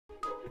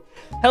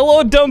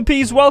Hello,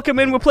 dumpies. Welcome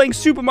in. We're playing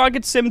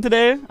Supermarket Sim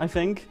today, I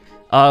think.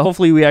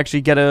 Hopefully we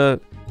actually get a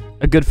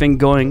good thing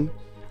going.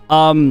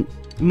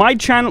 My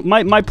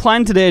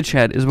plan today,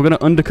 Chad, is we're going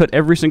to undercut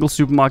every single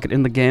supermarket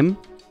in the game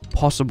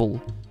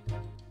possible.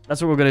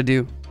 That's what we're going to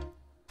do.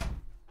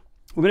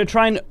 We're going to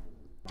try and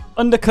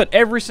undercut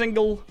every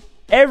single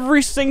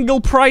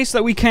price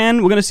that we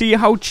can. We're going to see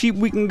how cheap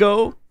we can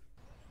go.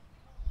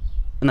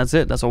 And that's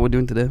it. That's all we're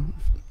doing today.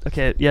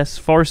 Okay, yes,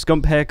 Forrest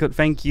Gump haircut.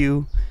 Thank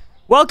you.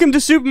 Welcome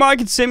to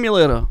Supermarket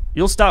Simulator.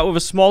 You'll start with a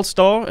small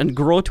store and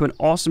grow to an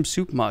awesome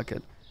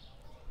supermarket.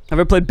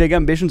 Have I played Big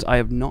Ambitions? I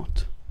have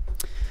not.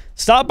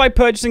 Start by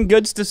purchasing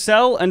goods to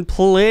sell and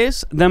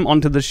place them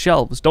onto the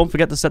shelves. Don't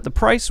forget to set the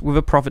price with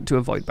a profit to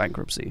avoid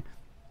bankruptcy.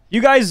 You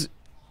guys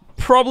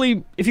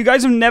probably, if you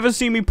guys have never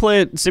seen me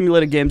play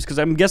simulator games, because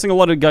I'm guessing a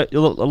lot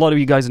of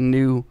you guys are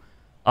new.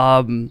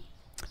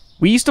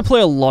 We used to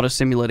play a lot of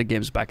simulator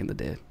games back in the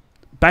day.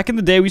 Back in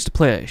the day, we used to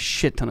play a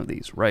shit ton of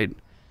these, right?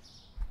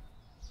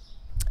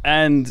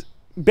 And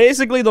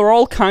basically, they're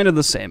all kind of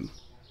the same.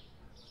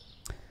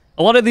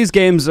 A lot of these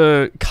games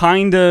are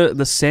kind of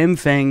the same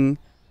thing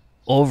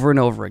over and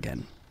over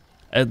again.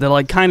 They're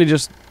like kind of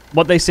just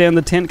what they say on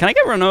the tin. Can I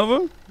get run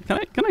over?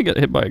 Can I get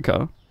hit by a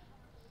car?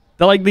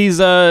 They're like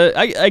these,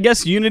 I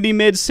guess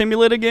Unity-made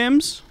simulator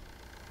games.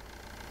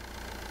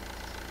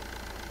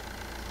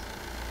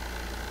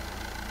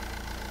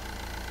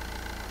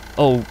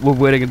 Oh, we're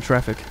waiting in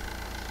traffic.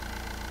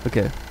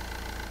 Okay.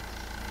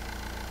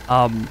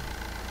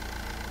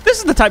 This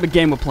is the type of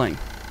game we're playing.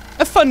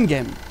 A fun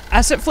game.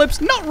 Asset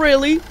flips? Not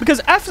really, because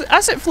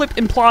asset flip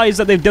implies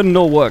that they've done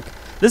no work.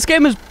 This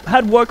game has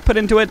had work put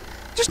into it,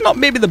 just not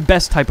maybe the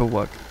best type of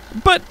work.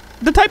 But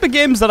the type of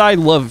games that I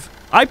love.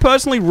 I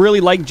personally really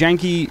like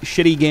janky,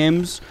 shitty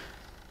games.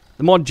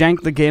 The more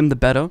jank the game, the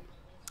better.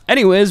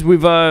 Anyways,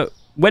 we've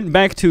went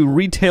back to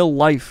retail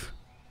life.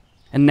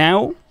 And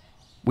now,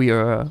 we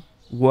are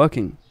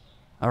working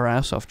our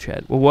ass off,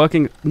 Chad. We're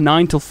working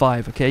 9 till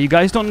 5, okay? You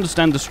guys don't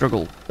understand the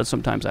struggle that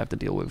sometimes I have to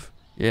deal with,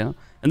 yeah?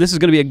 And this is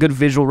going to be a good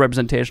visual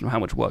representation of how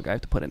much work I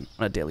have to put in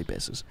on a daily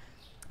basis.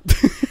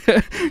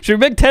 Should we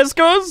make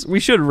Tesco's?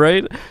 We should,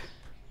 right?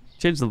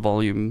 Change the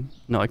volume.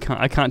 No,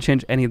 I can't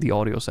change any of the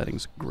audio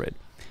settings. Great.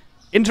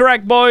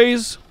 Interact,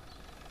 boys!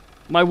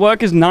 My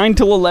work is 9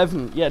 till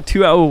 11. Yeah,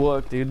 2-hour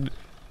work, dude.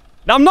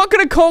 Now, I'm not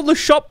going to call the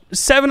shop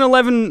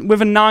 7-Eleven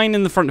with a 9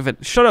 in the front of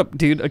it. Shut up,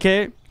 dude,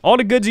 okay? All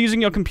the goods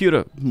using your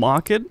computer.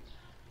 Market?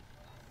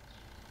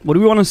 What do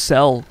we want to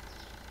sell?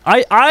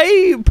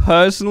 I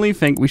personally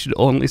think we should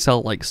only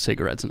sell, like,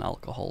 cigarettes and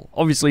alcohol.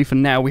 Obviously, for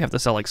now, we have to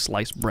sell, like,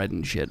 sliced bread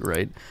and shit,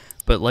 right?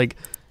 But, like,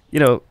 you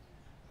know,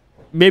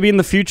 maybe in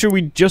the future,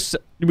 we just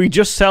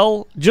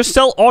sell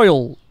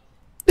oil.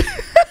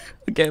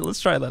 Okay, let's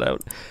try that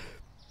out.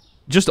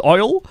 Just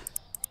oil?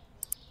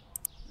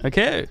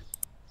 Okay.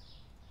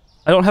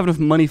 I don't have enough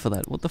money for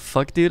that. What the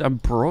fuck, dude? I'm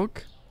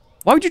broke?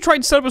 Why would you try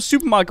and set up a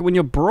supermarket when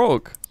you're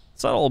broke?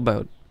 What's that all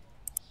about?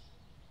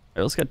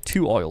 Alright, let's get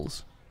 2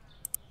 oils.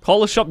 Call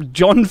the shop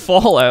John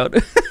Fallout.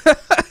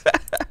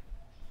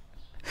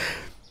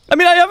 I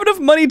mean, I have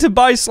enough money to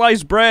buy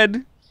sliced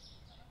bread.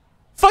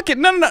 Fuck it.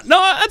 No,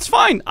 that's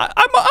fine. I'm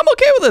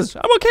okay with this.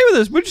 I'm okay with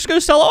this. We're just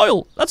gonna sell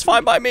oil. That's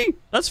fine by me.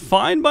 That's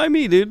fine by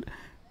me, dude.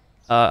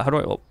 How do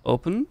I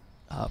open?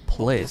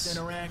 Place. This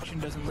interaction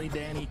doesn't lead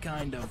to any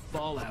kind of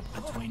fallout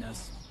between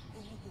us.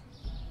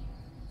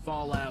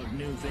 Fallout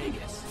New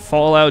Vegas.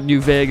 Fallout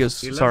New Vegas.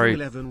 Sorry.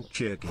 11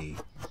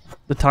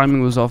 The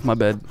timing was off my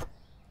bed.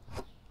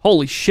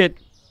 Holy shit.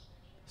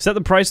 Set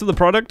the price of the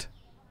product?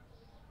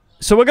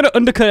 So we're gonna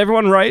undercut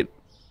everyone, right?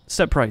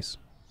 Set price.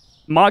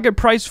 Market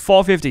price,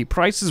 $4.50.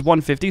 Price is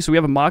 $1.50, so we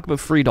have a markup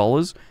of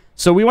 $3.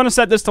 So we want to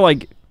set this to,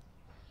 like...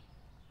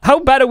 How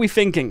bad are we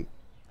thinking?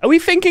 Are we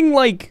thinking,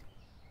 like...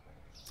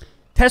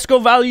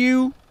 Tesco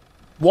value?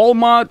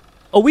 Walmart?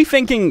 Are we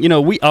thinking, you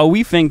know, are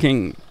we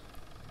thinking...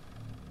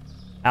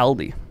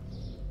 Aldi?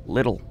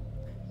 Lidl?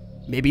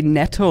 Maybe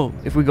Netto,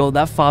 if we go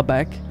that far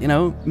back, you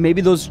know?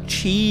 Maybe those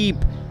cheap...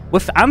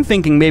 I'm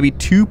thinking maybe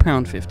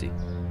 £2.50.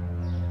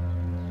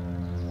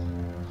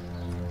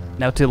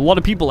 Now, to a lot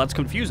of people, that's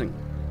confusing.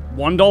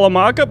 $1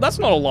 markup? That's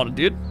not a lot,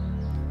 dude.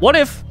 What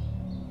if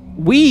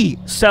we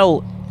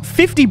sell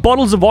 50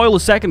 bottles of oil a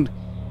second?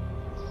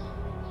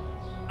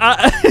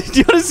 Do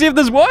you want to see if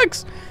this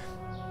works?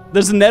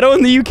 There's a Netto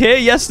in the UK?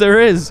 Yes, there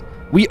is.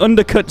 We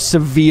undercut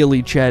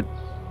severely, Chet.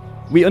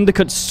 We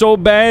undercut so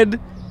bad,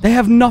 they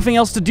have nothing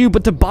else to do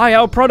but to buy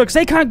our products.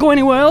 They can't go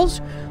anywhere else.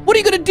 What are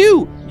you gonna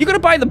do? You gonna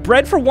buy the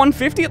bread for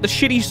 $1.50 at the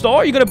shitty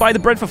store? You gonna buy the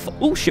bread for...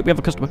 Oh, shit, we have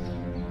a customer.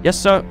 Yes,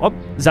 sir. Oh,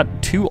 is that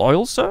 2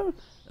 oil, sir?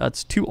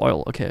 That's 2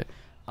 oil. Okay.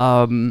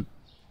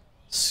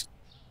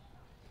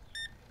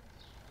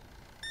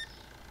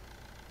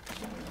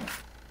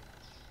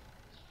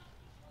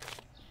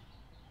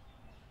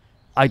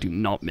 I do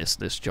not miss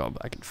this job.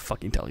 I can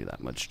fucking tell you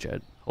that much,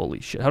 Jed. Holy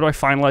shit. How do I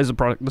finalize the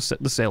product,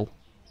 the sale?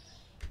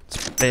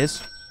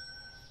 Space.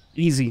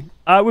 Easy.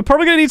 We're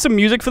probably gonna need some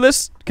music for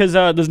this, because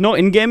there's no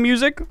in-game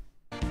music.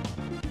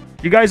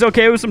 You guys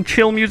okay with some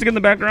chill music in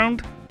the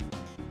background?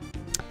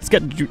 It's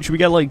get. Should we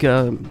get like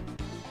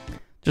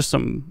just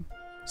some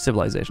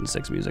Civilization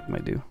 6 music?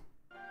 Might do.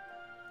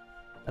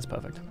 That's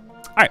perfect.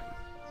 All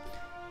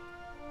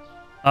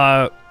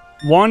right.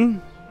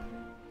 One.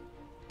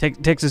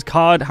 Takes his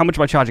card. How much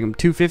am I charging him?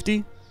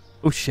 $2.50.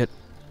 Oh shit.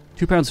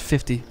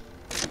 £2.50.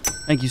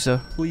 Thank you, sir.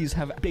 Please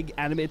have big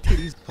anime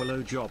titties.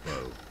 Hello,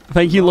 Joppo.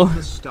 Thank you, Lord.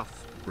 The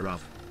stuff, bruv.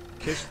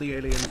 Kiss the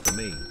alien for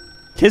me.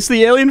 Kiss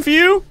the alien for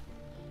you?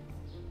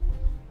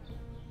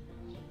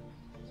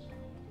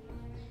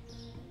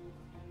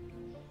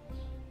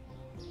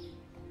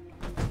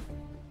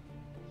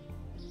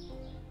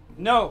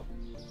 No.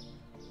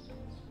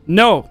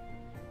 No.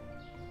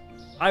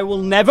 I will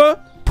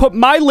never put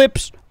my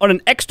lips on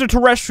an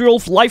extraterrestrial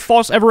life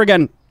force ever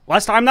again.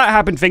 Last time that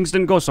happened, things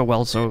didn't go so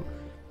well, so...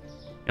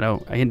 You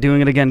know, I ain't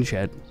doing it again,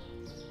 Chad.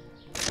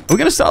 Are we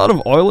gonna sell out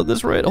of oil at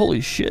this rate?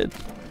 Holy shit.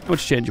 How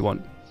much change you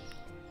want?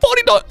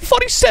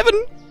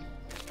 47!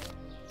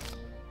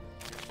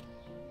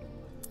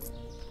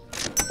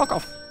 Fuck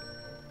off.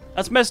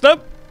 That's messed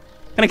up.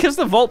 Can I kiss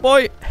the Vault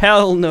Boy?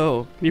 Hell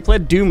no. Can you play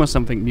Doom or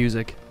something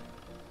music?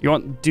 You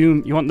want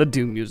Doom? You want the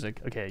Doom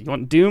music? Okay, you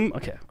want Doom?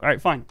 Okay, all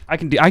right, fine. I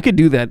could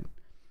do that.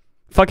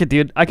 Fuck it,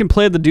 dude. I can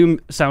play the Doom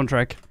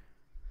soundtrack.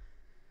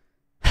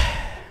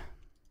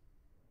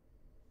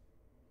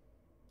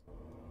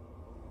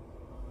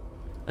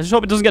 I just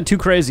hope it doesn't get too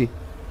crazy.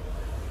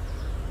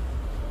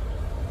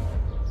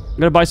 I'm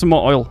gonna buy some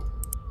more oil.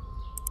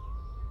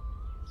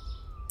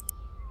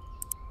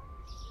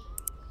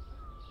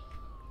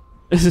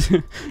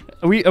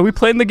 Are we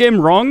playing the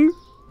game wrong?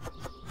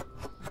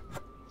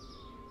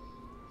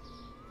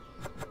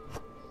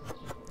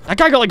 That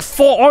guy got like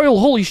 4 oil,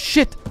 holy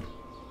shit!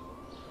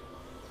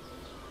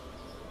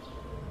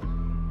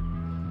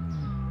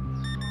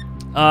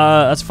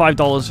 That's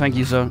 $5, thank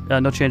you, sir.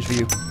 No change for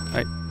you.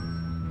 Alright.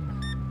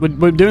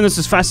 We're doing this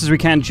as fast as we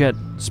can, Chet.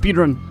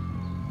 Speedrun.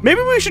 Maybe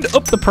we should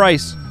up the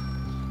price.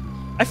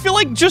 I feel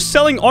like just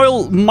selling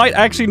oil might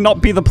actually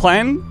not be the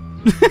plan.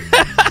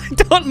 I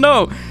don't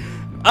know.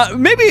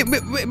 Maybe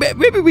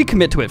we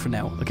commit to it for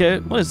now, okay?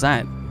 What is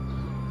that?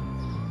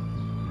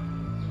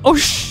 Oh,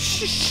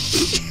 shit.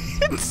 Shit.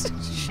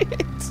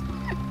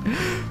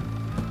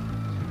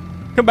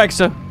 Come back,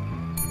 sir.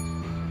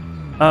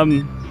 How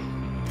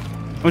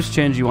much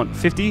change do you want?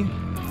 50?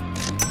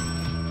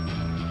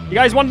 You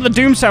guys wanted the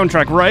Doom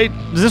soundtrack, right?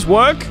 Does this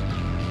work?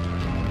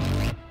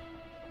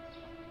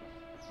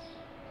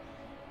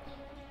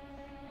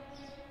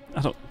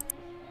 I don't...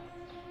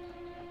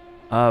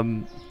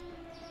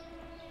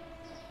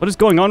 What is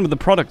going on with the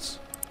products?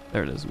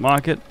 There it is.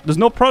 Market. There's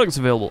no products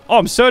available. Oh,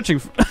 I'm searching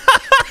for...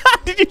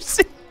 Did you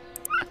see?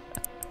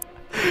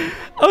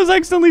 I was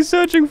accidentally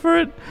searching for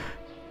it.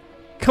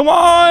 Come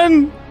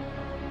on!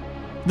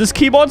 Does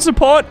keyboard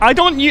support? I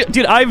don't use...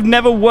 Dude, I've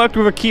never worked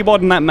with a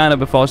keyboard in that manner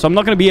before, so I'm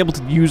not going to be able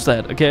to use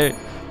that, okay?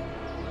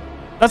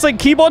 That's like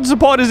keyboard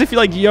support is if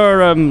you're,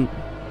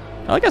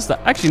 I guess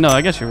that... Actually, no,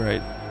 I guess you're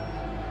right.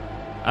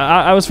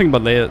 I was thinking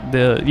about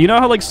the... You know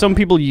how, like, some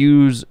people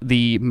use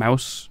the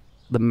mouse...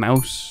 The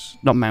mouse...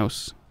 Not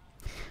mouse.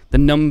 The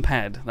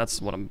numpad.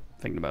 That's what I'm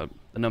thinking about.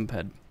 The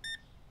numpad.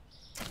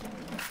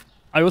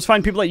 I always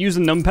find people that use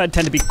the numpad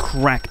tend to be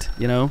cracked,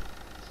 you know?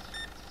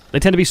 They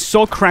tend to be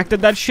so cracked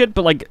at that shit,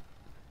 but, like...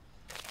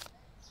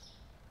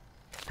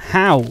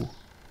 How?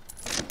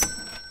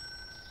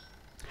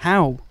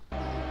 How?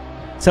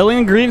 Selling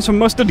ingredients from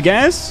mustard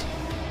gas?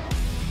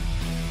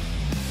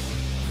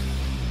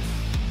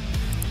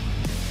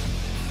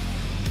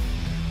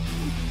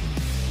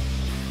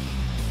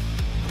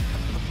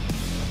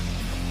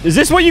 Is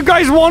this what you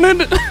guys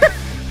wanted?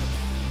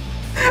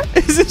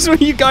 Is this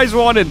what you guys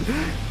wanted?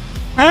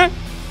 Huh?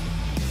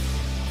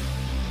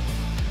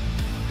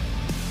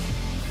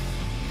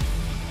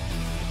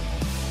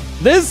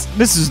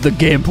 This is the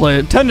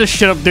gameplay. Turn this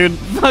shit up, dude.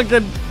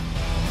 Fucking...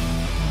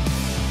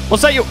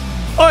 What's that you...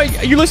 Oh,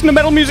 you listen to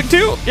metal music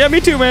too? Yeah,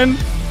 me too, man.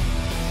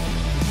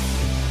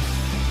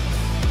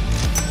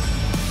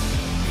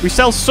 We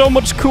sell so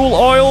much cool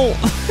oil.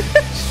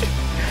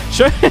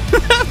 Sure,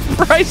 the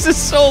price is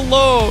so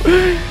low.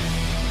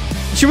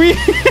 Should we...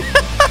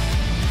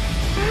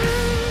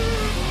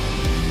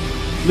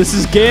 This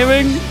is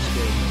gaming.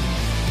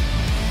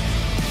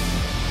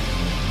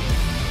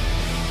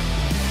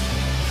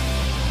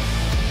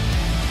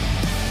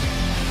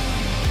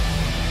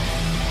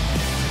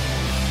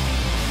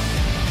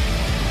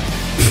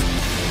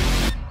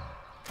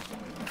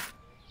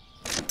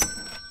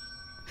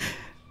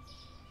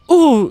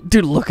 Oh,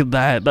 dude, look at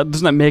that.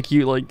 Doesn't that make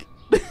you, like...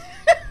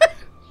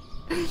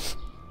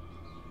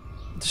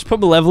 Just put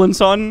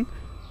Malevolence on.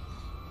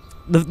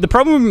 The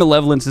problem with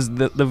Malevolence is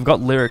that they've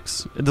got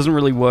lyrics. It doesn't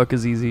really work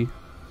as easy.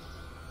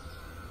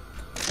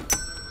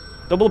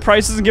 Double the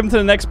prices and give them to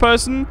the next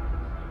person?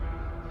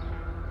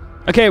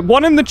 Okay,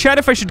 one in the chat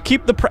if I should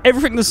keep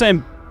everything the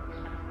same.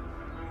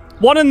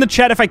 One in the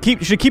chat if I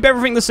should keep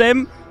everything the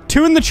same.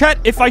 2 in the chat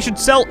if I should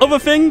sell other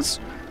things.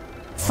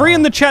 3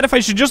 in the chat if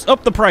I should just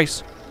up the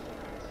price.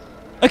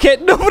 Okay,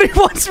 nobody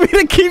wants me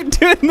to keep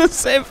doing the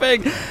same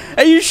thing.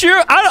 Are you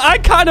sure? I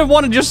kind of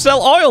want to just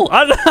sell oil.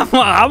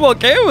 I'm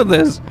okay with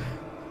this.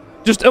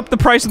 Just up the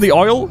price of the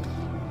oil.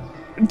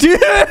 Dude,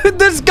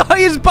 this guy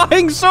is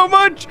buying so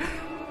much.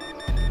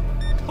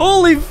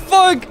 Holy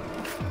fuck.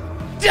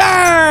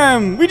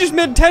 Damn. We just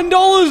made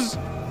 $10.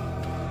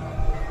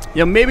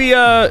 Yeah, maybe,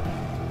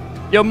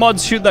 yo,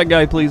 mods, shoot that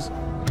guy, please.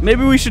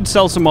 Maybe we should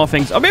sell some more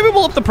things. Or maybe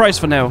we'll up the price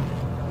for now.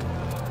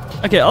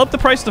 Okay, I'll up the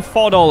price to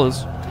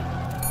 $4.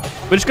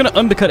 We're just gonna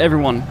undercut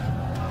everyone.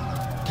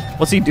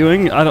 What's he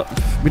doing?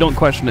 We don't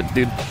question it,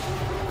 dude.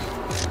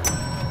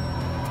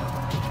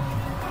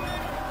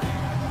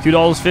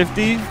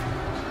 $2.50.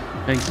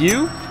 Thank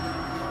you.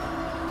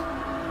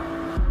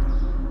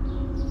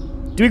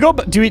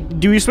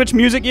 Do we switch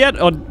music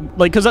yet? Or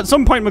like, cause at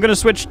some point we're gonna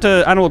switch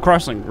to Animal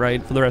Crossing,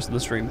 right? For the rest of the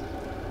stream.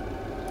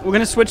 We're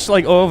gonna switch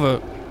like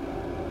over.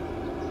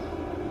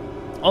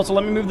 Also,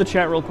 let me move the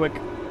chat real quick.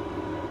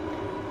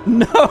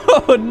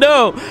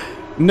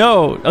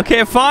 No.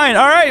 Okay, fine.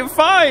 All right,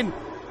 fine.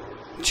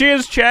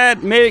 Cheers,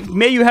 chat.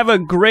 May you have a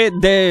great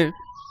day.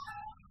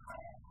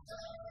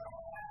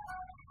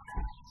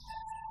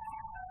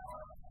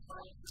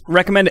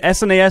 Recommend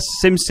SNES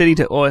SimCity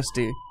to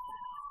OST.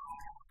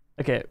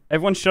 Okay,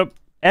 everyone shut up.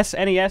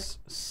 SNES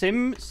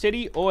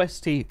SimCity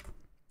OST.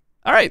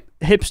 All right,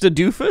 hipster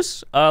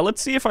doofus.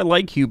 Let's see if I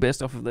like you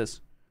based off of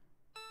this.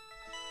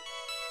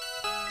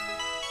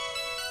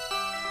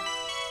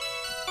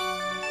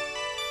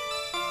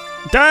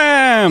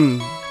 Damn!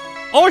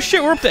 Oh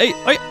shit, we're up to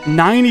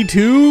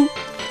 92?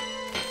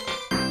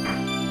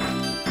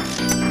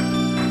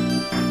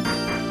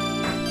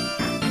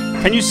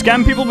 Can you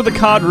scam people with a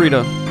card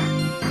reader?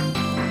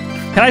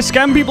 Can I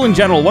scam people in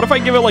general? What if I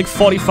give it like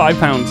 £45?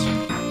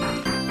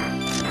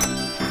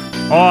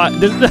 Oh,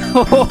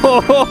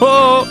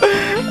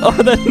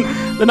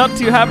 they're not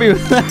too happy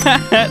with that.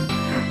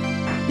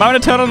 Am I gonna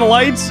turn on the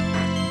lights?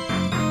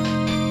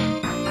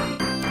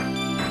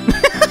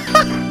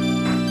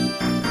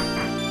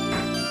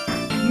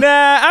 Nah,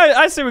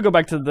 I say we go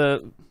back to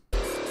the...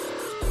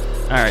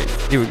 Alright,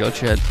 here we go,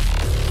 Chad.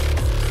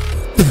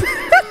 Is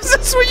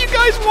this what you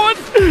guys want?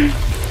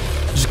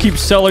 Just keep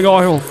selling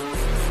oil.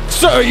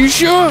 Sir, are you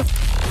sure?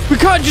 We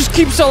can't just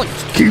keep selling...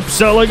 Keep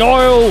selling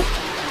oil!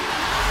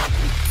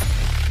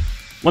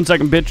 1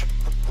 second, bitch.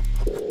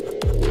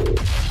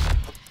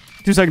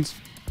 2 seconds.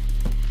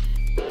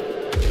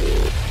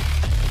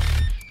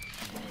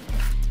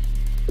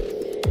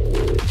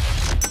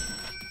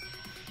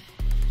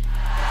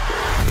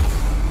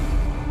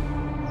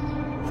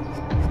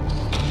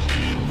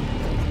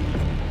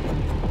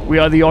 We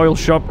are the oil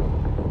shop.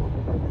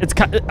 It's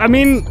I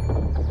mean,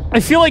 I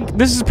feel like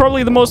this is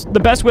probably the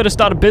best way to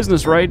start a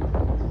business, right?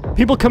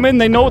 People come in,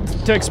 they know what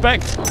to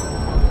expect.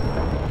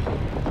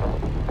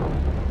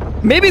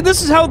 Maybe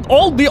this is how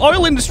all the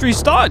oil industries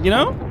start, you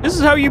know? This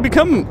is how you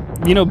become,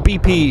 you know,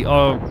 BP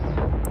or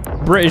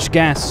British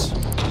Gas.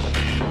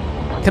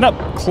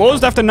 Cannot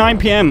closed after 9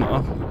 p.m.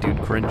 Oh,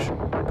 dude, cringe.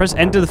 Press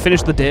enter to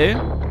finish the day.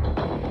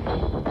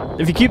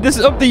 If you keep this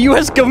up, the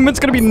US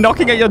government's gonna be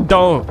knocking at your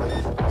door.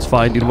 It's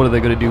fine, dude. What are they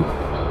gonna do?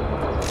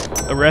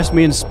 Arrest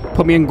me and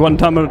put me in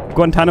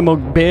Guantanamo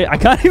Bay? I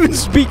can't even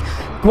speak.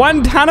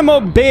 Guantanamo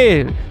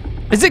Bay.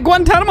 Is it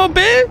Guantanamo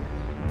Bay?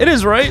 It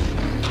is, right?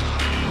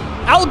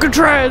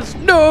 Alcatraz.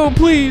 No,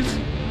 please.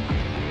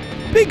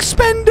 Big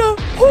spender.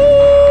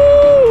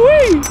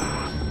 Ooh-wee.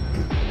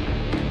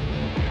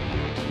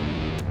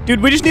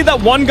 Dude, we just need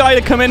that one guy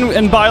to come in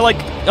and buy like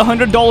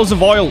 $100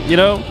 of oil, you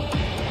know?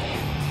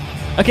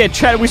 Okay,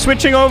 chat, are we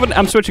switching over?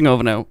 I'm switching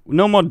over now.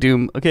 No more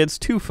Doom. Okay, it's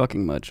too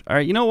fucking much.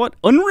 Alright, you know what?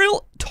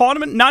 Unreal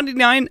Tournament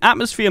 99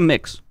 Atmosphere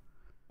Mix.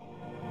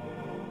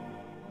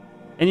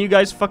 And you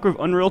guys fuck with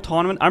Unreal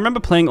Tournament? I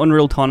remember playing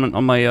Unreal Tournament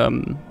on my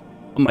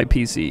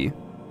PC.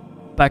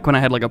 Back when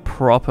I had like a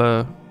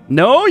proper...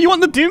 No? You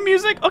want the Doom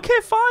music? Okay,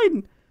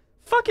 fine.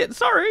 Fuck it,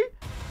 sorry.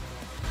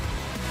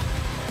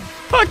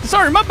 Fuck,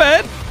 sorry, my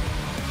bad.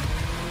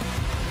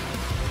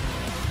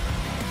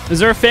 Is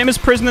there a famous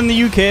prison in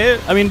the UK?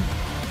 I mean...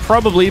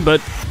 Probably,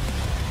 but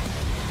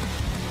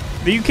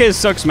the UK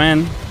sucks,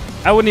 man.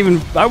 I wouldn't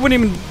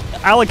even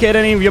allocate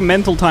any of your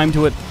mental time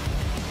to it.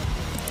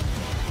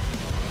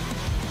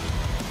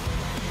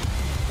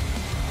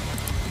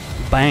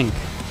 Bank.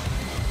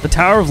 The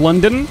Tower of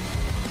London?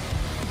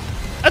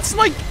 That's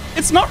like,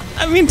 it's not,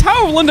 I mean,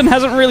 Tower of London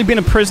hasn't really been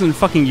a prison in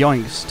fucking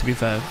yoinks, to be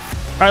fair.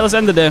 Alright, let's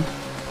end the day.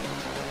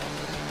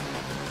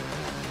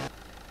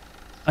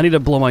 I need to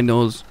blow my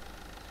nose.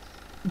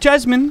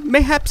 Jasmine,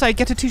 mayhaps I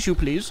get a tissue,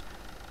 please?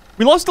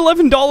 We lost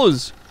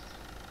 $11.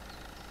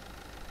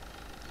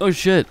 Oh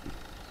shit.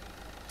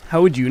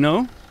 How would you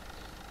know?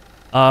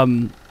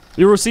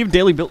 You receive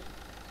daily bill.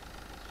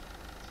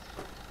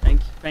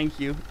 Thank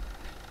you.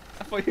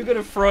 I thought you were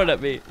gonna throw it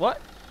at me.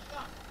 What?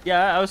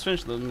 Yeah, I was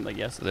finished them like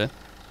yesterday.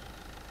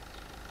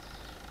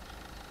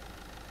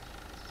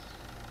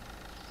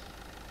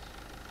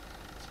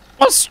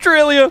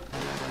 Australia.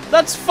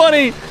 That's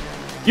funny.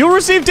 You'll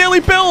receive daily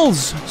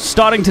bills!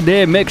 Starting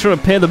today, make sure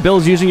to pay the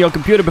bills using your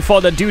computer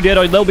before their due date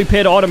or they'll be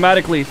paid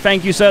automatically.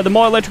 Thank you, sir. The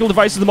more electrical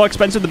devices, the more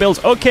expensive the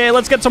bills. Okay,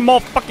 let's get some more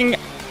fucking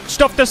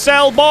stuff to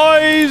sell,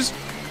 boys!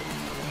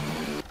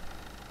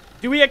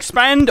 Do we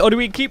expand or do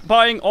we keep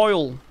buying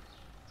oil?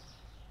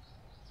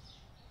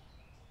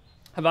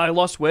 Have I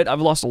lost weight?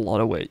 I've lost a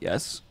lot of weight,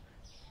 yes.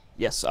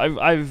 Yes,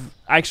 I've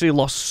actually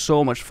lost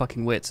so much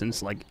fucking weight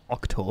since, like,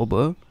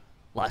 October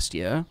last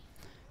year.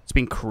 It's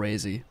been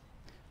crazy.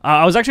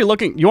 I was actually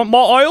looking... You want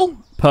more oil?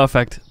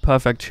 Perfect.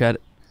 Perfect, Chad.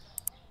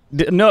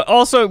 No,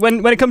 also,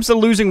 when it comes to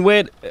losing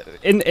weight,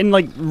 in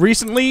like,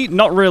 recently,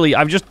 not really.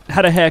 I've just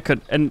had a haircut,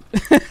 and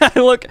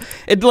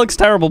it looks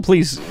terrible,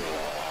 please.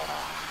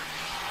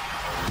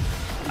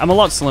 I'm a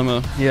lot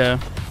slimmer, yeah.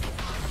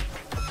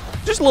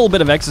 Just a little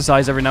bit of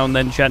exercise every now and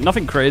then, Chad.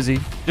 Nothing crazy.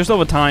 Just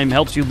over time,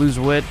 helps you lose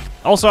weight.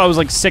 Also, I was,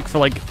 like, sick for,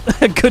 like,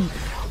 a good,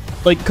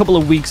 like, couple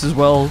of weeks as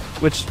well,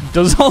 which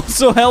does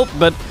also help,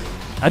 but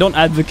I don't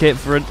advocate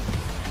for it.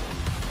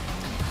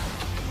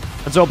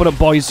 Let's open up,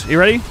 boys. You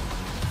ready?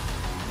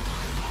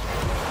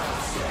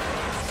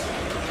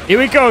 Here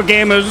we go,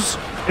 gamers.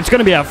 It's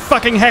gonna be a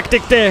fucking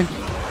hectic day.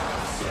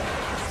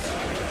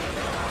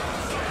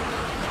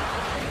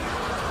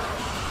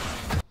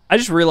 I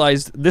just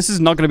realized this is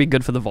not gonna be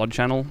good for the VOD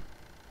channel.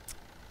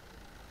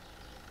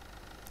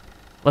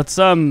 Let's,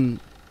 do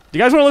you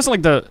guys want to listen,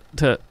 like,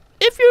 to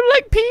if you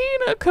like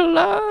pina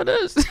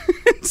coladas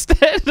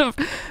instead of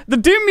the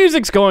Doom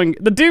music's going.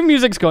 The Doom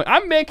music's going.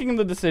 I'm making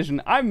the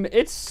decision.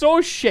 It's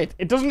so shit.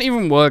 It doesn't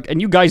even work,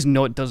 and you guys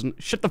know it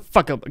doesn't. Shut the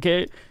fuck up,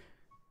 okay?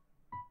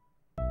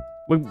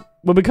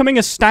 We're becoming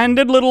a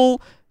standard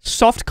little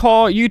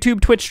softcore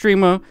YouTube Twitch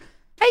streamer.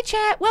 Hey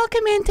chat,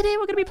 welcome in. Today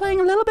we're gonna be playing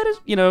a little bit of,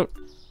 you know.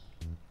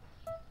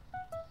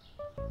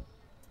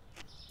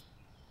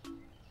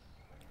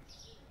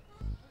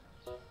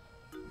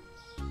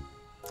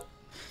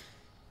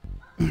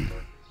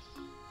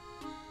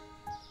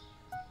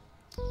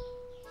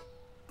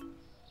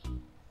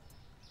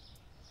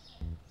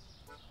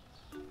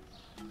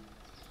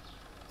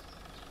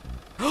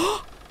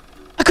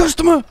 A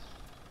customer!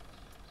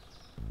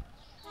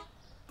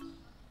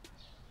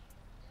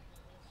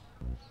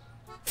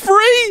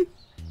 Free?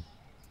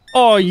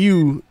 Oh,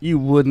 you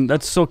wouldn't.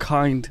 That's so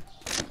kind.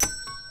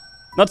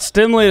 Not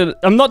stimulated.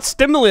 I'm not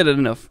stimulated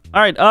enough.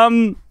 All right.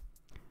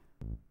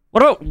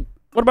 What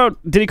about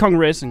Diddy Kong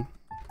Racing?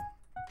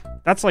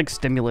 That's like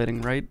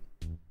stimulating, right?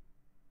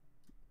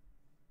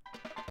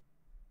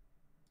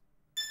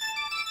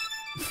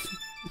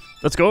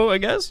 Let's go, I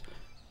guess.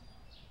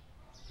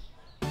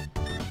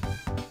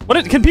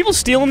 Can people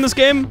steal in this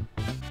game?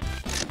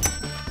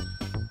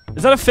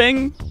 Is that a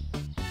thing?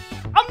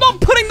 I'm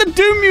not putting the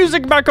Doom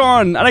music back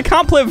on, and I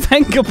can't play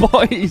Venga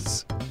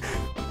Boys.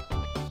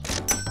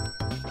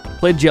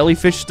 Play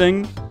Jellyfish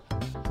Sting.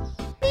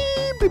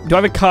 Do I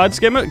have a card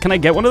scammer? Can I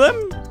get one of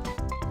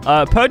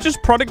them? Purchase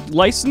product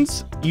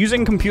license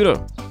using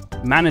computer.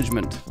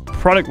 Management.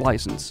 Product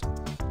license.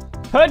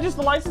 Purchase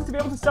the license to be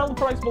able to sell the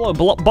products below.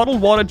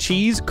 Bottled water,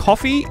 cheese,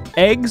 coffee,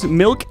 eggs,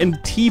 milk,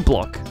 and tea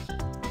block.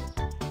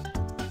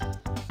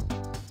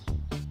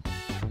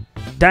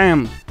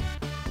 Damn.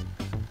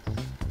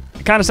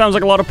 It kind of sounds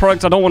like a lot of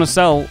products I don't want to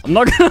sell. I'm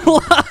not gonna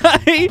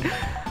lie.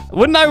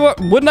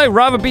 Wouldn't I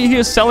rather be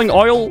here selling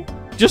oil?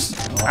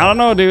 Just, I don't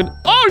know, dude.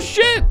 Oh,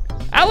 shit!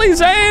 Ali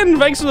Zan,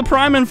 thanks for the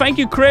Prime, and thank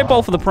you,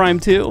 Crepo, for the Prime,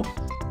 too.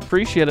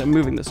 Appreciate it. I'm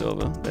moving this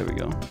over. There we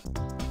go.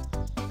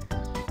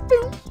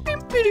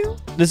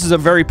 This is a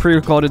very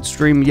pre-recorded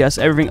stream. Yes,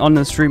 everything on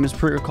the stream is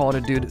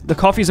pre-recorded, dude. The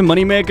coffee's a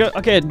moneymaker.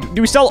 Okay,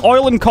 do we sell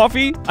oil and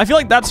coffee? I feel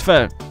like that's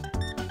fair.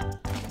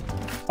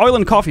 Oil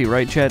and coffee,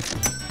 right, Chad?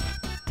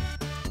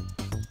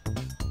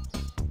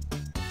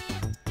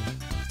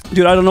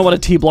 Dude, I don't know what a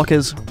T-block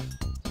is.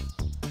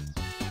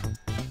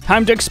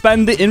 Time to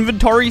expand the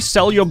inventory,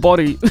 sell your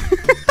body.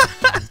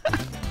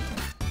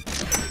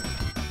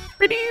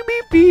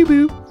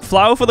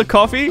 Flour for the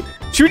coffee?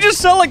 Should we just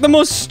sell, like, the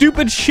most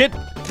stupid shit?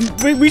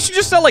 We should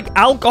just sell, like,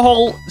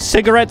 alcohol,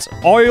 cigarettes,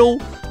 oil,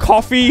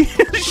 coffee,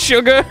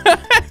 sugar.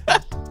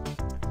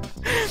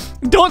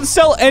 Don't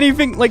sell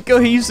anything, like,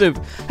 cohesive.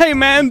 Hey,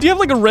 man, do you have,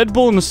 like, a Red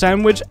Bull and a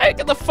sandwich? Hey,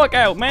 get the fuck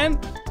out, man.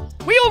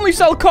 We only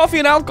sell coffee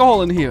and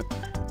alcohol in here.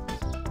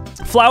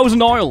 Flowers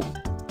and oil.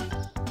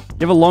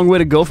 You have a long way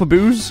to go for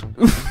booze?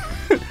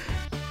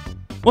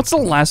 What's the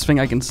last thing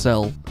I can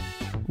sell?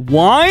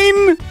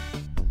 Wine?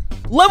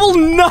 Level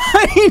 90?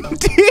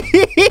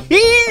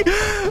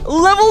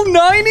 Level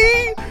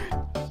 90?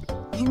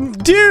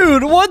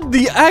 Dude, what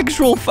the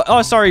actual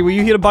oh, sorry, were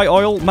you here to buy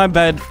oil? My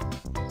bad.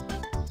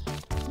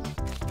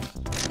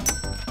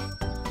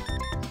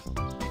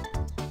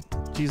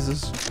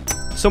 Jesus.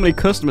 So many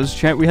customers,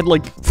 chat. We had,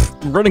 like,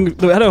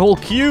 we had a whole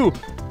queue.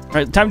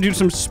 Alright, time to do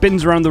some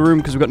spins around the room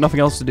because we've got nothing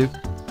else to do.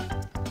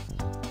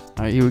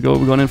 Alright, here we go.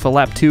 We're going in for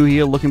lap 2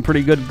 here. Looking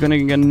pretty good. Gonna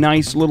get a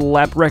nice little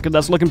lap record.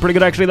 That's looking pretty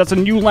good, actually. That's a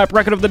new lap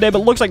record of the day, but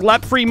looks like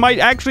lap 3 might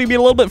actually be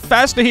a little bit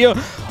faster here.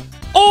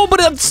 Oh, but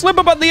that slip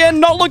up at the end,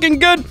 not looking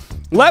good.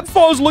 Lap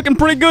 4 is looking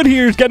pretty good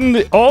here. He's getting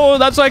the... Oh,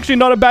 that's actually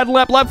not a bad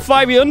lap. Lap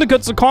 5, he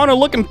undercuts the corner,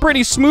 looking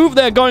pretty smooth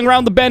there, going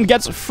around the bend,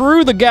 gets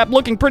through the gap,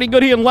 looking pretty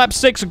good here in lap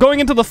 6.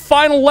 Going into the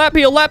final lap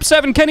here, lap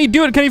 7. Can he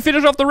do it? Can he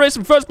finish off the race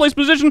in first place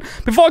position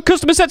before a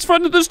customer sets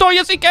front of the store?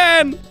 Yes, he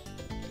can!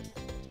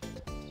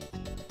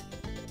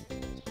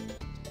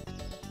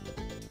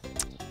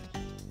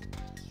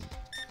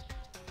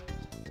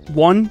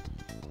 One.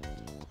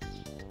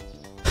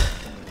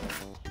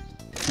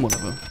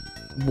 Whatever.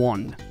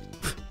 One.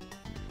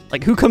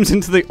 Like, who comes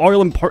into the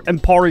oil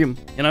emporium,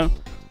 you know?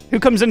 Who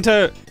comes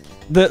into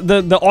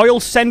the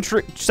oil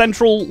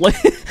central, like,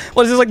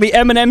 what is this, like the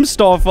M&M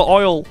store for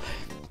oil?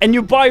 And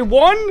you buy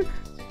one?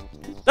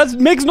 That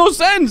makes no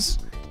sense!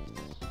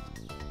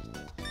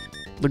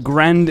 The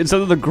Grand,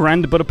 instead of the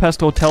Grand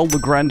Budapest Hotel, the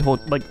Grand,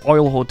 like,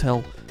 Oil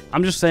Hotel.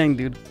 I'm just saying,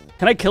 dude.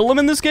 Can I kill them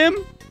in this game?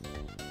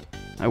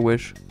 I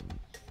wish.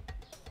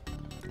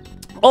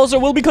 Also,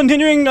 we'll be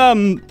continuing,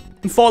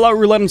 Fallout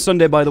Roulette on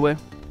Sunday, by the way.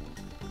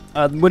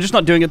 We're just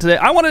not doing it today.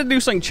 I wanted to do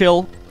something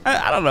chill.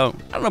 I don't know.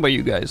 I don't know about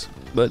you guys.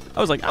 But I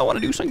was like, I want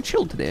to do something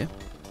chill today.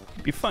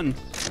 It'd be fun.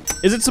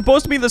 Is it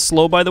supposed to be this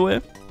slow, by the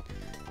way?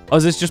 Or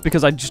is this just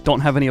because I just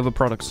don't have any other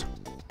products?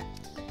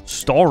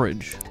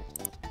 Storage.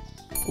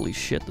 Holy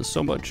shit, there's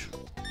so much.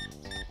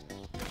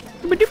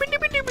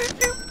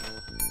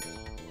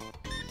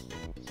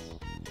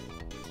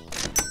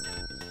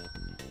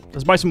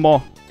 Let's buy some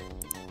more.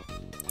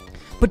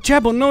 But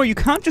Jabbo, no, you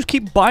can't just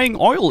keep buying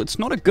oil. It's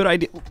not a good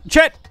idea.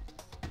 Chet,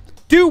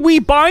 do we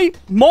buy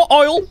more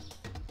oil?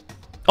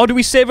 Or do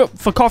we save it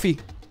for coffee?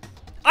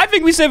 I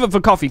think we save it for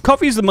coffee.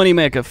 Coffee's the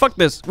moneymaker. Fuck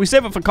this. We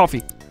save it for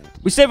coffee.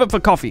 We save it for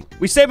coffee.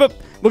 We save it.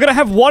 We're gonna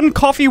have one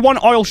coffee, one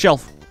oil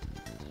shelf.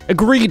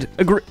 Agreed.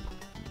 Agreed.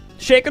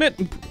 Shaking it.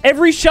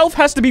 Every shelf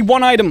has to be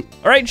one item.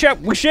 Alright, Chet,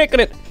 we're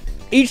shaking it.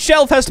 Each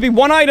shelf has to be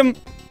one item.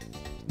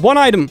 One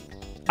item.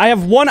 I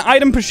have one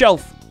item per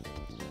shelf.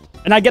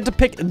 And I get to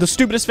pick the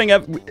stupidest thing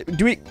ever.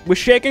 We're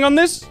shaking on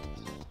this?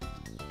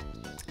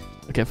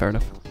 Okay, fair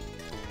enough.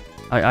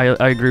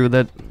 I agree with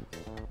that.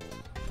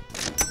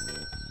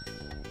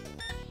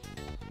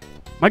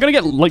 Am I gonna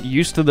get, like,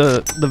 used to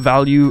the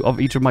value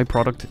of each of my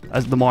product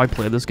as the more I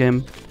play this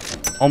game?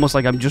 Almost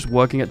like I'm just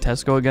working at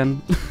Tesco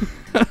again.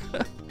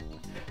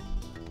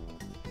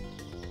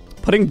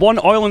 Putting one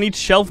oil on each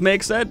shelf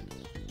makes that?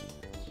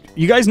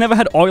 You guys never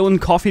had oil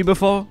and coffee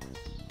before?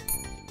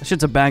 That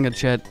shit's a banger,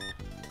 Chet.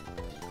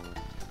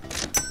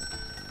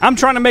 I'm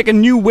trying to make a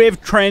new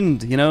wave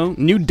trend, you know?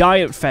 New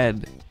diet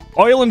fad.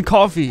 Oil and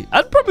coffee.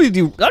 That'd probably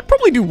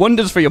do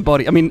wonders for your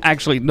body. I mean,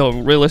 actually, no,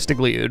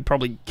 realistically, it would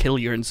probably kill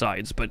your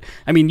insides. But,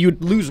 I mean,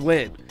 you'd lose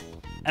weight.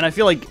 And I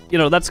feel like, you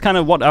know, that's kind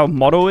of what our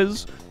motto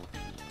is.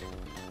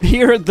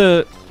 Here at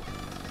the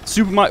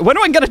supermarket. When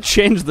do I gotta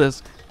change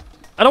this?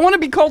 I don't want to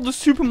be called the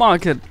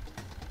supermarket.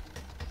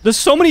 There's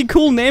so many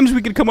cool names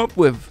we could come up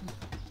with.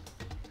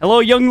 Hello,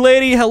 young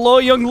lady. Hello,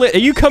 young lady.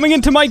 Are you coming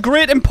into my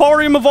great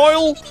emporium of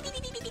oil?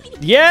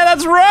 Yeah,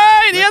 that's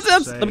right. Yes,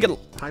 that's. Let me get.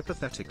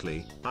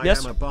 Hypothetically,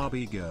 yes? I am a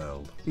Barbie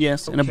girl.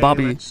 Yes, okay, in a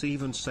Barbie. Let's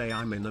even say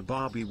I'm in a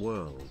Barbie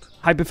world.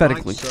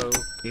 Hypothetically. Right, so,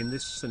 in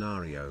this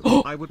scenario,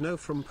 I would know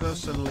from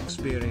personal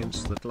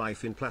experience that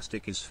life in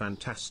plastic is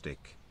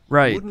fantastic.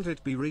 Right. Wouldn't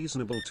it be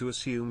reasonable to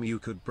assume you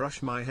could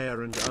brush my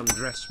hair and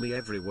undress me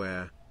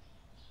everywhere?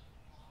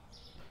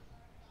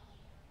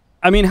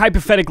 I mean,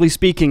 hypothetically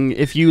speaking,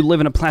 if you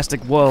live in a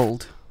plastic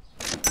world,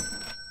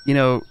 you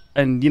know,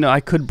 and, you know, I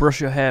could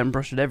brush your hair and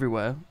brush it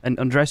everywhere and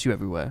undress you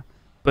everywhere,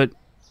 but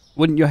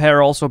wouldn't your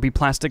hair also be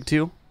plastic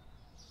too?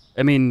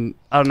 I mean,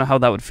 I don't know how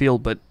that would feel,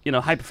 but, you know,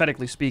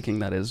 hypothetically speaking,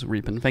 that is,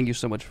 Reapin. Thank you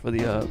so much for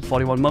the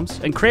 41 months.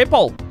 And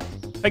Crapol,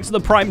 thanks for the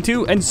Prime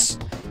too. And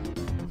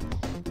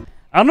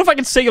I don't know if I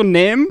can say your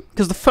name,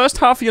 because the first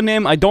half of your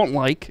name I don't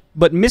like,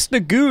 but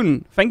Mr.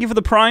 Goon, thank you for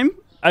the Prime.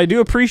 I do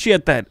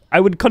appreciate that. I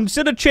would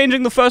consider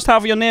changing the first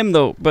half of your name,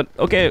 though, but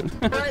okay.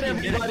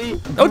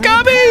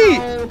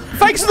 Okami!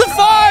 Thanks for the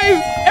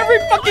 5! Every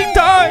fucking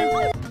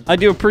time! I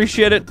do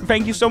appreciate it.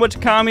 Thank you so much,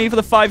 Okami, for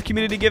the 5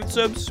 community gift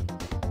subs.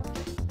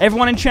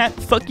 Everyone in chat,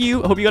 fuck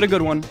you. I hope you got a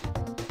good one.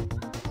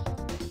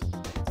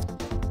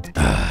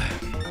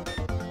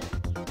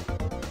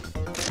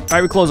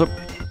 Alright, we close up.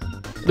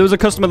 There was a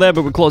customer there,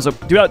 but we close up.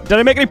 Did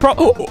I make any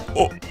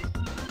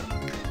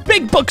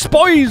Big bucks,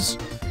 boys!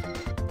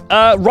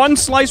 Run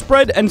sliced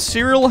bread and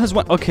cereal has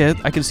went. Okay,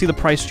 I can see the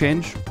price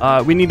change.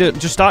 We need to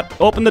just start.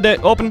 Open the day.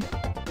 Open.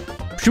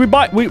 Should we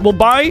buy? We'll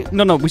buy.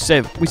 No, we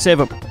save. We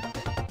save up.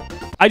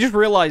 I just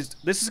realized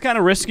this is kind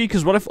of risky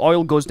because what if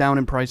oil goes down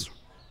in price?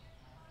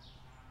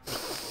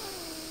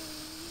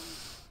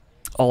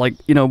 Or like,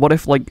 you know, what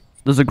if like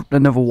there's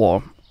another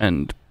war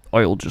and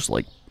oil just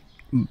like,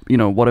 you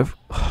know, what if?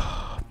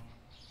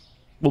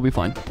 We'll be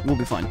fine. We'll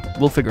be fine.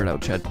 We'll figure it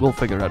out, Chad. We'll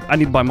figure it out. I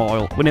need to buy more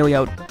oil. We're nearly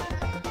out.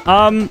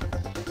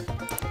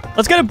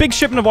 Let's get a big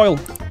shipment of oil.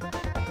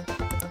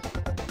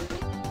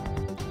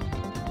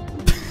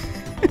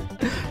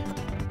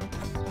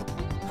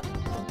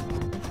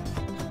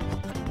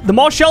 The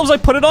more shelves I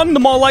put it on, the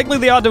more likely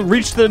they are to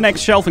reach to the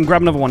next shelf and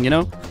grab another one, you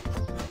know?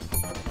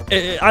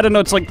 I don't know,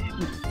 it's like...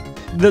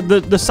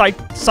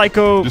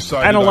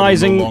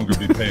 psycho-analyzing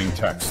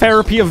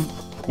therapy of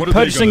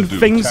purchasing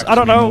things. I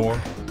don't know.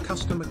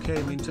 Customer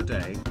came in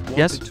today, wanted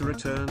Yes? to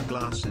return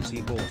glasses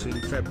he bought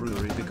in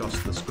February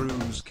because the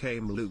screws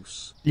came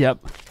loose. Yep.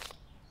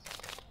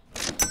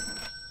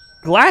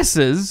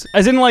 Glasses?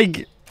 As in,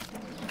 like,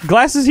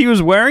 glasses he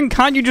was wearing?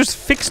 Can't you just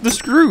fix the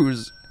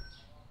screws?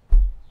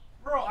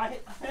 Bro, I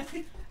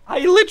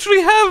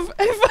literally have...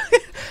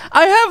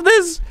 I have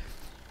this...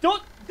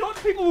 Don't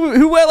people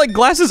who wear, like,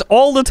 glasses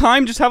all the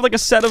time just have, like, a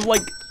set of,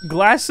 like,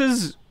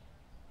 glasses...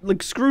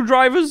 Like,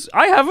 screwdrivers?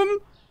 I have them.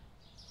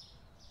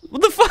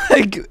 What the fuck?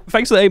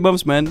 Thanks for the 8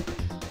 months, man.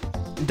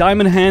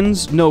 Diamond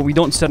hands? No, we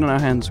don't set on our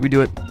hands. We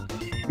do it.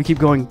 We keep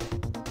going.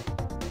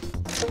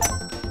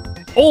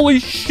 Holy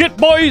shit,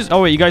 boys!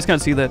 Oh, wait, you guys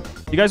can't see that.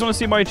 You guys want to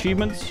see my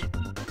achievements?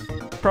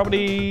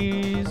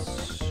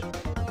 Properties.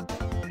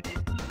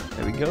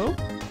 There we go.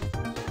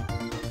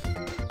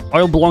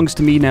 Oil belongs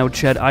to me now,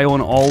 Ched. I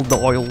own all the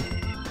oil.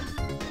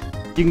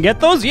 You can get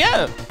those?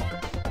 Yeah!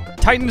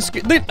 Tighten the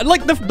skin.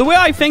 Like, the way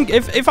I think,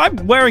 if I'm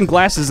wearing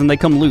glasses and they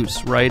come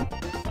loose, right?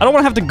 I don't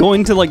want to have to go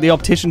into, like, the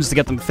opticians to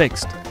get them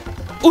fixed.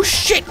 Oh,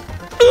 shit!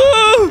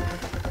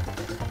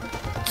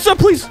 Sir,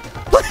 please!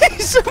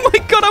 Please! Oh my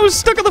god, I was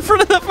stuck at the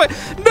front of that fight!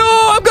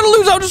 No! I'm gonna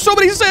lose out to so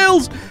many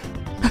sales!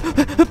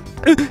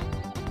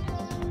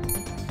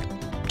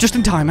 Just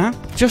in time, huh?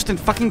 Just in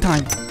fucking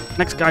time.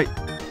 Next guy.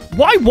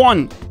 Why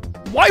one?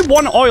 Why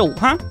one oil,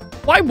 huh?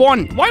 Why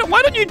one? Why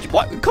don't you...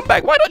 come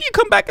back. Why don't you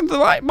come back into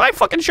my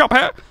fucking shop,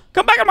 huh?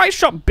 Come back in my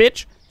shop,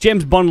 bitch.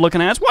 James Bond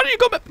looking ass. Why don't you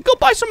go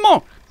buy some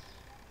more?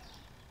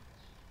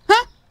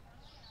 Huh?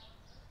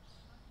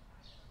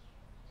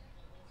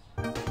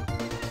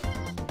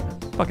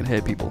 Fucking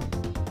hate people.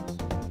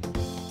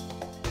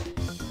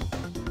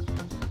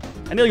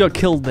 I nearly got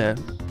killed there.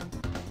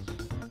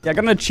 Yeah, I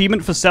got an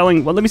achievement for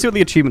selling... Well, let me see what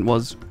the achievement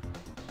was.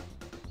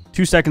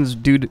 2 seconds,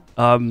 dude.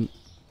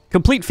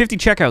 Complete 50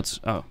 checkouts.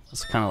 Oh,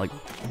 that's kind of like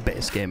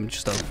base game.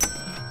 Just a...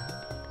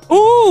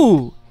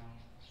 Ooh!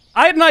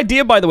 I had an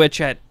idea, by the way,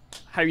 chat.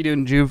 How you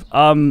doing, Juve?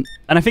 And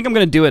I think I'm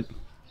gonna do it.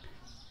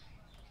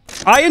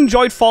 I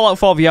enjoyed Fallout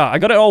 4 VR. I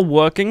got it all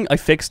working. I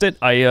fixed it.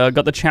 I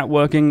got the chat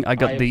working. I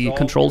got the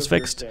controls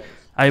fixed.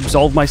 I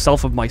absolved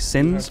myself of my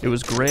sins. It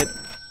was great.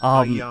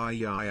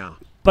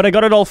 But I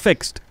got it all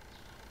fixed.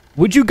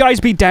 Would you guys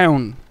be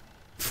down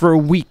for a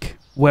week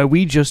where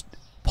we just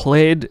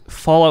played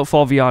Fallout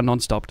 4 VR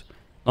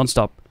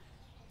non-stop,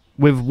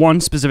 with one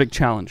specific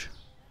challenge?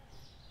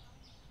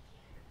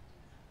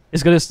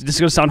 This is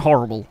gonna sound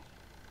horrible.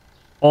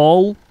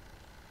 All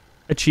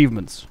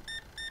achievements.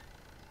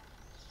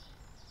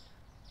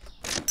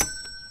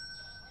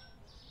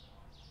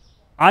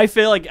 I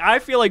feel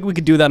like we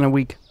could do that in a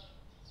week.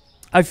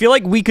 I feel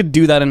like we could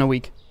do that in a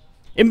week.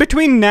 In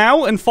between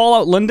now and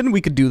Fallout London,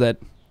 we could do that.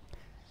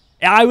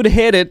 I would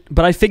hate it,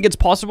 but I think it's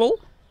possible.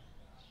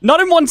 Not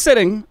in one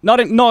sitting.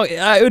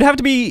 It would have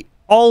to be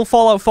all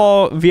Fallout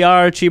 4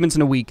 VR achievements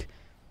in a week.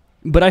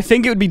 But I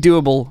think it would be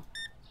doable.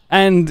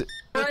 And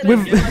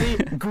with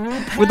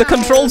the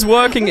controls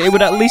working, it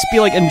would at least be,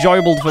 like,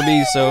 enjoyable for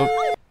me, so...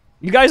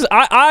 You guys,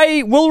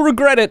 I will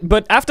regret it,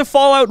 but after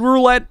Fallout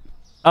Roulette,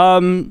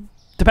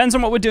 depends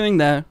on what we're doing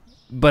there.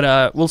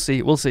 But, we'll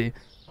see,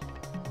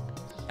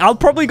 I'll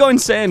probably go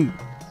insane.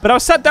 But I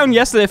was sat down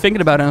yesterday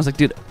thinking about it, and I was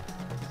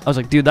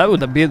like, dude, that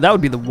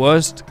would be the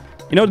worst.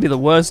 You know what would be the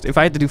worst? If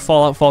I had to do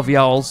Fallout 4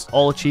 VR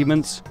all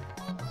achievements.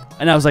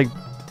 And I was like,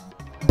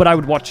 but I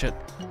would watch it.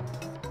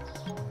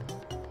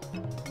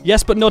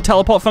 Yes, but no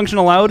teleport function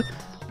allowed?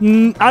 I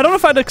don't know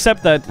if I'd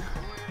accept that.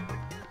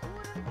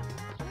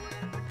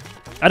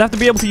 I'd have to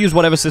be able to use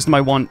whatever system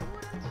I want.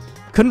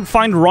 Couldn't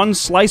find Ron's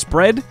sliced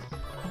bread?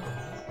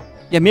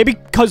 Yeah, maybe,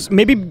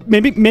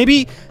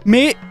 maybe...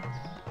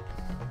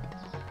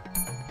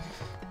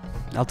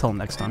 I'll tell him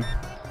next time.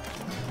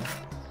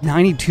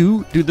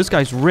 92? Dude, this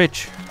guy's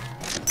rich.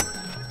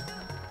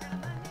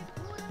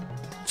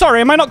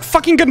 Sorry, am I not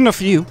fucking good enough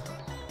for you?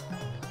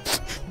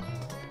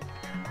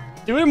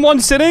 Do it in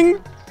one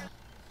sitting?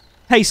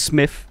 Hey,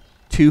 Smith.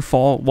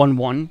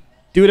 2411.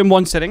 Do it in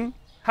one sitting?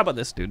 How about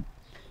this, dude?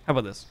 How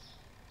about this?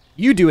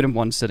 You do it in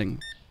one sitting.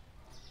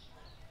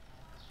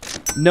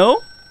 No?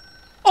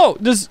 Oh,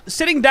 does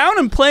sitting down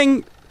and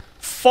playing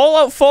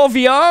Fallout 4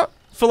 VR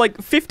for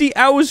like 50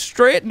 hours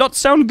straight not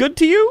sound good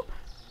to you?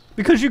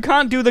 Because you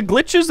can't do the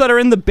glitches that are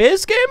in the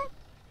base game?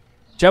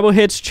 Jabbo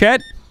hits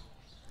chat.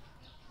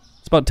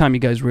 It's about time you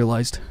guys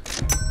realized.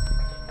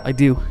 I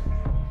do.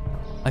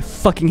 I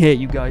fucking hate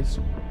you guys.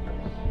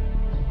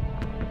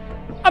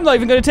 I'm not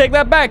even gonna take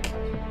that back.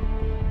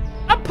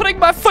 I'm putting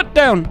my foot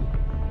down.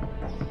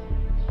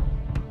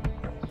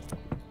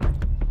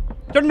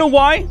 Don't know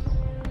why.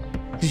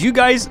 Because you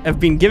guys have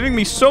been giving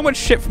me so much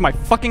shit for my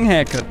fucking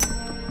haircut.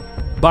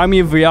 Buy me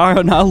a VR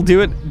and I'll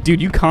do it.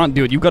 Dude, you can't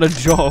do it. You've got a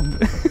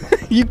job.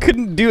 You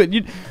couldn't do it.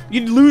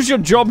 You'd lose your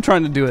job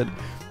trying to do it.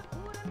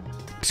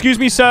 Excuse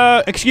me,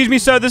 sir. Excuse me,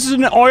 sir. This is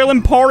an oil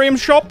emporium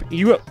shop.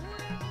 You...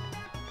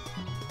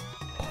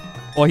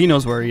 Oh, he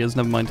knows where he is.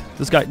 Never mind.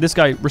 This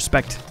guy,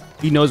 respect.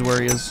 He knows where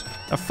he is.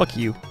 Oh, fuck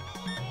you.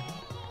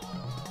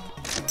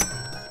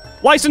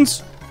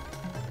 License!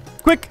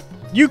 Quick!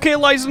 UK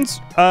license!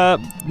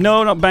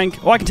 No, not bank.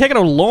 Oh, I can take out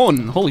a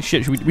loan. Holy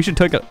shit, we should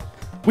take out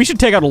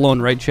a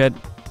loan, right, Chad?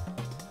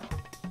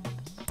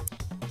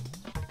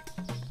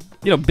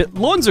 You know,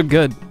 loans are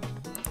good.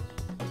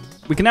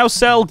 We can now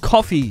sell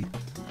coffee.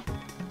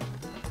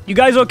 You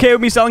guys okay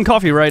with me selling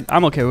coffee, right?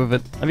 I'm okay with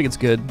it. I think it's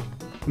good.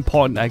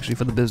 Important, actually,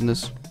 for the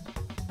business.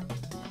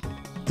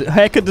 The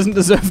haircut doesn't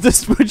deserve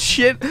this much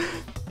shit.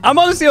 I'm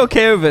honestly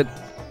okay with it.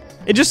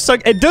 It just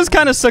sucks. It does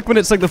kind of suck when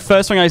it's like the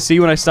first thing I see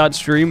when I start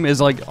stream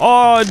is like,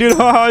 oh, dude,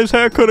 haha, his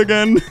haircut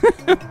again.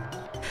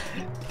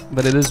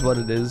 But it is what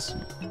it is.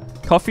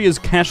 Coffee is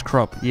cash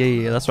crop.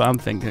 Yeah, that's what I'm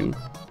thinking.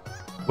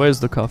 Where's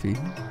the coffee?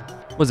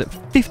 Was it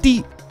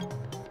 50?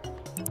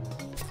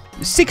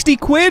 60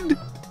 quid?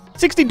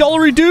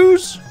 $60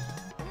 dues?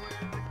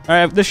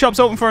 Alright, the shop's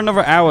open for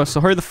another hour,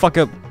 so hurry the fuck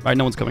up. Alright,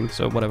 no one's coming,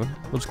 so whatever.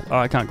 We'll just, oh,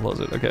 I can't close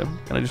it. Okay.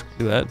 Can I just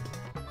do that?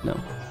 No.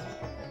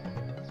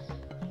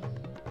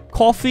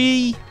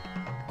 Coffee.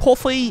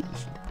 Coffee.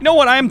 You know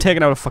what? I am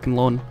taking out a fucking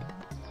loan.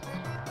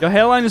 Your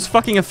hairline is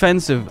fucking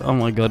offensive. Oh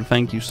my god,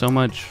 thank you so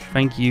much.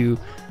 Thank you.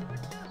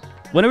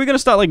 When are we gonna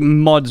start, like,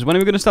 mods? When are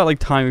we gonna start, like,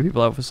 timing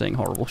people out for saying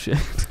horrible shit?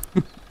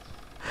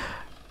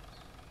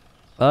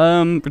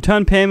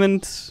 Return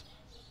payment...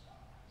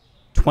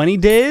 20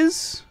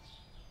 days?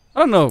 I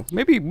don't know.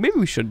 Maybe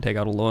we should take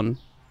out a loan.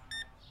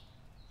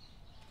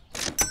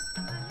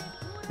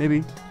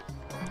 Maybe.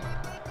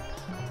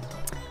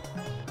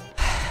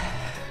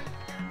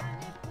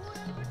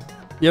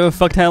 You have a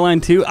fucked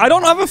hairline too? I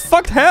don't have a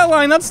fucked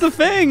hairline, that's the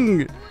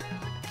thing!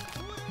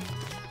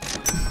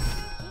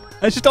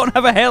 I just don't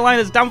have a hairline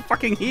that's down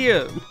fucking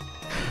here.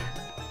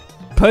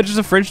 Purchase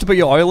a fridge to put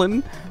your oil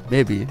in?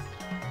 Maybe.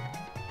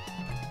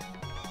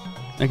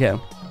 Okay.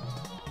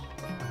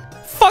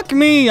 Fuck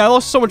me! I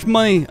lost so much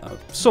money. I'm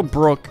so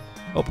broke.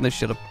 Open this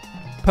shit up.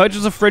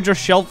 Purchase a fridge or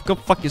shelf? Go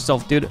fuck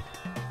yourself, dude. Did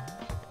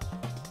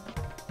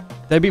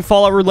I beat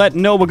Fallout Roulette?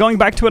 No, we're going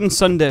back to it on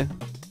Sunday.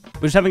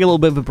 We're just having a little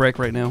bit of a break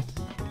right now.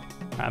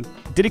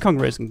 Diddy Kong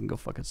Racing can go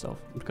fuck itself.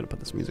 I'm just gonna put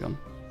this music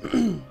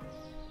on.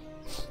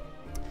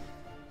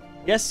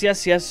 Yes,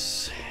 yes,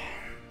 yes.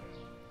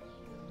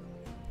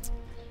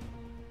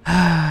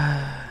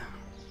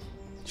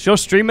 Show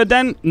streamer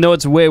then? No,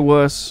 it's way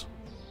worse.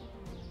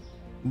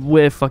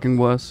 Way fucking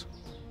worse.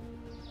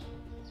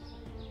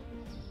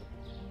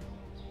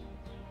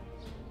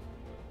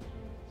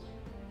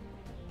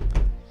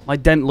 My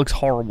dent looks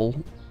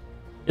horrible.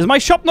 Is my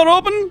shop not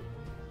open?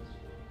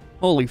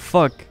 Holy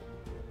fuck.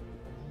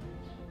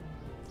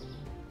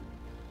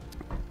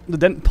 The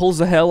dent pulls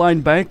the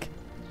hairline back.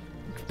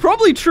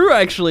 Probably true,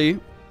 actually.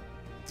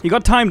 You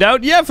got timed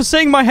out? Yeah, for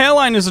saying my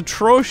hairline is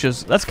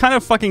atrocious. That's kind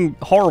of fucking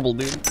horrible,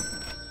 dude.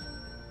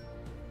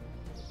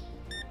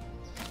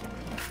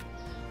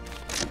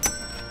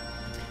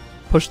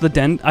 Push the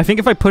dent. I think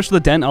if I push the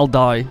dent, I'll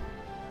die.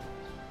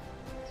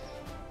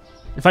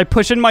 If I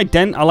push in my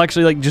dent, I'll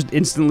actually, like, just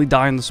instantly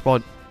die on the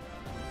spot.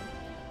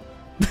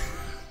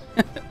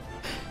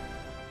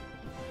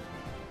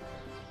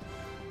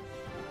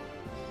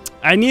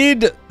 I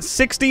need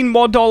 $16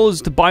 more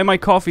to buy my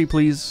coffee,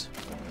 please.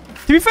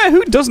 To be fair,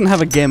 who doesn't have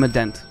a gamer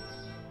dent?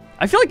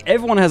 I feel like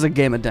everyone has a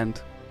gamer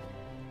dent.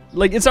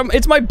 Like,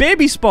 it's my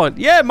baby spot.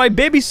 Yeah, my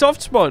baby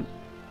soft spot.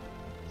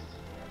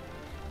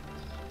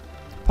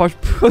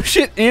 Push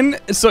it in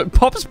so it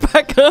pops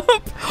back up.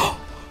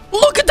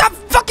 Look at that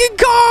fucking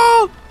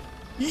car!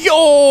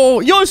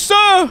 Yo,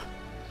 sir!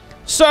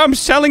 Sir, I'm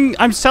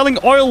selling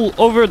oil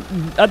over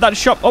at that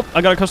shop. Oh,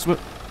 I got a customer.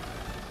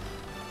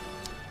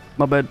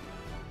 My bad.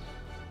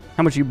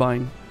 How much are you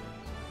buying?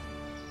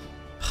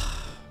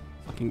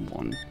 Fucking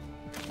one.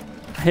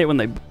 I hate when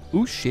they...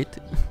 Ooh, shit.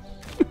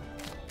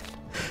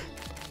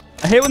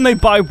 I hate when they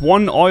buy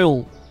one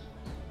oil.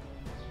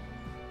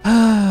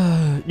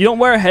 You don't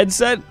wear a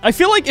headset? I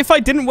feel like if I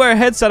didn't wear a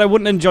headset, I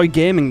wouldn't enjoy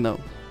gaming, though.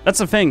 That's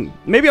the thing.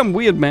 Maybe I'm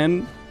weird,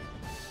 man.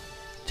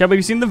 Chab, have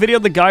you seen the video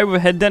of the guy with a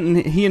head dent and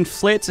he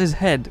inflates his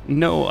head?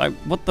 No,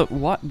 what the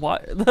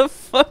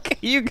fuck are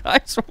you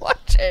guys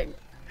watching?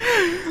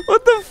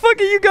 What the fuck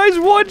are you guys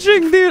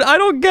watching, dude? I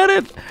don't get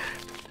it.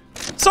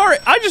 Sorry,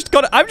 I've just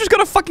got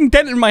a fucking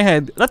dent in my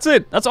head. That's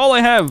it. That's all I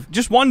have.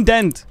 Just one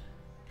dent.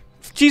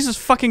 Jesus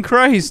fucking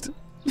Christ.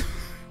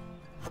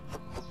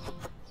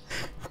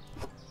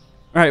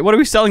 Alright, what are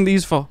we selling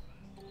these for?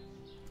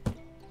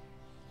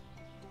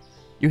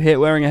 You hate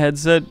wearing a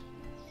headset?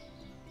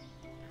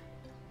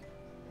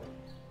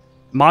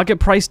 Market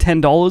price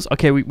 $10?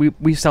 Okay,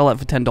 we sell that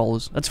for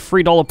 $10. That's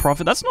 $3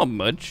 profit. That's not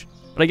much.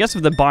 But I guess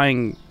if they're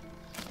buying...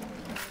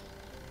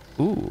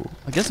 Ooh,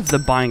 I guess if they're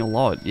buying a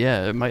lot,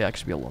 yeah, it might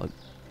actually be a lot.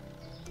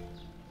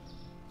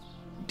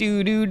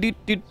 Do do do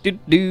do do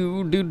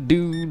do do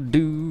do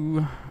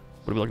do.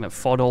 What are we looking at?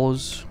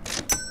 $4.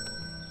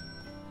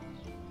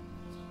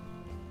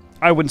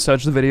 I wouldn't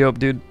search the video up,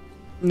 dude.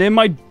 Name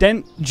my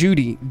dent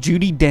Judy.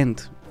 Judy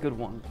Dent. Good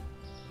one.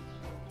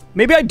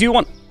 Maybe I do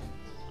want...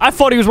 I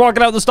thought he was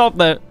walking out the stop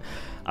there.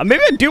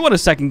 Maybe I do want a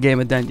second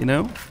gamer dent, you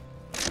know?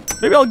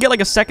 Maybe I'll get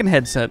like a second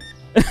headset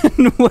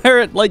and wear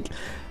it like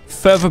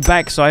further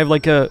back, so I have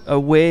like a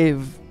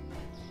wave.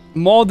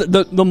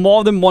 The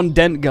more than one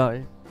dent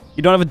guy.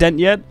 You don't have a dent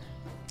yet?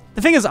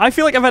 The thing is, I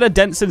feel like I've had a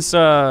dent since,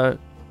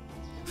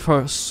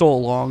 for so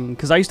long.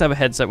 Because I used to have a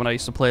headset when I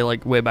used to play,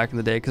 like, way back in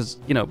the day. Because,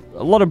 you know,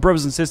 a lot of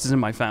brothers and sisters in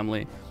my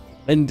family.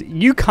 And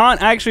you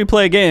can't actually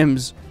play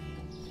games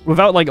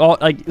without, like,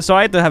 so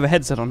I had to have a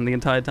headset on the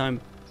entire time.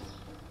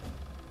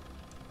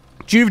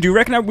 Juve, do you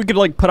reckon we could,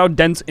 like, put our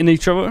dents in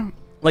each other?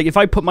 Like, if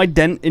I put my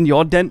dent in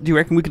your dent, do you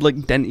reckon we could,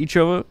 like, dent each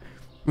other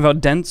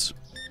without dents?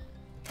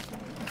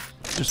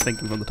 Just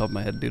thinking from the top of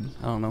my head, dude.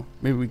 I don't know.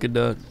 Maybe we could,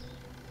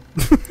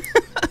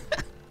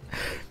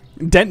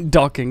 dent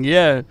docking,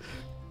 yeah.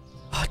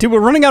 Dude, we're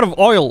running out of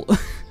oil.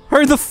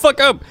 Hurry the fuck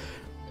up.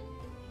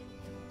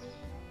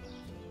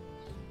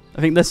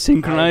 I think that's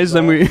synchronized,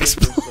 then we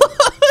explode.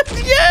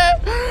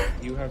 Yeah!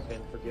 You have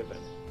been forgiven.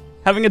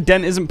 Having a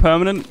dent isn't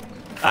permanent.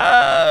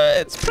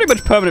 It's pretty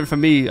much permanent for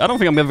me. I don't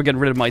think I'm ever getting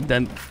rid of my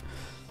dent.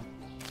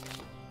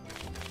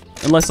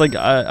 Unless, like,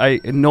 I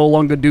no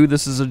longer do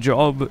this as a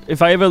job.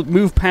 If I ever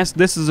move past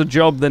this as a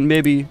job, then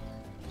maybe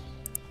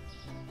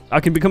I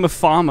can become a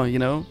farmer, you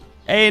know?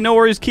 Hey, no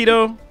worries,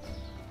 Keto.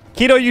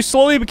 Keto, you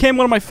slowly became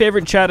one of my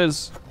favorite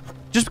chatters.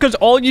 Just because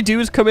all you do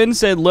is come in,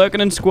 say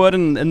lurking and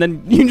squirting, and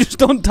then you just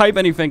don't type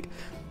anything.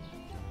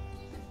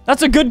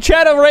 That's a good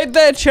chatter right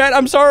there, chat.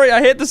 I'm sorry, I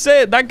hate to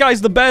say it. That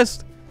guy's the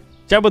best.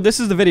 Chat, but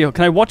this is the video.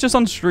 Can I watch this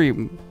on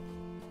stream?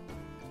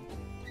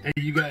 Hey,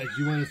 you guys,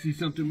 you want to see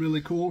something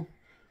really cool?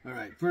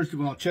 Alright, first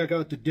of all, check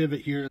out the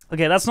divot here.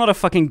 Okay, that's not a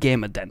fucking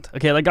gamer dent.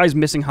 Okay, that guy's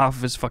missing half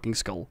of his fucking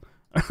skull.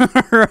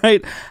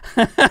 Right?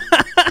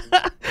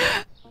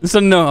 So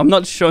no, I'm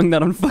not showing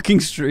that on fucking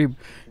stream.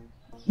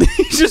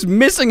 He's just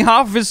missing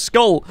half of his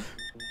skull.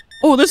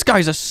 Oh, this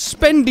guy's a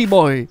spendy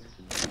boy.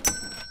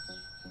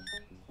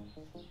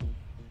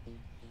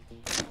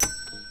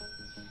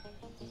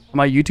 Am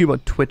I YouTube or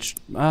Twitch?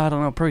 I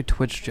don't know, probably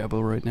Twitch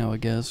Jabbo right now, I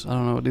guess. I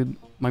don't know, dude.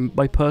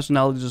 My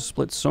personality just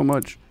splits so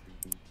much.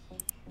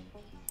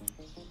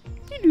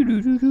 We're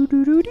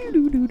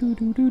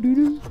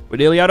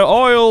nearly out of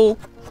oil.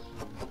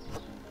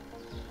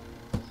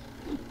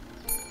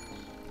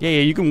 Yeah,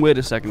 you can wait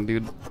a second,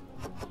 dude.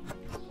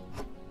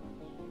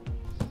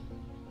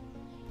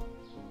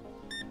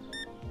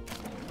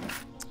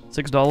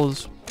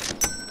 $6.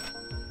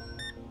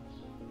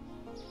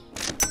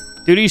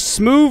 Dude, he's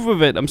smooth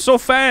with it. I'm so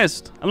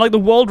fast. I'm like the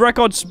world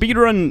record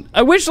speedrun.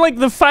 I wish, like,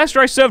 the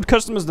faster I served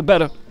customers, the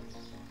better.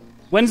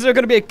 When's there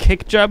gonna be a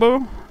kick,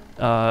 Jabbo?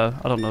 I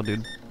don't know,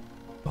 dude.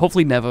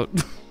 Hopefully never.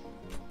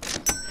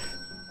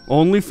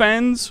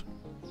 OnlyFans?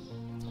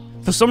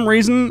 For some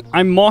reason,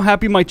 I'm more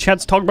happy my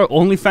chat's talking about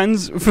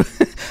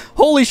OnlyFans.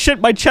 Holy shit,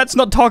 my chat's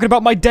not talking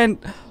about my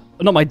dent.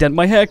 Not my dent,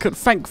 my haircut.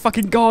 Thank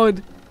fucking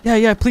God.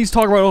 Yeah, please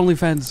talk about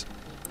OnlyFans.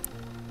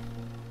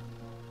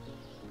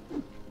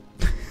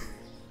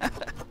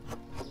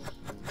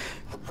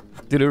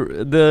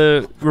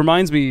 Dude,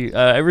 reminds me,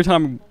 every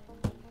time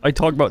I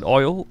talk about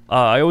oil,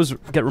 I always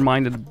get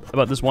reminded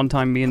about this one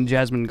time me and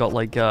Jasmine got,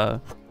 like, I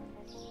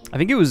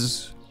think it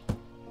was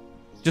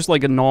just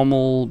like a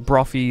normal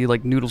brothy,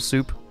 like, noodle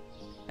soup.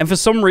 And for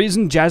some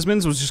reason,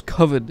 Jasmine's was just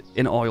covered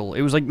in oil.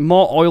 It was like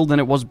more oil than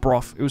it was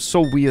broth. It was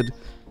so weird.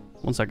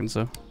 1 second,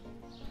 sir.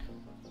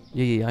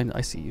 Yeah,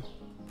 I see you.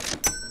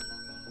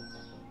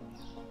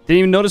 Didn't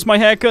even notice my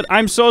haircut?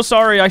 I'm so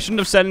sorry. I shouldn't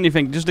have said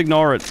anything. Just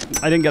ignore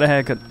it. I didn't get a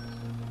haircut.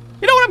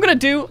 You know what I'm gonna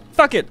do?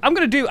 Fuck it. I'm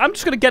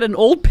just gonna get an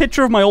old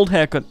picture of my old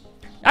haircut.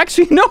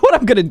 Actually, you know what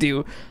I'm gonna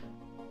do?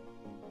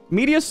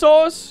 Media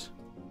source.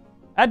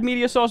 Add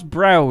media source.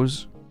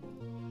 Browse.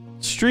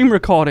 Stream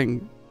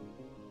recording.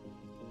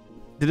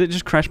 Did it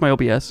just crash my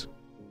OBS?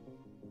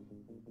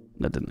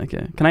 That didn't.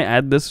 Okay. Can I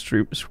add this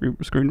screen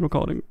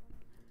recording?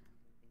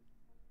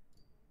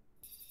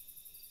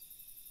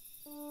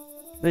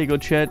 There you go,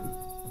 chat.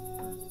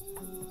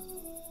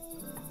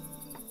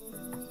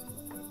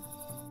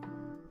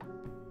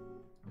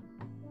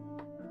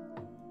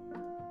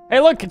 Hey,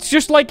 look, it's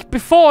just like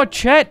before,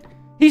 chat.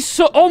 He's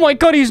so... Oh my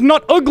God, he's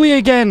not ugly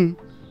again.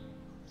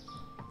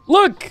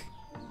 Look.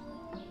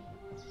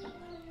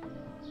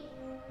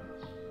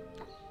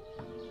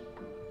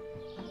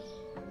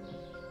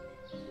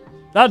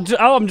 I'm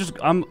just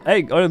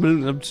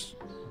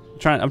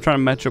trying to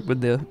match up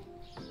with the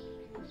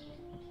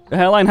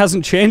hairline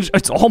hasn't changed.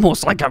 It's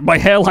almost like my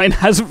hairline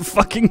hasn't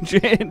fucking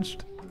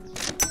changed.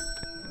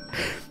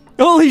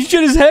 Holy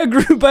shit, his hair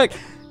grew back.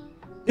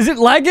 Is it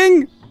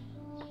lagging?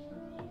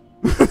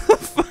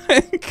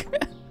 Fuck.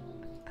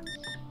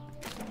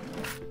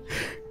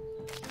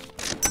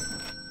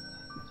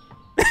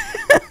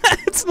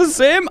 It's the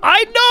same?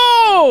 I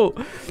know!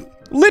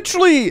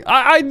 Literally,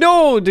 I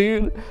know,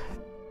 dude.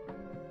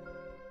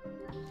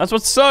 That's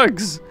what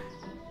sucks.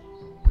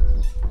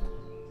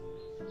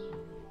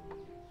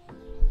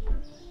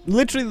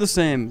 Literally the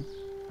same.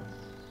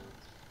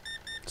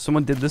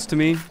 Someone did this to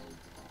me.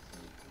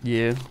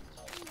 Yeah.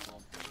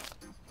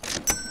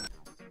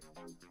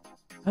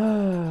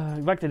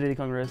 Back to Diddy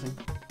Kong Racing.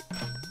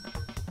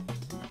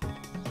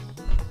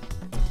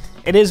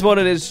 It is what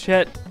it is,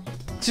 chat.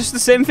 It's just the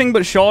same thing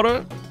but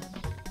shorter.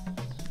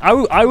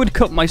 I would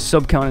cut my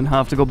sub count in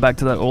half to go back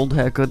to that old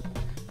haircut.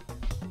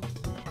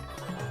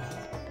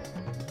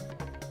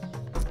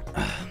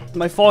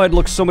 My forehead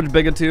looks so much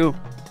bigger too.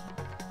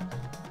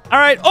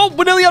 Alright, oh,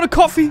 we're nearly out of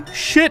coffee.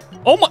 Shit.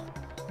 Oh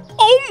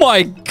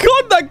my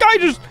god, that guy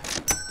just...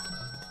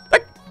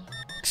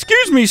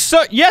 Excuse me,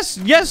 sir. Yes,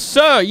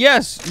 sir.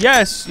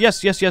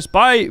 Yes.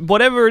 Buy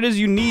whatever it is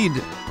you need.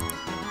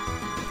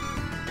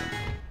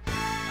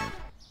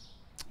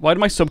 Why did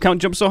my sub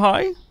count jump so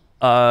high?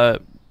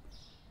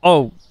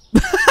 Oh.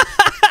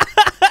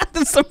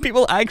 Did some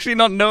people actually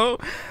not know?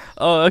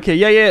 Oh, okay,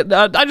 yeah.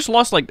 I just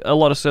lost, like, a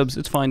lot of subs.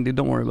 It's fine, dude.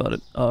 Don't worry about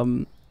it. I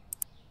don't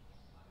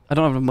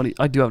have enough money.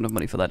 I do have enough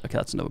money for that. Okay,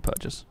 that's another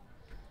purchase.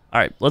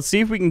 Alright, let's see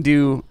if we can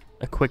do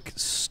a quick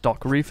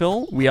stock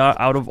refill. We are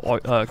out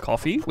of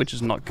coffee, which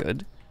is not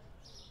good.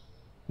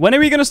 When are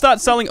we gonna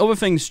start selling other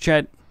things,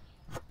 chat?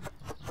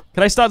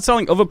 Can I start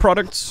selling other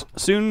products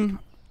soon?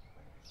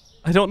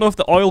 I don't know if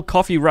the oil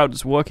coffee route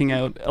is working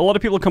out. A lot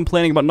of people are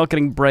complaining about not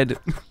getting bread.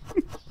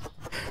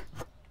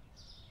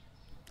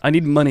 I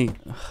need money.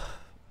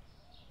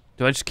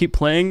 Do I just keep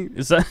playing?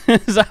 Is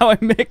that how I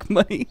make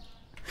money?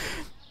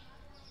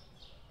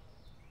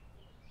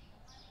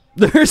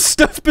 There's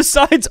stuff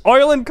besides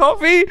oil and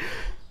coffee?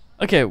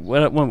 Okay,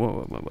 wait.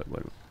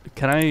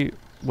 Can I...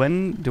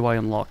 When do I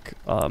unlock...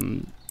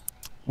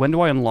 when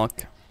do I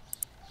unlock...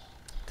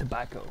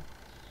 tobacco?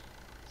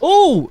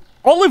 Oh!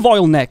 Olive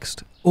oil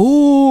next!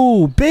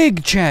 Oh,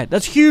 big, chat.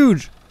 That's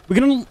huge. We're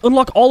gonna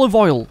unlock olive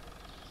oil.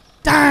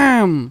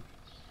 Damn!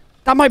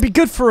 That might be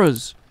good for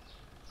us.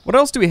 What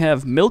else do we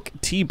have? Milk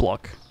tea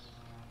block.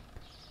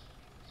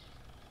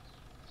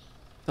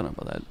 Don't know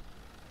about that.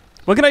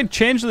 What can I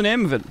change the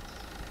name of it?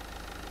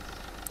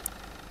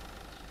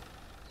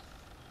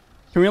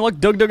 Can we unlock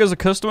Dug Dug as a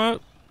customer?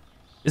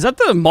 Is that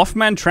the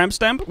Mothman tramp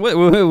stamp? Wait.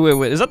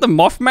 Is that the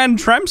Mothman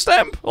tramp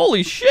stamp?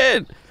 Holy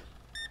shit!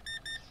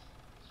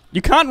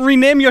 You can't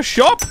rename your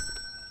shop?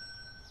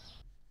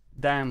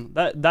 Damn,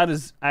 that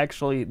is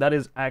actually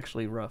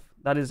rough.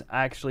 That is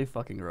actually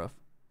fucking rough.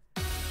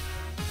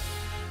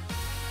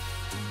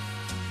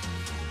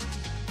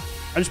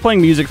 I'm just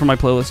playing music from my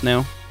playlist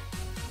now.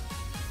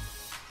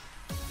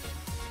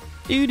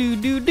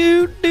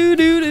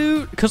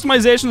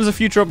 Customization is a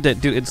future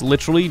update. Dude, it's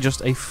literally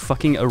just a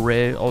fucking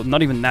array. Or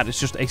not even that, it's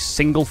just a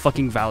single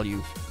fucking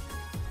value.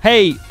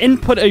 Hey,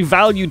 input a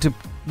value to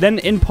then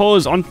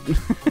impose on...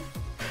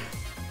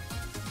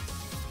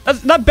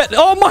 That's not bad.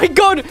 Oh my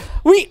god!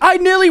 I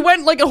nearly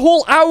went like a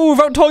whole hour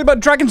without talking about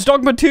Dragon's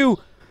Dogma 2.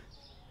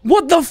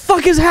 What the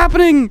fuck is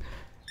happening?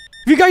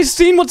 Have you guys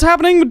seen what's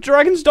happening with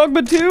Dragon's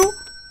Dogma 2?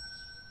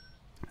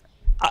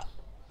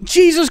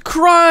 Jesus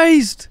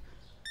Christ!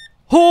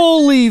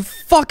 Holy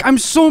fuck, I'm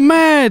so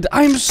mad!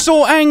 I'm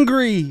so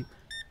angry!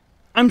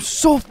 I'm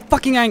so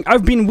fucking angry.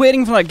 I've been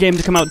waiting for that game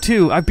to come out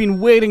too. I've been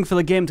waiting for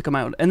the game to come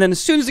out. And then as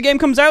soon as the game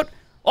comes out,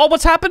 oh,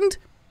 what's happened?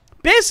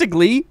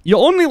 Basically, you're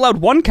only allowed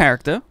one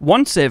character,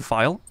 one save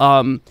file.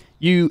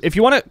 If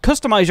you want to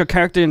customize your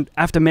character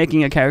after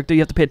making a character,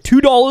 you have to pay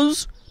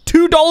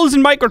 $2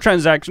 in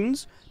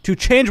microtransactions to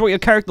change what your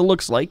character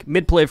looks like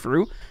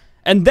mid-playthrough.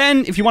 And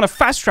then, if you want to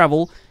fast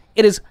travel,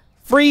 it is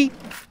 $3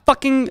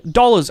 fucking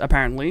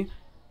apparently.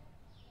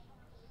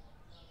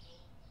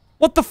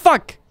 What the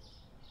fuck?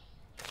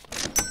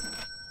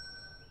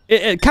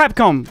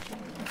 Capcom.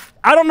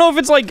 I don't know if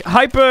it's like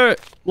hyper,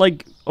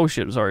 like... Oh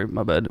shit, sorry,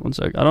 my bad. One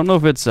sec. I don't know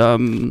if it's, if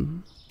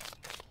I'm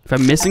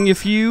missing a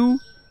few...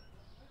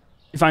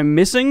 If I'm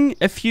missing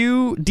a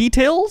few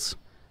details?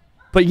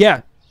 But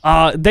yeah,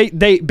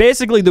 they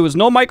basically, there was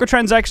no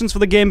microtransactions for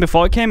the game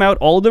before it came out.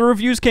 All the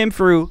reviews came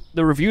through.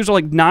 The reviews are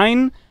like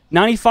 9,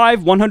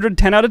 95, 100,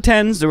 10 out of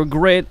 10s. They were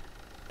great.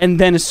 And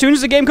then as soon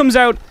as the game comes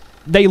out,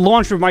 they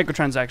launch with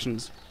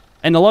microtransactions.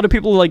 And a lot of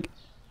people are like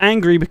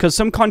angry because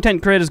some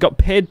content creators got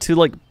paid to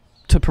like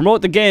to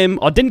promote the game,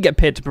 or didn't get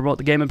paid to promote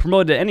the game and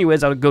promoted it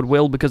anyways out of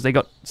goodwill because they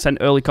got sent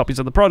early copies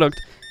of the product.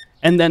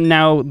 And then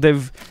now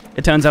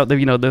it turns out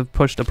they've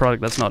pushed a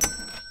product that's not,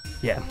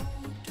 yeah.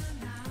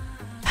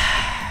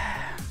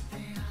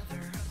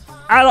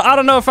 I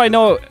don't know if I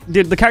know,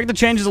 dude, the character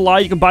changes a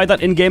lot, you can buy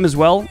that in-game as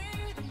well.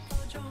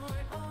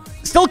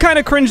 Still kind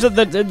of cringe that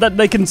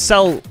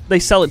they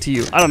sell it to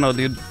you. I don't know,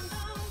 dude.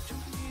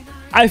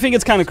 I think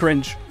it's kind of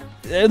cringe.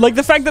 Like,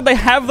 the fact that they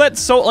have that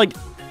so, like,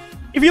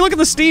 if you look at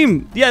the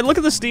Steam, yeah, look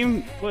at the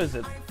Steam, what is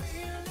it?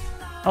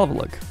 I'll have a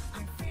look.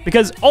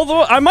 Because,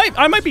 although, I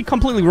might be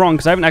completely wrong,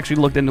 because I haven't actually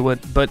looked into it,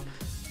 but,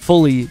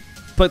 fully.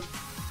 But,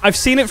 I've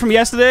seen it from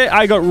yesterday,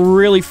 I got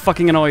really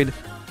fucking annoyed.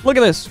 Look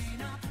at this.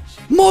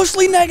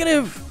 Mostly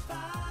negative!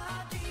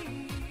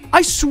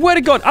 I swear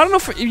to God, I don't know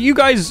if you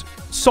guys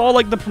saw,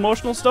 like, the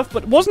promotional stuff,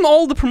 but wasn't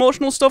all the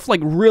promotional stuff, like,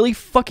 really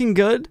fucking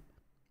good?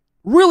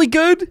 Really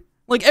good?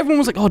 Like, everyone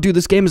was like, oh, dude,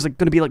 this game is, like,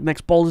 gonna be, like,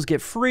 next Baldur's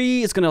Gate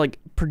 3, it's gonna, like,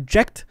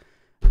 project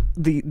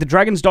the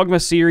Dragon's Dogma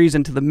series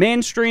into the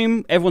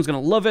mainstream, everyone's gonna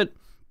love it.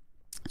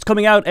 It's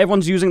coming out,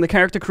 everyone's using the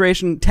character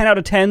creation, 10 out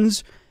of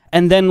 10s,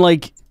 and then,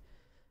 like,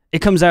 it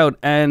comes out,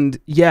 and,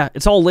 yeah,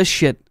 it's all this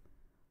shit.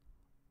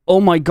 Oh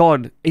my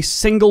god, a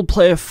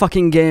single-player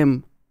fucking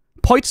game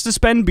Points to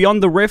spend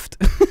beyond the rift.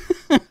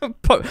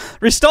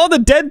 Restore the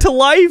dead to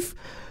life.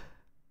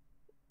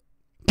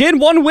 Gain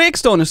 1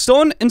 Wakestone. A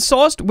stone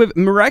ensourced with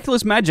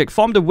miraculous magic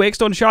formed of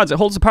Wakestone shards. It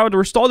holds the power to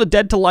restore the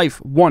dead to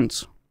life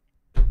once.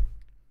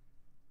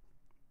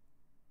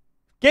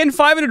 Gain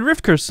 500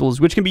 Rift Crystals,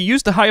 which can be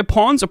used to hire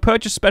pawns or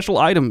purchase special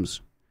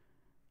items.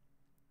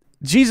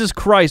 Jesus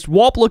Christ.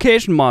 Warp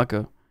location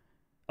marker.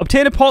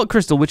 Obtain a portal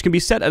crystal, which can be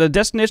set at a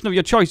destination of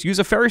your choice. Use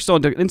a fairy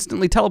stone to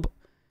instantly teleport.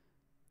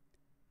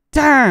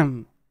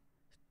 Damn.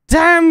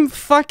 Damn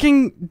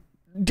fucking...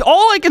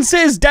 All I can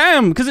say is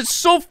damn, because it's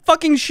so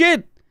fucking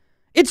shit.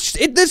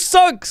 This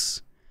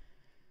sucks.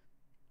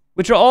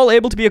 Which are all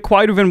able to be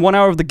acquired within 1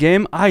 hour of the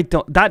game. I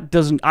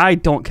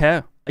don't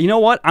care. You know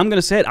what? I'm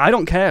gonna say it. I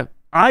don't care.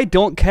 I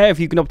don't care if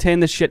you can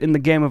obtain this shit in the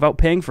game without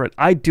paying for it.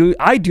 I do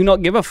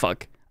not give a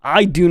fuck.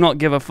 I do not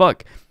give a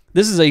fuck.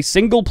 This is a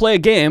single player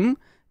game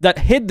that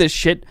hid this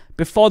shit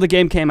before the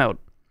game came out.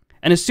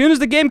 And as soon as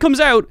the game comes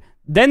out,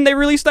 then they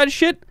release that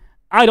shit.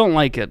 I don't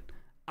like it.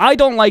 I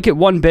don't like it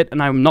one bit,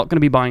 and I'm not going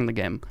to be buying the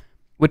game.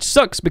 Which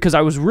sucks, because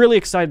I was really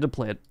excited to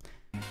play it.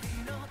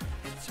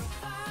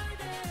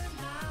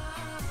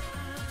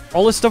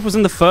 All this stuff was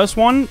in the first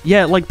one?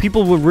 Yeah, like,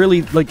 people were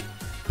really, like...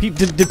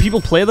 Did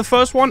people play the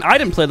first one? I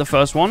didn't play the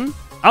first one.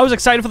 I was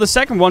excited for the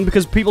second one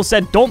because people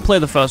said, don't play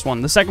the first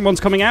one. The second one's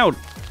coming out.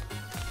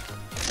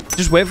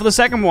 Just wait for the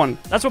second one.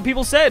 That's what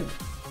people said.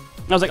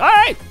 And I was like,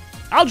 alright,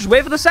 I'll just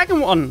wait for the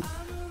second one.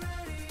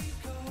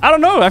 I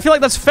don't know. I feel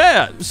like that's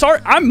fair. Sorry,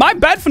 my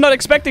bad for not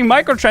expecting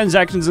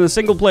microtransactions in a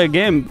single-player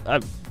game.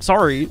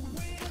 Sorry.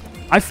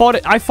 I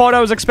thought I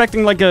was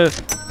expecting like a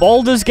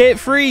Baldur's Gate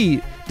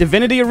free,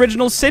 Divinity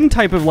Original Sin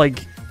type of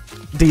like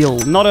deal,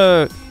 not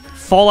a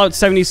Fallout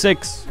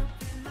 76.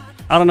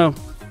 I don't know.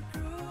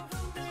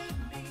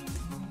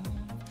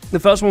 The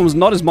first one was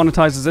not as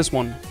monetized as this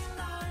one.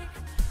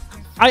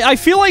 I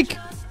feel like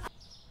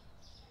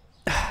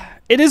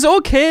it is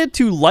okay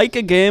to like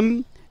a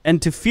game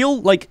and to feel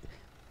like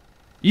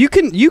you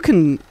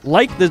can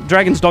like the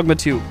Dragon's Dogma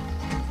 2.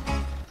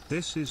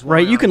 This is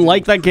right, you can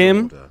like that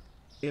game.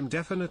 I'm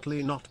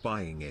definitely not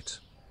buying it.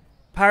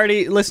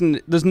 Parody, listen,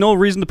 there's no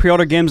reason to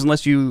pre-order games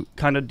unless you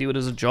kind of do it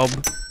as a job.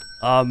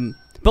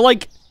 But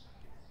like,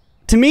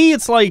 to me,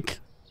 it's like,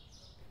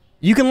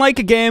 you can like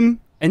a game,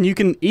 and you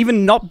can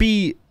even not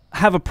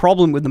have a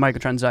problem with the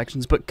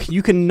microtransactions, but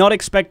you cannot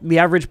expect the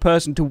average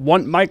person to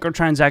want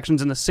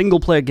microtransactions in a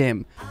single-player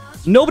game.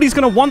 Nobody's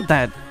gonna want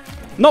that.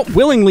 Not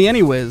willingly,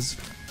 anyways.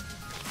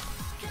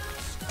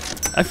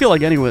 I feel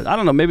like anyways. I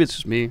don't know, maybe it's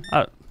just me.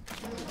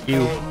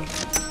 You.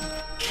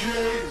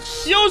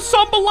 Yo,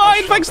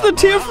 Somberline, thanks to the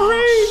tier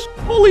 3!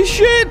 Holy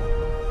shit!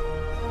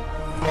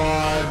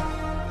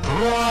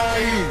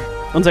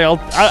 One second,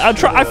 I'll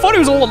try. I thought it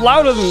was a lot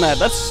louder than that.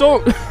 That's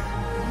so...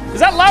 Is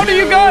that loud to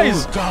you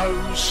guys?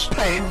 Those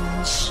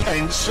pens,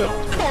 pencil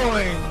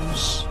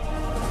coins.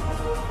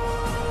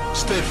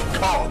 Stiff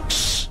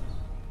cocks.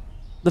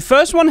 The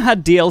first one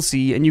had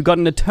DLC, and you got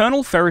an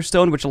Eternal Ferry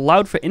Stone, which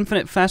allowed for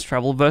infinite fast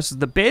travel, versus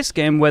the base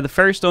game, where the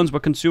Ferry Stones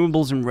were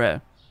consumables and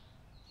rare.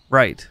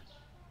 Right.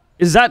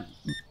 Is that...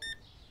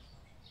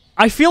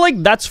 I feel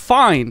like that's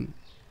fine.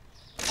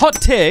 Hot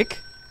take.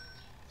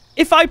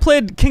 If I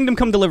played Kingdom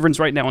Come Deliverance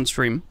right now on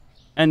stream,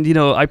 and, you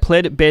know, I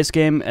played it base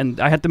game, and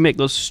I had to make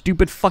those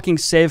stupid fucking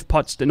save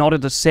pots in order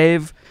to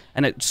save,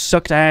 and it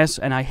sucked ass,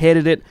 and I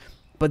hated it,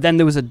 but then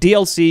there was a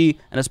DLC,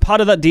 and as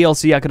part of that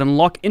DLC, I could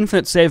unlock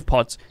infinite save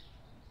pots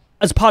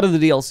as part of the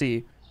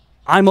DLC.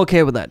 I'm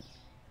okay with that.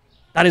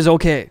 That is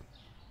okay.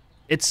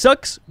 It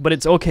sucks, but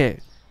it's okay.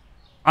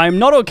 I'm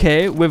not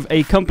okay with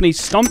a company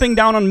stomping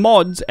down on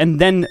mods and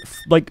then,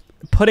 like,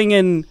 putting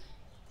in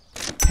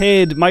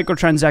paid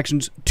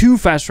microtransactions to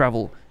fast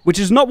travel, which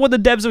is not what the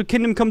devs of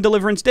Kingdom Come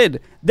Deliverance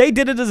did. They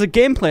did it as a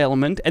gameplay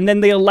element, and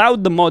then they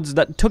allowed the mods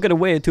that took it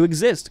away to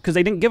exist, because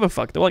they didn't give a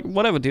fuck. They're like,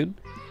 whatever, dude.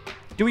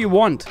 Do what you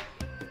want.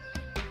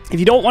 If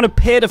you don't want to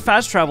pay to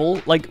fast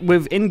travel, like,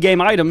 with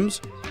in-game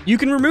items, you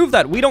can remove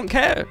that. We don't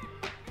care.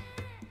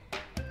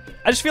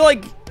 I just feel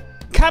like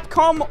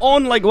Capcom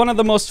own like one of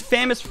the most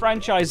famous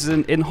franchises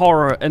in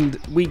horror, and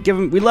we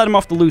let them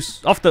off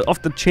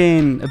the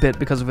chain a bit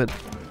because of it.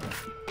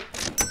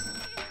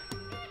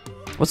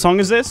 What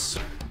song is this?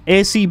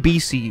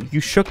 AC/BC.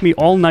 You shook me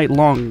all night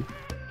long.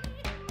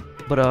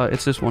 But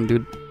it's this one,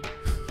 dude.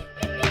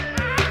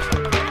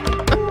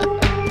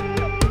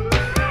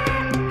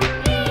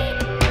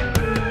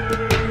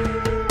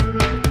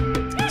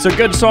 It's a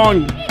good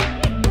song.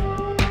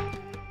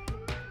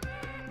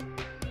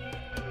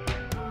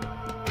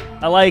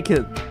 I like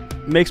it.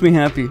 Makes me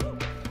happy.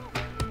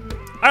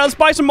 Alright, let's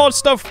buy some more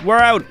stuff. We're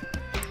out.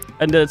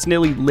 And it's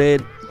nearly late.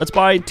 Let's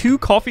buy 2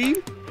 coffee.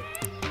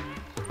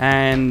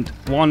 And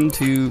 1,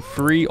 2,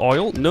 3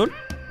 oil. No.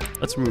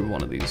 Let's remove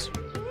one of these.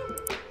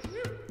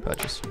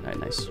 Purchase. Alright,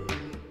 nice.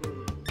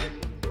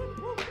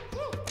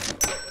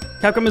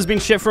 Capcom has been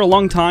shit for a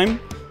long time.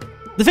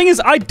 The thing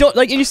is, I don't...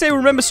 Like, and you say,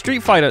 remember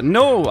Street Fighter.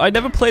 No, I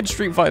never played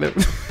Street Fighter.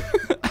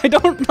 I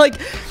don't, like...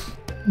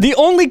 The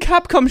only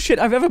Capcom shit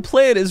I've ever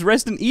played is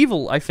Resident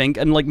Evil, I think,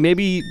 and like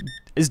maybe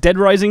Is Dead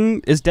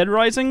Rising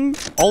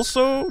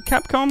also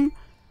Capcom?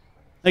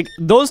 Like,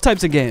 those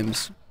types of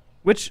games,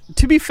 which,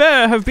 to be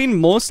fair, have been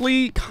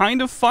mostly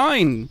kind of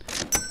fine.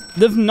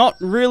 They've not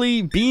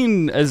really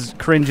been as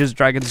cringe as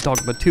Dragon's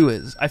Dogma 2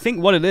 is. I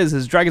think what it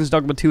is Dragon's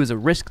Dogma 2 is a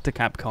risk to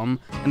Capcom,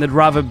 and they'd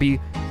rather be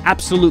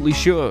absolutely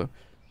sure.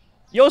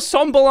 Yo,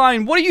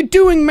 Somberline, what are you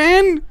doing,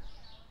 man?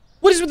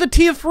 What is with the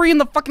tier 3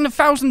 and the fucking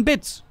 1,000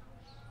 bits?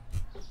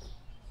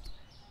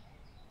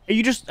 Are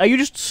you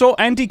just so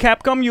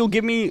anti-Capcom you'll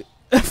give me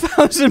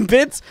 1,000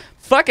 bits?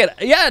 Fuck it.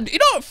 Yeah, you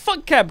know what?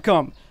 Fuck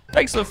Capcom.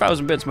 Thanks for the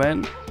 1,000 bits,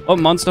 man. Oh,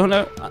 Monster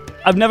Hunter?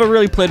 I've never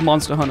really played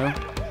Monster Hunter.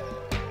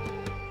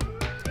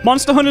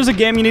 Monster Hunter is a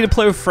game you need to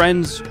play with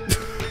friends.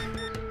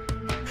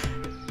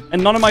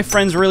 And none of my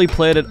friends really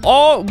played it.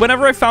 Or,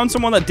 whenever I found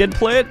someone that did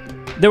play it,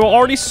 they were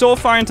already so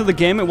far into the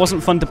game, it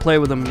wasn't fun to play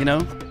with them, you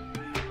know?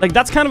 Like,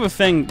 that's kind of a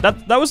thing.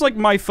 That was, like,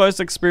 my first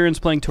experience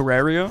playing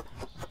Terraria.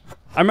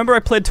 I remember I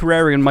played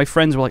Terraria, and my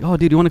friends were like, oh,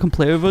 dude, you want to come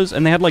play with us?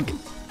 And they had, like,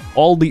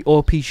 all the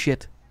OP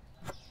shit.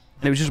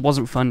 And it just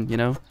wasn't fun, you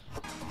know?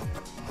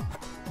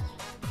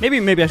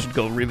 Maybe I should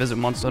go revisit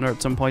Monster Hunter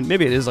at some point.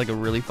 Maybe it is, like, a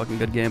really fucking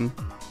good game.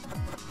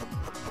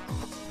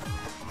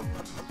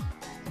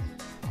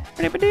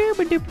 2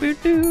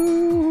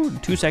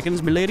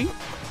 seconds, milady.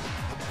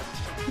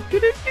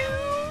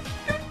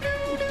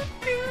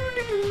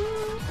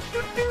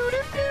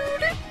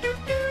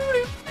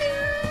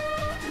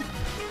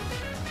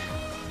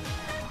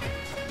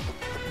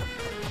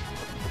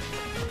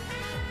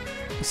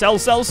 Sell,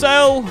 sell,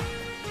 sell!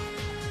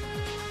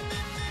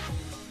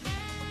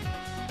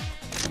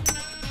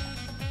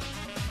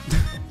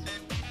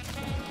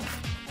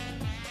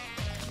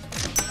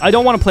 I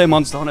don't want to play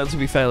Monster Hunter, to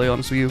be fairly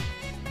honest with you.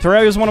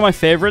 Terraria is one of my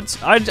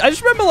favorites. I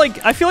just remember,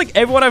 like, I feel like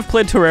everyone I've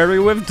played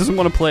Terraria with doesn't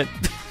want to play it.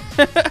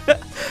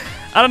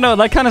 I don't know,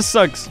 that kind of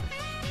sucks.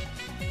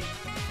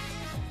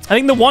 I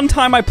think the one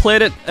time I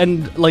played it,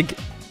 and, like,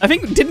 I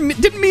think,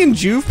 didn't me and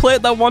Juve play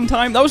it that one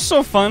time? That was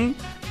so fun.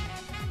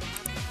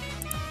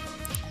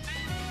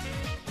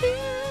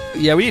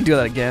 Yeah, we need to do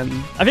that again.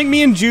 I think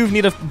me and Juve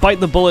need to bite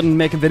the bullet and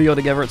make a video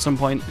together at some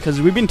point, because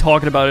we've been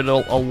talking about it a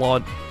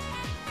lot.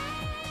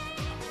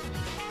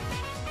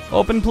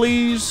 Open,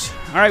 please.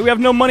 Alright, we have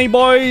no money,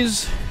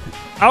 boys.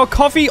 Our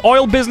coffee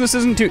oil business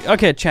isn't too...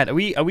 Okay, chat,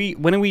 when are we...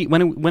 When are we...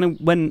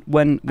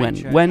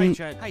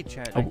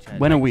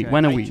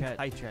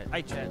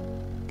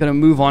 Gonna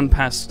move on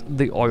past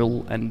the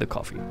oil and the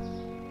coffee?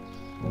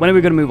 When are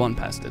we gonna move on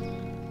past it?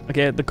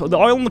 Okay, the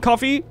oil and the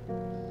coffee...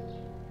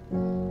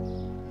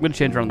 I'm gonna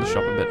change around the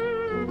shop a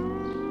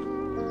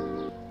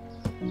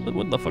bit.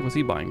 What the fuck was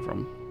he buying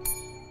from?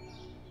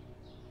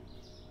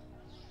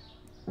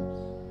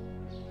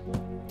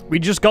 We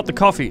just got the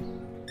coffee.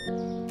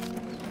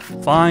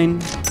 Fine.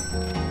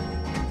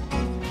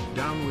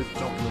 Down with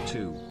Dogma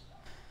 2.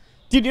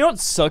 Dude, you know what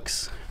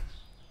sucks?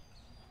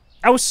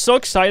 I was so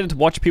excited to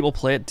watch people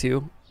play it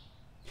too.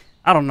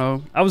 I don't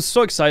know. I was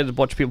so excited to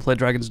watch people play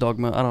Dragon's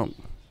Dogma.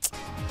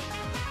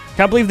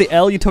 Can't believe the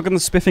L you took in the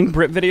Spiffing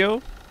Brit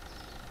video.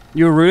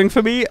 You were rooting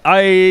for me?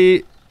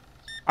 I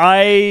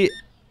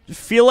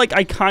feel like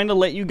I kind of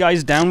let you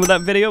guys down with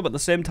that video, but at the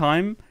same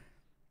time,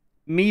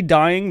 me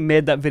dying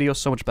made that video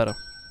so much better.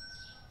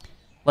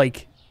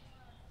 Like,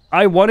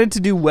 I wanted to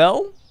do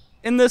well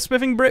in the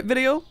Spiffing Brit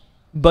video,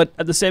 but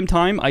at the same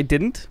time, I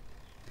didn't.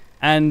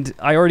 And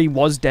I already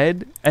was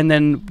dead, and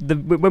then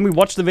when we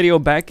watched the video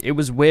back, it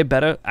was way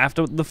better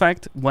after the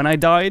fact, when I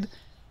died.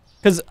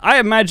 Because I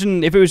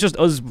imagine if it was just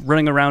us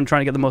running around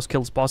trying to get the most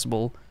kills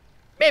possible,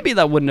 maybe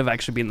that wouldn't have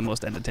actually been the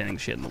most entertaining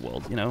shit in the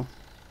world, you know?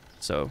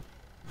 So,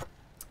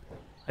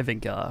 I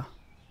think,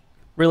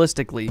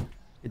 realistically,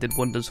 it did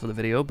wonders for the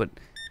video, but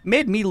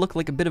made me look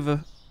like a bit of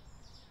a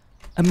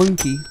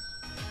monkey.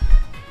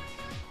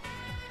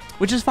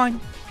 Which is fine.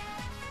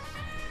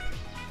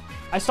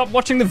 I stopped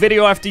watching the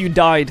video after you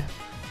died.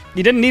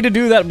 You didn't need to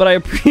do that, but I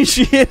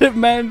appreciate it,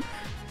 man.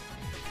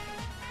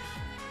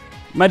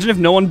 Imagine if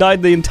no one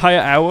died the entire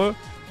hour.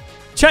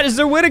 Chat, is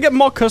there a way to get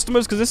more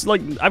customers? Because this is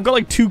like, I've got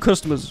like 2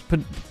 customers, but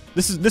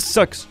this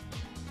sucks.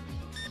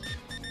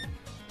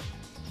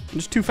 I'm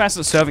just too fast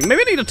at serving.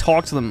 Maybe I need to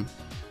talk to them.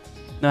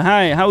 Now,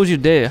 hi, how was your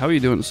day? How are you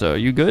doing, sir?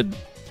 You good?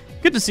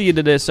 Good to see you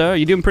today, sir.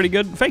 You doing pretty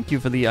good? Thank you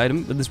for the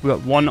item. We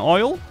got 1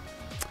 oil.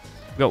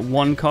 We got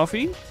 1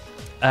 coffee.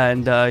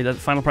 And the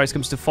final price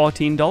comes to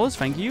 $14.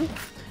 Thank you.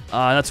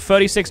 That's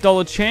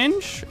 $36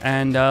 change.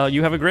 And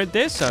you have a great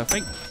day, sir.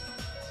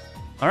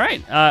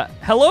 Alright.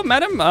 Hello,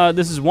 madam.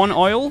 This is 1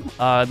 oil.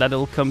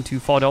 That'll come to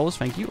 $4.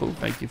 Thank you. Oh,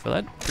 thank you for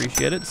that.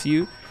 Appreciate it. See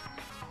you.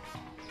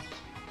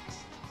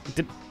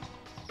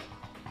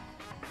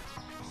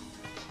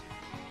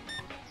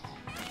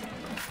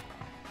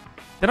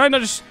 Did I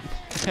not just...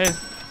 Okay.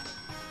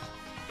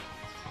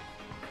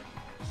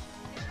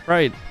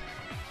 Right.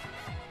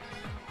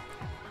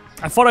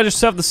 I thought I just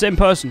served the same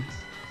person.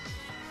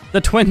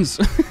 The twins.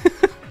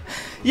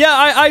 Yeah,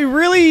 I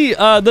really...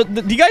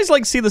 do you guys,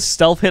 like, see the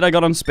stealth hit I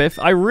got on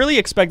Spiff? I really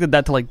expected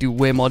that to, like, do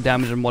way more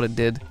damage than what it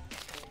did.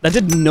 That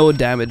did no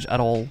damage at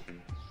all.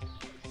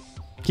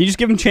 Can you just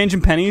give him change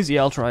in pennies?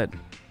 Yeah, I'll try it.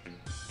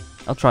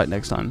 I'll try it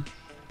next time.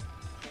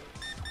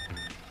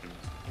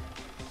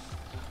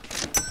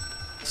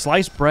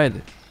 Sliced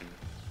bread.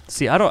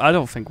 See, I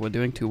don't think we're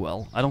doing too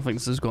well. I don't think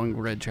this is going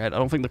red, chat. I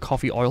don't think the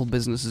coffee oil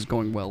business is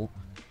going well.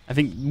 I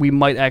think we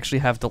might actually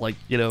have to, like,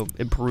 you know,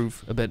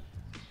 improve a bit.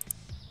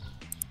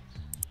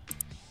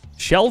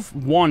 Shelf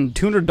 1,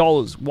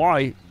 $200.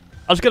 Why?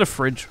 I'll just get a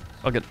fridge.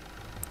 Fuck it.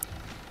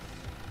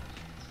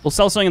 We'll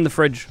sell something in the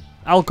fridge.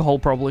 Alcohol,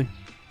 probably.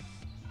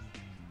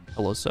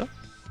 Hello, sir.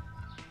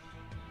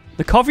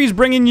 The coffee's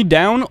bringing you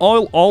down.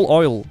 All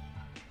oil.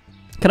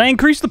 Can I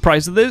increase the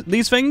price of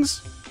these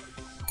things?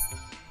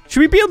 Should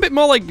we be a bit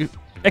more, like,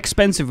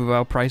 expensive with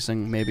our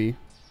pricing, maybe?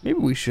 Maybe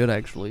we should,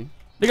 actually.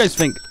 What do you guys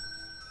think?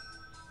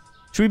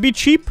 Should we be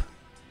cheap?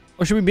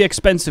 Or should we be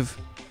expensive?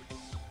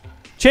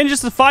 Change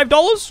this to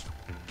 $5?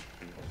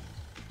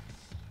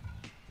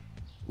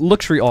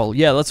 Luxury oil.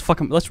 Yeah, let's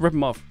rip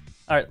them off.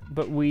 Alright,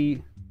 but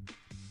we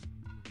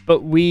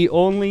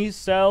only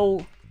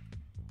sell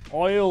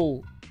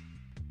oil.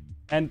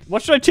 And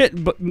what should I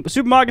change?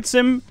 Supermarket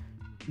sim,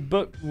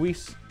 but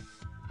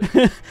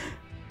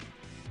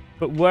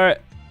but we're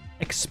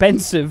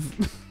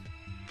expensive.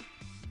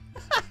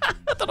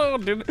 I don't know,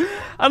 dude.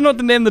 I don't know what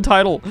to name the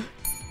title.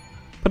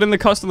 Put in the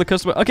cost of the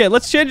customer. Okay,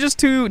 let's change this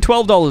to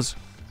 $12.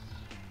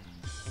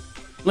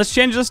 Let's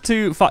change this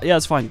to yeah,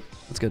 that's fine.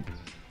 That's good.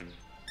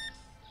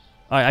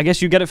 Alright, I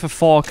guess you get it for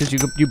 $4 because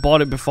you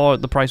bought it before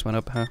the price went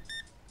up, huh?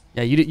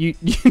 Yeah, you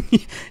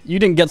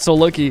didn't get so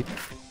lucky.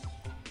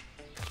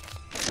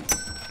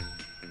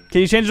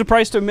 Can you change the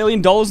price to $1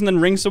 million and then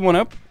ring someone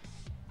up?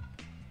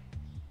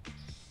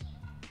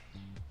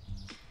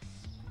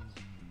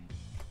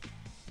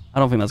 I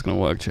don't think that's gonna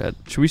work, chat.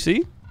 Should we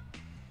see?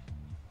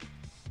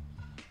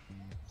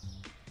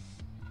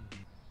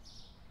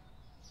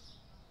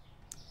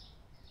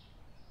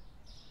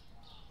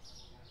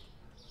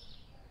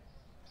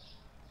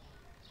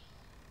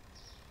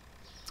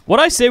 What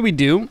I say we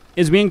do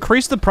is we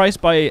increase the price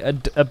by a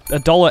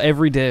dollar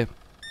every day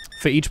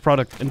for each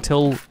product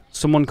until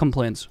someone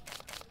complains.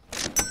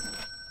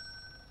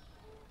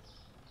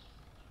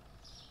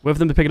 Wait for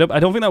them to pick it up. I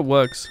don't think that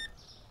works.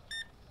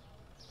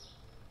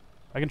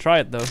 I can try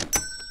it though.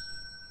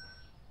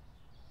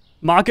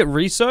 Market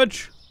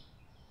research?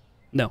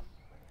 No.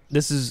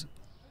 This is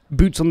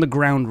boots on the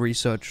ground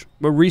research.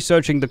 We're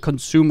researching the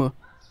consumer.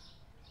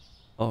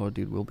 Oh,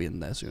 dude, we'll be in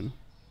there soon.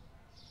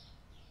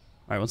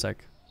 Alright, one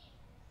sec.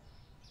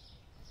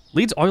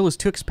 Leeds oil is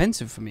too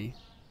expensive for me.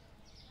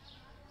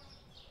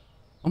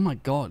 Oh my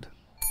god.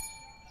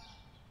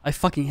 I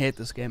fucking hate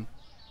this game.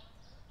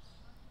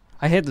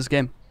 I hate this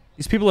game.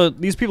 These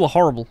people are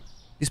horrible.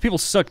 These people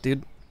suck,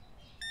 dude.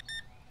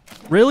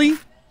 Really?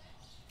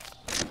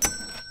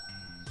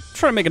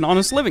 Try to make an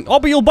honest living. Oh,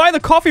 but you'll buy the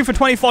coffee for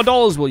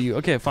 $24, will you?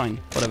 Okay, fine.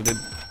 Whatever, dude.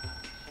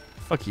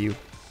 Fuck you.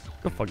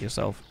 Go fuck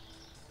yourself.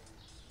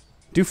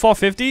 Do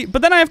 450?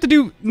 But then I have to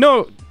do...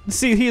 No,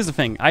 see, here's the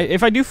thing.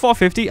 If I do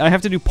 450, I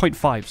have to do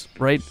 0.5s,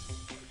 right?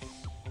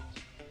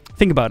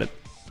 Think about it.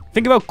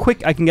 Think about how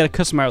quick I can get a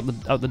customer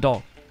out the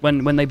door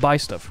when they buy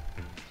stuff.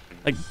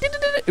 Like,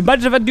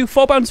 imagine if I do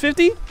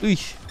 £4.50?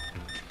 Eesh.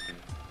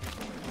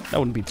 That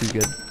wouldn't be too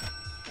good.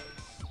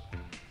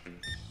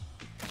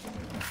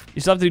 You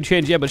still have to do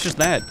change, yeah, but it's just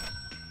that.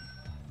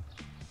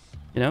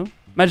 You know?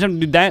 Imagine having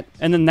to do that,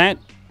 and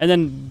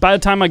then by the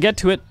time I get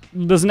to it,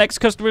 there's the next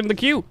customer in the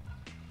queue.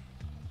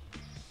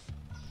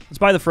 Let's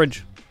buy the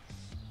fridge.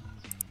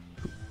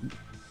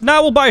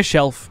 No, we'll buy a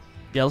shelf.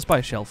 Yeah, let's buy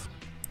a shelf.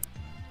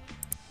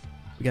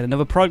 We got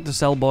another product to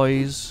sell,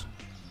 boys.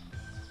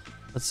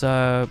 Let's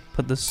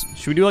put this...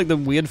 Should we do like the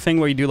weird thing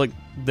where you do like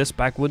this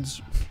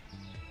backwards?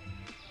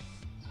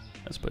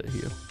 Let's put it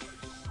here.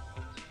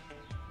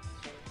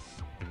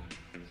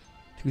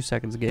 2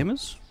 seconds,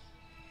 gamers.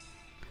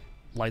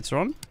 Lights are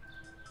on.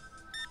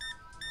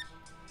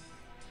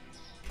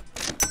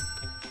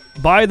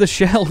 Buy the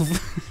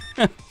shelf.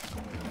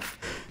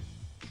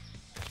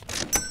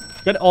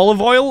 Get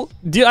olive oil?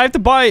 Dude, I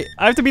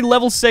have to be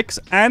level 6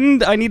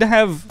 and I need to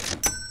have,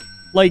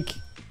 like,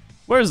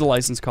 where is the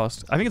license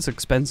cost? I think it's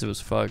expensive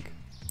as fuck.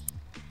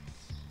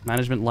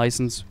 Management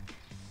license.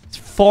 It's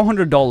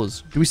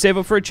 $400. Do we save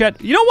up for a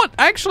chat? You know what?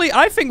 Actually,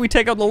 I think we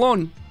take out the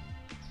loan.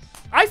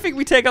 I think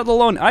we take out the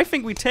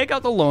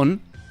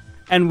loan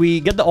and we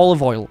get the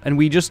olive oil and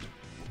we just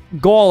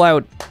go all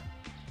out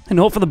and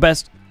hope for the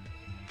best.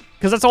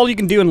 Because that's all you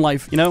can do in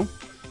life, you know?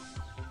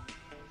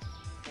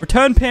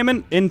 Return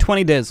payment in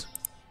 20 days.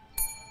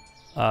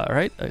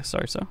 Alright.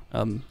 Sorry, sir.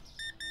 Kind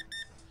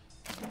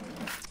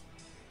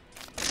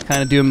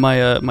of doing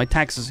my my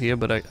taxes here,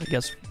 but I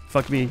guess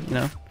fuck me, you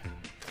know.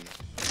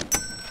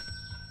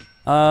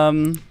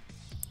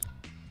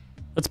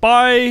 Let's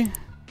buy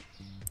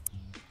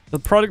the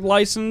product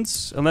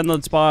license, and then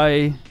let's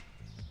buy...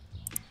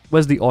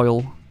 Where's the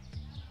oil?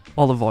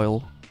 Olive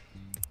oil.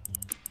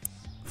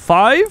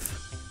 5?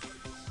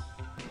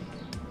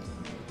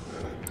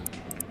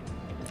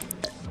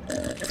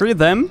 3 of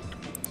them.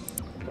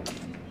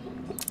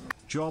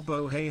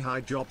 Jobbo, hey hi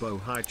Jobbo,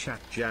 hi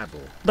chat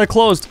jabble. They're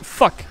closed.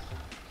 Fuck.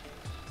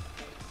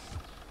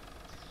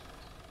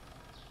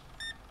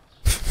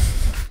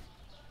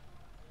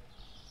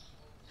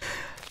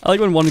 I like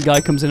when one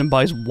guy comes in and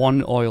buys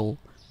 1 oil.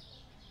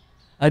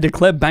 I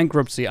declare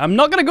bankruptcy. I'm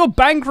not gonna go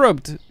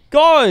bankrupt!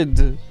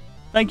 God!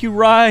 Thank you,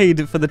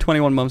 Ride, for the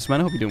 21 months,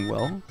 man. I hope you're doing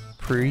well.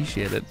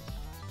 Appreciate it.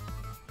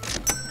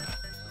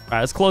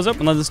 Alright, let's close up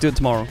and let's do it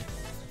tomorrow.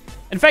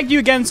 And thank you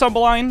again,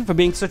 Sumberline, for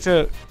being such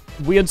a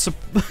weird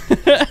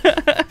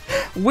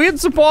weird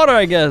supporter,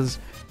 I guess.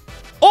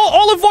 Oh,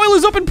 olive oil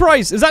is up in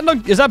price! Is that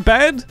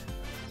bad?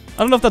 I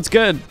don't know if that's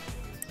good.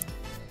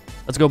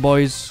 Let's go,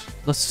 boys.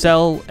 Let's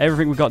sell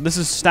everything we got. This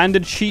is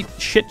standard cheap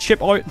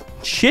oil.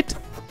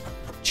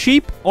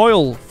 Cheap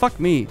oil. Fuck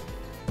me.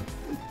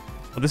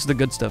 Oh, this is the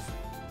good stuff.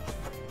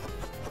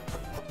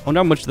 I wonder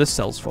how much this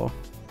sells for.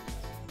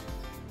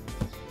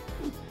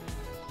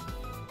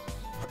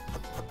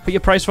 Put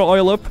your price for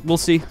oil up. We'll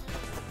see.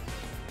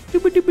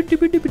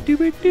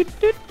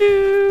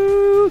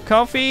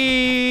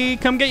 Coffee.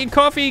 Come get your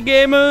coffee,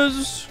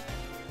 gamers.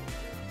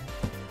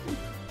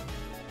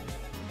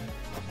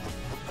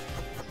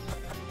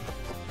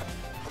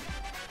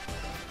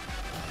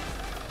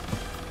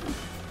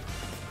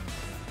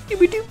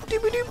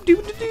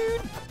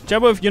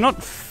 Jabba, if you're not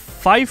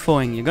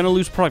FIFOing, you're gonna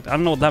lose product. I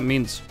don't know what that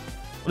means.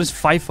 What is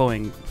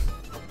FIFOing?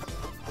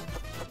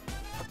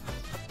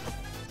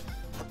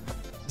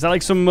 Is that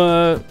like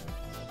some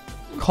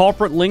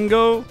corporate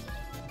lingo?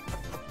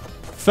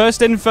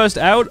 First in, first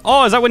out?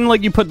 Oh, is that when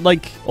like you put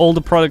like all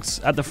the products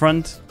at the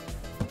front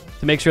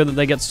to make sure that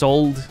they get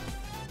sold?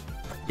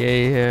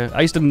 Yeah.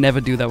 I used to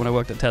never do that when I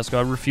worked at Tesco.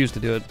 I refused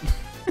to do it.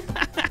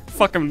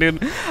 Fuck them,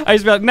 dude. I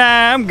used to be like,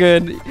 nah, I'm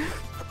good.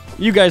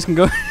 You guys can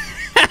go.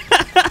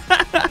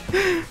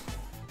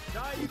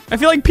 I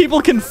feel like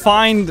people can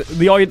find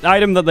the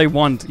item that they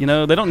want, you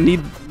know? They don't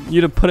need you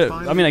to put it...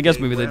 I mean, I guess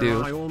maybe they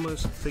do. I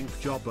almost think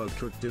Jobbo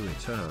could do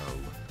it.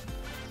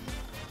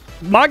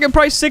 Market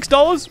price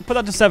 $6? Put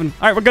that to 7.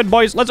 Alright, we're good,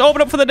 boys. Let's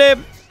open up for the day.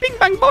 Bing,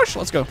 bang, bosh.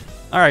 Let's go.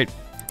 Alright.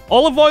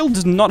 Olive oil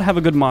does not have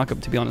a good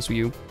markup, to be honest with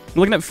you. I'm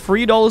looking at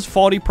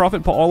 $3.40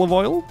 profit per olive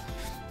oil.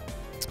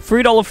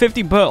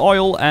 $3.50 per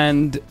oil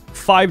and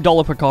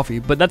 $5 per coffee.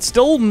 But that's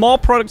still more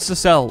products to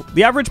sell.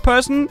 The average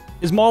person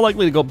is more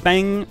likely to go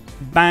bang,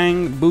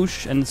 bang,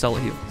 boosh, and sell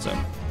it here. So,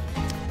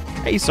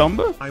 hey,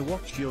 Somber. I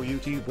watch your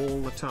YouTube all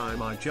the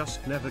time. I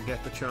just never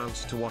get the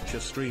chance to watch a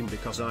stream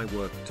because I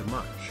work too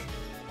much.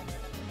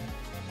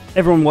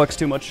 Everyone works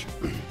too much.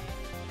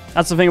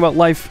 That's the thing about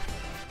life.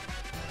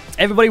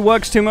 Everybody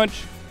works too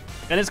much.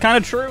 And it's kind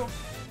of true.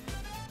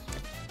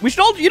 We should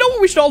all, you know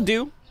what we should all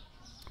do?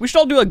 We should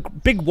all do a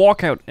big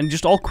walkout and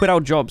just all quit our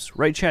jobs,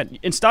 right, chat?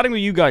 And starting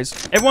with you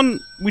guys.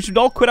 Everyone, we should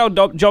all quit our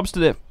jobs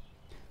today.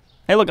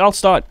 Hey, look, I'll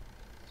start.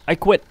 I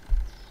quit.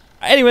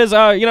 Anyways,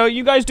 you know,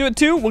 you guys do it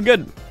too, we're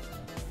good.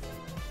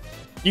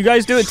 You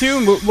guys do it too,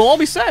 and we'll all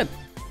be set.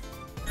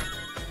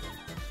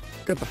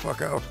 Get the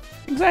fuck out.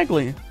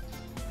 Exactly.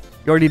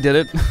 You already did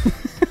it.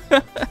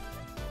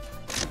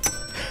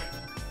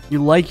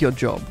 You like your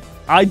job.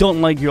 I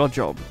don't like your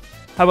job.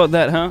 How about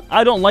that, huh?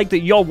 I don't like that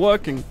you're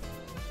working.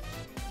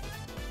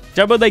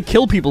 Jabba, they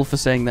kill people for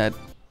saying that.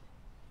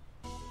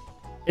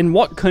 In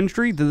what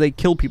country do they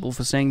kill people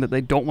for saying that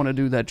they don't want to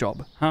do their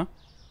job, huh?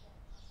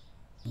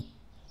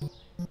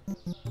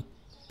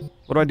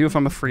 What do I do if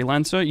I'm a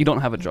freelancer? You don't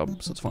have a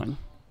job, so it's fine.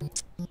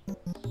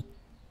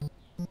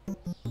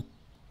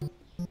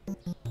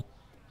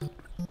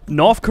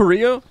 North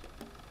Korea?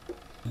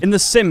 In The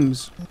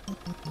Sims.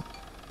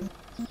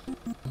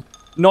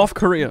 North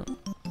Korea.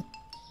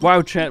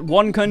 Wow, chat.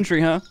 One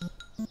country, huh?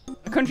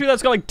 A country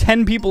that's got like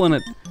 10 people in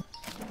it.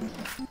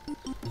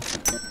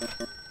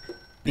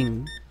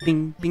 Bing,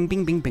 bing, bing,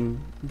 bing, bing, bing,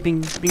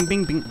 bing, bing,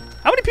 bing, bing.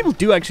 How many people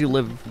do actually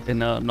live in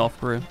North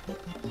Korea?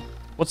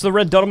 What's the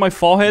red dot on my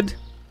forehead?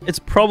 It's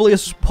probably a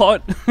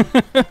spot.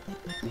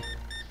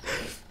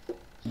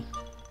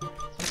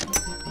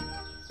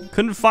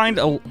 Couldn't find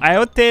a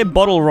Aote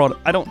bottle rod.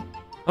 I don't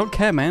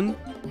care, man.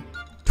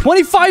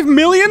 25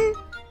 million?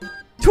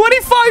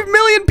 25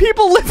 million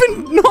people live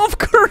in North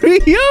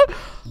Korea?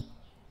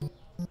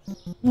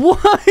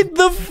 What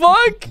the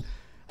fuck?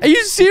 Are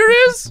you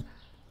serious?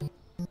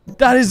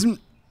 That is...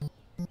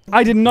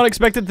 I did not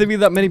expect it to be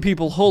that many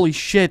people. Holy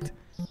shit.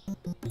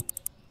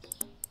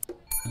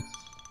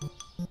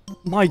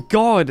 My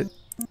god.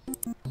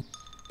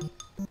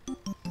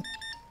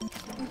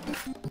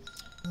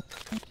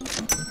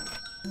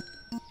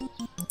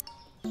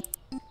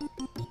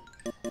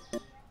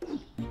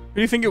 Do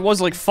you think it was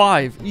like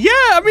 5? Yeah,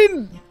 I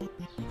mean...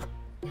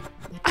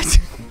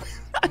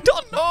 I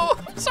don't know.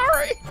 I'm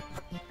sorry.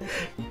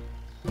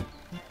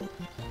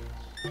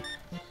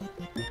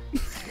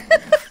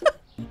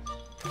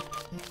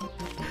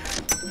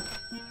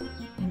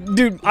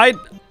 Dude,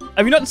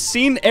 have you not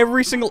seen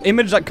every single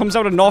image that comes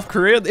out of North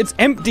Korea? It's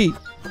empty.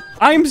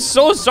 I'm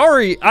so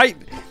sorry.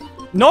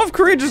 North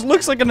Korea just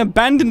looks like an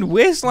abandoned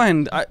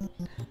wasteland.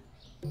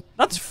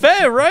 That's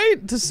fair,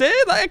 right? To say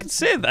that? I can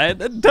say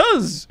that. It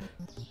does.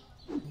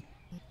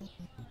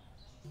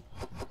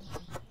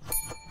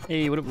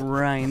 Hey, what up,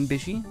 Ryan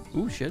Bishy?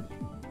 Ooh, shit.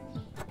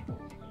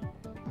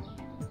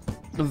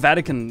 The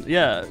Vatican,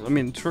 yeah, I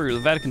mean, true. The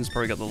Vatican's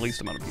probably got the least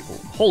amount of people.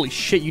 Holy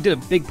shit, you did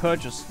a big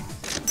purchase.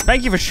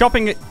 Thank you for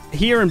shopping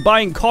here and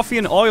buying coffee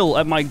and oil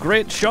at my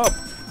great shop.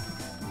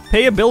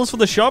 Pay your bills for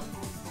the shop?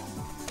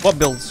 What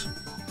bills?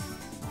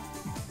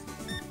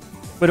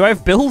 Wait, do I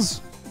have bills?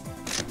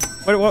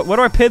 What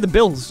do I pay the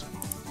bills?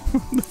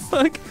 The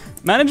fuck?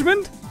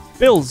 Management?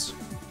 Bills.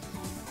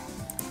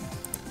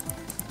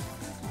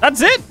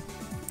 That's it?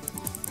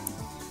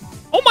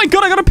 Oh my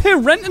god, I gotta pay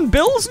rent and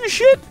bills and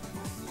shit?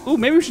 Ooh,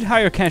 maybe we should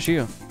hire a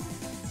cashier.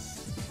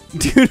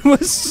 Dude, we're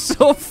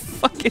so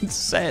fucking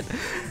sad.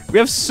 We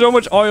have so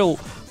much oil.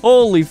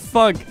 Holy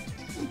fuck.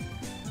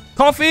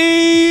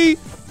 Coffee!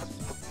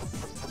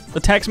 The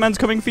taxman's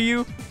coming for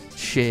you?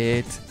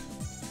 Shit.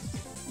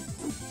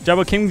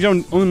 Jabba, Kim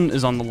Jong-un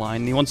is on the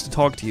line. He wants to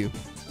talk to you.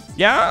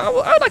 Yeah,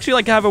 I'd actually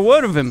like to have a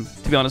word with him,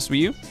 to be honest with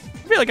you.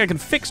 I feel like I can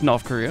fix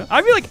North Korea.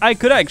 I feel like I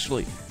could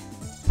actually.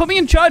 Put me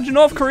in charge of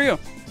North Korea.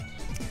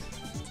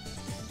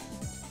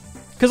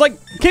 Because, like,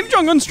 Kim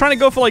Jong-un's trying to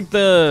go for, like,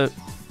 the...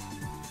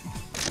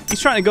 He's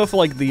trying to go for,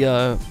 like,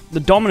 the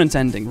dominance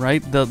ending,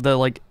 right? The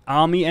like,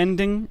 army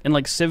ending in,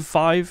 like, Civ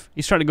 5.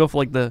 He's trying to go for,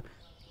 like, the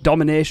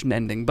domination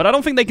ending. But I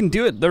don't think they can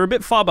do it. They're a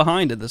bit far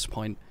behind at this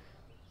point.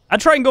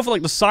 I'd try and go for,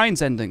 like, the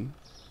science ending.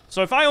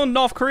 So if I owned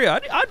North Korea,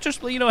 I'd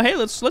just, you know, hey,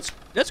 let's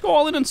go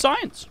all in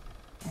science.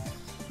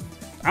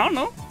 I don't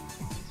know.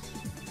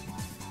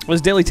 What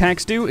does daily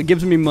tax do? It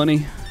gives me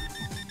money.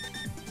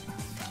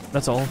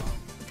 That's all.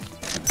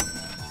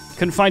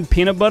 Couldn't find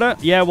peanut butter?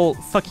 Yeah, well,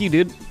 fuck you,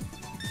 dude.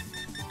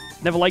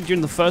 Never liked you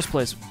in the first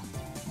place.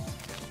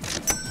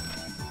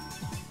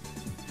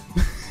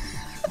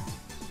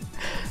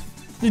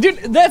 Dude,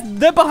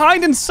 they're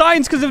behind in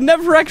science because they've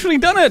never actually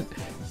done it.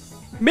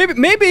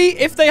 Maybe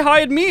if they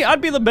hired me,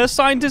 I'd be the best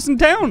scientist in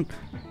town.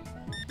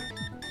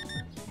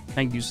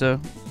 Thank you, sir.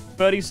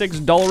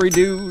 $36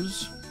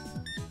 dues.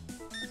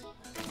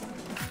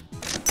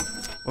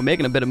 We're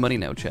making a bit of money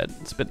now, Chad.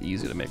 It's a bit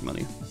easy to make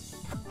money.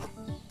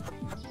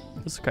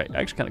 This is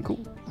actually kind of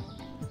cool.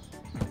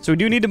 So we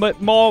do need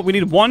more. We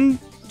need 1,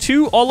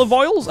 2 olive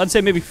oils. I'd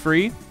say maybe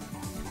 3.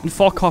 And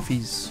 4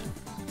 coffees.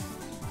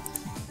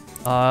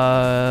 3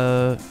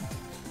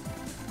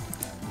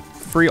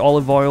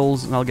 olive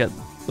oils, and I'll get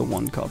the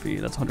 1 coffee.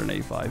 That's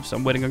 185. So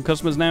I'm waiting on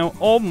customers now.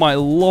 Oh my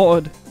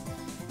lord.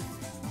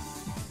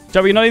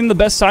 Jabba, you're not even the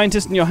best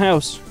scientist in your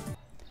house.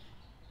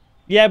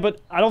 Yeah,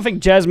 but I don't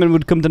think Jasmine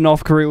would come to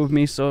North Korea with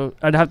me, so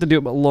I'd have to do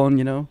it alone,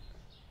 you know?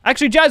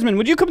 Actually, Jasmine,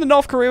 would you come to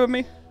North Korea with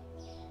me?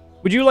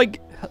 Would you,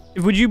 like...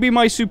 Would you be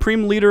my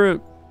supreme leader?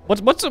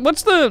 What's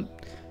the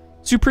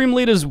supreme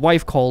leader's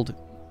wife called?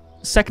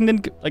 Second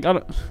in... Like, I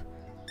don't...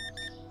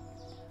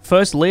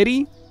 First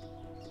lady?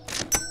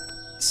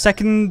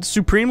 Second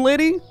supreme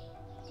lady?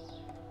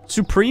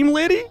 Supreme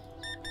lady?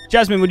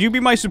 Jasmine, would you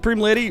be my supreme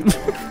lady?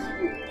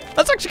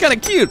 That's actually kind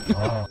of cute.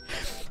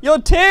 Yo,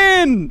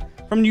 10!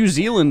 From New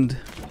Zealand.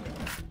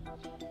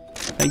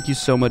 Thank you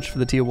so much for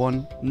the tier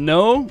 1.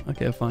 No?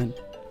 Okay, fine.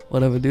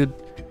 Whatever, dude.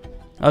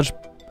 I'll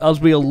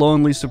just be a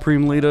lonely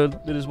supreme leader.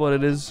 It is what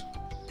it is.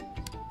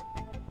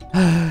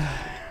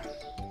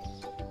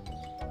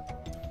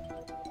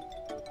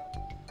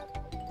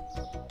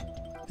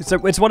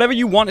 It's whatever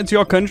you want into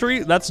your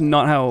country. That's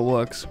not how it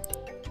works.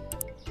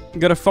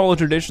 You gotta follow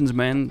traditions,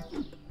 man.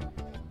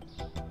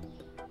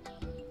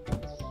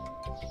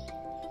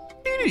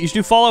 You should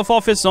do Fallout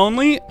 4 fists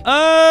only?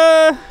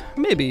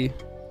 Maybe.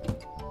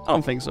 I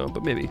don't think so,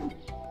 but maybe.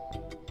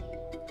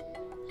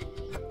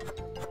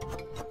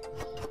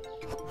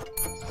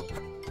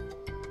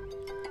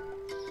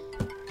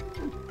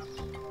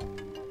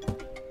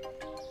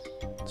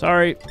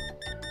 Sorry.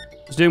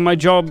 Just doing my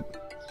job.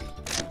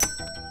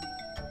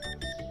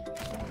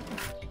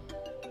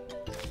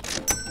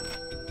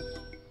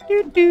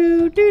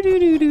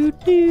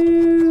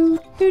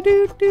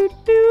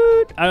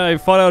 I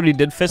thought I already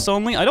did fists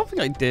only. I don't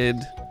think I did.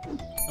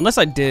 Unless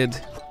I did.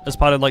 As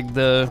part of, like,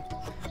 the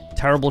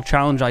terrible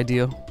challenge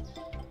idea.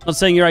 Not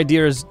saying your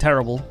idea is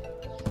terrible.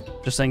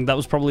 Just saying that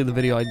was probably the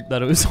video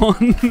that it was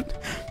on.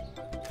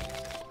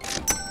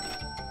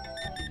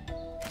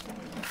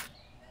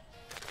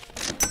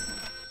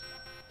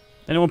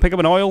 Anyone pick up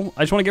an oil?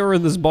 I just want to get rid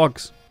of this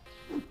box.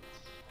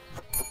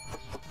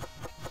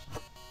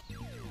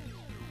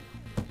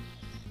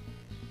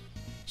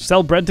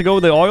 Sell bread to go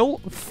with the oil?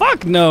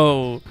 Fuck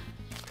no!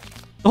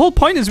 The whole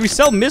point is we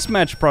sell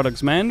mismatched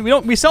products, man.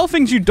 We sell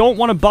things you don't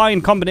want to buy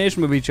in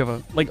combination with each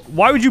other. Like,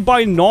 why would you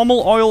buy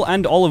normal oil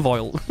and olive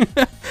oil?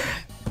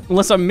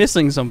 Unless I'm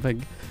missing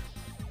something.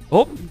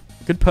 Oh,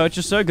 good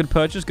purchase, sir. Good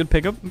purchase, good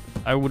pickup.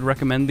 I would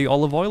recommend the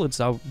olive oil. It's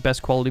our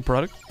best quality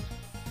product.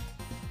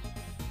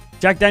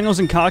 Jack Daniels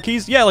and car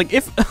keys? Yeah, like,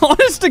 if,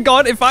 honest to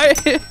God, if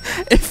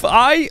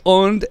I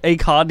owned a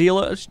car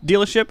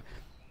dealership,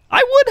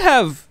 I would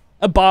have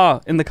a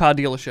bar in the car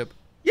dealership.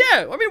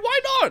 Yeah, I mean, why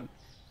not?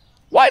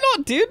 Why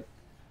not, dude?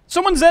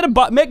 Someone's there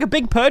to make a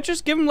big purchase,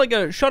 give them like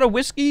a shot of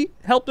whiskey,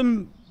 help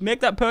them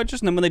make that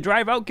purchase, and then when they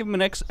drive out, give them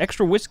an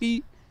extra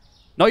whiskey.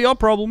 Not your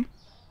problem.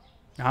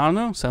 I don't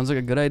know. Sounds like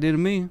a good idea to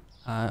me.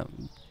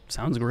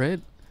 Sounds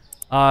great.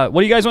 What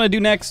do you guys want to do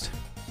next?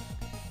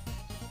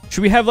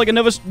 Should we have like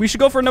another... We should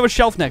go for another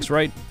shelf next,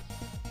 right?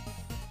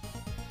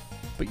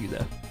 Put you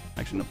there.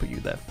 Actually, no, put you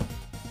there.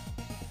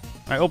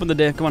 Alright, open the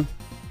day. Come on.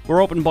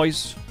 We're open,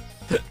 boys.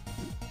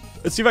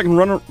 Let's see if I can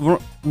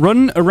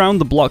run around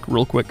the block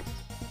real quick.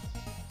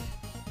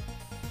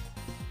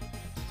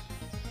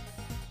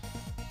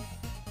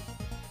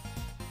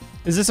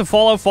 Is this a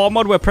Fallout 4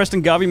 mod where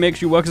Preston Garvey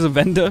makes you work as a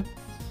vendor?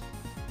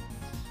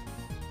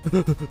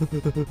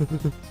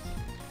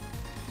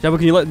 Jabba,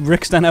 can you let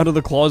Rick stand out of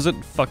the closet?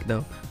 Fuck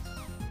no.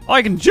 Oh,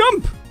 I can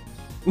jump!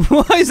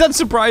 Why is that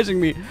surprising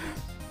me?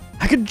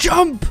 I can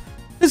jump!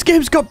 This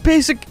game's got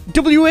basic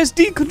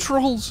WSD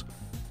controls!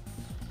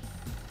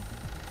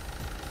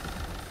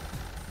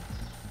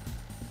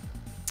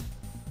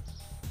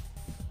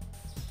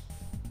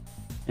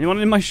 Anyone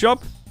in my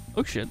shop?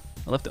 Oh shit,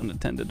 I left it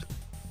unattended.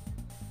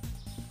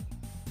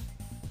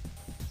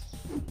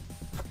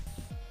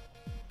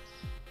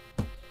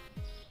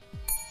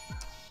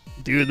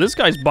 Dude, this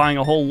guy's buying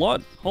a whole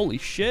lot. Holy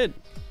shit.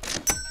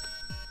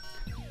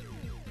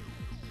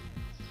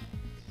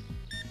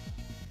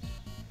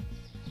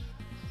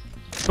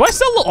 Do I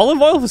sell the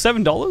olive oil for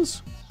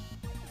 $7?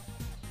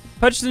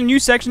 Purchase a new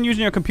section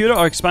using your computer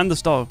or expand the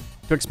store.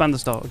 To expand the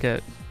store,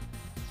 okay.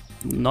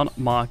 Not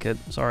market,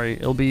 sorry.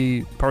 It'll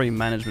be probably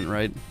management,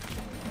 right?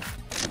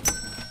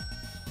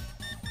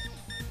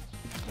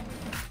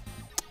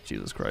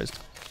 Jesus Christ.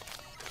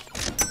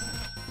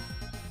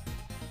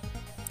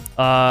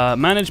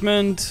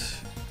 Management.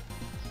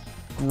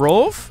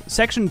 Growth?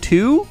 Section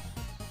 2?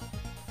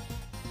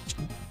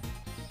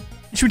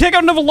 Should we take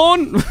out another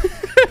loan?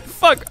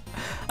 Fuck.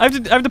 I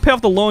have to pay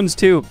off the loans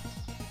too.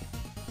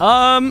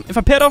 If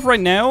I pay it off right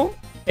now,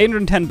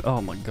 810.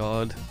 Oh my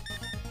god.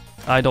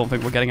 I don't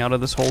think we're getting out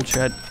of this hole,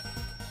 chat.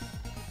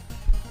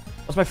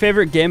 What's my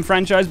favorite game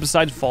franchise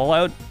besides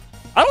Fallout?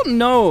 I don't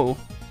know.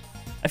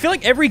 I feel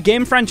like every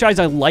game franchise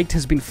I liked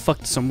has been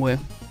fucked somewhere.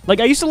 Like,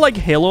 I used to like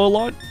Halo a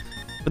lot,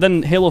 but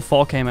then Halo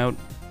 4 came out.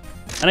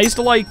 And I used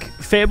to like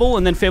Fable,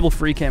 and then Fable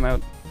 3 came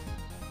out.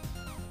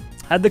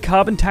 Had the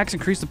carbon tax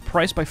increase the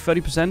price by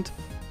 30%?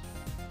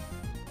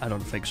 I don't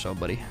think so,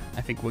 buddy.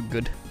 I think we're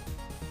good.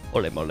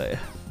 Ole mole.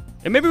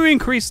 And maybe we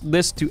increase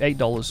this to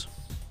 $8.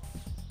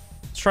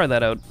 Let's try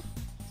that out.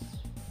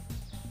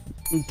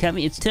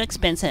 Kevin, it's too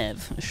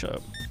expensive. Shut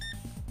up.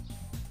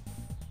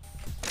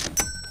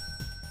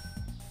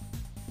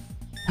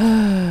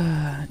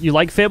 You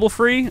like Fable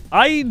 3?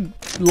 I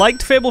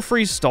liked Fable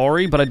 3's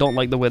story, but I don't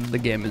like the way that the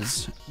game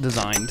is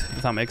designed,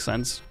 if that makes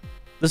sense.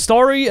 The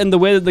story and the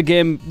way that the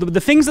game...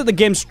 The things that the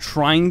game's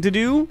trying to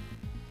do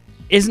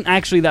isn't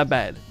actually that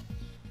bad.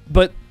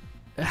 But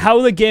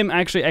how the game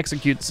actually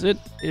executes it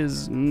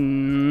is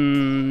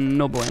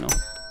no bueno.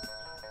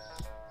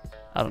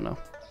 I don't know.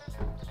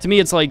 To me,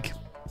 it's like...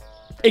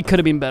 It could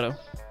have been better.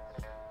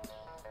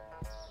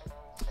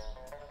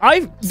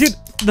 Dude,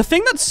 the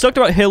thing that sucked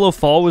about Halo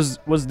 4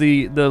 was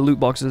the loot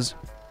boxes.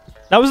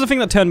 That was the thing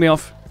that turned me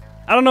off.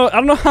 I don't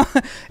know how...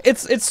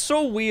 It's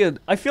so weird.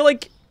 I feel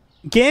like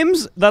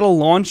games that are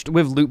launched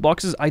with loot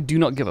boxes, I do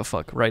not give a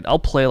fuck, right? I'll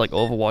play like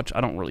Overwatch,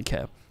 I don't really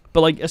care.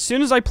 But like, as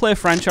soon as I play a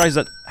franchise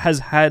that has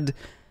had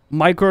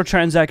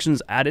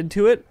microtransactions added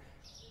to it,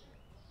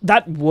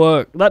 that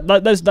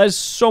is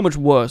so much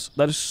worse.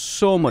 That is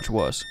so much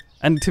worse.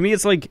 And to me,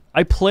 it's like,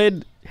 I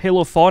played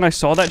Halo 4 and I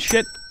saw that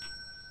shit,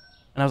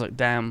 and I was like,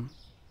 damn.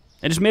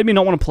 It just made me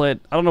not want to play it.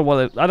 I don't know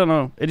what I don't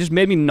know. It just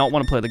made me not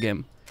want to play the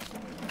game.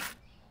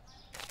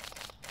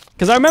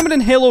 Because I remembered in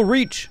Halo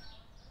Reach.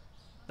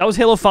 That was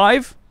Halo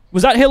 5?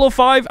 Was that Halo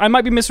 5? I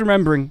might be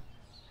misremembering.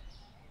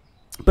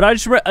 But I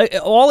just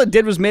all it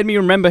did was made me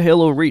remember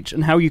Halo Reach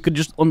and how you could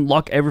just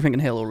unlock everything in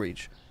Halo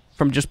Reach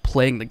from just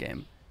playing the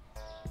game.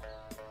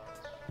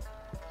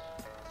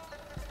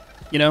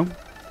 You know?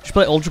 Should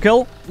play Ultra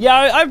Kill? Yeah,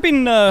 I've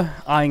been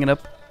eyeing it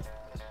up.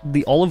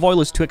 The olive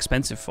oil is too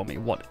expensive for me.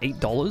 What,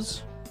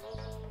 $8?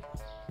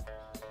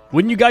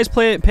 Wouldn't you guys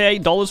pay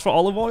 $8 for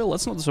olive oil?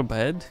 That's not so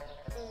bad.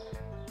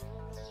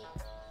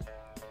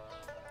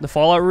 The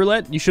Fallout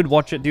Roulette? You should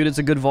watch it, dude. It's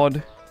a good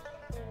VOD.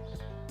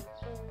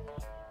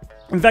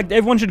 In fact,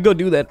 everyone should go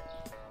do that.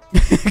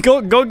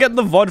 go get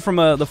the VOD from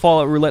the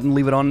Fallout Roulette and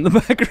leave it on in the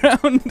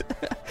background.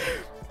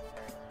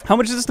 How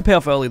much is this to pay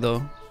off early,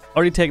 though?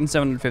 Already taken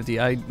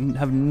 750. I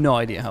have no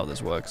idea how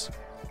this works.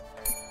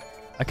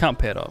 I can't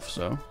pay it off,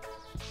 so...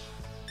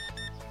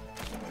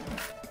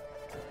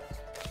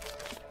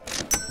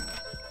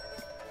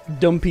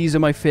 Dumpies are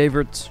my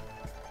favorites.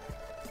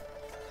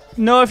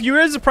 No, if you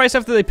raise the price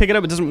after they pick it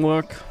up, it doesn't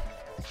work.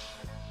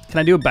 Can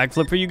I do a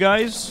backflip for you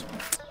guys?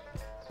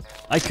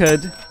 I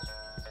could.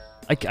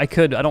 I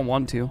could. I don't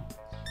want to.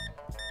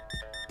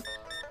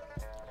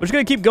 We're just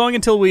gonna keep going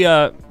until we,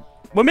 we're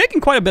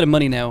making quite a bit of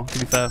money now, to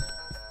be fair.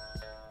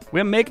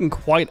 We're making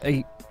quite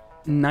a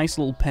nice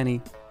little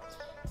penny.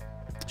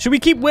 Should we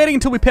keep waiting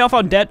until we pay off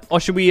our debt, or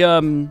should we,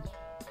 What do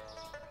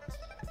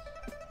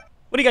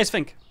you guys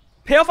think?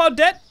 Pay off our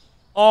debt,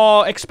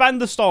 or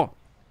expand the store?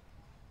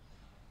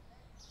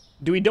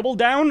 Do we double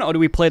down, or do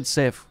we play it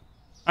safe?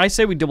 I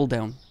say we double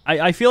down.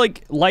 I feel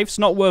like life's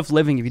not worth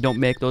living if you don't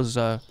make those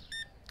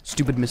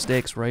stupid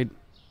mistakes, right?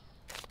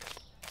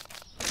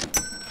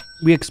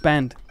 We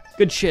expand.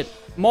 Good shit.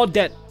 More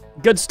debt.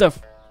 Good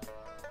stuff.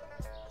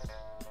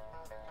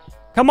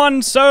 Come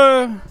on,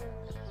 sir.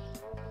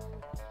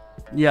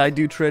 Yeah, I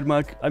do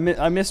trademark. I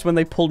miss when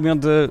they pulled me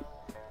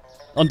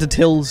onto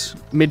tills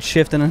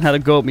mid-shift and then had a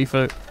go at me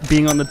for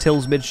being on the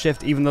tills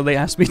mid-shift even though they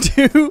asked me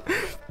to.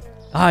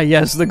 Ah,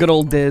 yes, the good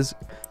old days.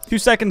 2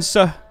 seconds,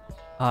 sir.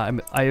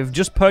 I have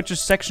just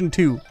purchased section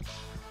 2.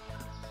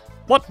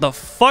 What the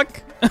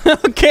fuck?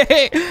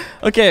 Okay,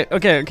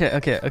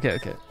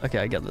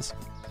 I get this.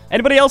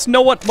 Anybody else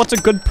know what's a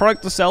good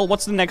product to sell?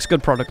 What's the next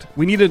good product?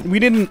 We need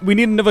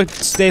another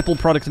staple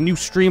product, a new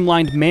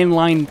streamlined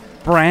mainline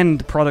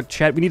brand product,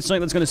 chat. We need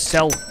something that's gonna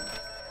sell.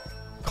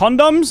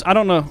 Condoms? I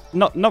don't know.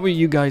 Not with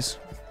you guys.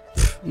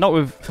 Not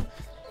with.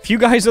 If you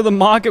guys are the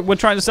market we're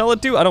trying to sell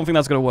it to, I don't think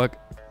that's gonna work.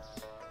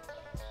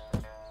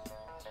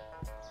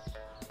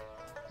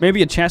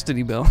 Maybe a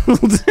chastity belt.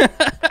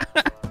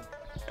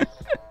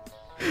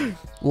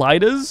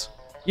 Lighters?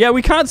 Yeah,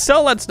 we can't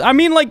sell that. I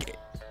mean, like.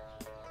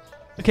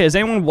 Okay, has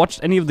anyone watched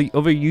any of the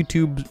other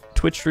YouTube,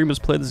 Twitch streamers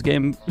play this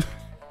game?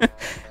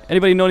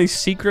 Anybody know any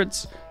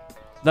secrets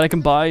that I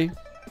can buy?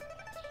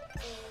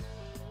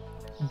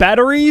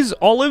 Batteries,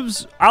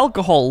 olives,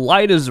 alcohol,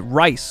 lighters,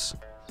 rice.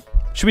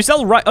 Should we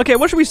sell rice? Okay,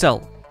 what should we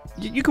sell?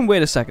 You can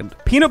wait a second.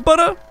 Peanut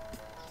butter?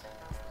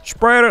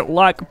 Spread it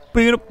like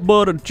peanut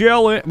butter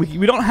jelly.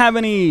 We don't have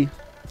any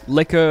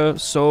liquor,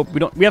 soap.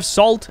 We have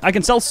salt. I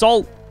can sell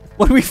salt.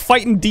 What are we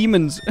fighting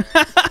demons?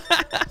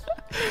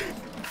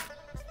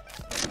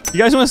 You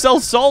guys want to sell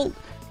salt?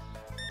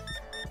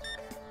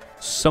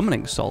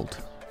 Summoning salt.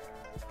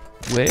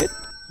 Wait,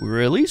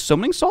 really?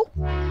 Summoning salt?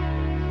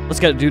 Let's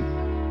get it, dude.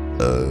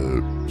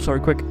 Sorry,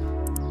 quick.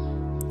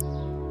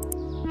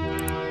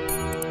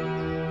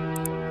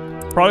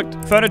 Product,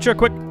 furniture,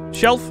 quick,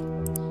 shelf.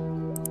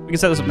 We can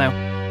set this up now.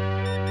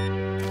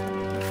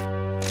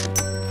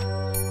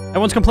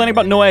 Everyone's complaining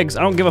about no eggs.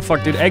 I don't give a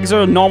fuck, dude. Eggs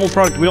are a normal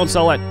product. We don't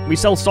sell that. We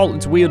sell salt.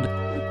 It's weird.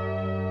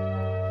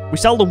 We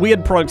sell the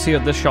weird products here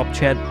at this shop,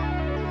 Chad.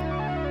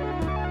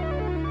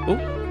 Oh.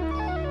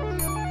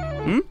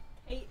 Hmm?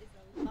 Kate is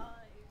alive.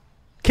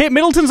 Kate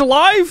Middleton's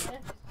alive?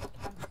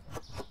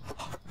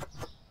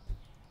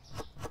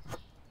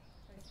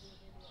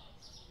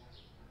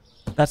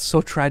 That's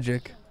so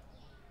tragic.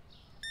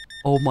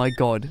 Oh my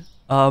god.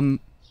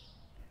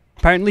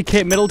 Apparently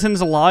Kate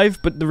Middleton's alive,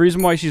 but the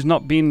reason why she's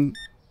not been...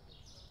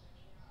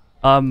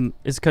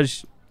 is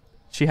because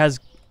she has...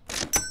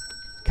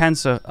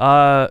 cancer.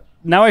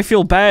 Now I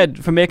feel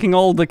bad for making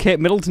all the Kate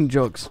Middleton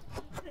jokes.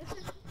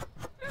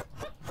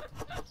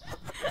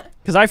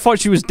 Because I thought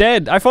she was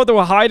dead. I thought they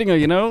were hiding her,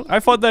 you know? I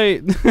thought they...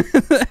 Even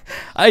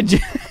if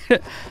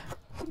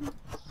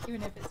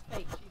it's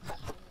fake, she's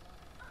actually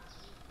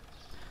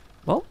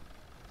Well,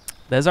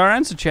 there's our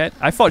answer, chat.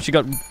 I thought she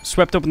got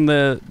swept up in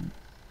the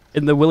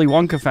Willy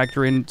Wonka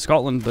factory in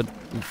Scotland, but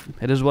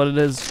it is what it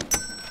is.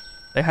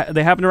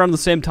 They happened around the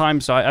same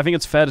time, so I think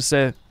it's fair to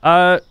say.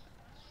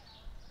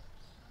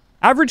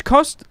 Average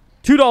cost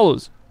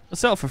 $2.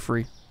 Let's sell it for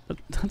free.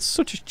 That's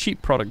such a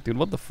cheap product, dude.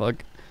 What the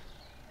fuck?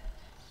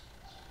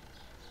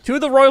 2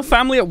 of the royal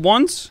family at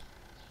once?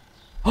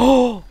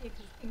 Oh!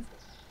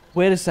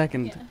 Wait a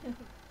second. Yeah.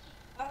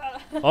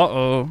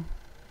 Uh-oh.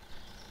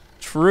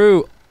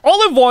 True.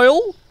 Olive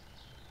oil?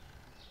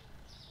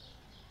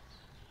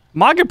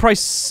 Market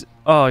price...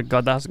 Oh,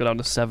 God, that has to go down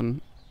to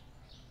 7.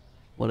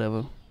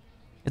 Whatever.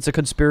 It's a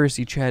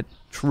conspiracy, chat.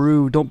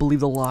 True. Don't believe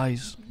the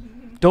lies.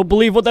 Don't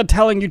believe what they're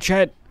telling you,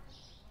 chat.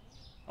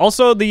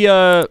 Also,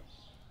 the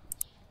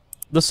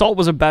salt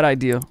was a bad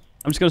idea.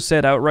 I'm just gonna say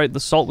it outright. The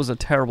salt was a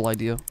terrible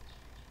idea.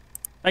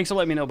 Thanks for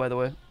letting me know, by the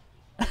way.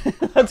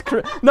 That's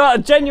no,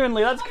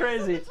 genuinely, that's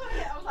crazy. I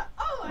was like,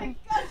 oh my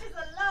god, she's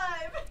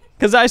alive.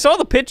 Because I saw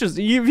the pictures.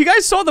 You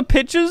guys saw the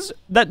pictures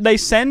that they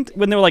sent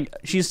when they were like,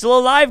 she's still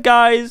alive,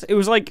 guys. It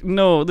was like,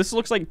 no, this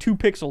looks like 2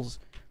 pixels.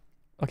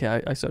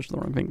 Okay, I searched the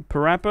wrong thing.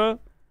 Parappa,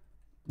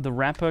 the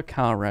rapper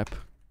car rap.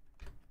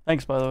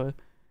 Thanks, by the way.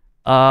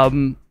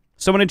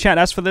 Someone in chat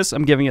asked for this.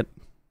 I'm giving it.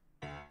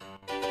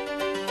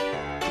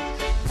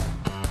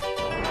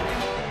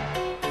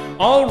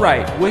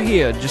 Alright, we're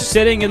here, just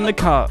sitting in the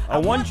car. I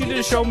want you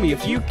to show me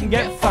if you can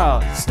get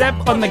far. Step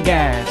on the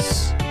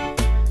gas.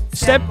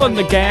 Step on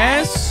the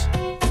gas.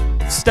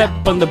 Step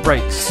on the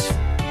brakes.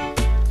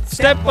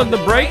 Step on the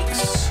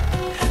brakes.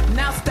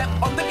 Now step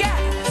on the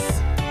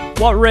gas.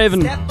 What,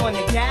 Raven? Step on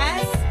the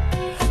gas.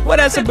 What,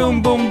 that's a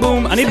boom, boom,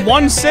 boom. I need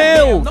 1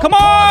 sale. Come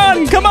on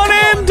in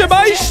to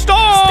my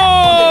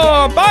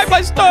store. Buy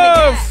my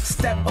stuff.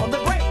 Step on the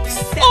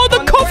brakes. Oh,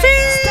 the coffee.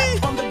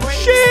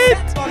 Shit.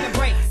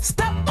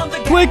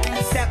 Quick!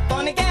 Step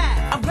on the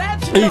gas. I'm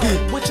glad you know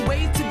which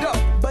way to go,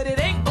 but it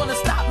ain't gonna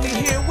stop me.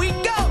 Here we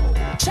go.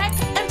 Check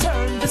and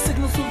turn the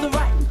signals to the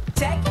right.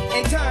 Check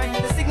and turn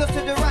the signals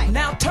to the right.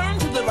 Now turn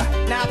to the right.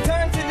 Now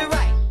turn to the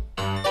right.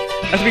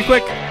 Have to be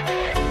quick.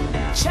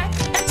 Check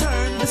and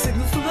turn the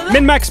signals to the left.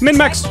 Min max, min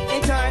max. Check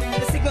and turn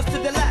the signals to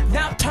the left.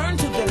 Now turn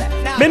to the left.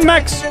 Now Min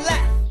max. Whoa,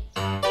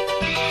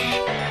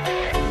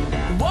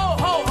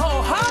 ho,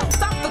 ho, ho!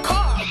 Stop the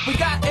car. We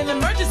got an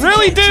emergency.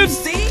 Really, Can't you dude?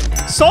 see?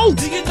 Salt.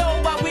 Do you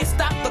know why we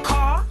stopped the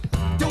car?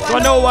 Do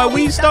I know why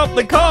we stopped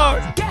the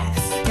car?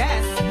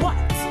 Guess what?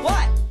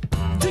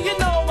 Do you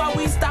know why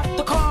we stopped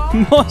the car?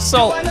 More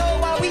salt.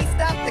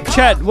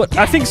 Chat, what?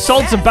 I think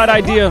salt's a bad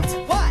idea.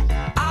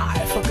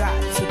 I forgot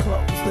to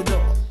close the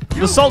door.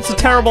 The salt's a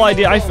terrible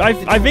idea.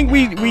 I think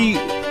we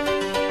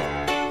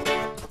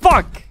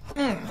fuck.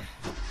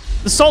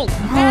 The salt.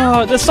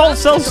 The salt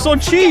sells so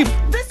cheap.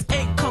 This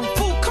ain't kung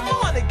fu. Come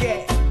on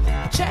again.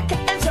 Check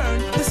and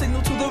turn the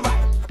signal to the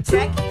right.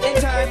 Check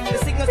and turn the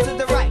signal to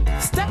the right.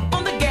 Step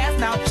on the gas,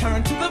 now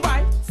turn to the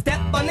right. Step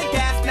on the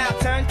gas, now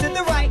turn to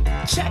the right.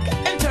 Check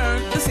and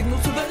turn the signal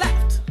to the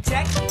left.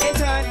 Check and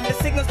turn the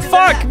signal to the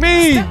left. Fuck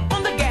me. Step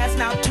on the gas,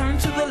 now turn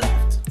to the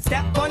left.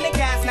 Step on the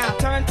gas, now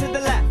turn to the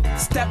left.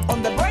 Step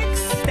on the brakes.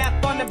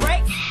 Step on the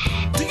brakes.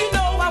 Do you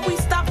know why we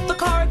stopped the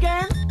car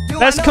again?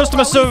 Best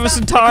customer service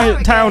in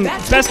town.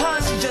 Best.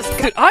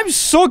 Dude, I'm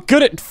so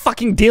good at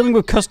fucking dealing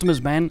with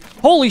customers, man.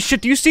 Holy shit,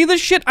 do you see this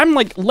shit? I'm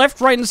like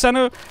left, right, and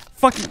center.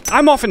 Fucking,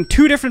 I'm off in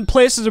 2 different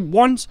places at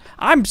once.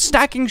 I'm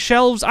stacking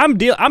shelves. I'm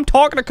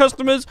talking to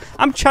customers.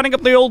 I'm chatting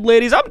up the old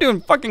ladies. I'm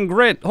doing fucking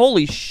great.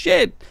 Holy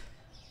shit.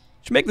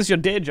 Should make this your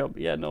day job.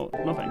 Yeah, no,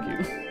 thank you.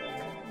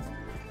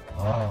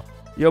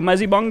 Yo,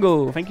 Mazzy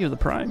Bongo, thank you for the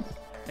prime.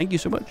 Thank you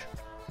so much.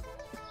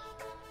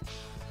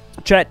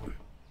 Chat.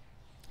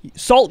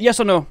 Salt,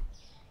 yes or no?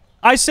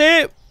 I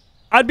say,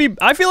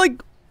 I feel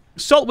like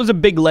salt was a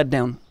big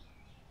letdown.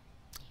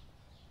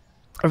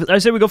 I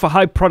say we go for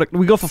high product,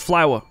 we go for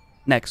flour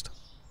next.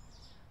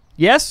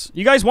 Yes?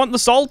 You guys want the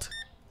salt?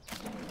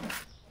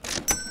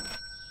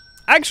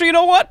 Actually, you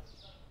know what?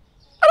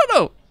 I don't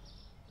know.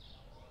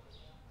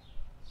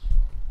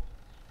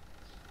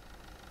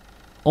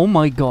 Oh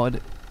my god.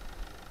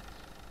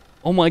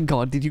 Oh my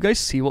god, did you guys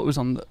see what was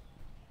on the...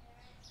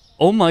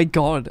 Oh my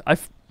god,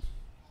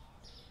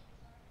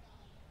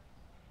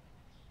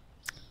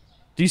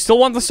 Do you still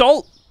want the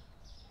salt?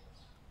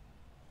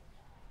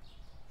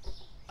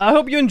 I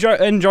hope you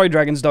enjoy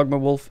Dragon's Dogma,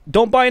 Wolf.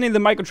 Don't buy any of the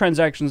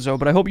microtransactions though,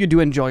 but I hope you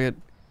do enjoy it.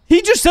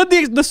 He just said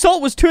the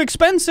salt was too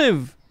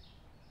expensive.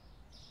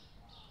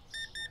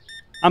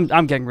 I'm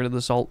getting rid of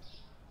the salt.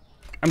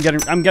 I'm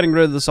getting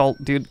rid of the salt,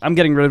 dude. I'm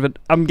getting rid of it.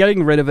 I'm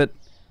getting rid of it.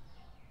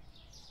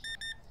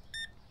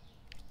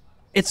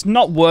 It's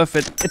not worth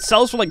it. It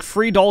sells for like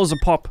 $3 a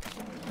pop.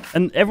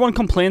 And everyone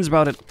complains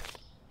about it.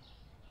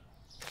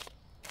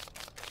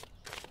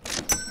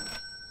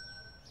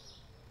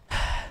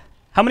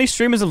 How many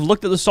streamers have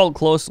looked at the salt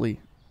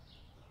closely?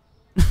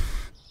 I'm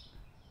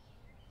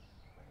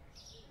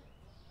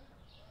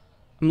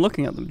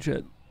looking at them,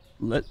 chat.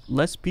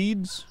 Less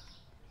beads?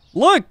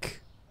 Look!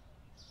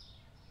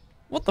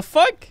 What the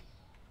fuck?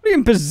 What do you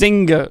mean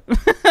bazinga?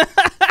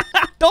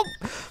 Don't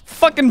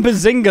fucking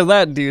bazinga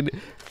that, dude.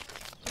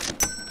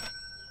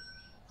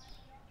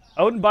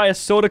 I wouldn't buy a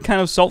soda can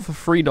of salt for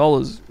 $3.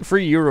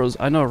 €3.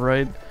 I know,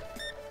 right?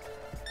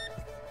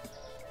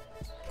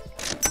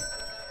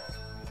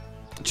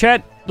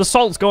 Chat, the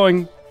salt's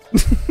going.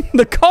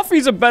 The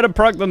coffee's a better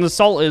product than the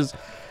salt is.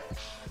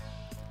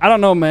 I don't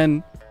know,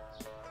 man.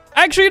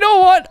 Actually, you know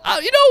what?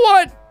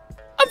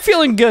 I'm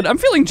feeling good. I'm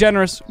feeling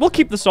generous. We'll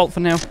keep the salt for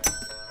now.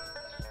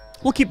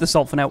 We'll keep the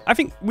salt for now. I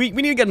think we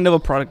need to get another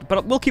product,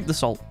 but we'll keep the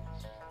salt.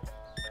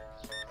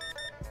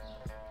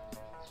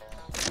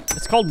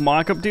 It's called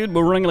markup, dude.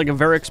 We're running like a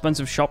very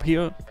expensive shop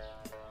here.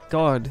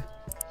 God.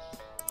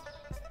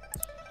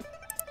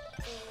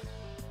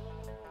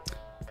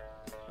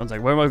 I was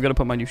like, where am I gonna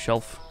put my new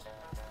shelf?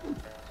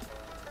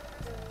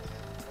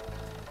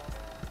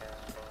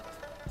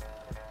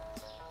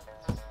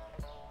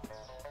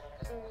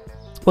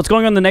 What's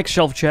going on the next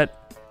shelf, chat?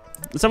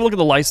 Let's have a look at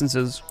the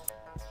licenses.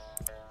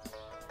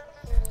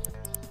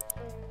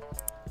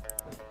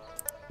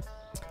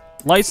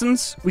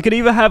 License. We could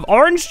either have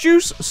orange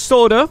juice,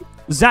 soda,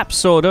 Zap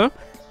soda,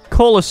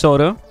 cola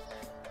soda,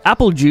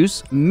 apple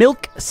juice,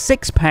 milk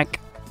 6-pack,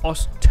 or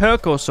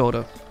turco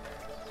soda.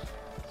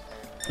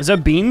 Is there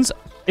beans?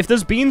 If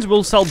there's beans,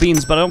 we'll sell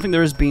beans, but I don't think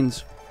there is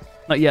beans.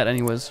 Not yet,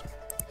 anyways.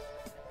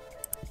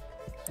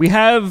 We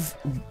have...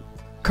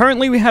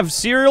 Currently, we have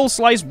cereal,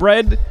 sliced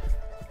bread,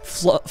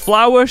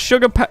 flour,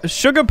 sugar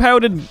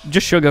powdered...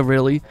 Just sugar,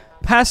 really.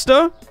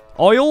 Pasta,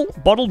 oil,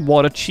 bottled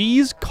water,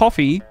 cheese,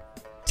 coffee,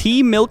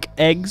 tea, milk,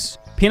 eggs,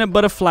 peanut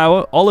butter,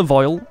 flour, olive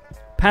oil,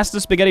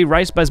 pasta, spaghetti,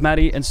 rice,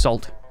 basmati, and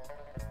salt.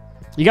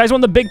 You guys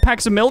want the big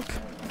packs of milk?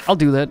 I'll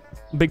do that.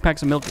 Big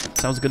packs of milk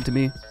sounds good to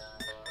me.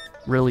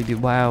 Really,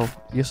 dude. Wow.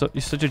 You're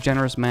such a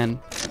generous man.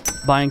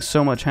 Buying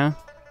so much, huh?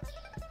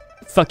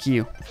 Fuck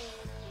you.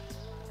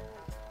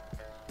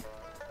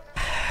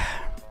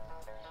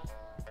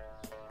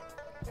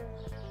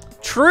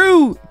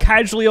 True.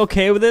 Casually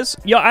okay with this.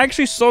 You're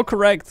actually so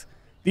correct.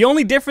 The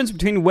only difference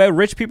between where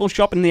rich people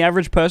shop and the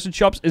average person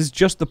shops is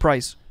just the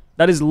price.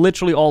 That is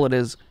literally all it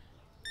is.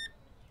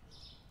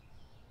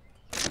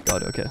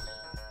 God, okay.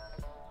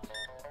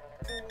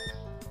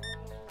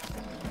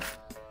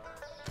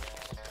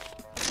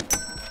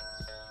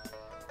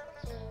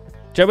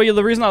 Jabba, you're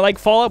the reason I like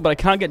Fallout, but I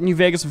can't get New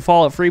Vegas and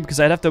Fallout free because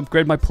I'd have to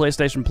upgrade my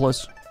PlayStation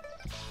Plus.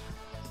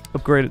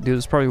 Upgrade it, dude.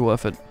 It's probably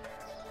worth it.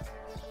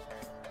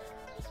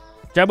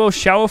 Jabbo,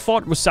 shower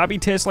fort. Wasabi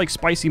tastes like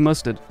spicy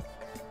mustard.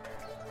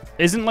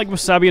 Isn't like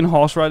wasabi and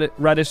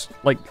horseradish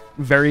like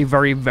very,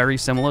 very, very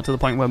similar to the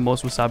point where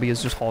most wasabi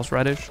is just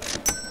horseradish?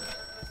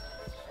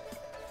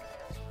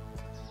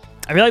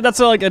 I feel like that's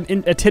like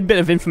a tidbit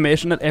of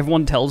information that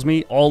everyone tells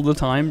me all the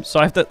time, so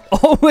I have to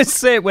always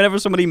say it whenever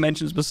somebody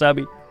mentions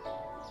wasabi.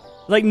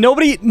 Like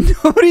nobody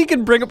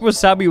can bring up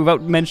wasabi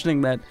without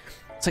mentioning that.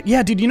 It's like,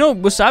 yeah, dude, you know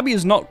wasabi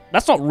is not,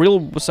 that's not real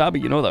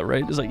wasabi, you know that,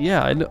 right? It's like,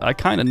 yeah, I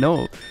kind of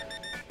know.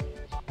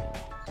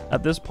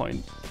 At this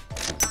point.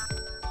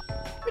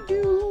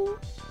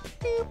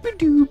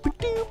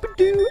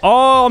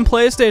 Oh, on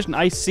PlayStation,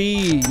 I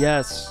see,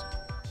 yes.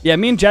 Yeah,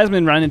 me and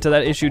Jasmine ran into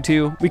that issue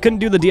too. We couldn't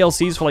do the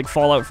DLCs for like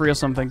Fallout 3 or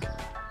something.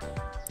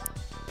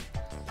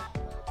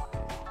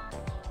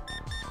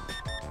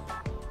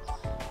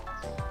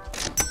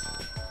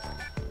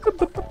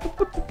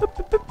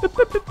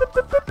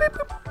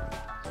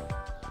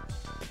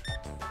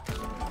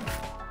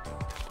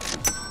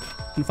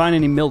 Can find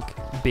any milk,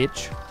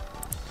 bitch.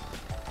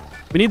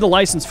 We need the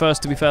license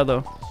first, to be fair,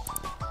 though.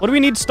 What do we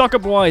need stock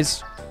up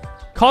wise?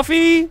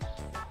 Coffee, a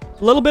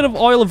little bit of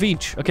oil of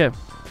each. Okay.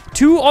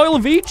 2 oil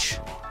of each.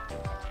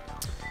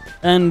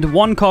 And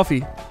 1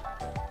 coffee.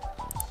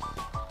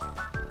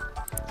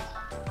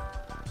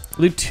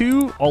 We'll do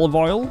 2 olive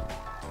oil.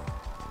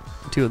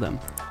 2 of them.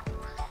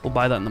 We'll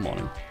buy that in the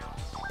morning.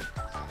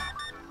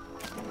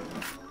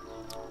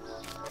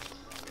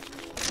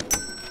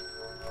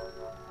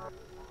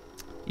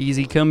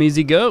 Easy come,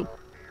 easy go.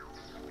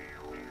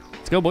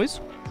 Let's go, boys.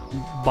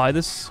 Buy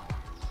this.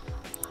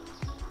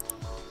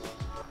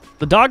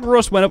 The dark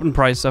roast went up in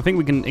price, so I think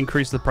we can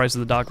increase the price of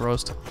the dark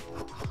roast.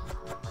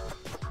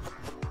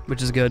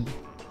 Which is good.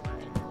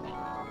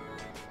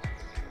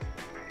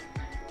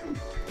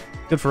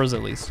 Good for us,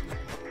 at least.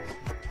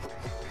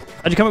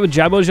 How'd you come up with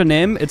Jabbo as your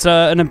name? It's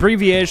an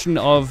abbreviation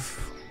of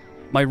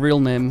my real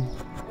name.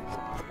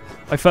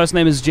 My first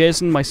name is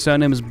Jason, my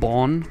surname is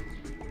Bourne.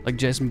 Like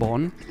Jason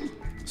Bourne.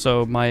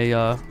 So my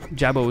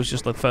Jabbo was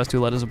just the first 2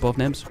 letters of both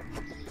names.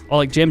 Or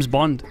like James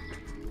Bond.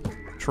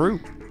 True.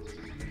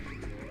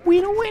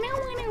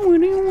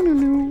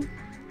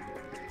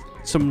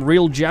 Some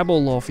real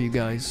Jabbo lore for you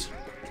guys.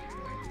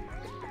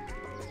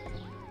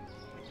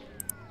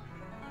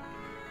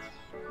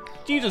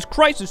 Jesus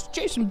Christ, it's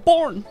Jason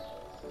Bourne.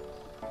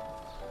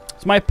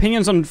 It's my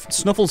opinions on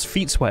Snuffle's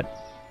feet sweat.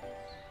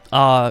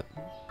 No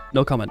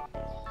comment.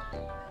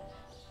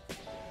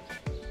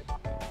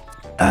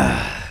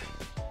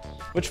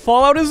 Which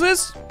Fallout is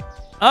this?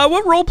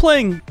 We're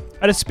role-playing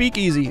at a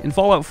speakeasy in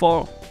Fallout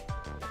 4.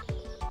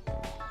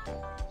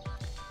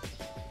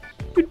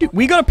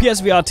 We got a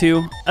PSVR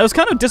 2. I was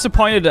kind of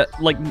disappointed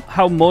at like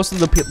how most of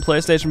the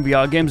PlayStation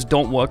VR games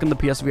don't work on the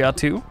PSVR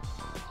 2.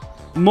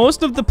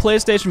 Most of the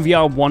PlayStation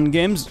VR 1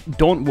 games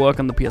don't work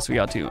on the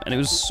PSVR 2, and it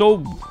was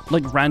so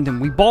like random.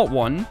 We bought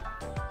one,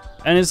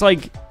 and it's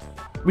like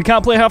we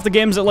can't play half the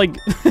games that like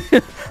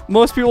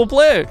most people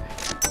play.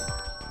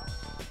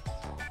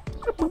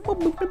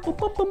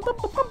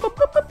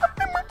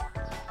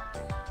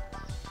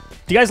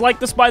 Do you guys like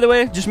this, by the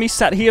way? Just me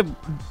sat here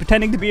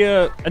pretending to be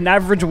an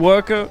average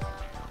worker.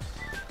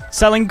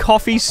 Selling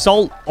coffee,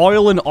 salt,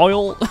 oil, and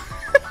oil.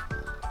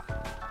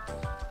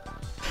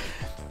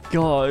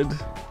 God.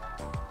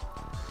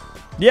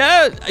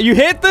 Yeah, you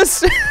hate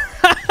this?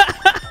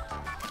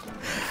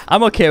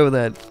 I'm okay with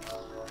that.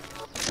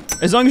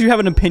 As long as you have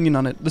an opinion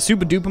on it. The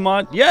super duper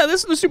mod? Yeah,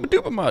 this is the super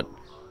duper mod.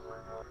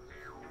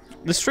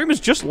 The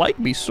streamer's just like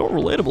me, so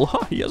relatable.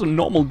 Huh, he has a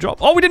normal job.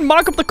 Oh, we didn't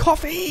mark up the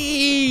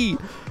coffee!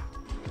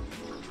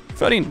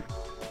 13.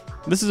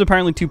 This is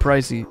apparently too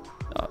pricey.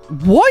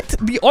 What?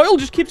 The oil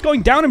just keeps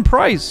going down in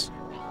price.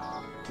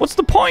 What's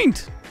the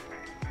point?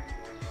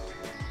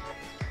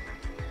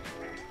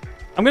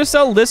 I'm gonna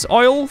sell this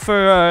oil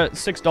for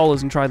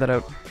 $6 and try that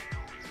out.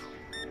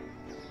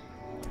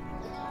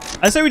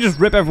 I say we just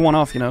rip everyone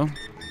off, you know?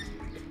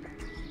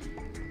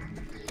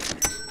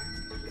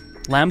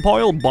 Lamp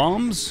oil,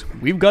 bombs,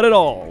 we've got it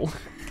all.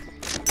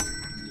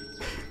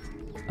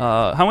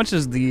 How much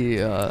is the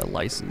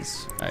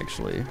license,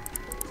 actually?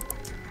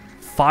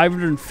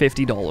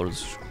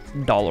 $550.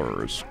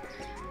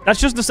 That's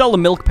just to sell the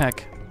milk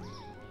pack.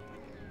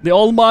 The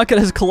oil market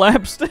has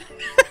collapsed.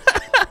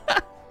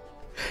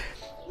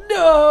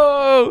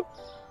 No!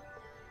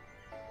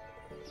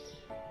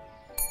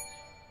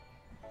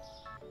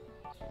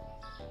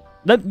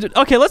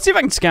 Okay, let's see if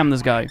I can scam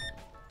this guy.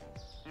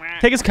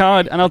 Take his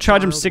card, and I'll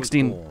charge him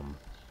 16.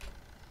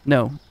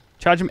 No.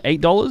 Charge him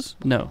 $8?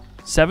 No.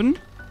 7?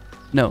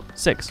 No.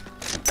 6.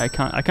 I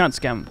can't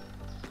scam him.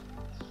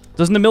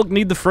 Doesn't the milk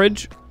need the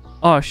fridge?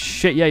 Oh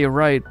shit, yeah, you're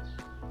right.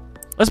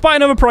 Let's buy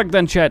another product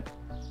then, chat.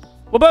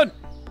 What about...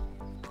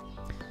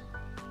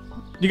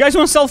 You guys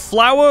want to sell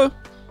flour?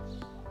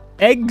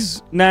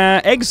 Eggs?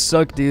 Nah, eggs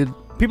suck, dude.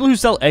 People who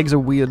sell eggs are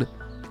weird.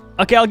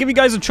 Okay, I'll give you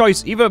guys a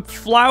choice. Either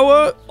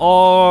flour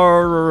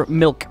or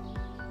milk.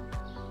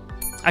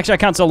 Actually, I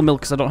can't sell the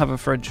milk because I don't have a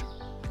fridge.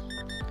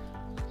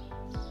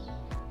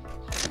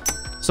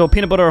 So,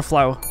 peanut butter or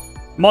flour?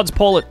 Mods,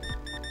 pull it.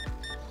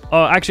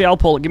 Oh, actually, I'll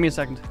pull it. Give me a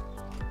second.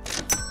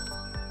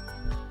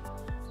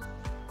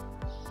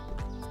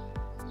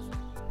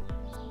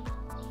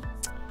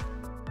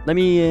 Let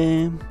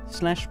me,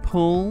 slash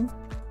pull.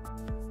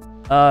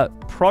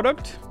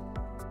 Product.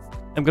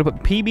 I'm gonna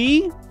put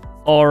PB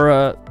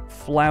or,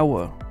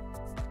 flour.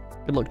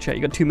 Good luck, chat.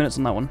 You got 2 minutes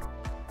on that one.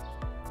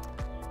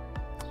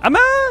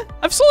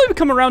 I've slowly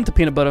come around to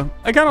peanut butter.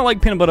 I kind of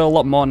like peanut butter a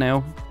lot more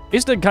now. I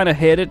used to kind of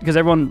hate it because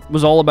everyone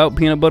was all about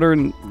peanut butter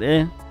and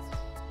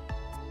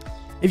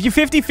If you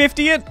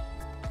 50-50 it,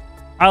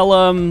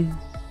 I'll,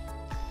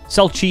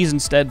 sell cheese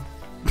instead.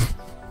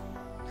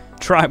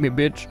 Try me,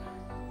 bitch.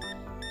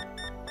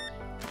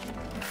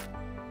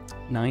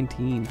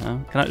 19, huh?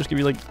 Can I just give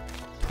you, like,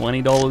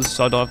 $20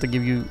 so I don't have to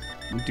give you...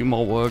 do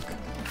more work?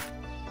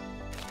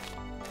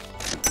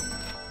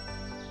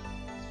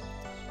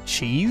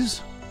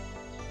 Cheese?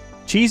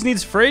 Cheese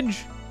needs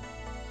fridge?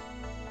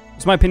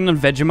 What's my opinion on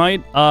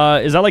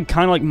Vegemite? Is that like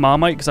kind of like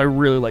Marmite? Because I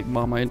really like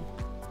Marmite.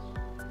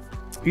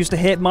 I used to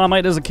hate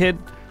Marmite as a kid.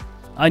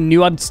 I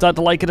knew I'd start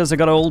to like it as I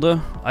got older.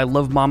 I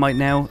love Marmite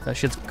now. That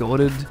shit's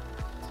goated.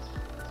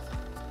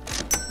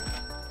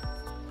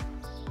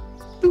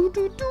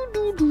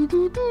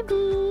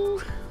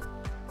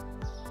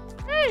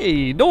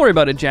 Hey, don't worry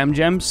about it, Jam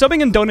Jam.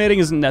 Subbing and donating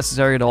isn't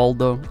necessary at all,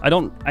 though. I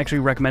don't actually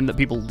recommend that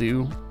people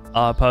do,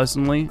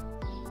 personally.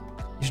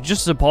 You should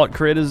just support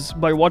creators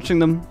by watching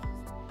them.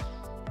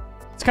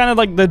 It's kind of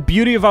like the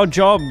beauty of our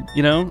job,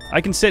 you know? I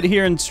can sit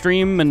here and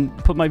stream and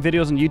put my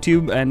videos on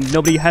YouTube and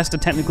nobody has to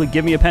technically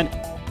give me a penny.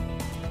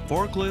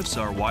 Forklifts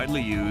are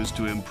widely used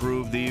to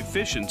improve the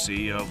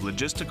efficiency of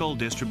logistical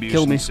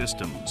distribution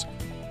systems.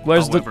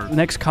 Where's However, the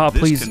next car,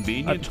 please? This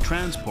convenient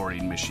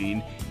transporting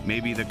machine may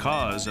be the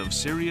cause of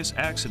serious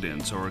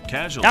accidents or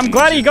casualties. I'm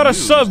glad you got a if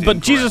sub, used but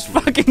Jesus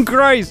incorrectly. fucking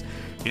Christ.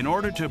 In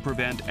order to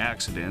prevent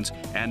accidents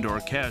and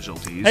or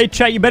casualties, Hey,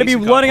 chat, you better be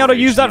basic learning how to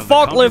use that operation of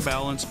the forklift.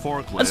 counterbalance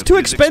forklift That's too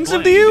is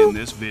expensive to explained you? in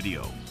this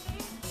video.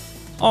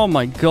 Oh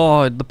my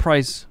god, the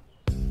price.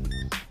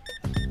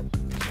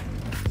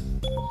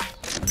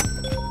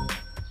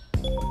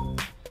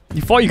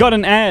 You thought you got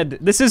an ad.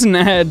 This is an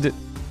ad.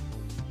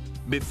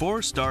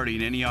 Before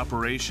starting any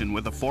operation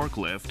with a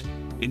forklift,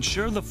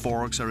 ensure the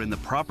forks are in the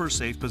proper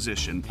safe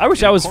position. I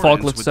wish in I was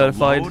accordance forklift with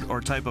certified. The load or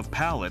type of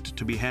pallet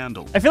to be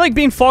handled. I feel like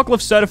being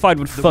forklift certified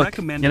would The fuck,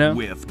 recommended you know?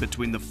 width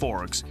between the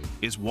forks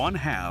is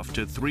 1/2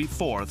 to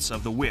 3/4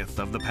 of the width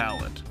of the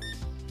pallet.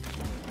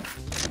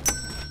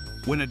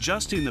 When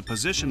adjusting the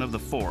position of the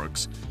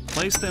forks,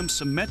 place them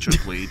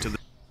symmetrically to the...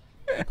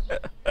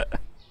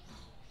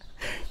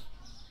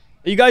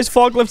 Are you guys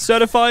forklift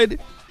certified?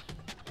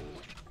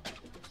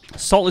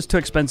 Salt is too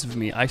expensive for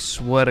me. I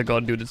swear to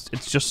God, dude,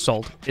 it's just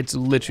salt. It's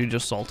literally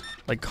just salt.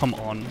 Like, come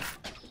on.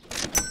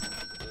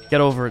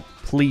 Get over it,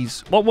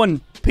 please. What one?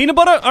 Peanut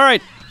butter? All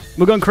right.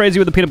 We're going crazy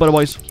with the peanut butter,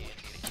 boys.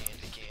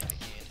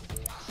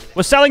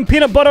 We're selling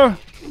peanut butter.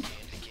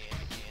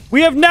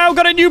 We have now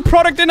got a new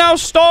product in our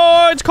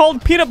store. It's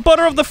called Peanut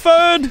Butter of the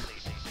Third.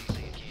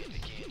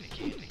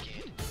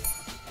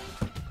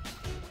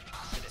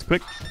 It's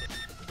quick.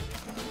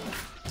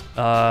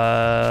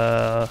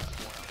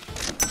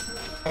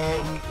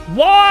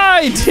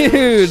 Why,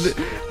 dude?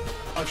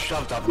 I've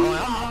shoved up my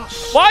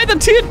ass. Why the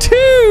tier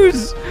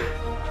 2s?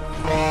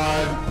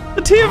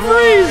 The tier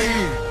 3s?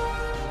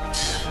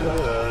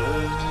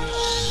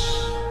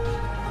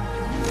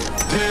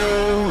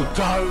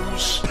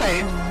 Dildos,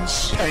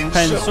 pens,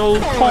 Pencil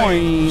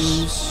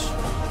coins.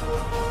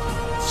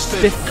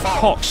 Stiff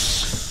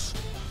cocks.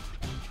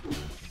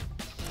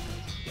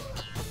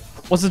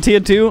 What's the tier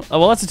 2? Oh,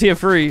 well, that's a tier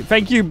 3.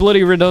 Thank you,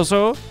 Bloody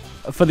Ridoso,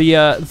 for the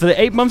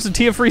 8 months of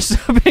tier 3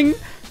 subbing.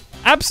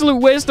 Absolute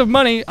waste of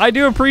money. I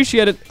do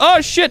appreciate it. Oh,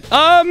 shit.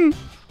 7.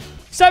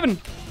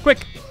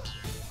 Quick.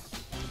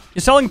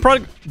 You're selling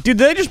product. Dude, did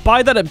they just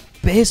buy that at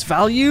base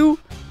value?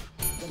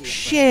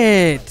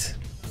 Shit.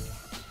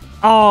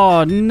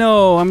 Oh,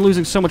 no. I'm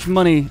losing so much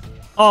money.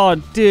 Oh,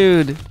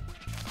 dude.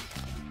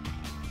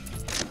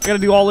 I gotta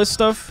do all this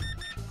stuff.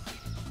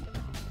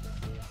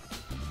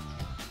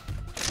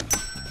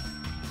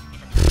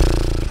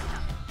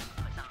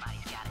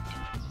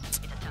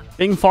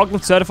 Being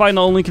forklift certified,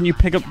 not only can you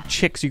pick up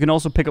chicks, you can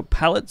also pick up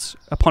pallets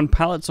upon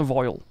pallets of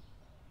oil.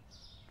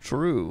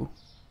 True.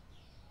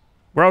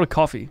 We're out of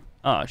coffee.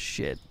 Ah,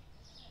 shit.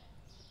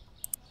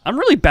 I'm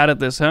really bad at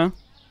this, huh?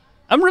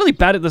 I'm really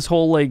bad at this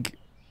whole, like,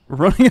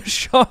 running a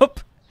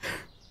shop.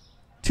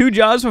 2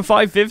 jars for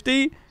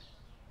 $5.50?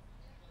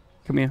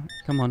 Come here.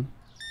 Come on.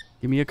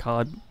 Give me a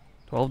card.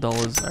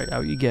 $12. Alright,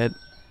 out you get.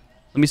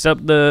 Let me set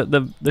up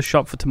the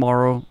shop for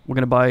tomorrow. We're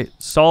gonna buy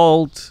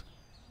salt,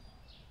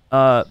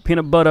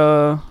 peanut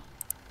butter,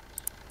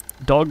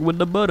 dog with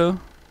the butter.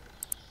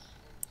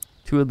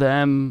 2 of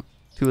them.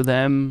 2 of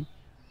them.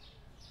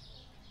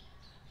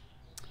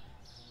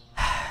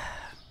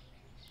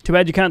 Too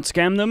bad you can't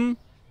scam them.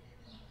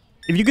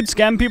 If you could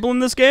scam people in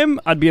this game,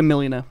 I'd be a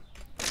millionaire.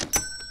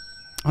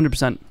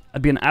 100%.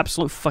 I'd be an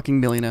absolute fucking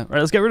millionaire. Alright,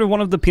 let's get rid of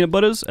one of the peanut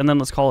butters, and then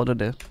let's call it a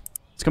day.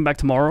 Let's come back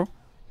tomorrow.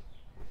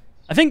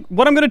 I think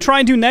what I'm gonna try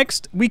and do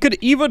next, we could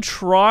either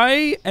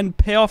try and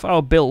pay off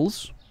our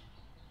bills,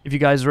 if you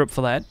guys are up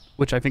for that,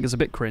 which I think is a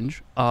bit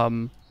cringe.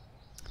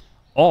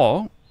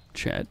 Or,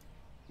 chat,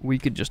 we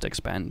could just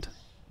expand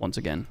once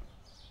again.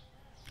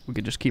 We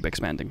could just keep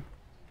expanding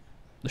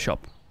the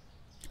shop.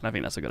 And I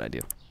think that's a good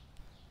idea,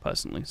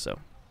 personally, so.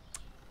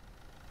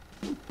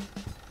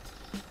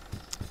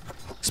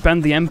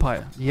 Expand the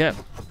empire, yeah.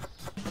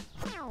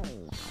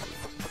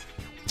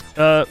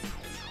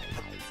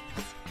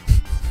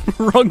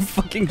 Wrong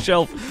fucking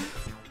shelf.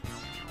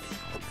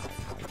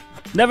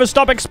 Never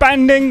stop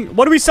expanding.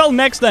 What do we sell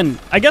next then?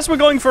 I guess we're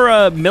going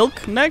for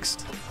milk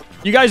next.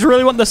 You guys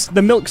really want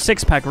the milk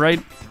 6-pack,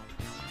 right?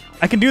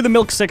 I can do the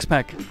milk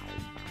 6-pack.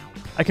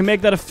 I can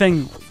make that a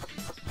thing.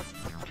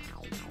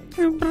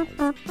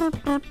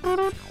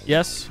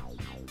 Yes.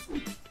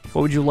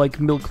 What would you like?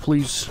 Milk,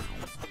 please.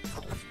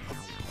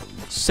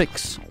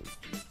 6.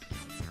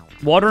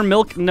 Water and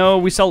milk? No,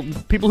 we sell...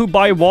 People who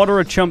buy water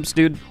are chumps,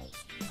 dude.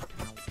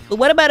 But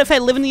what about if I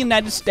live in the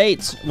United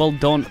States? Well,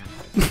 don't.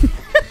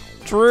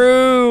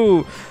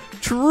 True.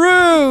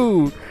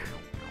 True.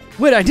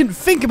 Wait, I didn't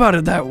think about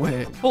it that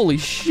way. Holy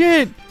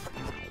shit.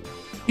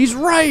 He's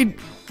right.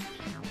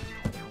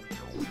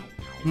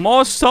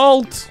 More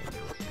salt.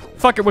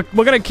 Fuck it,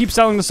 we're gonna keep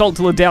selling the salt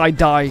till the day I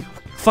die.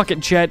 Fuck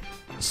it, Chet.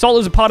 Salt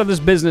is a part of this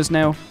business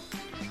now.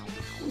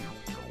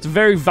 It's a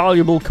very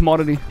valuable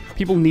commodity.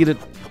 People need it.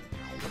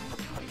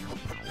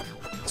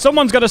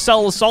 Someone's gotta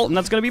sell the salt, and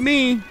that's gonna be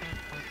me.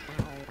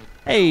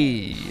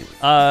 Hey,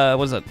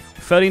 what is it?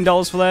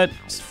 $13 for that.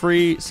 It's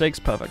free. 6,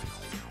 perfect.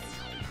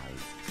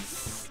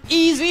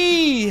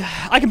 Easy.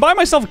 I can buy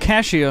myself a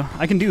cashier.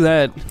 I can do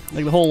that.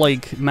 Like the whole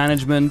like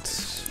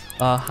management,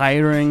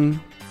 hiring.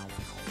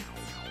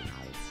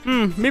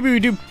 Maybe we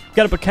do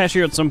get up a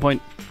cashier at some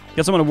point.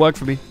 Get someone to work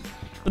for me.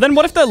 But then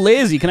what if they're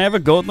lazy? Can I ever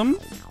go at them?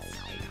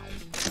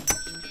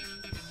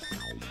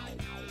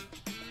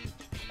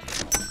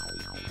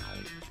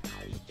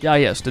 Yeah,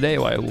 yes, today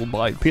I will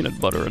buy peanut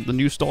butter at the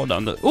new store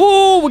down the...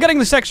 Ooh, we're getting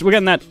the section. We're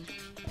getting that.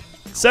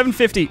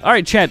 $7.50. All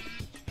right, chat.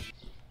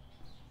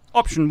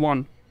 Option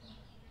 1.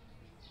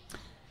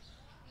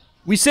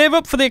 We save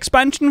up for the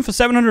expansion for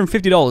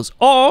 $750.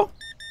 Or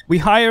we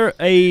hire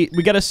a...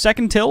 We get a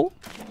second till,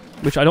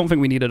 which I don't think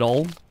we need at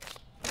all.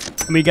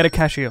 And we get a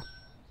cashier.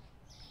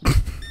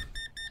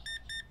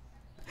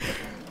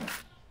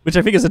 Which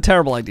I think is a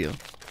terrible idea.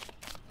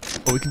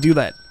 But we could do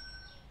that.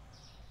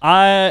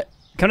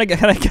 Can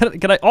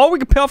I, oh, we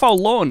can pay off our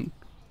loan.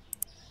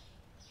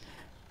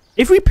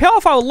 If we pay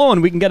off our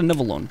loan, we can get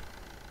another loan.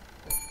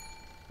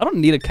 I don't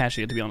need a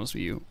cashier, to be honest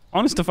with you.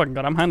 Honest to fucking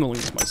God, I'm handling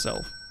this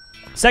myself.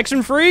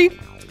 Section 3?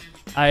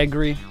 I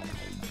agree.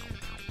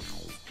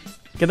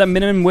 Get that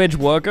minimum wage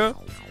worker.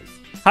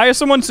 Hire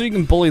someone so you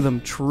can bully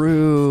them.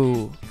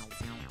 True.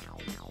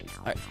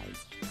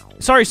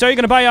 Sorry, sir, you're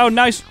gonna buy our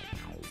nice...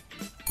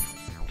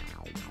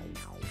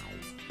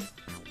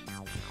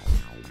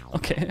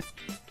 Okay.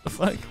 The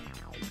fuck?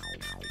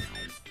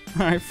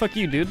 Alright, fuck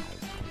you, dude.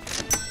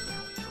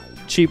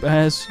 Cheap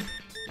ass.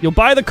 You'll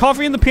buy the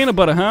coffee and the peanut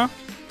butter, huh?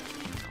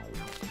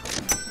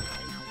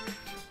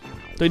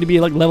 Do you need to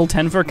be like level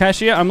 10 for a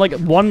cashier? I'm like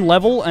 1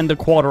 level and a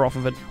quarter off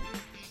of it.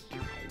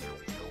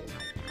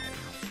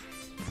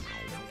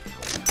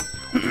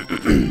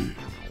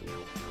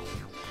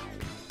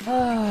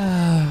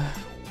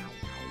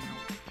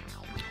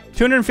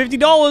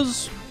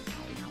 $250.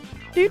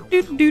 Do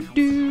do do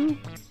do.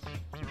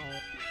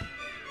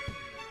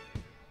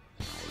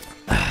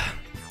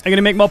 Are you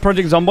gonna make more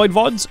Project Zomboid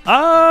VODs?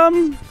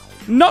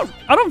 No,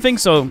 I don't think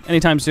so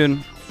anytime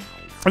soon.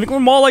 I think we're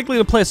more likely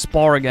to play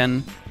Spore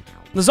again.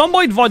 The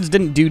Zomboid VODs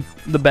didn't do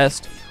the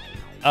best.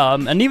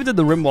 And neither did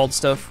the Rimworld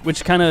stuff,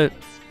 which kind of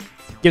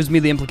gives me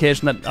the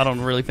implication that I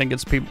don't really think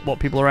it's what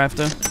people are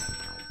after.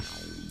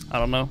 I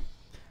don't know.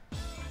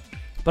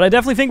 But I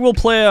definitely think we'll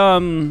play,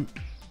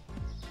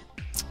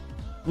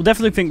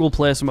 we'll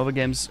play some other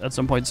games at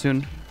some point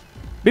soon.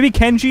 Maybe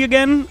Kenji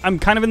again? I'm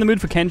kind of in the mood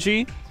for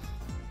Kenji.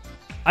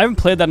 I haven't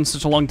played that in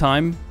such a long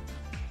time.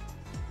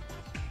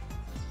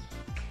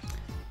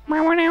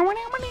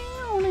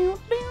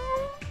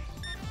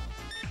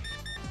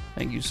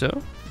 Thank you, sir.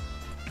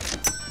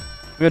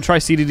 We're gonna try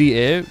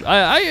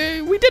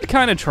CDDA. We did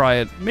kind of try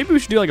it. Maybe we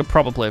should do like a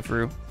proper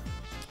playthrough.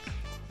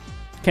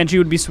 Kenji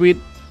would be sweet.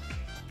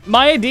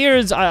 My idea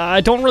is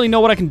I don't really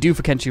know what I can do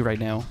for Kenji right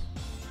now.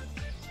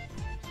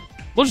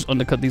 We'll just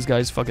undercut these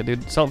guys. Fuck it,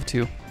 dude. Sell it for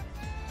 2.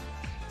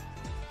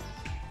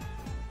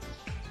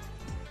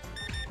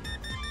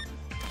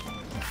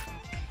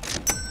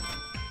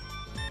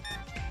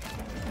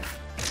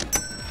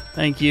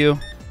 Thank you.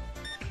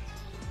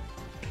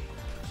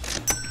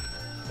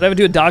 Did I ever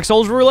do a Dark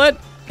Souls roulette?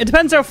 It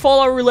depends how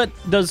Fallout Roulette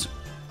does.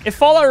 If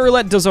Fallout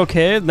Roulette does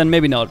okay, then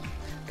maybe not.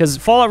 Because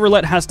Fallout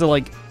Roulette has to,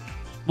 like...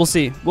 We'll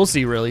see. We'll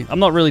see, really. I'm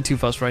not really too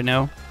fussed right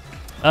now.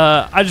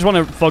 I just want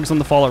to focus on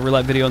the Fallout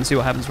Roulette video and see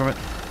what happens from it.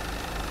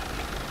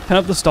 Pen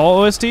up the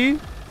stall OST?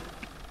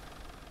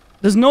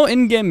 There's no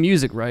in-game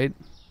music, right?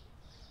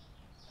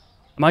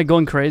 Am I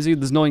going crazy?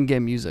 There's no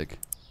in-game music.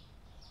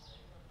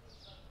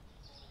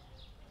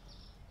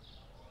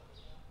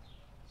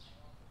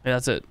 Yeah,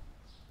 that's it.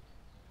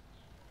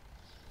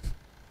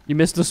 You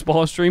missed the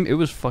spa stream? It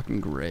was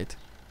fucking great.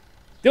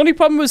 The only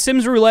problem with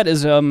Sims Roulette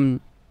is, how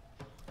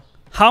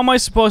am I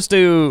supposed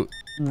to,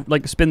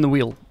 like, spin the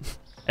wheel?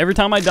 Every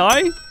time I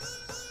die?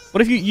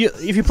 What if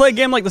if you play a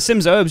game like The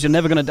Sims Herbs, you're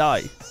never gonna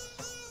die.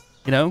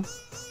 You know?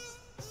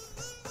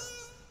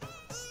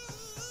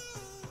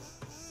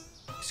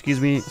 Excuse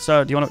me,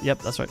 sir, do you wanna... Yep,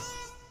 that's right.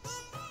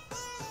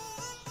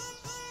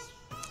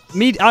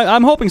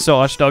 I'm hoping so,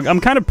 Archdog. I'm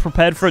kind of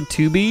prepared for it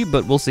to be,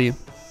 but we'll see.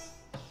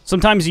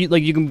 Sometimes you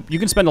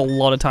can spend a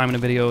lot of time in a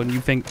video and you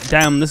think,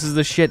 damn, this is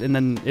the shit, and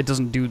then it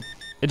doesn't do...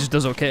 It just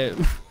does okay.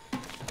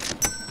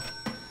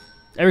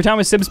 Every time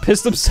a Sim's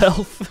pissed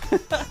himself.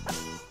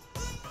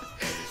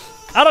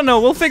 I don't know,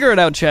 we'll figure it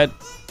out, chat.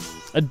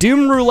 A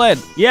Doom Roulette.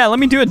 Yeah, let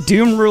me do a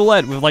Doom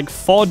Roulette with like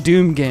 4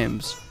 Doom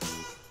games.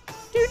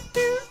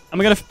 Am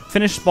I gonna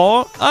finish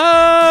Spore?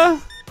 I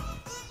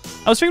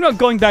was thinking about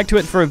going back to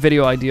it for a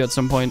video idea at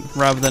some point,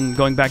 rather than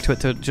going back to it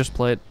to just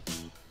play it.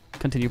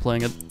 Continue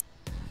playing it.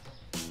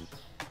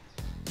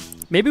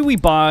 Maybe we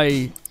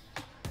buy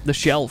the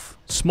shelf.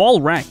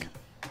 Small rack.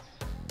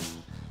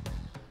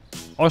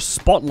 Or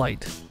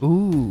spotlight.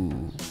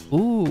 Ooh.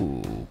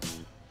 Ooh.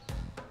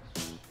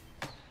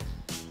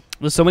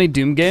 There's so many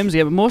Doom games.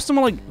 Yeah, but most of them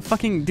are like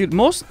fucking... Dude,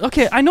 most...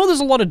 Okay, I know there's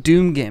a lot of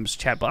Doom games,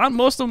 chat, but aren't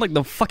most of them like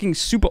the fucking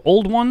super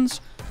old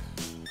ones?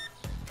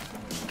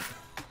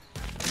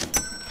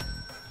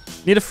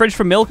 Need a fridge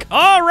for milk?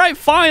 Alright,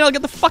 fine. I'll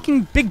get the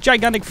fucking big,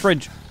 gigantic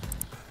fridge.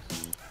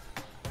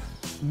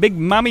 Big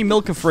mommy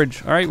milker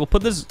fridge. Alright, we'll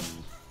put this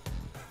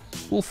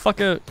little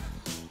fucker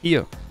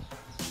here.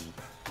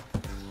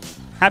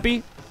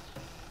 Happy?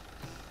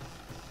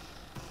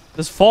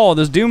 There's 4.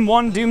 There's Doom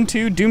 1, Doom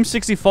 2, Doom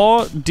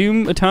 64,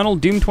 Doom Eternal,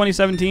 Doom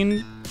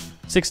 2017,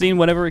 16,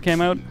 whenever it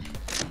came out.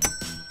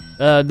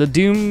 The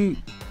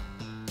Doom,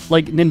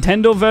 like,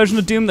 Nintendo version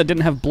of Doom that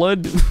didn't have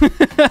blood.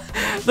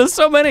 There's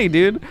so many,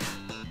 dude.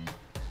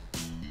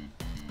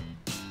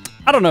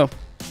 I don't know.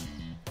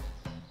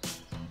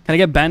 Can I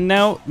get banned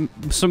now?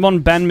 Someone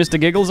ban Mr.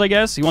 Giggles, I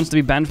guess. He wants to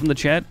be banned from the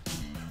chat.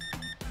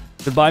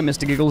 Goodbye,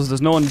 Mr. Giggles.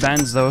 There's no one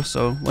bans, though,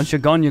 so once you're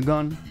gone, you're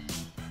gone.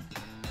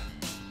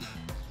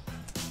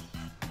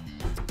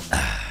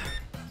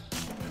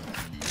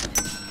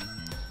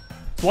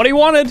 It's what he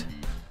wanted.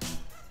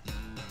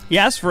 He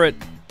asked for it.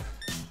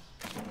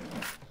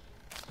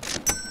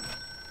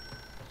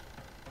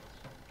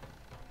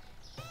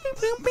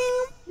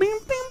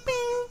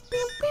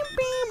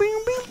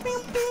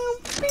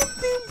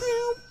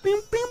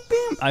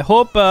 I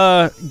hope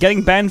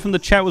getting banned from the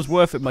chat was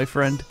worth it, my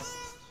friend.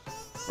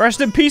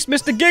 Rest in peace,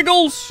 Mr.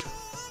 Giggles!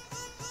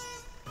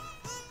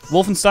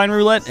 Wolfenstein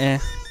Roulette? Eh.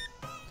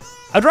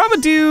 I'd rather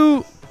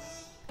do...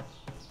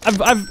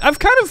 I've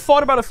kind of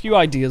thought about a few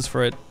ideas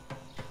for it.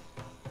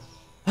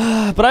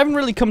 But I haven't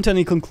really come to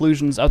any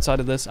conclusions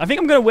outside of this. I think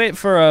I'm gonna wait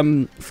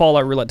for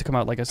Fallout Roulette to come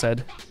out, like I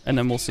said. And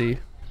then we'll see. Am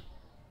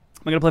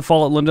I gonna play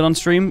Fallout London on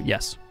stream?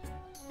 Yes.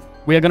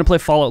 We are gonna play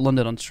Fallout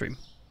London on stream.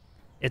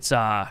 It's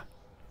gonna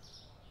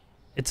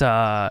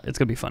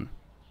be fun.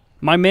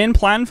 My main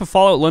plan for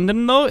Fallout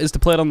London, though, is to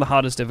play it on the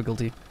hardest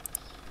difficulty.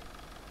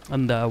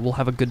 And we'll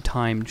have a good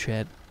time,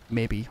 chat.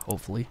 Maybe,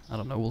 hopefully. I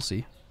don't know, we'll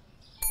see.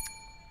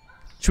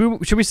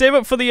 Should we save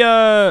up for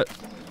the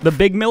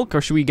big milk,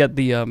 or should we get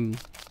the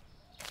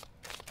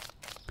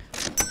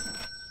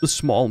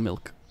small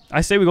milk?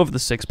 I say we go for the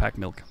 6-pack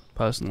milk,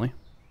 personally.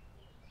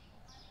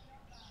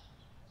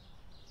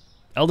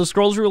 Elder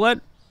Scrolls Roulette?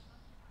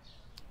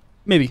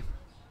 Maybe.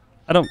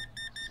 I don't...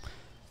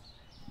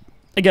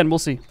 Again, we'll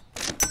see.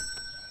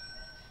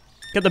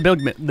 Get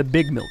the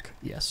big milk.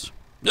 Yes.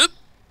 What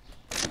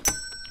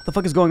the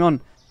fuck is going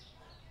on?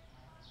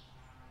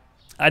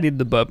 I need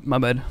the burp. My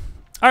bad.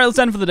 Alright, let's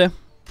end for the day.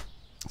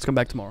 Let's come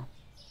back tomorrow.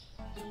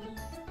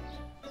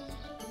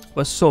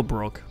 We're so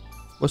broke.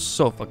 We're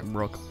so fucking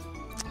broke.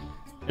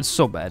 It's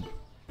so bad.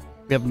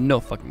 We have no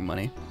fucking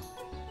money.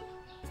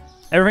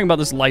 Everything about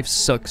this life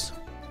sucks.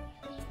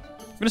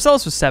 I'm gonna sell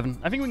this for 7.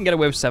 I think we can get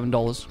away with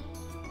 $7.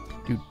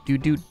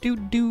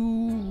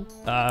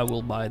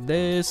 We'll buy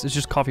this. It's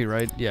just coffee,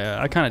 right?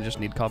 Yeah, I kind of just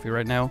need coffee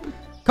right now.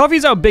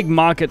 Coffee's our big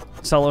market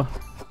seller.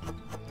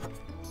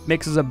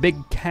 Makes us a big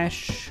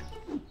cash.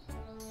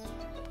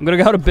 I'm gonna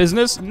go out of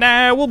business?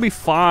 Nah, we'll be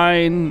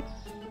fine.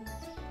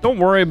 Don't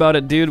worry about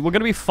it, dude. We're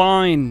gonna be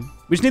fine.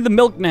 We just need the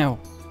milk now.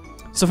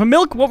 So for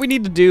milk, what we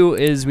need to do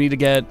is we need to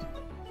get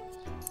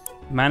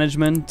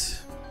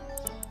management,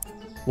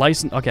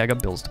 license. Okay, I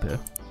got bills to pay.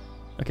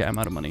 Okay, I'm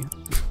out of money.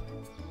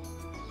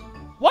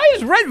 Why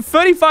is rent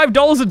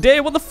 $35 a day?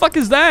 What the fuck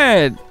is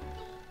that?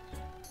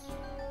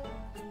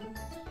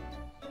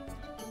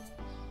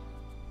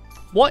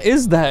 What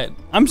is that?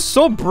 I'm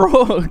so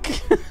broke.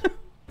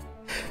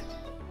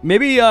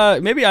 maybe I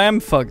am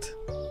fucked.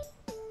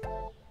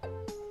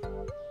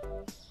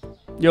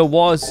 Yo,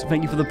 Waz,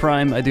 thank you for the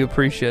prime. I do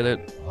appreciate it.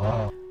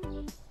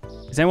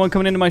 Is anyone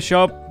coming into my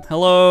shop?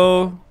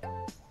 Hello.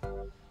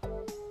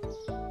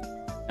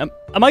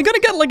 Am I gonna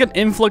get like an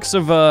influx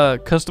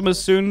of customers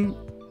soon?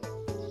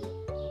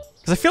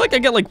 Because I feel like I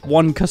get like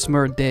one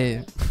customer a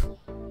day.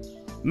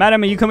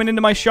 Madam, are you coming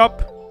into my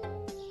shop?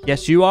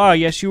 Yes, you are.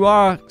 Yes, you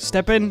are.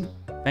 Step in.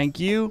 Thank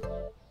you.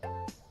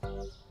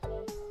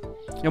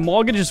 Your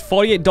mortgage is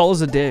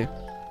 $48 a day.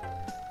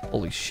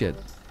 Holy shit.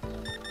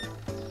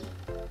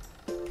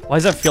 Why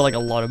does that feel like a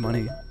lot of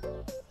money?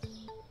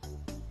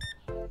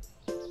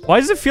 Why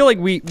does it feel like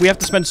we have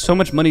to spend so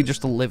much money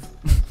just to live?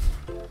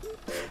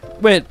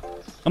 Wait,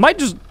 I might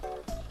just...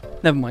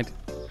 Never mind.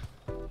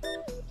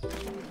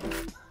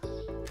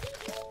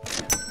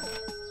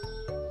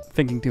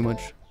 Thinking too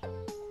much.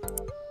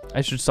 I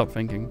should stop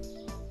thinking.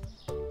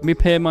 Let me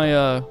pay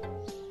my,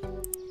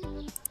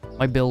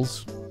 my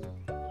bills.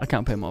 I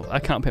can't pay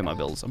my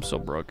bills. I'm so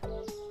broke.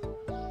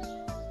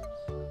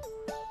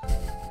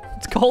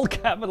 It's called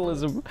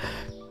capitalism.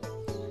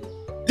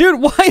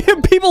 Dude, why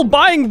are people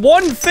buying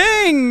one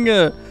thing?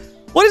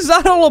 What is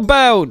that all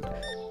about?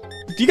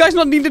 Do you guys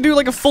not need to do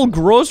like a full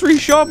grocery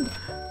shop?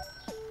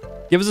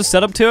 Give us a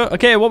setup tour.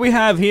 Okay, what we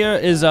have here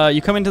is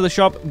you come into the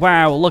shop.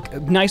 Wow, look,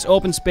 nice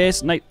open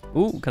space.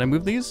 Ooh, can I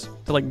move these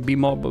to like be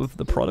more of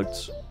the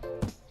products?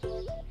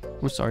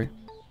 Oh, sorry.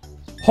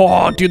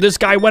 Oh, dude, this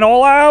guy went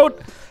all out.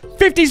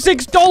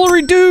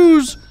 $56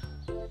 dues.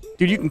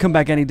 Dude, you can come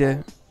back any day.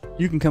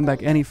 You can come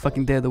back any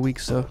fucking day of the week,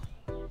 sir.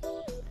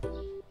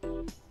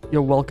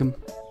 You're welcome.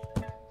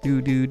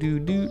 Do do do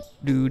do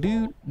do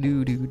do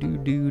do do do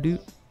do do.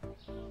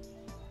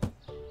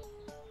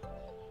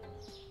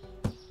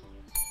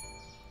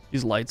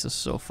 These lights are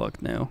so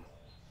fucked now.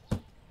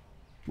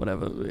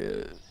 Whatever.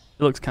 It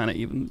looks kind of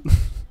even.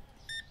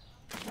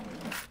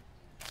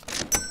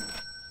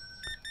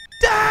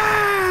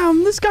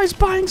 Damn! This guy's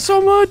buying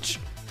so much!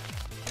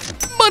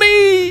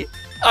 Money!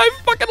 I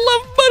fucking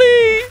love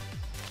money!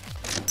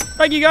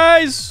 Thank you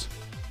guys!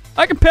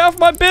 I can pay off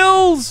my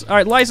bills!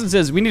 Alright,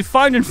 licenses. We need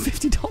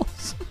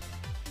 $550.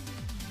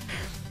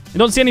 You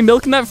don't see any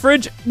milk in that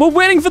fridge? We're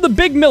waiting for the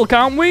big milk,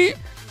 aren't we?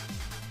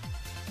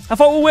 I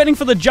thought we were waiting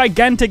for the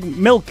gigantic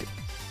milk.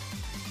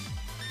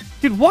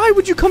 Dude, why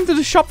would you come to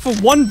the shop for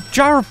one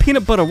jar of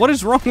peanut butter? What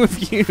is wrong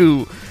with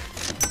you?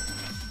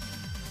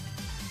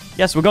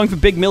 Yes, we're going for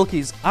big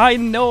milkies. I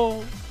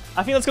know.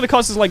 I think that's going to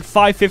cost us like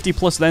 $5.50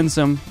 plus then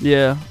some.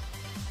 Yeah.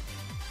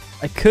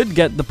 I could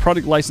get the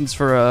product license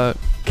for a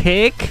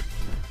cake,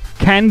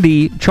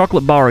 candy,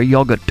 chocolate bar, or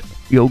yogurt.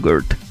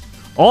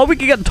 Or we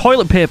could get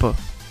toilet paper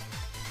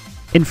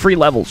in 3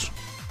 levels.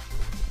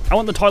 I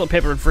want the toilet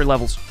paper in 3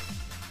 levels.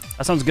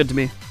 That sounds good to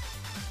me.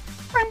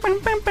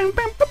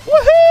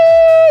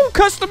 Woohoo!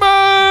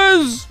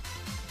 Customers!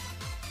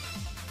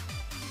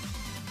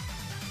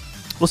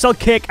 We'll sell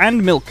cake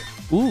and milk.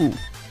 Ooh.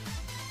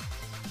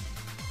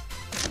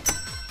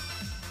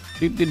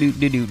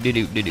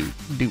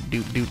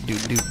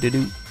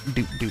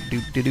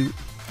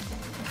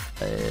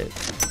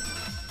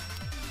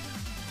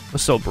 We're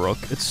so broke.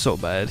 It's so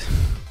bad.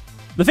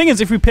 The thing is,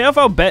 if we pay off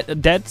our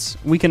debts,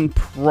 we can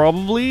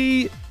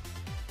probably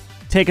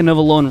take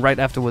another loan right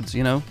afterwards,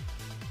 you know?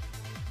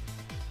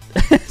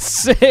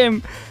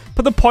 Same.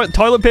 Put the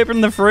toilet paper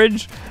in the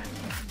fridge.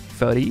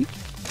 30.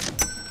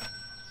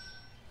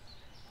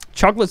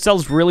 Chocolate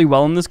sells really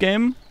well in this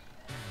game.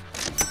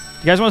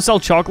 You guys want to sell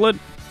chocolate?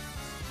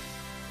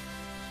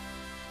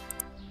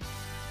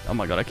 Oh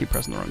my god, I keep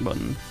pressing the wrong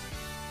button.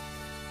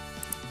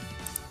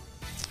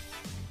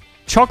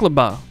 Chocolate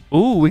bar.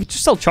 Ooh, we could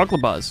just sell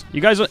chocolate bars.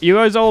 You guys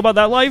all about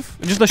that life?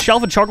 Just a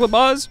shelf of chocolate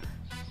bars?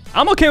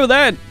 I'm okay with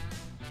that.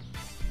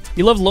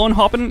 You love lawn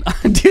hopping?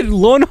 Dude,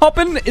 lawn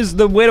hopping is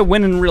the way to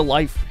win in real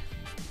life.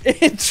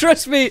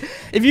 Trust me,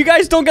 if you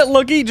guys don't get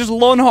lucky, just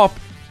lawn hop.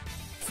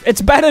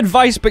 It's bad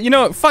advice, but you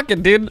know what? Fuck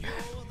it, dude.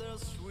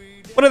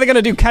 What are they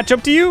gonna do? Catch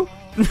up to you?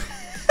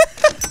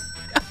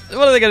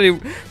 What are they gonna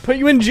do? Put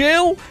you in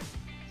jail?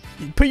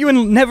 Put you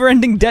in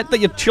never-ending debt that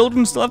your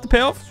children still have to pay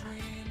off?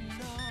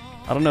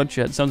 I don't know,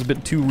 Chet. Sounds a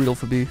bit too real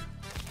for me.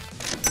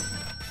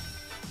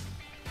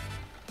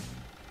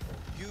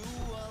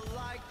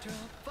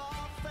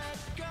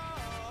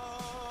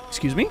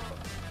 Excuse me?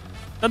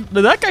 Did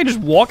that guy just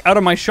walk out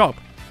of my shop?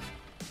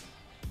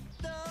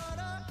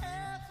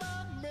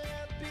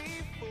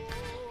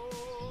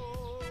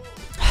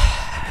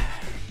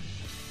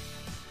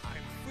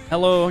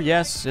 Hello,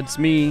 yes, it's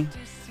me.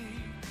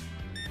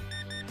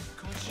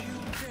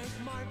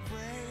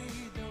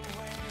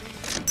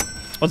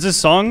 What's this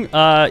song?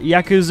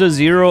 Yakuza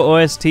 0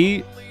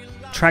 OST,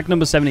 track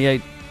number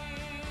 78.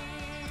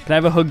 Can I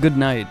have a hug good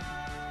night?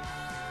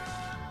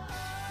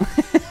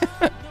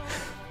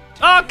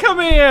 Oh, come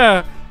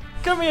here!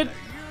 Come here!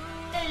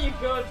 There you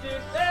go,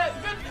 dude.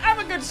 Have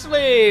a good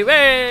sleep!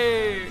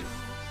 Hey!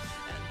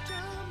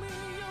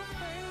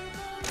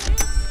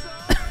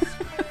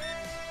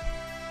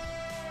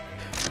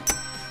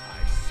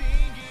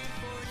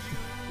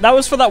 That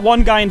was for that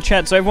one guy in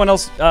chat, so everyone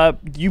else,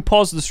 you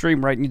paused the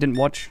stream, right, and you didn't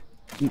watch?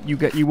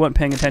 You weren't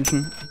paying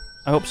attention?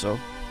 I hope so.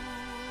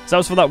 So that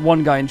was for that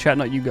one guy in chat,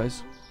 not you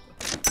guys.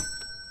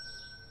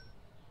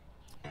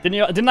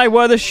 Didn't I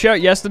wear this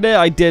shirt yesterday?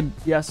 I did.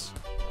 Yes.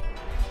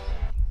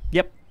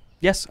 Yep.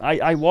 Yes,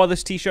 I wore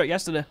this t-shirt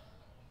yesterday.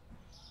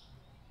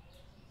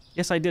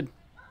 Yes, I did.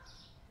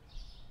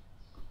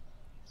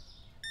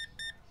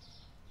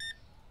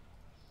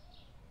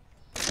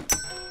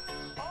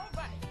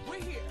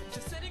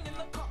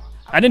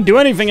 I didn't do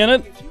anything in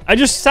it. I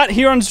just sat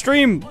here on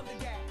stream.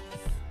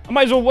 I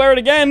might as well wear it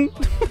again.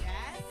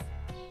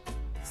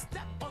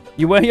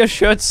 You wear your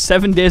shirts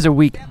 7 days a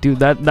week. Dude,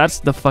 that's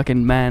the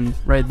fucking man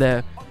right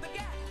there.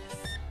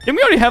 Didn't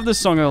we already have this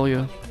song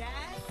earlier?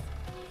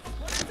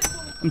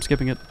 I'm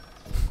skipping it.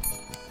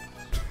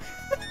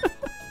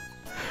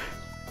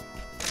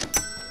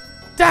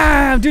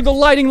 Damn, dude, the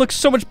lighting looks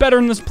so much better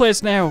in this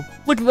place now.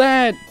 Look at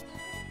that.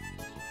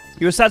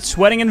 You were sat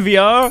sweating in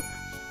VR?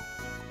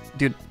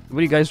 Dude, what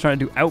are you guys trying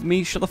to do? Out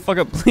me? Shut the fuck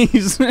up,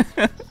 please.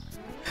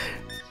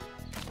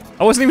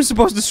 I wasn't even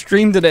supposed to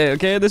stream today,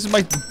 okay? This is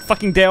my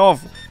fucking day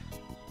off.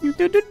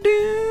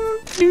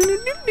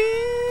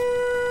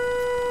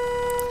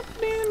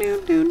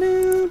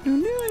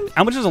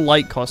 How much does a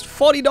light cost?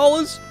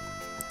 $40?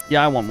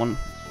 Yeah, I want one.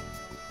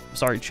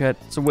 Sorry, chat.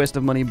 It's a waste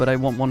of money, but I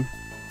want one.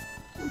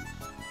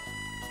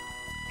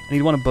 I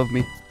need one above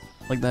me.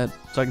 Like that,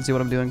 so I can see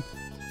what I'm doing.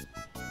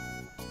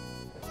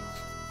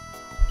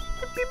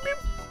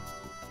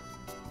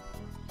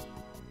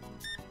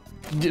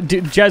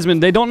 Jasmine,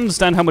 they don't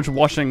understand how much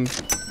washing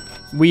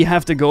we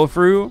have to go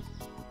through.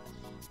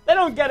 They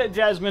don't get it,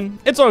 Jasmine.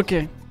 It's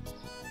okay.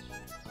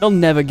 They'll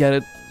never get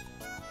it.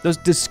 Those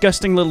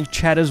disgusting little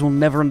chatters will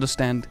never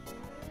understand.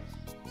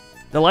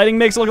 The lighting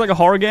makes it look like a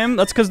horror game.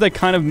 That's because they're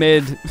kind of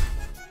made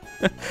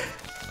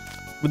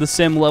with the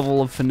same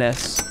level of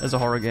finesse as a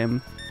horror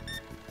game.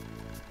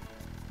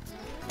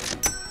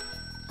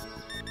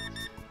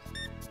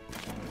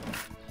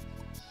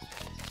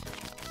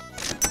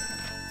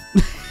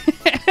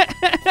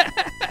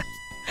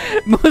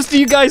 Most of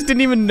you guys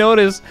didn't even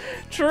notice.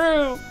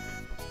 True.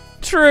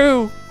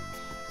 True.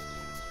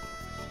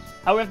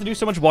 How we have to do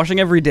so much washing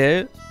every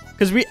day?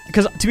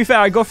 Because to be fair,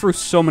 I go through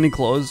so many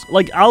clothes.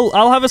 Like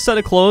I'll have a set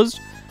of clothes,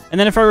 and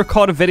then if I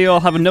record a video,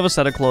 I'll have another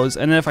set of clothes,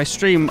 and then if I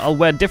stream, I'll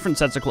wear different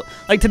sets of clothes.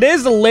 Like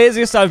today's the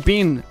laziest I've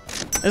been.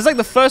 It's like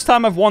the first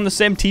time I've worn the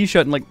same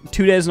t-shirt in like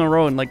 2 days in a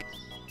row in like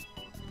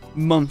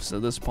months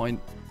at this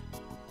point.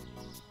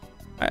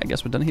 Alright, I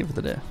guess we're done here for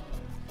the day.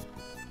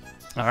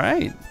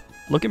 Alright.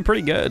 Looking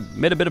pretty good.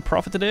 Made a bit of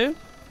profit today.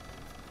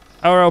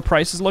 How are our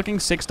prices looking?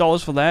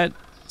 $6 for that.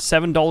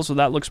 $7 for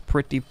that looks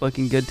pretty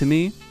fucking good to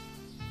me.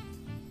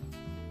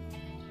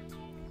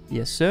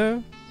 Yes,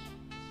 sir.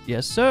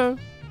 Yes, sir.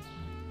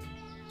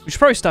 We should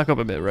probably stock up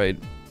a bit,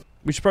 right?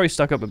 We should probably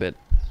stock up a bit.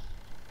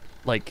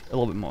 Like, a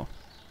little bit more.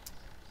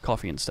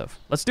 Coffee and stuff.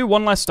 Let's do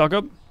one last stock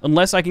up.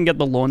 Unless I can get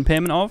the loan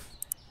payment off.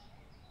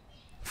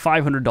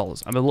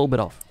 $500. I'm a little bit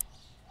off.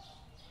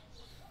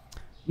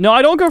 No,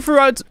 I don't go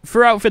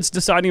through outfits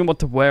deciding what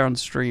to wear on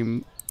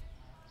stream.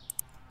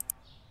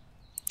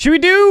 Should we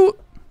do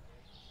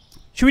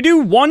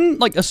one,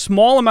 like, a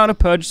small amount of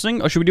purchasing,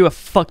 or should we do a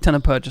fuck ton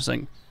of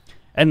purchasing?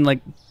 And,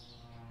 like,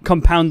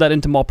 compound that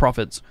into more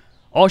profits?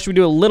 Or should we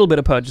do a little bit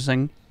of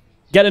purchasing,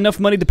 get enough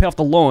money to pay off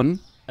the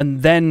loan,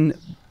 and then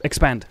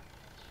expand?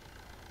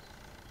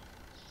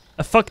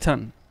 A fuck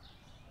ton.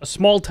 A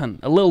small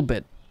ton. A little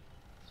bit.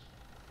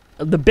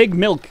 The big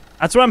milk.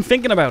 That's what I'm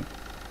thinking about.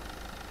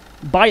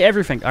 Buy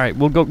everything. All right,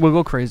 we'll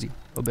go crazy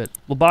a bit.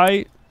 We'll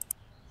buy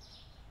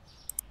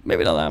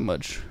maybe not that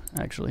much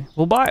actually.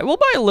 We'll buy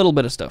a little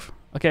bit of stuff.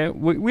 Okay,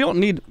 we don't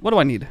need. What do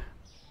I need?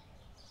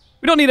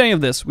 We don't need any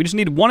of this. We just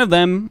need one of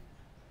them,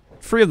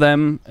 3 of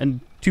them, and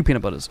 2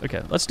 peanut butters.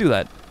 Okay, let's do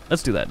that.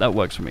 Let's do that. That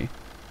works for me.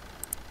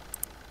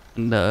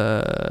 And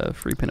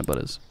 3 peanut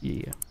butters.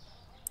 Yeah,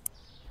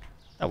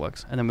 that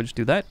works. And then we just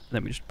do that. And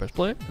then we just press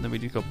play. And then we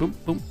just go boom,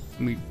 boom,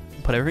 and we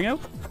put everything out.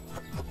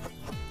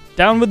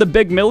 Down with the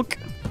big milk.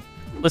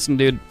 Listen,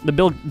 dude,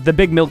 the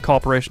Big Milk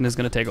Corporation is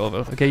gonna take over.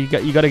 Okay, you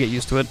gotta get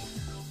used to it.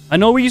 I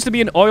know we used to be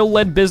an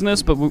oil-led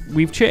business, but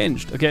we've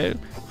changed. Okay,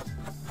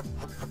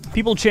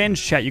 people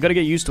change, chat. You gotta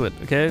get used to it.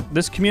 Okay,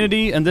 this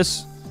community and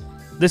this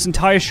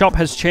entire shop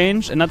has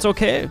changed, and that's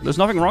okay. There's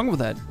nothing wrong with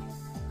that.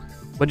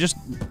 We're just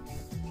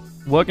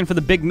working for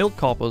the Big Milk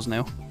Corpos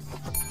now.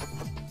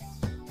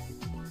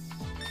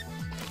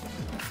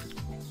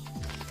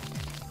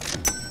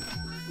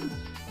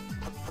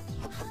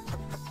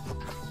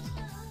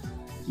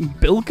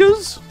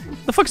 Bilkers?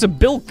 The fuck's a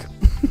bilk?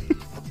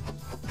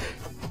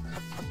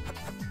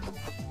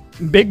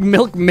 Big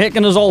Milk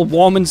making us all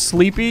warm and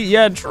sleepy?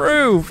 Yeah,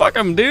 true. Fuck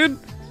him, dude.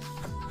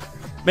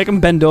 Make him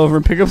bend over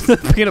and pick up the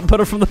peanut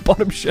butter from the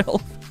bottom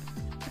shelf.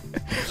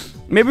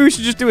 Maybe we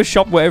should just do a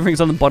shop where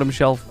everything's on the bottom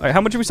shelf. Alright, how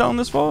much are we selling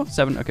this for?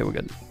 7? Okay, we're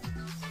good.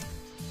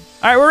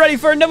 Alright, we're ready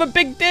for another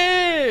big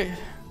day!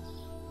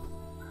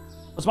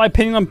 What's my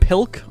opinion on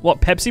Pilk? What,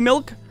 Pepsi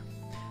milk?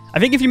 I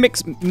think if you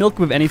mix milk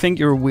with anything,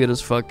 you're weird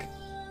as fuck.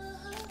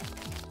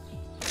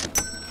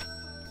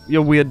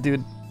 You're weird,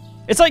 dude.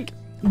 It's like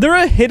there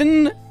are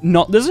hidden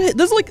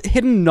there's like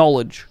hidden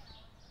knowledge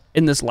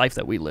in this life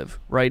that we live,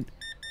 right?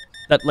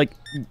 that, like,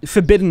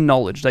 forbidden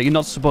knowledge that you're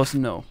not supposed to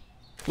know.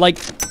 Like,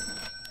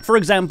 for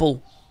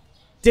example,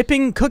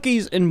 dipping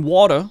cookies in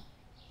water,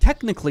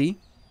 technically,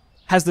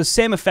 has the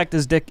same effect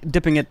as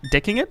dipping it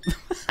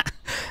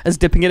as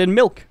dipping it in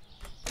milk.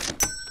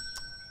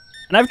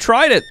 And I've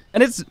tried it,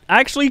 and it's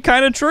actually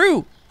kind of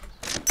true.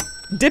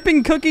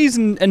 Dipping cookies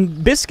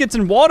and biscuits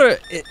in water,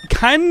 it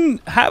can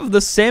have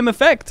the same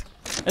effect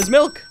as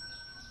milk.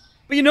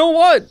 But you know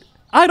what?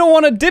 I don't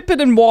want to dip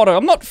it in water.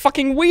 I'm not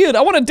fucking weird.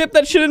 I want to dip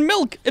that shit in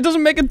milk. It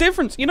doesn't make a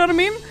difference. You know what I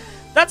mean?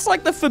 That's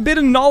like the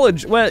forbidden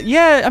knowledge. Where,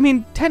 yeah, I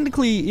mean,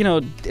 technically, you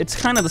know, it's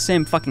kind of the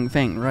same fucking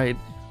thing, right?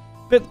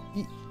 But,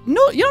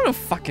 no, you're not a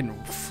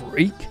fucking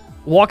freak.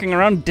 Walking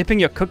around dipping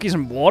your cookies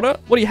in water?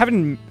 What, are you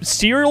having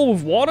cereal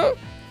with water?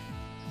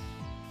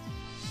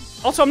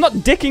 Also, I'm not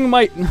dicking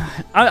my...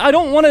 I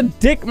don't want to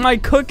dick my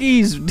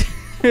cookies,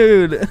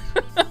 dude.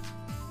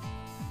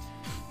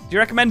 Do you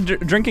recommend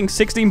drinking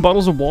 16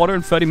 bottles of water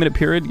in a 30-minute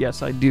period?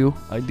 Yes, I do.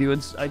 I do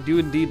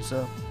indeed,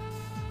 so.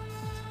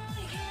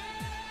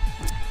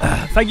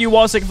 Thank you,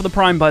 Wasik, for the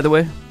Prime, by the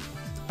way.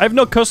 I have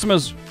no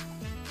customers.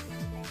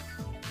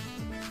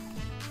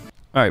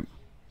 Alright.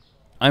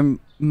 I'm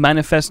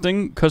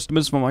manifesting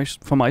customers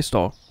for my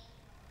store.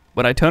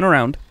 When I turn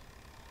around...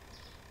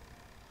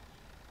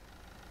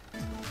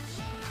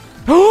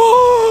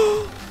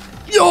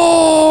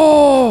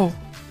 Yo!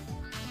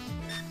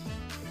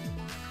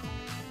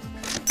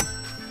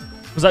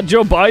 Was that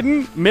Joe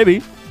Biden?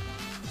 Maybe.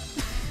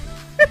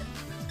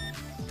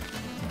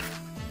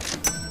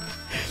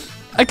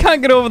 I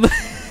can't get over the...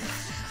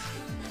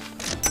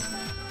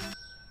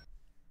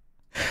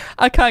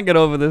 I can't get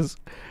over this.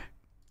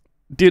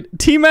 Dude,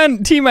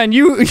 T-Man,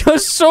 you're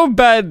so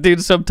bad,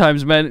 dude,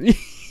 sometimes, man.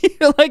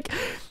 You're like,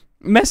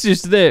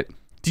 message today.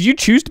 Did you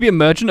choose to be a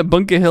merchant at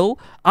Bunker Hill?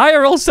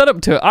 IRL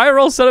setup to it.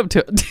 IRL setup to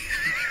it. Look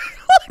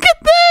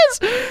at this!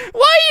 Why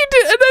are you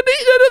doing... And then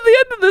at the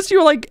end of this, you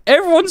were like,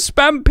 everyone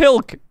spam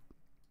pilk.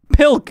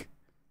 Pilk.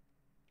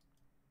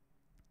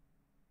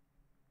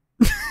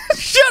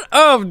 Shut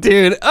up,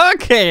 dude.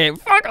 Okay,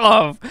 fuck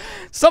off.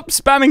 Stop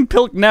spamming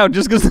pilk now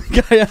just because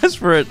the guy asked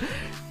for it.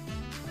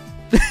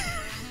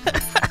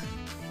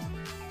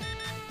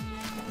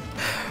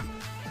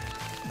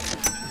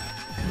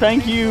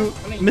 Thank you,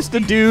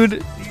 Mr.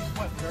 Dude,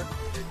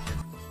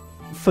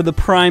 for the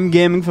Prime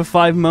Gaming for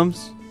 5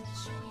 months.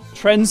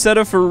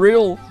 Trendsetter for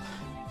real.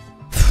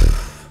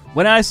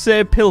 When I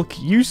say pilk,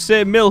 you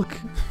say milk.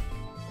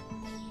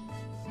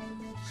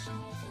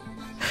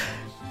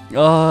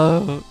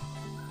 Oh,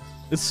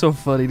 it's so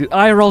funny, dude.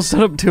 IRL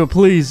set up to it,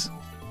 please.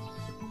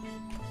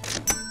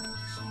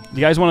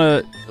 You guys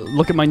want to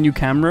look at my new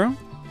camera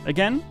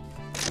again?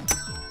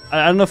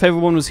 I don't know if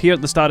everyone was here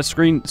at the start of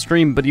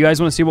stream, but you guys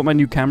want to see what my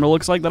new camera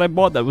looks like that I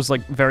bought that was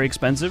like very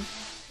expensive?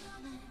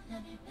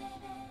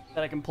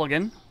 That I can plug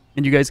in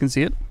and you guys can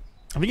see it?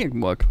 I think it can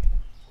work.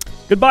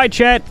 Goodbye,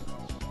 chat.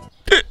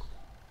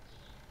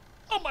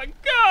 Oh my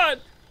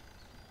god!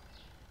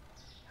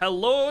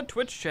 Hello,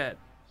 Twitch chat.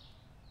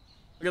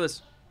 Look at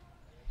this.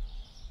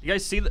 You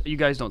guys see that? You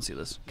guys don't see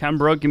this. Cam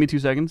broke. Give me 2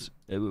 seconds.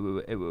 Where's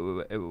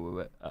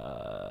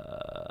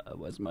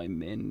my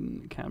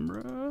main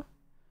camera?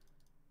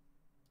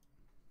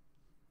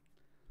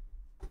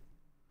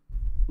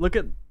 Look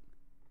at...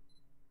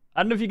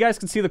 I don't know if you guys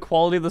can see the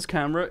quality of this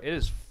camera. It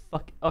is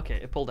okay,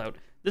 it pulled out.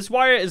 This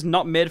wire is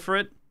not made for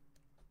it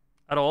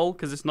at all,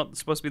 because it's not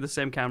supposed to be the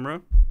same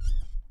camera.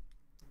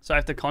 So I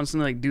have to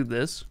constantly like do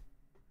this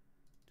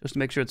just to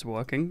make sure it's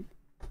working.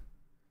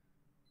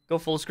 Go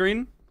full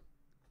screen.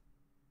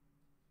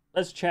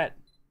 Let's chat.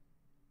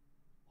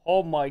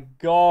 Oh my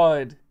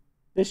god.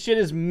 This shit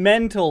is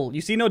mental.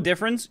 You see no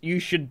difference? You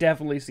should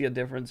definitely see a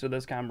difference with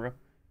this camera.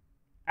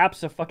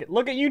 Abso-fuck-it.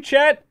 Look at you,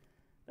 chat!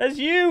 That's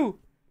you!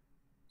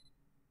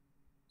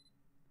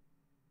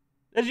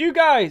 That's you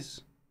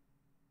guys!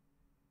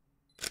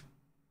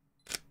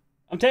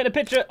 I'm taking a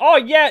picture. Oh,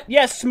 yeah,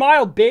 yeah,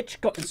 smile, bitch.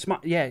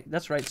 Yeah,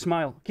 that's right,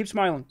 smile. Keep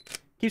smiling.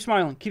 Keep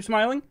smiling. Keep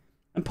smiling.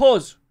 And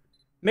pose.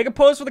 Make a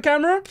pose for the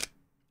camera.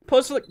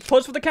 Pose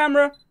for the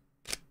camera.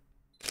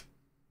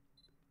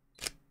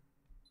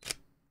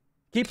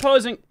 Keep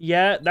posing.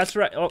 Yeah, that's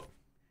right. Oh,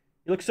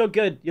 you look so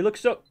good. You look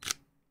so...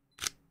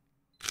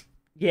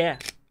 Yeah.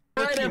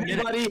 Alright,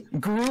 everybody,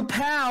 group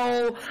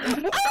how?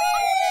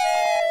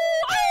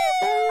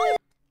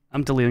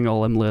 I'm deleting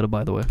all of them later,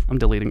 by the way. I'm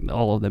deleting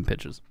all of them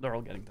pictures. They're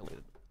all getting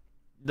deleted.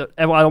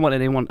 I don't want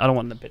anyone. I don't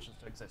want the pictures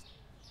to exist.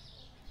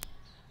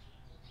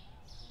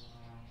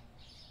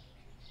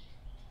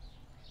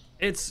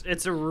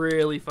 It's a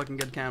really fucking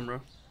good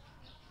camera.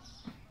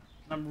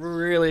 I'm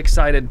really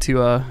excited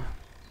to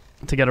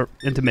get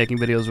into making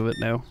videos with it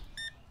now.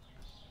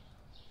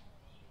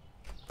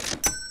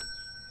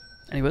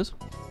 Anyways.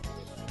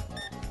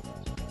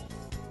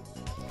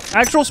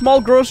 Actual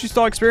small grocery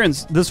store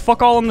experience. There's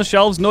fuck all on the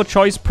shelves, no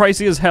choice,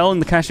 pricey as hell,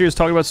 and the cashier is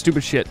talking about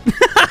stupid shit.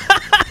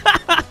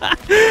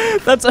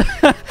 That's...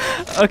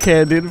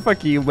 Okay, dude,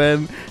 fuck you,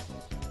 man.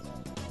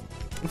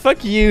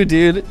 Fuck you,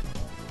 dude.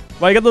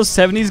 Why I got those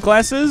 70s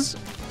glasses?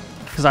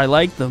 Because I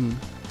like them.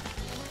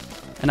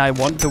 And I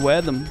want to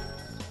wear them.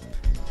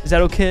 Is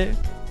that okay?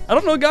 I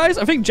don't know, guys.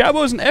 I think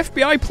Jabbo is an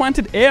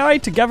FBI-planted AI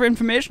to gather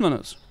information on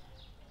us.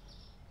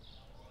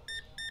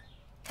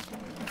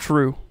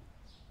 True.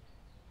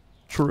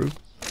 True.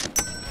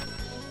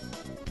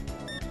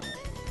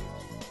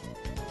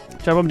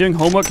 Jabbo, I'm doing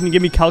homework. Can you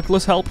give me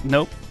calculus help?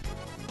 Nope.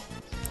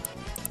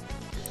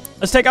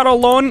 Let's take out our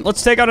loan.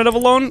 Let's take out another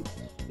loan.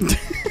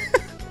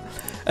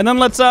 And then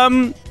let's,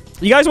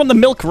 you guys want the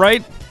milk,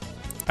 right?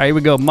 Alright, here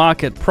we go.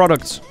 Market.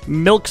 Products.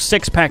 Milk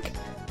 6-pack.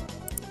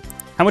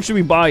 How much do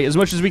we buy? As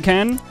much as we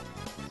can.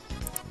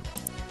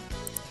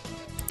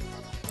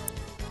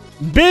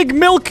 Big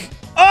milk!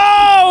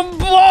 Oh,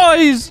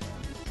 boys!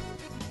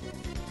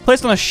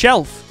 Placed on a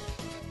shelf.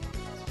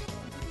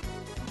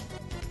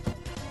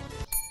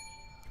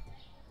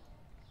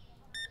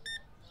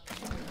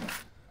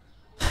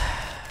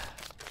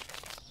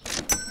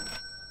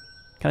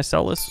 Can I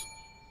sell this?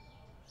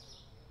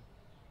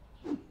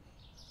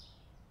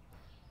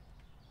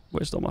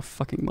 Waste all my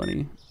fucking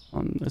money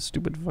on a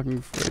stupid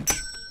fucking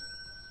fridge.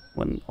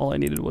 When all I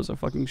needed was a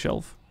fucking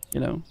shelf, you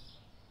know?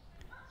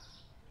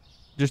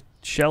 Just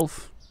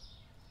shelf.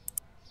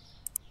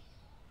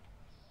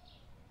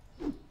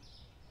 I'm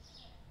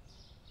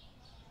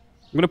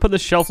gonna put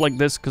this shelf like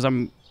this because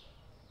I'm...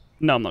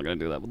 No, I'm not gonna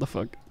do that. What the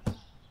fuck?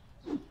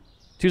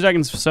 2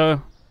 seconds,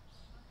 sir.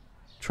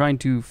 Trying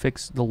to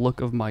fix the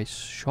look of my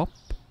shop.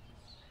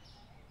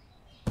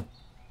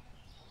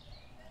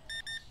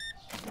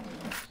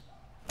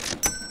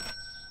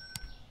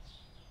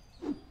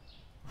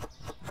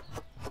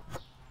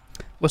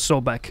 We're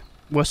so back.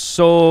 We're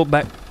so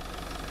back.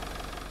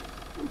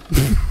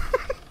 They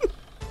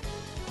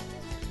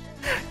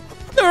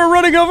were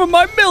running over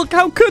my milk.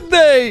 How could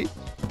they?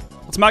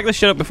 Let's mark this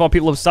shit up before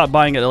people start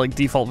buying it at like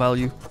default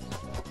value.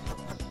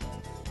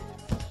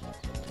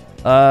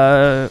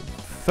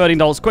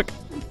 $13 quick.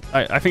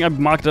 I think I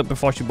marked it up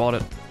before she bought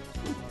it.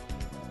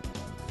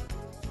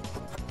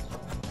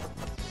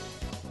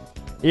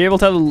 Are you able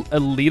to have a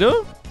liter?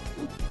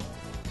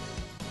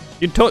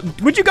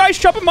 Would you guys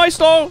shop at my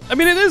store? I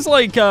mean, it is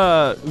like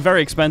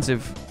very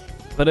expensive,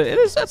 but it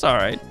is. That's all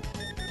right.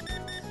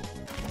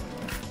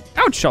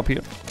 I would shop here.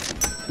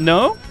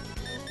 No.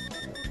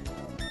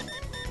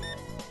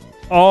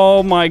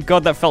 Oh my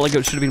god, that felt like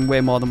it should have been way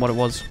more than what it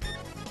was.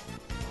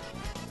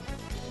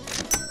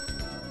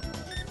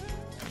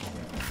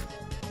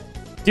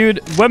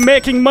 Dude, we're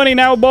making money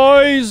now,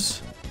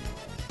 boys.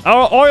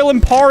 Our oil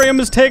emporium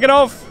is taking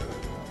off.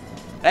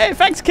 Hey,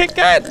 thanks, Kit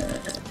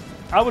Kat.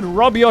 I would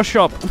rob your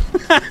shop.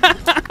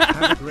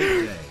 Have a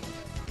great day.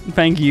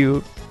 Thank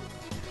you.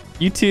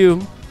 You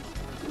too.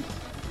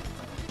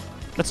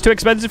 That's too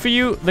expensive for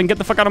you? Then get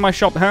the fuck out of my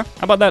shop, huh?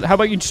 How about that? How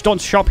about you just don't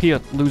shop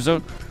here,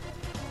 loser?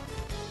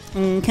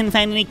 Can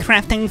find any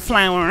crafting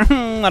flour.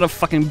 What a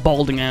fucking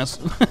balding ass.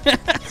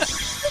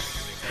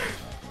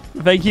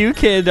 Thank you,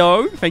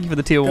 kiddo. Thank you for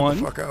the tier 1. Get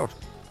the fuck out.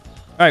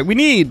 Alright, we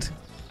need,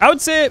 I would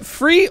say,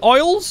 3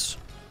 oils.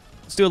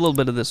 Let's do a little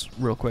bit of this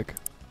real quick.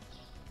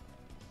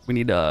 We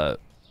need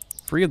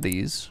 3 of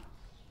these.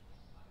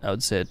 I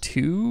would say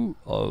 2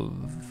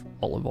 of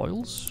olive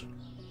oils.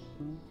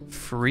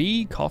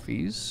 3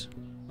 coffees.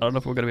 I don't know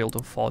if we're going to be able to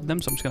afford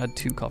them, so I'm just going to add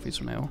 2 coffees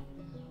for now.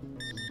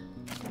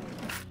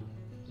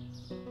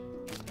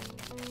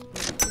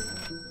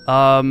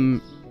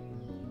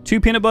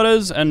 Two peanut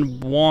butters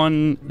and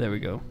 1... There we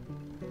go.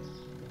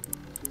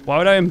 Why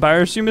would I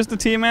embarrass you, Mr.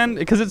 T-Man?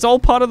 Because it's all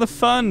part of the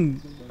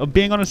fun of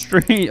being on a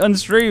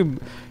stream.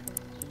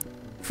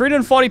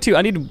 342.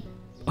 I need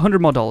 $100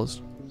 more.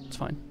 It's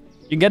fine.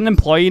 You get an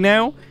employee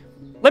now.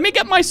 Let me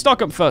get my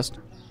stock up first.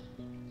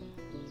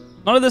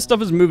 None of this stuff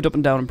has moved up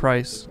and down in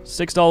price.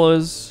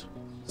 $6,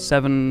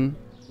 7,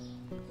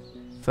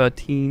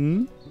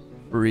 13,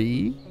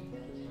 3,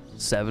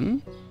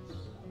 7.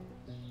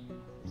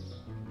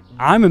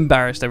 I'm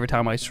embarrassed every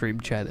time I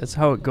stream, chat. That's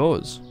how it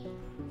goes.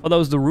 I thought that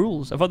was the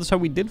rules. I thought that's how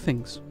we did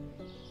things.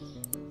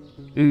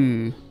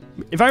 Ooh.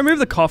 If I remove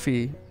the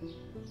coffee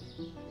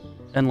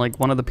and like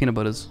one of the peanut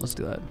butters, let's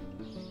do that.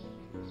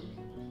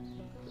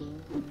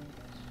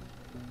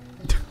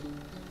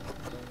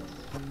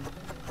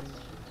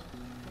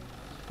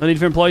 No need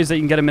for employees that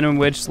you can get a minimum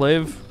wage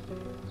slave.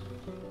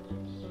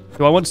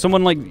 Do I want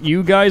someone like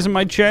you guys in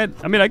my chat?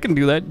 I mean, I can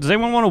do that. Does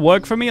anyone want to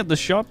work for me at the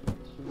shop?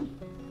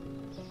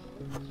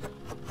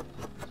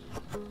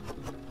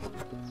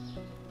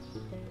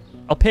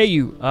 I'll pay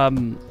you.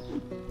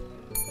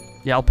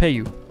 Yeah, I'll pay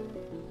you.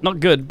 Not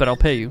good, but I'll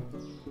pay you.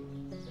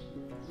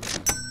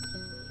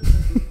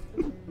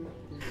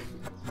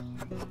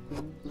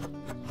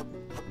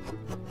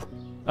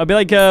 I'll be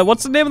like,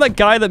 what's the name of that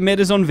guy that made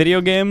his own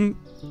video game?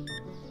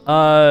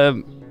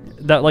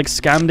 That like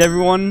scammed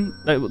everyone.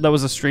 That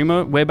was a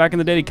streamer way back in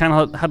the day. He kind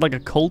of had like a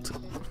cult.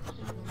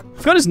 I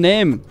forgot his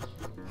name.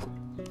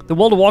 The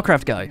World of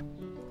Warcraft guy.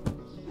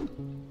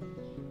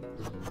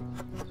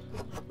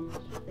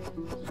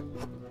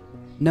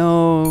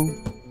 No.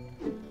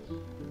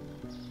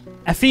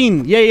 A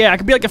fiend. Yeah, I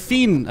could be like a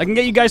fiend. I can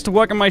get you guys to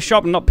work in my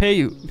shop and not pay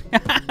you.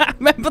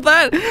 Remember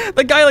that?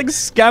 The guy like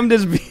scammed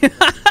his...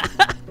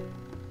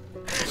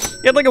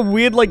 He had like a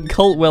weird like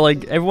cult where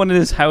like everyone in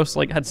his house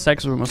like had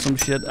sex with him or some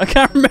shit. I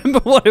can't remember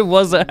what it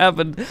was that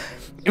happened.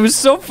 It was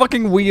so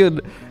fucking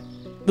weird.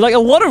 Like a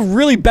lot of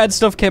really bad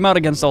stuff came out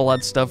against all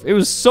that stuff. It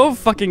was so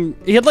fucking.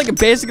 He had like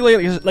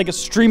basically like a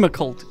streamer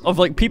cult of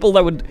like people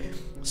that would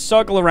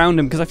circle around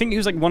him because I think he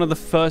was like one of the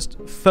first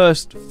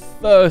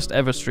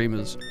ever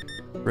streamers.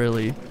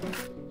 Really.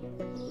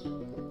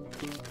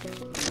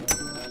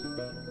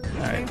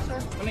 Alright.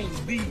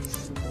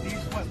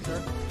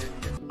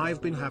 I've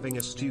been having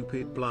a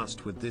stupid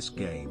blast with this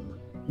game.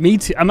 Me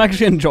too. I'm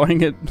actually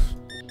enjoying it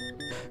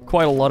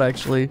quite a lot,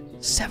 actually.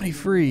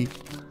 73.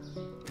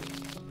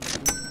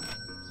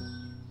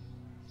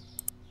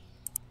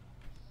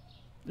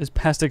 His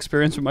past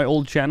experience with my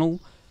old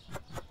channel.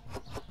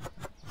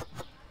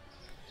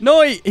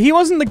 No, he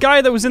wasn't the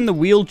guy that was in the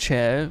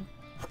wheelchair.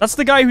 That's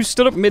the guy who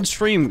stood up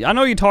midstream. I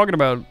know what you're talking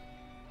about.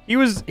 He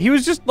was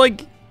just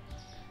like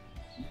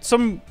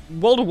some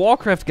World of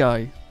Warcraft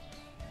guy,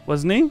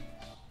 wasn't he?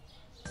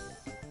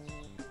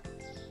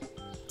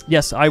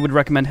 Yes, I would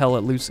recommend Hell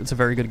Let Loose. It's a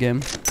very good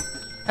game.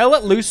 Hell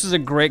Let Loose is a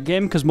great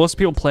game because most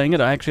people playing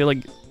it are actually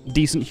like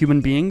decent human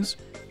beings.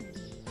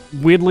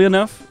 Weirdly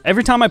enough,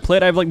 every time I play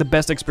it, I have like the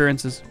best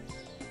experiences.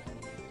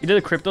 You did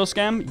a crypto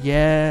scam?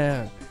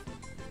 Yeah.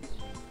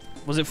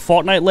 Was it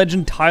Fortnite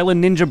legend Tyler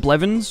Ninja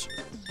Blevins?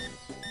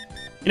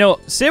 You know,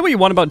 say what you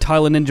want about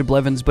Tyler Ninja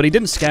Blevins, but he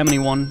didn't scam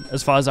anyone,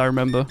 as far as I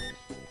remember.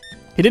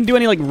 He didn't do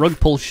any like rug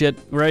pull shit,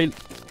 right?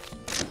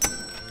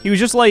 He was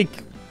just like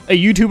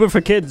a YouTuber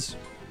for kids.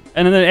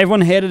 And then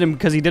everyone hated him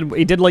because he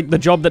did like the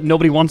job that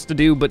nobody wants to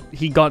do, but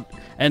he got,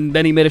 and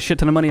then he made a shit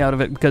ton of money out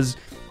of it because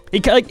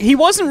he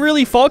wasn't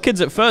really for kids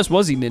at first,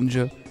 was he,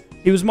 Ninja?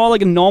 He was more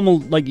like a normal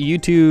like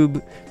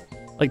YouTube,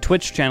 like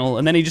Twitch channel,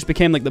 and then he just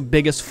became like the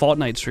biggest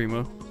Fortnite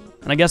streamer.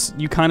 And I guess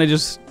you kind of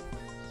just,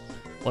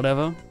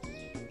 whatever.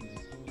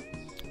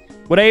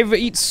 Would I ever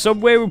eat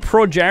Subway with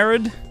Pro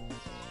Jared?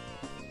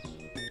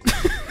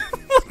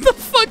 What the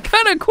fuck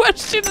kind of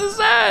question is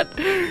that?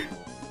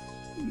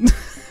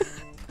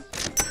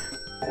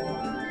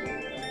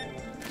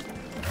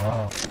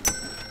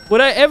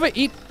 Would I ever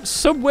eat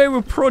Subway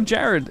with Pro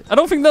Jared? I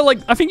don't think they're like...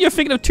 I think you're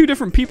thinking of two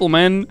different people,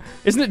 man.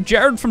 Isn't it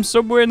Jared from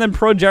Subway and then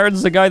Pro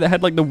Jared's the guy that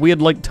had like the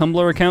weird like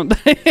Tumblr account?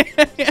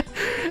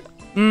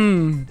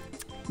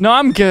 No,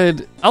 I'm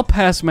good. I'll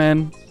pass,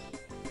 man.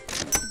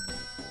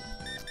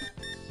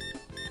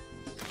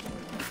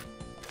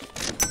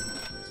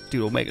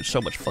 Dude, we're making so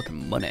much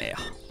fucking money.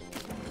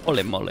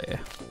 Holy moly.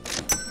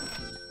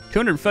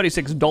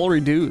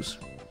 $236 dues.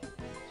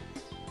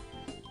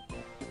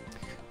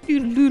 You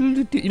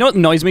know what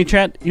annoys me,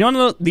 chat? You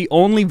know the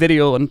only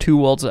video on Two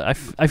Worlds that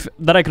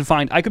that I could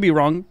find, I could be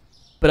wrong,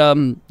 but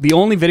the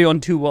only video on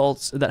Two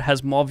Worlds that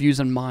has more views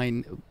than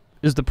mine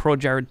is the Pro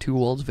Jared Two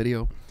Worlds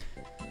video.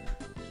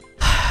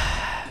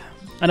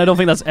 And I don't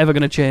think that's ever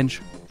gonna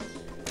change.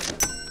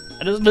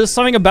 And there's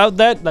something about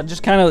that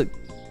just kind of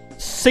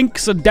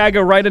sinks a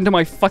dagger right into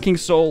my fucking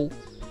soul.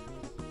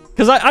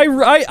 Cause I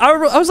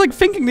was like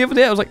thinking the other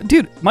day, I was like,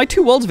 dude, my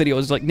Two Worlds video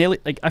is like nearly,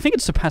 like, I think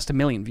it's surpassed 1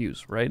 million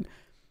views, right?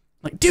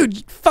 Like,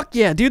 dude, fuck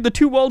yeah, dude, the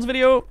Two Worlds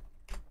video,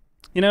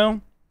 you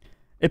know,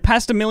 it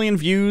passed 1 million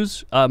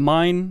views,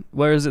 mine,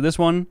 where is it, this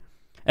one?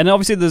 And then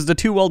obviously there's the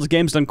Two Worlds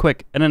games done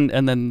quick, and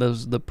then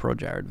there's the Pro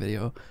Jared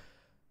video,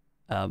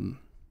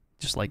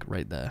 just like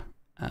right there,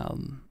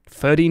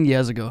 13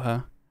 years ago,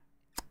 huh?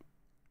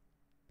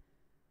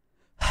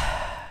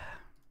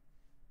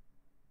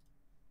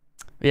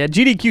 Yeah,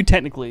 GDQ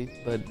technically,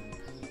 but...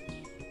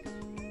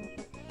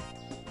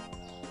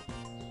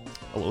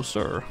 Hello,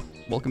 sir.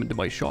 Welcome into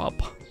my shop.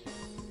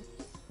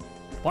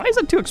 Why is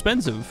that too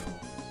expensive?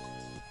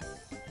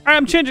 Alright,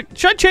 I'm changing.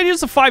 Should I change this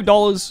to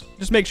 $5?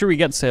 Just make sure we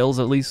get sales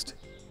at least.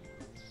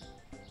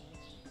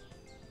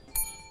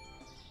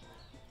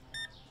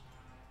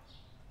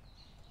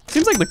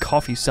 Seems like the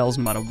coffee sells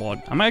no matter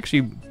what. I might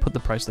actually put the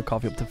price of the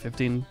coffee up to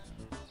 15.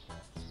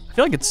 I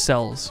feel like it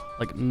sells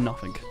like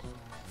nothing.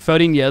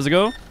 13 years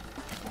ago?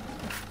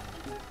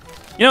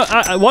 You know,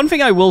 one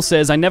thing I will say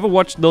is I never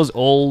watched those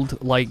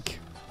old, like...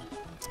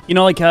 You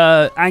know, like,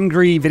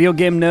 Angry Video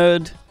Game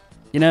Nerd,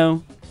 you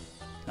know?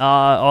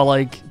 Or,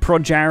 like, Pro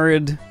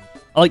Jared.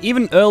 Or, like,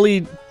 even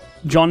early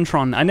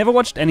JonTron. I never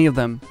watched any of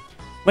them.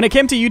 When it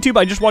came to YouTube,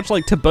 I just watched,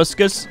 like,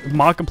 Tobuscus,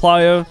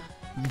 Markiplier,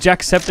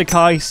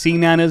 Jacksepticeye,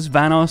 Cnanas,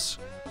 Vanos.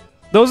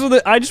 Those are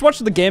the... I just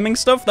watched the gaming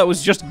stuff that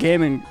was just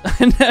gaming.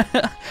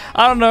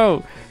 I don't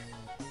know.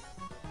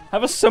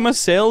 Have a summer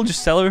sale,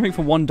 just sell everything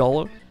for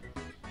 $1.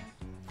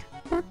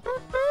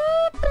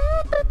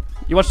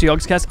 You watched the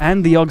Yogscast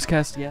and the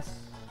Yogscast, yes.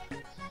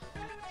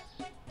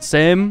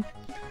 Same.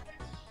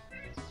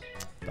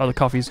 Oh, the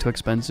coffee's too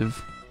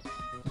expensive.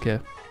 Okay,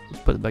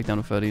 let's put it back down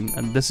to 13.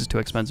 And this is too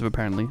expensive,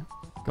 apparently.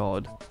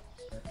 God.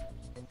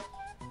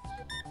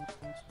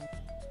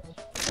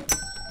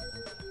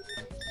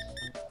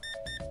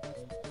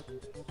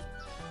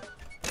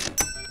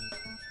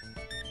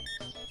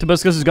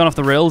 Tobuscus has gone off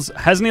the rails.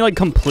 Hasn't he, like,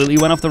 completely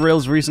went off the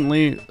rails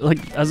recently? Like,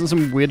 hasn't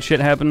some weird shit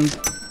happened?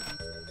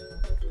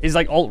 He's,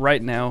 like,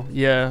 alt-right now.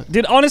 Yeah.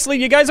 Dude,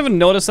 honestly, you guys haven't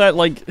noticed that?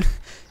 Like,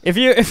 If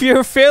you're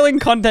a failing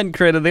content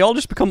creator, they all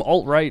just become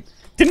alt-right.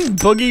 Didn't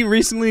Boogie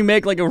recently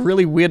make like a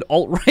really weird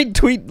alt-right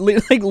tweet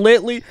like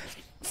lately?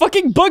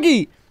 Fucking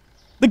Boogie!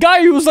 The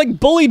guy who was like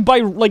bullied by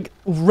like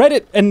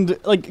Reddit and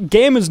like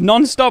gamers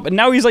nonstop, and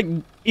now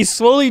he's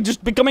slowly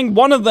just becoming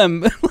one of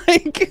them.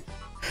 Like,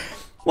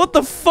 what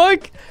the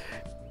fuck?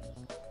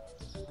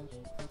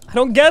 I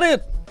don't get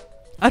it.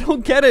 I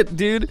don't get it,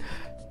 dude.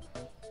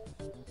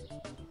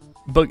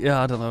 But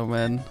yeah, I don't know,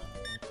 man.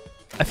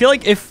 I feel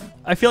like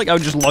I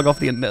would just log off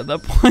the internet at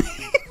that point.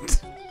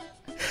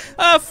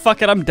 Ah,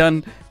 fuck it, I'm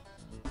done.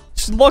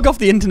 Just log off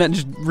the internet and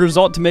just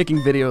resort to making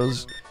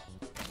videos.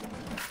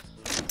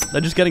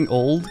 They're just getting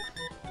old.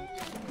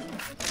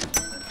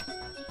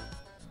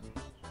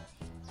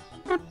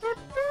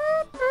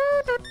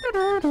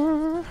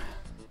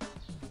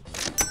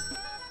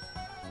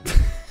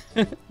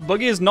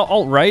 Boogie is not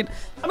alt-right.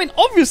 I mean,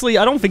 obviously,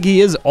 I don't think he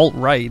is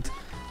alt-right.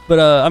 But,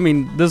 I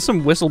mean, there's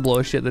some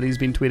whistleblower shit that he's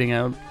been tweeting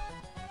out.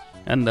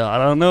 And, I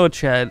don't know,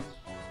 chat.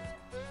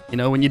 You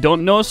know, when you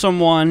don't know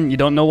someone, you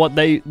don't know what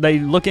they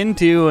look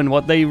into and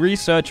what they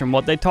research and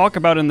what they talk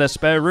about in their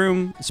spare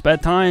room, spare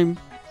time.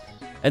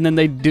 And then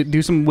they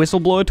do some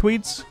whistleblower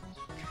tweets.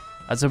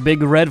 That's a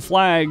big red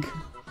flag.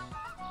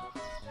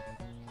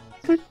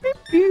 I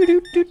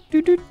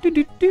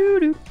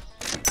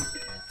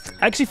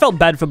actually felt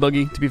bad for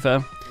Boogie, to be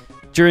fair.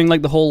 During,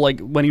 like, the whole, like,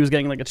 when he was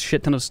getting, like, a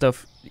shit ton of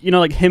stuff. You know,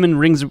 like, him and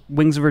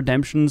Wings of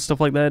Redemption, stuff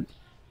like that.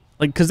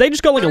 Like, because they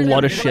just got, like, a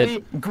lot of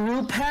shit.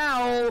 Group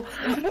how?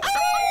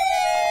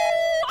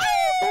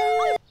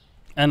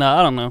 And,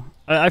 I don't know.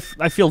 I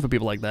feel for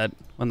people like that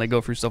when they go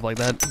through stuff like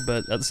that.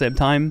 But at the same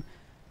time,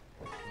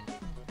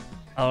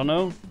 I don't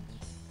know.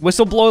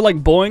 Whistleblower like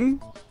Boeing?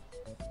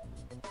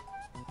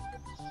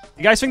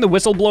 You guys think the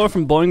whistleblower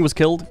from Boeing was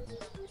killed?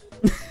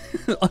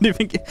 do you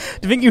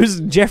think he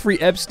was Jeffrey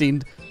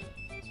Epstein?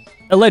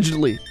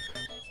 Allegedly.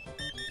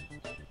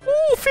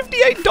 Ooh,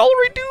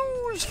 $58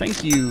 dues!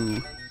 Thank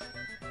you.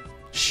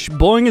 Shh,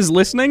 Boeing is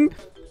listening?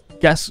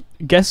 Guess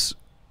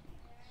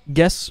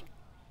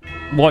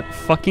what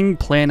fucking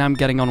plane I'm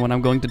getting on when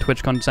I'm going to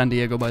TwitchCon San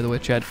Diego, by the way,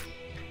 chat.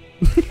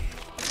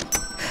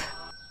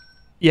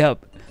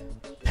 Yep.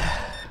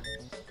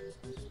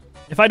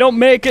 If I don't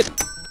make it,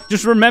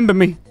 just remember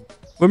me.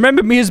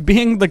 Remember me as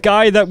being the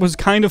guy that was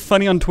kind of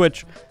funny on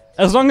Twitch.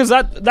 As long as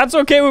that's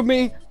okay with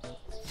me.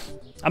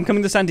 I'm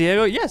coming to San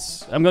Diego?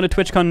 Yes. I'm going to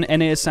TwitchCon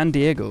NA San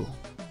Diego.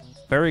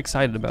 Very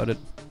excited about it.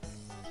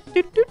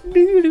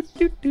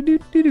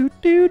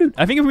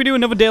 I think if we do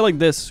another day like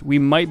this, we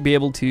might be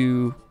able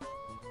to...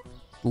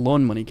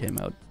 Loan money came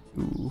out.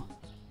 Ooh.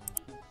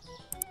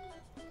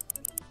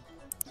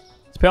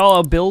 Let's pay all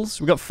our bills.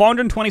 We got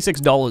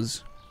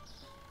 $426.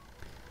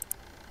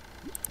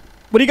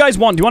 What do you guys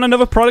want? Do you want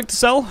another product to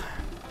sell?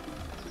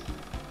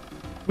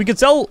 We could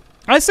sell...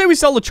 I say we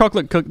sell the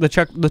chocolate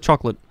the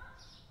chocolate.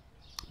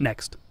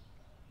 Next.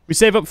 We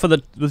save up for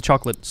the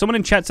chocolate. Someone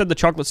in chat said the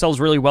chocolate sells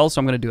really well, so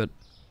I'm going to do it.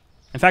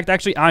 In fact,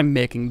 actually, I'm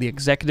making the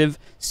executive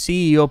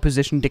CEO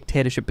position,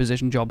 dictatorship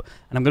position job.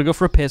 And I'm going to go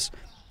for a piss.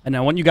 And I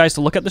want you guys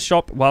to look at the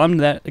shop while I'm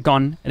there,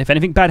 gone. And if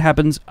anything bad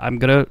happens, I'm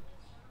going to...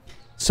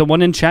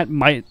 Someone in chat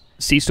might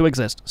cease to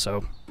exist,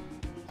 so...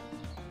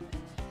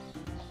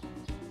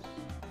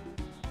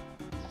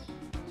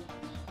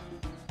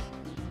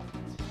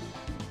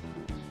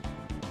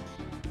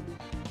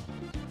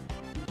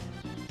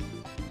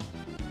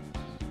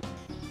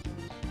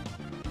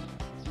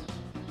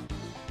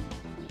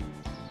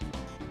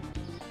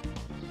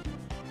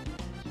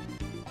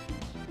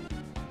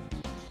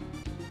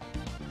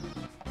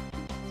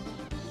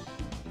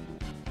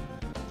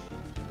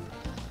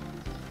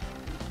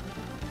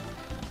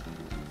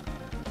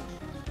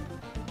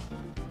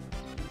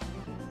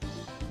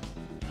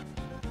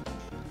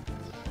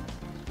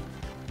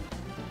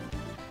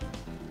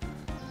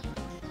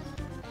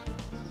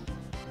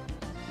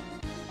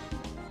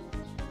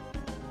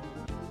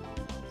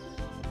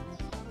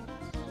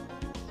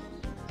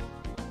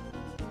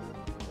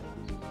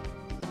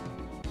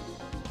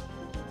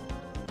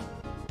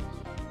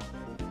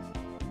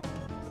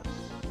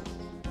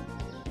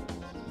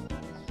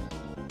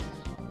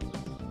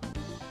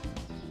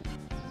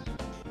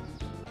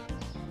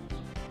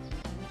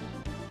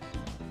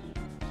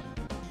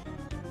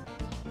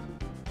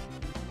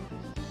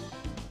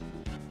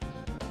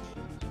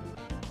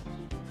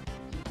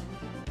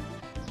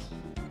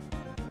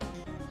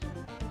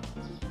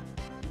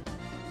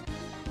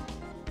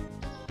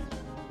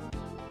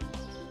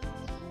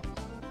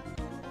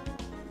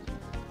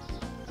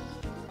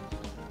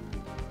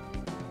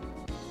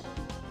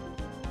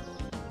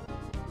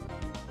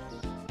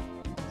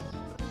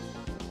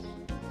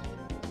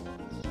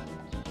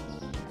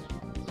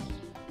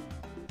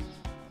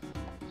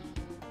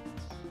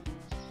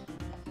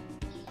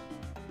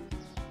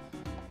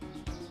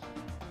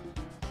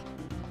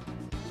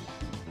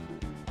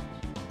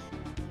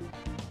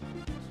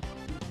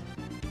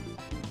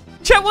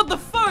 Chat, what the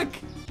fuck?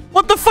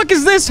 What the fuck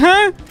is this,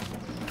 huh?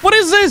 What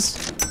is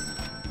this?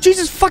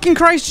 Jesus fucking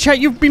Christ, chat,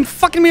 you've been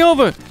fucking me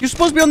over. You're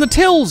supposed to be on the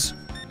tills.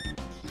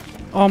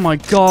 Oh my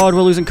god,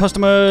 we're losing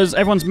customers.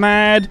 Everyone's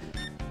mad.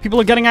 People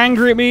are getting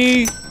angry at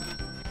me.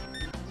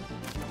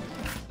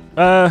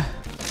 Everyone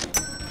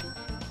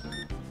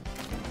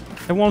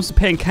wants to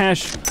pay in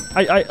cash.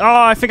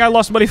 I think I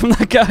lost money from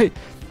that guy. I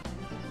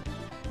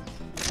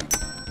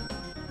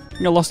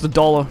think I lost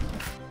 $1.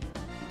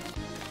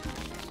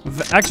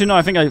 Actually, no,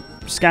 I think I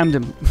scammed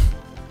him.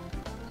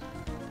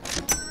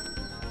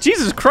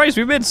 Jesus Christ,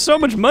 we made so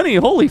much money.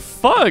 Holy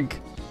fuck.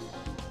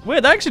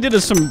 Wait, that actually did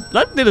us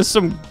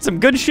some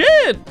good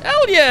shit.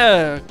 Hell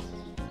yeah.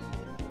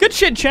 Good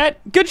shit, chat.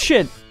 Good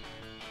shit.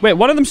 Wait,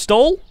 one of them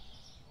stole?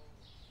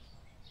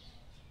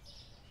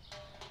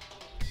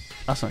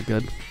 That's not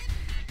good.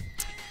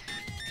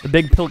 The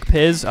big pilk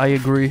piz, I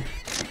agree.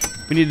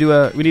 We need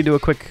to do a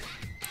quick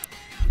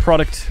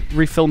product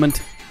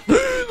refillment.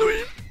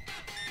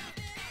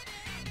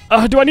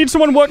 Do I need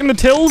someone working the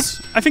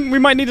tills? I think we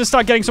might need to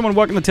start getting someone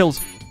working the tills.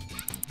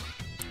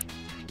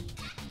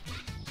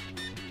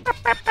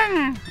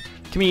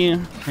 Come here.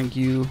 Thank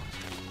you.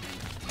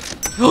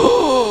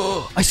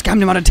 I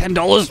scammed him out of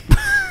 $10.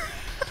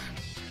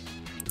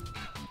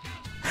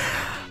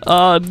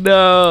 Oh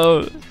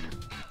no.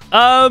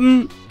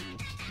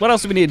 What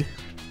else do we need?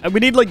 We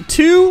need like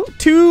two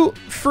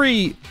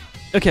free.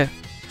 Okay,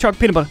 chocolate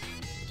peanut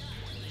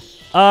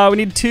butter. We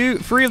need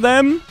three of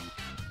them.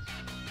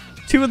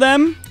 2 of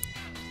them.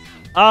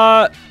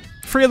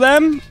 3 of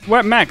them. We're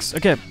at max.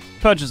 Okay,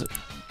 purchase it.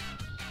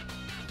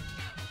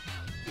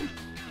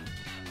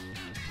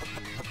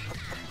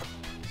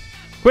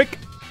 Quick.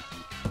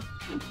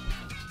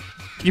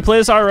 Can you play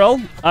this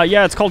IRL?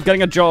 Yeah, it's called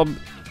getting a job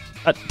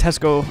at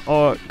Tesco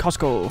or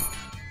Costco.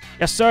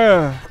 Yes,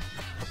 sir.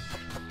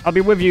 I'll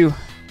be with you.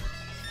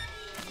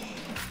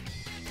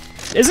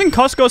 Isn't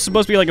Costco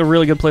supposed to be like a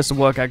really good place to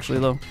work, actually,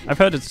 though? I've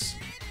heard it's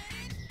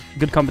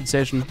good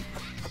compensation.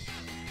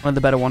 One of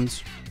the better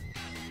ones.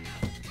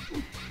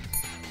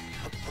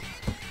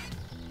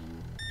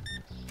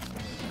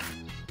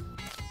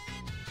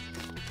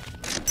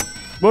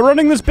 We're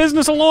running this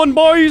business alone,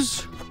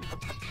 boys!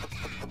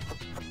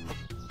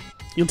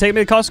 You'll take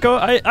me to Costco?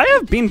 I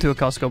have been to a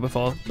Costco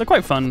before. They're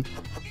quite fun.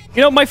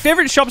 You know, my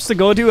favorite shops to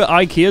go to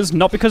are IKEA's,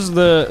 not because of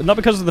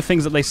the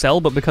things that they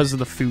sell, but because of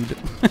the food.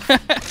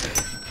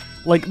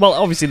 Like, well,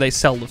 obviously they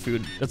sell the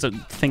food. That's a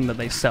thing that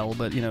they sell,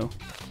 but you know.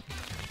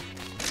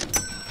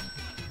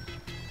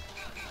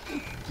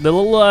 The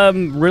little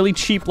really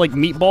cheap like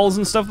meatballs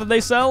and stuff that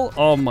they sell.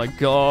 Oh my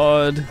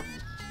god.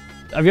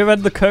 Have you ever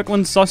had the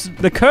Kirkland sausage?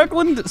 The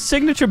Kirkland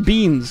signature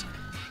beans.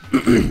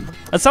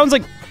 That sounds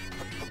like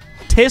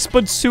taste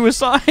bud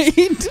suicide.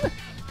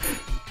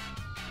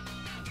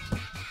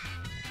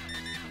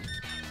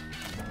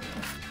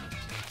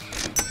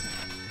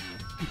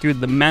 Dude,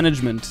 the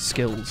management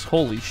skills.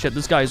 Holy shit,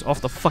 this guy's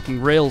off the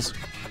fucking rails.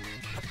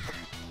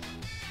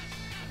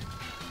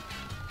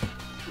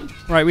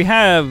 Right, we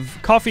have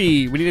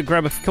coffee. We need to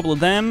grab a couple of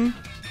them.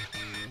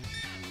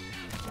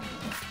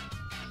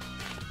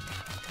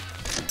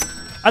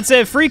 I'd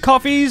say 3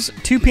 coffees,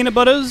 2 peanut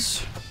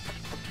butters.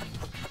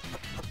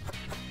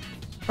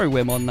 Probably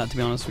way more than that, to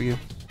be honest with you.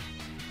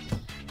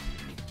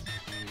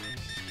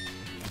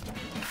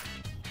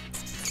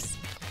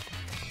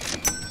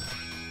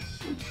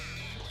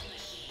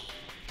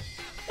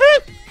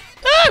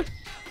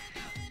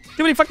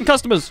 Too many fucking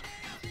customers.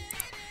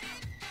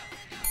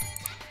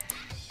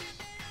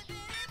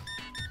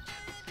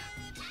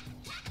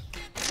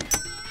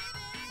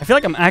 I feel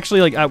like I'm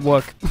actually like at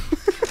work.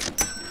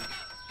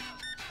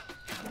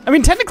 I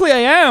mean, technically I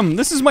am.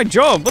 This is my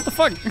job. What the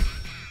fuck?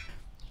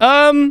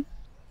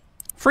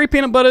 3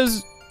 peanut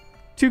butters,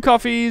 2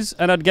 coffees,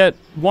 and I'd get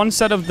 2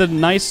 sets of the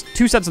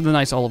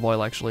nice olive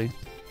oil, actually.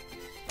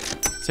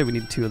 Say we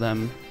need 2 of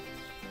them.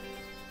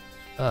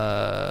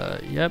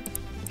 Yep.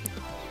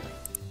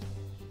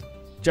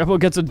 Jabbo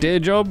gets a day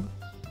job.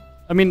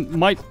 I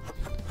mean,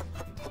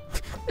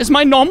 is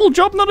my normal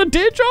job not a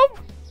day job?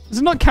 Is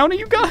it not counting,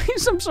 you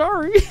guys? I'm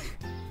sorry.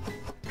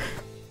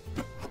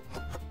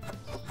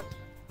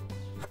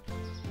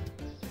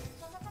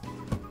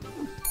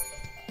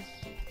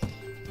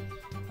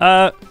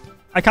 I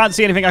can't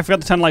see anything. I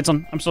forgot to turn lights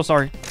on. I'm so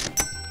sorry.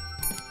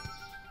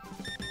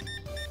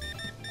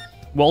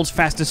 World's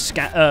fastest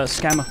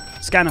scammer.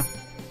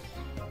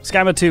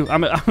 Scammer 2.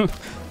 I'm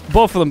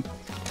both of them.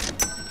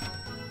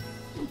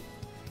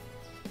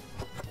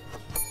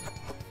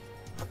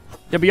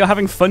 Yeah, but you're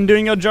having fun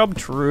doing your job?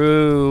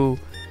 True.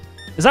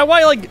 Is that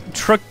why, like,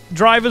 truck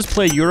drivers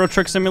play Euro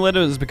Truck Simulator?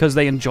 Is because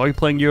they enjoy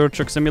playing Euro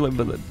Truck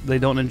Simulator, but they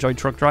don't enjoy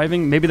truck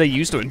driving? Maybe they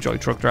used to enjoy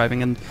truck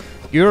driving, and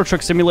Euro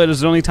Truck Simulator is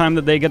the only time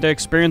that they get to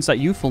experience that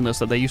youthfulness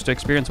that they used to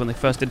experience when they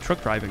first did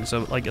truck driving.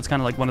 So, like, it's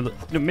kind of like one of the...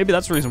 You know, maybe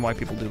that's the reason why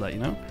people do that, you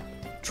know?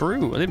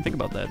 True. I didn't think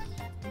about that.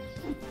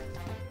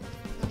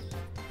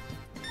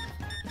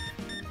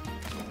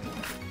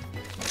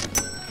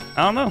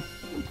 I don't know.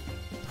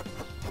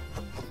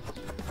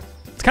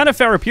 It's kind of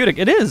therapeutic.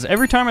 It is.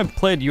 Every time I've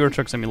played Euro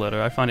Truck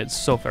Simulator, I find it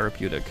so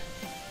therapeutic.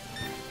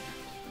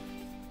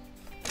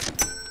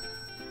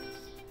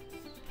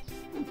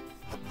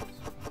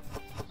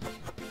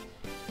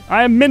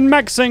 I am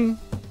min-maxing.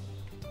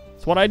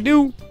 That's what I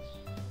do.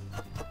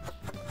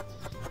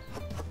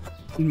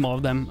 Need more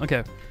of them.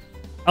 Okay.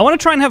 I want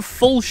to try and have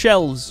full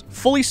shelves.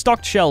 Fully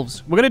stocked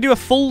shelves. We're going to do a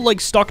full, like,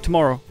 stock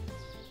tomorrow.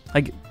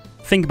 Like,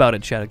 think about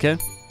it, chat, okay?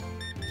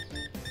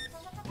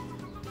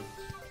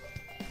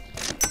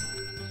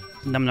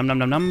 Num num num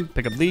num num.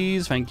 Pick up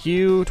these. Thank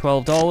you.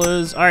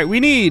 $12. Alright, we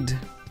need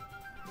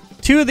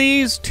 2 of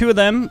these, 2 of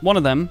them, 1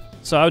 of them.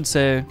 So I would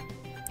say...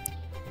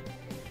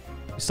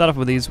 start off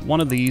with these.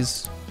 1 of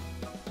these.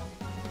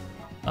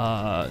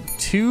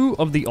 2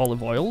 of the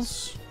olive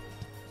oils.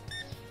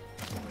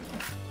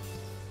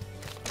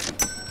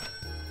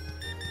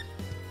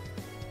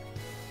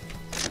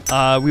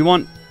 We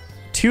want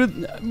 2...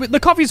 the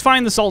coffee's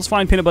fine, the salt's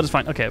fine, peanut butter's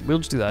fine. Okay, we'll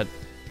just do that.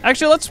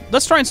 Actually,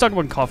 let's try and stock up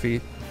on coffee.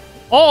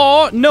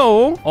 Or,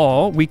 no.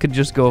 Or we could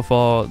just go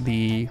for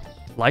the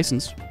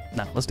license.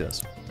 Nah, let's do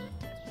this.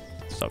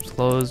 Stops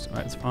closed.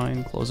 Alright, it's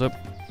fine. Close up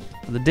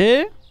for the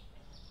day.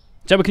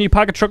 Jabba, can you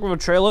park a truck with a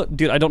trailer?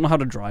 Dude, I don't know how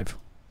to drive.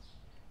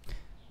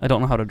 I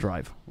don't know how to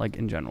drive. Like,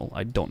 in general,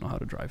 I don't know how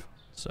to drive.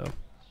 So,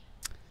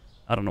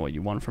 I don't know what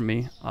you want from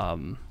me.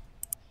 It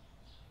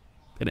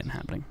ain't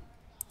happening.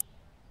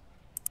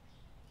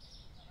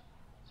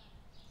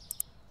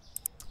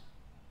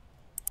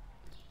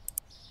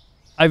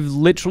 I've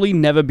literally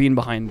never been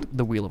behind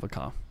the wheel of a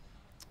car.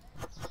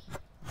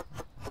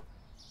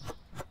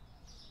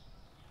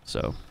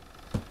 So,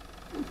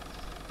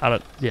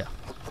 yeah.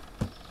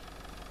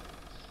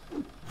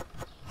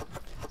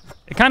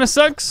 It kind of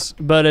sucks,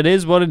 but it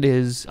is what it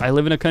is. I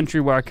live in a country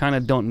where I kind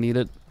of don't need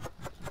it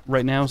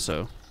right now,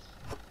 so.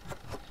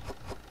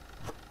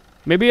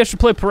 Maybe I should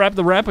play Parap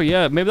the Rapper,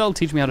 yeah. Maybe that'll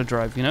teach me how to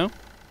drive, you know?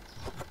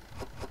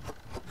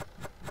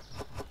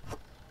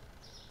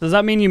 Does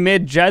that mean you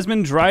made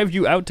Jasmine drive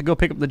you out to go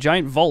pick up the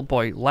giant vault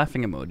boy?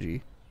 Laughing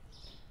emoji.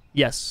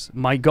 Yes,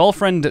 my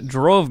girlfriend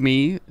drove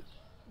me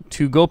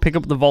to go pick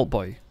up the vault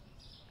boy.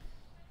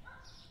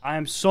 I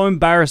am so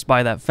embarrassed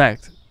by that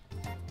fact.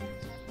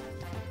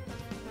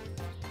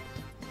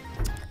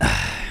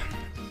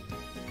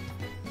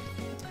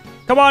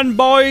 Come on,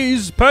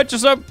 boys,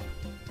 purchase up.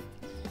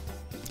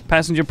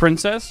 Passenger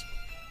princess.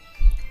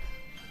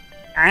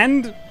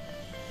 And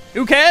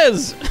who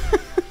cares?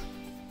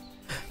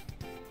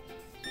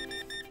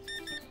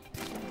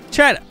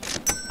 Chat,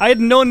 I had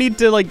no need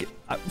to, like...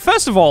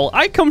 First of all,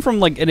 I come from,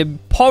 like, an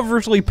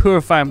impoverishingly poor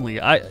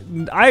family.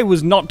 I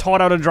was not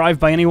taught how to drive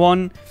by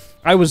anyone.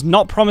 I was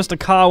not promised a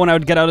car when I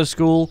would get out of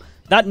school.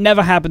 That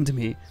never happened to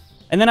me.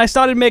 And then I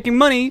started making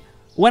money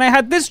when I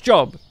had this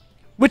job.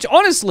 Which,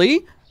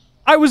 honestly,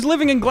 I was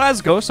living in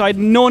Glasgow, so I had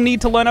no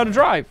need to learn how to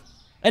drive.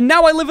 And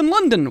now I live in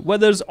London, where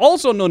there's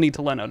also no need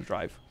to learn how to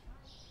drive.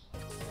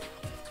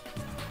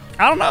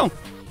 I don't know.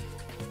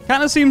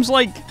 Kind of seems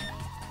like...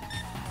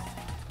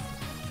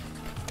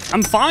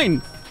 I'm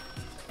fine.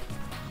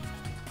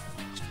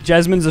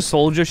 Jasmine's a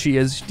soldier, she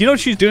is. Do you know what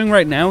she's doing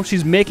right now?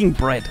 She's making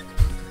bread.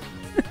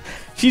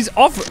 She's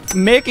off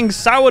making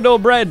sourdough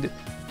bread.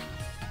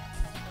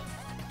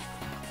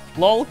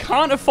 Lol,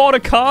 can't afford a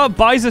car,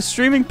 buys a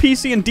streaming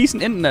PC and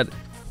decent internet.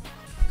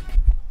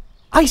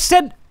 I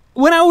said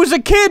when I was a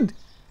kid.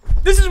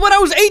 This is when I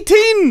was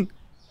 18.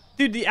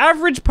 Dude, the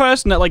average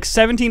person at like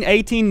 17,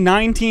 18,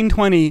 19,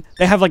 20,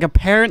 they have like a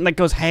parent that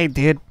goes, hey,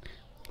 dude,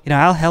 you know,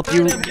 I'll help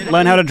you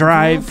learn how to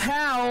drive.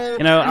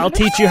 You know, I'll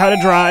teach you how to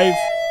drive.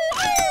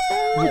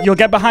 You'll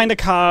get behind a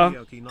car.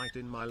 Night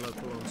in my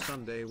local on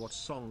Sunday. What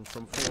song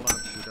from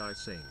Fallout should I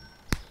sing?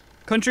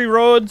 Country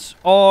Roads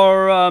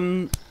or I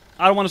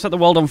Don't Want to Set the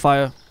World on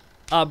Fire.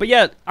 But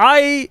yeah,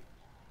 I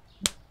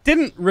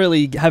didn't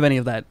really have any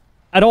of that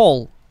at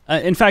all.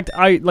 In fact,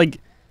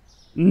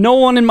 no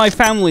one in my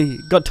family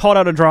got taught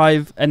how to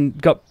drive and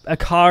got a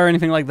car or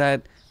anything like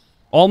that.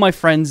 All my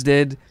friends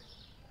did.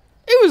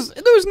 There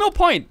was no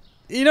point.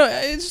 You know,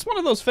 it's just one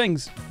of those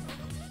things.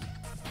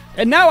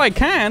 And now I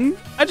can.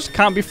 I just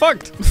can't be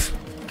fucked.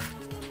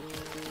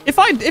 If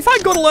I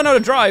go to learn how to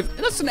drive,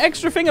 that's an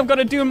extra thing I've got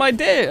to do in my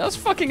day. That's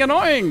fucking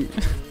annoying.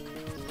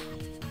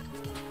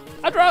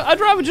 I'd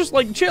rather just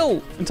like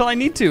chill until I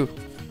need to.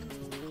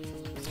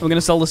 We're gonna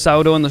sell the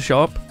sourdough in the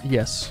shop.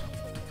 Yes.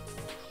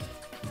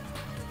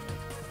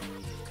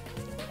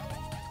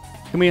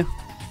 Come here.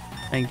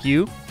 Thank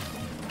you.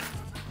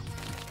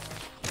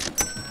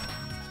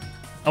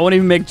 I won't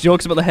even make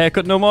jokes about the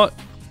haircut no more.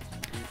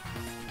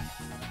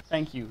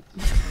 Thank you.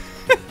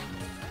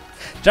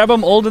 Jab,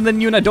 I'm older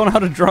than you and I don't know how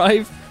to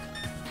drive.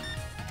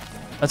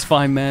 That's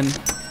fine, man.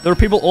 There are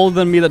people older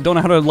than me that don't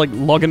know how to, like,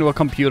 log into a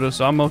computer,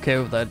 so I'm okay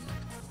with that.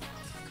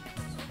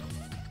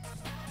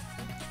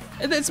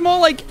 It's more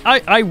like,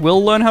 I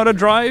will learn how to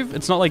drive.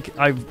 It's not like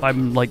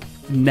I'm, like,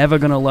 never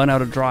gonna learn how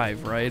to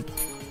drive, right?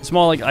 It's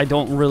more like I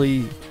don't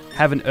really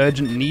have an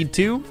urgent need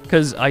to,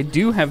 because I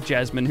do have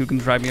Jasmine who can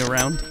drive me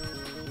around.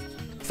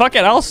 Fuck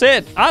it, I'll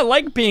sit. I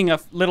like being a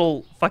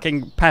little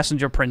fucking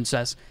passenger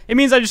princess. It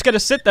means I just gotta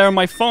sit there on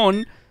my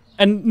phone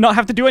and not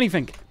have to do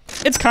anything.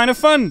 It's kind of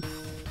fun.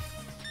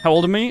 How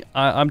old am I?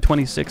 I'm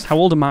 26. How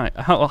old am I?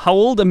 How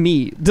old am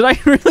me? Did I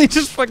really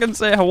just fucking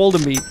say how old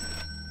am me?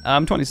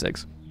 I'm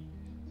 26.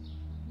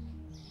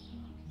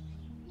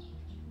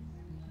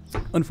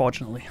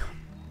 Unfortunately.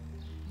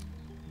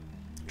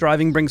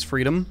 Driving brings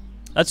freedom.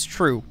 That's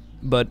true,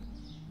 but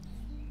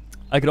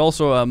I could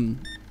also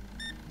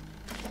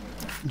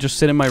just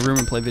sit in my room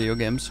and play video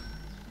games.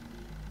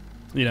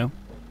 You know,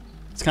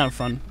 it's kind of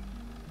fun.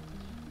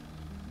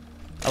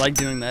 I like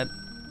doing that.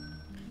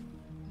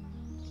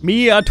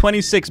 Me,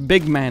 26,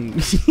 big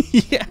man.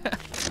 Yeah.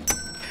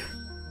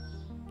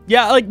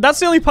 Yeah, like, that's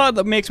the only part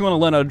that makes me want to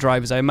learn how to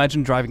drive, is I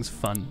imagine driving's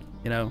fun,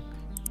 you know?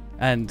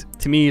 And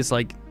to me, it's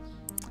like,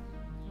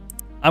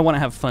 I want to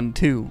have fun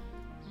too.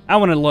 I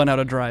want to learn how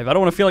to drive. I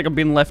don't want to feel like I'm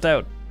being left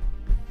out.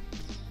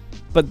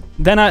 But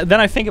then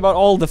I think about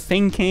all the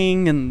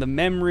thinking and the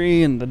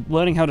memory and the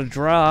learning how to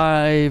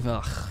drive.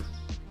 Ugh.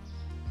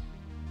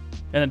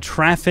 And then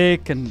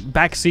traffic and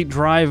backseat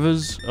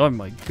drivers. Oh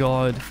my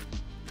god.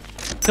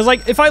 Because,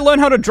 like, if I learn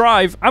how to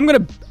drive, I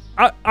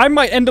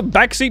might end up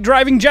backseat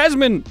driving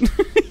Jasmine.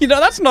 You know,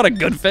 that's not a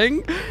good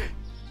thing.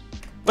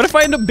 What if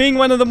I end up being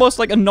one of the most,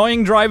 like,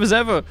 annoying drivers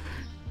ever?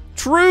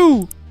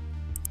 True.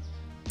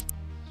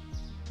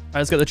 Alright,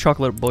 let's get the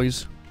chocolate,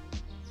 boys.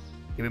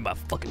 Give me my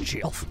fucking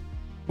shelf.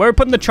 Where are we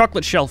putting the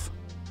chocolate shelf?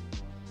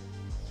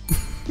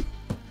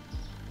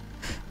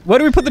 Where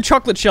do we put the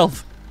chocolate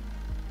shelf?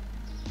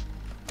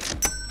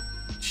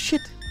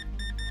 Shit.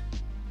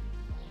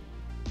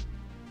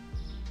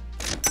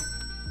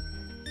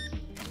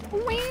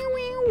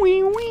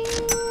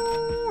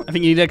 I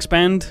think you need to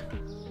expand.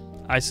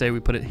 I say we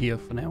put it here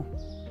for now.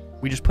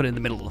 We just put it in the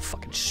middle of the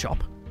fucking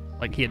shop.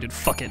 Like, here, dude,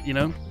 fuck it, you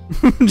know?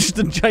 Just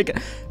a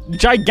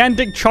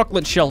gigantic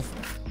chocolate shelf.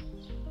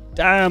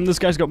 Damn, this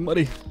guy's got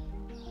money.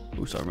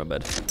 Oh, sorry, my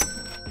bad.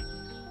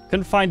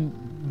 Couldn't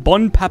find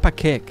Bon Papa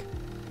cake.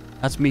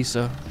 That's me,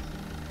 sir.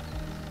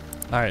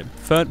 Alright,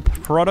 third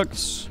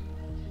products.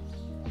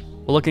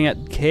 We're looking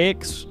at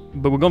cakes,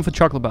 but we're going for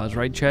chocolate bars,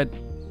 right, Chad?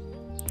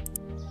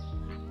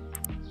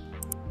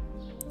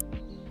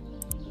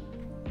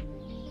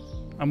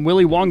 I'm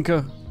Willy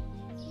Wonka.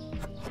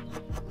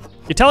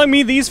 You're telling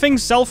me these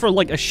things sell for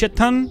like a shit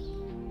ton?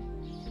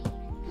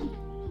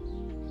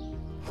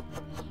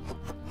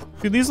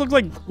 Dude, these look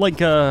like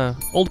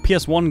old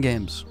PS1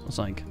 games or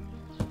something.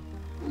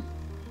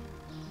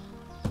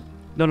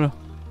 No.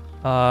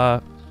 $5.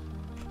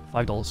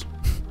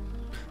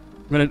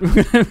 I'm gonna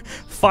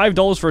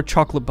 $5 for a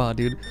chocolate bar,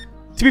 dude.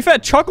 To be fair,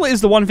 chocolate is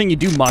the one thing you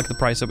do mark the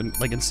price up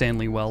like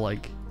insanely well,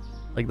 like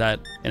that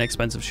in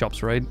expensive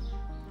shops, right?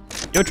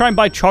 You ever try and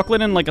buy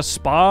chocolate in like a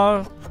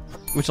Spa,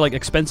 which are like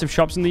expensive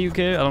shops in the UK?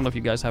 I don't know if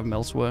you guys have them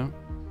elsewhere.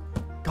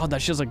 God,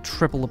 that shit's like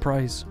triple the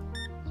price.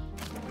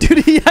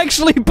 Dude, he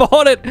actually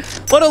bought it.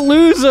 What a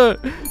loser.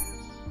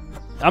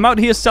 I'm out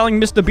here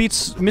selling Mr.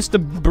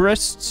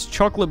 Breast's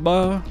chocolate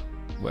bar.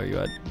 Where are you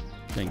at?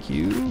 Thank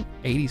you.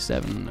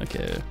 87.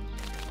 Okay.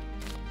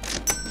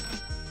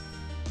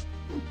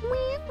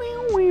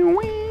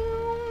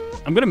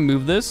 I'm gonna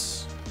move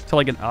this to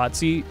like an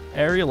artsy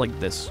area like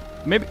this.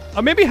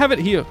 Maybe have it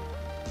here.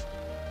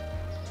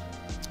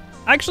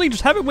 Actually,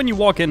 just have it when you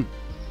walk in.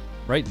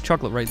 Right?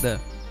 Chocolate right there.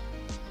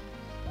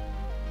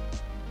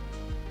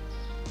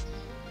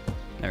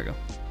 There we go.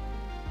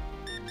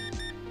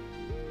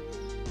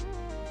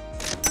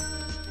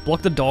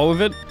 Block the door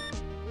with it.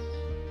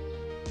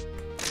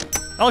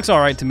 That looks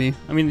alright to me.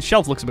 I mean, the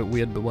shelf looks a bit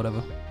weird, but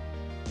whatever.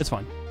 It's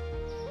fine.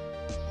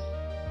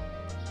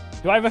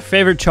 Do I have a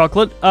favorite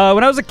chocolate?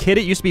 When I was a kid,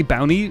 it used to be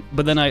Bounty,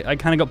 but then I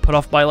kind of got put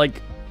off by,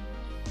 like,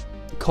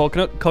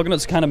 coconut.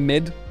 Coconut's kind of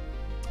mid.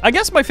 I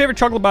guess my favorite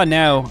chocolate bar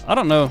now, I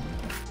don't know.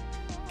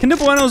 Kinder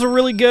Buenos are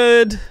really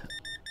good.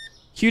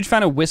 Huge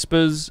fan of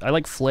Whispers. I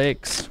like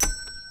Flakes.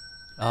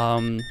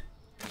 I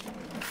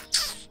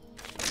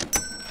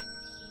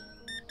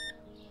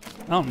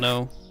don't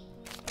know.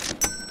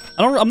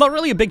 I'm not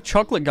really a big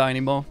chocolate guy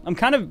anymore. I'm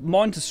kind of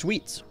more into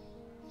sweets.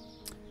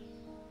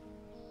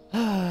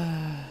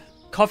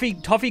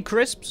 Toffee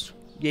crisps?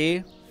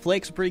 Yeah.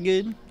 Flakes are pretty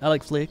good. I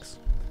like Flakes.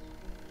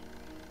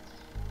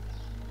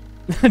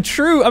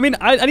 True. I mean,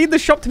 I need the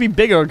shop to be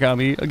bigger,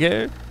 Kami,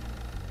 okay?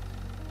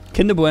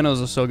 Kinder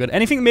Buenos are so good.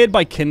 Anything made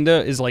by Kinder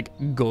is, like,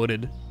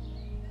 goated.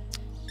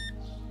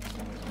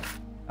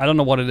 I don't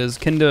know what it is.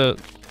 Kinder...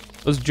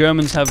 Those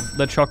Germans have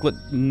their chocolate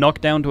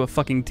knocked down to a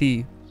fucking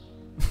T.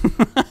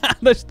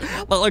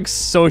 That looks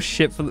so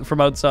shit from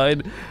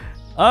outside.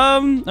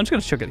 I'm just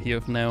gonna chuck it here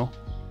for now.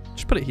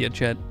 Just put it here,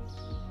 Chad.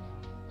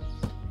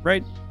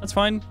 Right? That's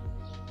fine.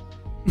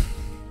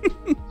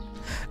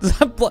 I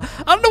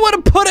don't know where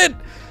to put it!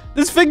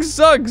 This thing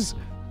sucks!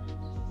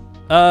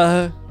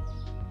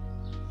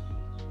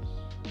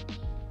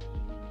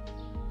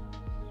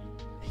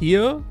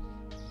 Here?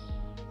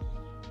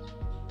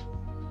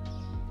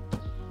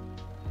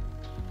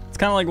 It's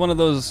kind of like one of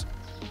those,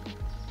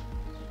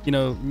 you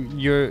know,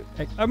 maybe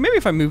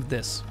if I move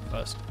this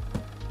first.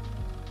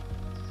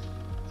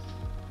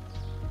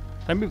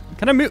 Can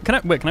I move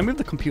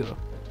the computer?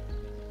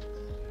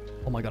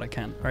 Oh my god, I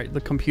can. Alright,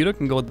 the computer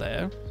can go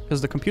there,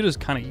 because the computer is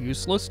kind of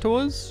useless to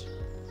us.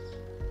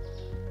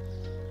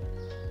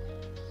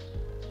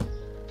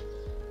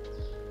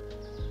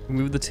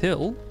 Move the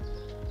till.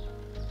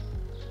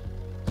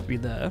 Be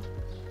there.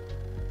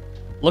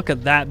 Look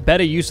at that.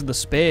 Better use of the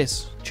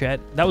space, chat.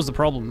 That was the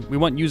problem. We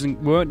weren't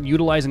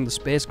utilizing the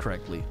space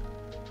correctly.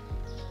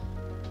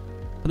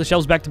 Put the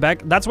shelves back to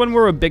back. That's when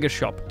we're a bigger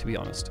shop, to be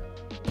honest.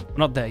 We're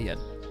not there yet.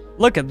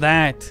 Look at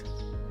that.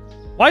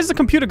 Why is the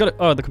computer gonna...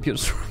 Oh, the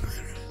computer's...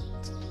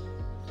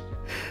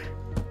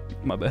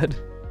 My bad.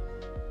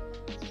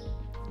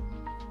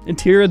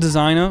 Interior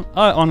designer.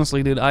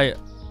 Honestly, dude, I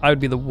would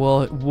be the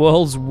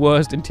world's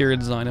worst interior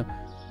designer.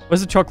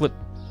 Where's the chocolate?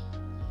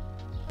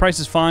 Price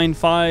is fine,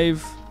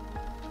 5.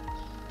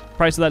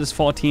 Price of that is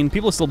 14.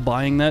 People are still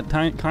buying that,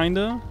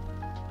 kinda.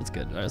 That's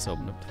good. Alright, let's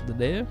open up to the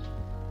there.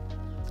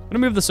 I'm gonna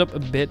move this up a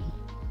bit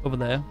over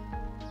there,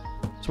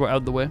 so we're out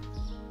of the way.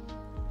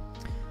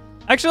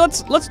 Actually,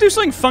 let's do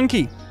something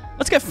funky.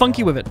 Let's get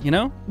funky with it, you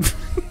know?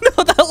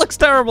 No, that looks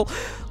terrible.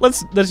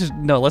 Let's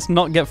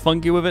not get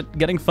funky with it.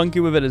 Getting funky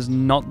with it is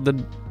not the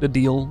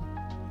deal.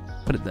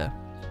 Put it there.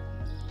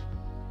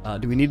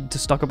 Do we need to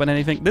stock up on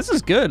anything? This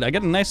is good. I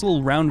get a nice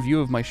little round view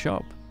of my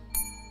shop.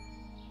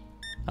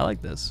 I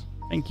like this.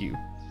 Thank you.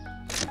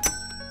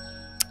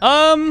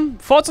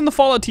 Thoughts on the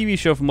Fallout TV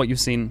show from what you've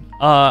seen?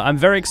 I'm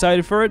very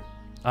excited for it.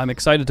 I'm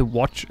excited to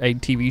watch a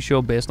TV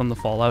show based on the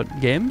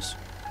Fallout games.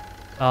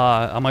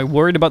 Am I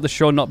worried about the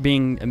show not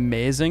being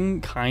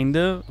amazing?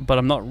 Kinda, but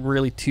I'm not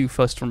really too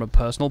fussed from a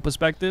personal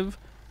perspective.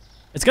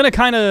 It's gonna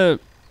kinda...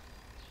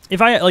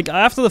 If I, like,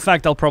 after the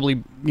fact, I'll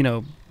probably, you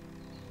know,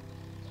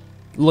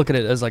 look at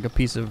it as like a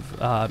piece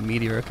of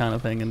media kind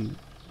of thing and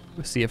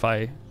see if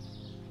I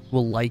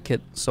will like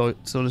it, so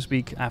to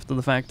speak, after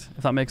the fact,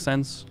 if that makes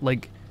sense.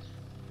 Like,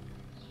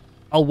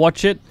 I'll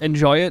watch it,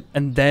 enjoy it,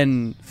 and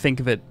then think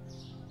of it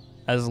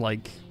as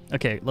like,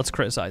 okay, let's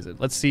criticize it.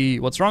 Let's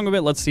see what's wrong with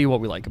it. Let's see what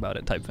we like about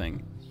it type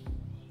thing.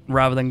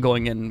 Rather than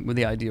going in with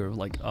the idea of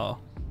like, oh,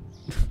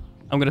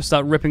 I'm going to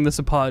start ripping this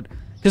apart.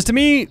 Because to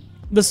me,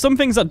 there's some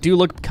things that do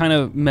look kind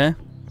of meh.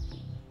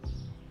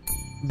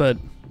 But,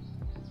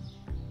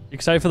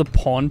 excited for the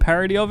porn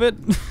parody of it?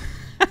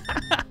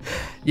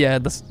 Yeah,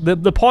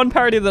 the porn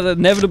parody that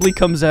inevitably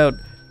comes out.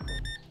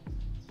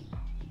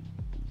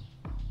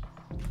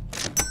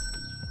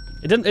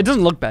 It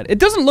doesn't look bad. It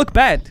doesn't look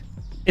bad.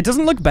 It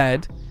doesn't look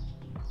bad.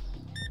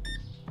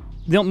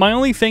 My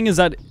only thing is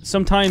that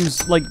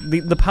sometimes, like,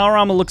 the power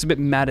armor looks a bit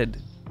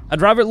matted.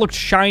 I'd rather it look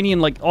shiny and,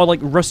 like, all,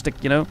 like,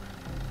 rustic, you know?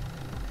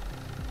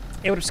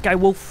 Hey, what up,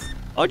 Skywolf?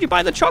 Oh, did you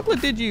buy the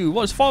chocolate, did you?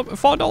 What, is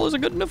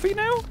 $4 good enough for you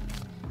now?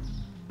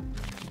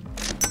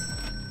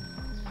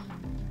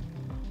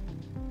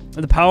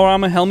 The power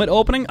armor helmet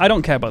opening? I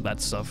don't care about that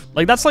stuff.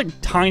 Like, that's, like,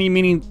 teeny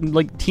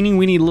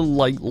weeny little,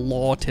 like,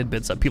 lore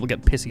tidbits that people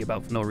get pissy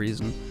about for no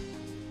reason.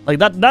 Like,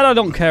 that I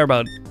don't care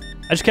about.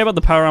 I just care about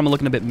the power armor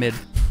looking a bit mid.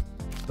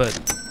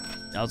 But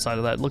outside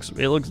of that,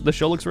 the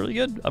show looks really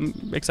good. I'm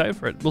excited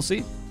for it. We'll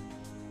see.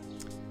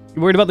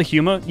 You worried about the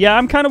humor? Yeah,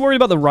 I'm kind of worried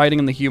about the writing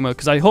and the humor,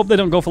 because I hope they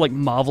don't go for, like,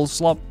 Marvel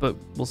slop, but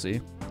we'll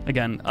see.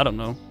 Again, I don't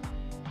know.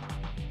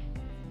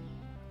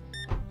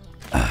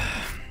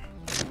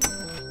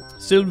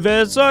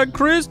 Sylvester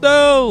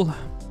Crystal!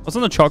 What's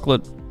on the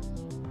chocolate?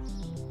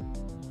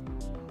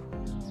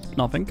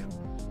 Nothing.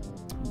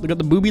 Look at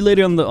the booby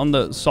lady on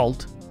the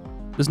salt.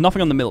 There's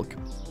nothing on the milk.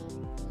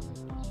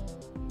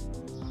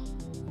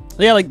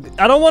 Yeah, like,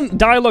 I don't want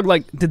dialogue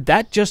like, did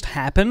that just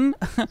happen?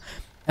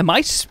 Am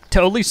I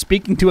totally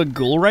speaking to a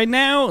ghoul right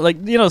now? Like,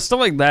 you know, stuff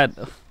like that.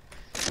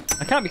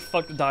 I can't be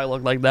fucked with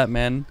dialogue like that,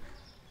 man.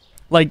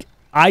 Like,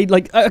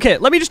 okay,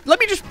 let me just...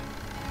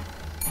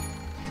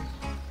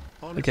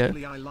 Honestly,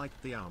 Okay. I like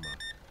the armor.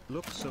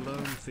 Looks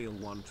alone feel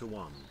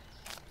 1-to-1.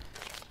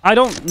 I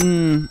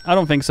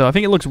don't think so. I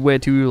think it looks way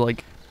too,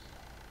 like,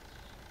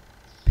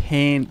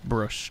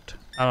 paintbrushed.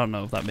 I don't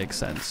know if that makes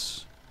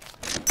sense.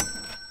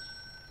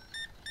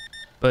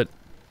 But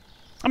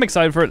I'm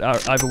excited for it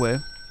either way.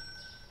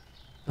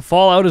 The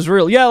Fallout is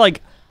real. Yeah,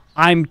 like,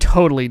 I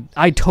totally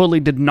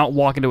did not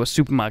walk into a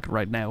supermarket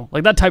right now.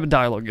 Like, that type of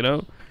dialogue, you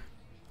know?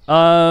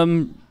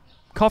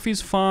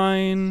 Coffee's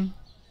fine.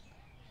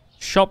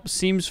 Shop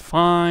seems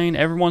fine.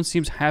 Everyone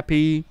seems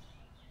happy.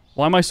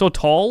 Why am I so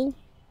tall?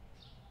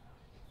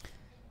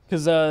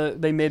 Because,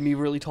 they made me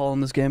really tall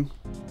in this game.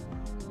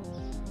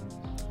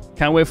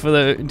 Can't wait for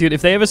the... Dude,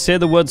 if they ever say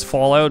the words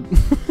Fallout...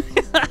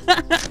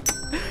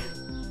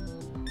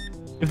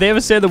 If they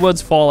ever say the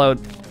words Fallout...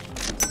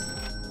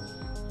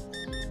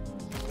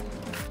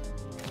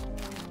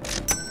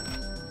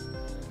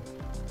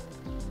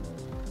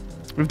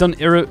 We've done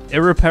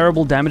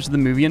irreparable damage to the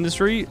movie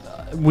industry.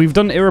 We've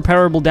done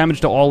irreparable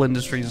damage to all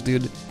industries,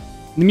 dude.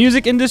 The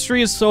music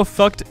industry is so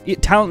fucked.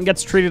 Talent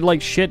gets treated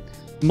like shit.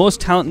 Most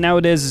talent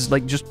nowadays is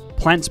like just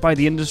plants by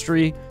the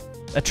industry.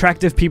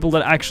 Attractive people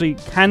that actually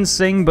can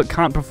sing but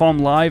can't perform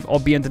live or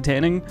be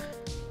entertaining.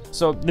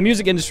 So the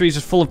music industry is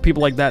just full of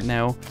people like that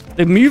now.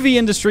 The movie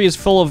industry is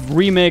full of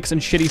remakes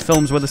and shitty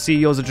films where the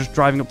CEOs are just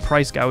driving up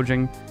price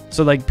gouging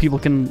so like people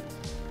can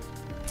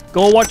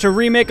go watch a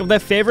remake of their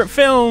favorite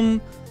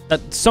film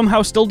that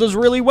somehow still does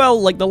really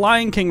well, like the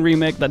Lion King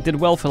remake that did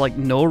well for like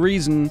no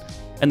reason.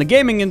 And the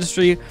gaming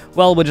industry,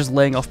 well, we're just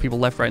laying off people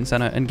left, right, and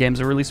center, and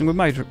games are releasing with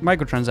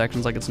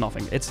microtransactions like it's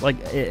nothing. It's like,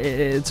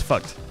 it's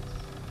fucked.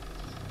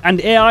 And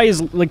AI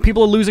is, like,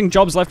 people are losing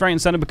jobs left, right, and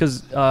center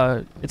because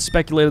it's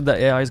speculated that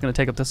AI is going to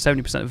take up to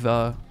 70%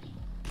 of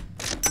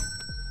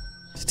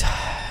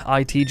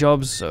IT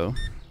jobs, so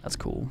that's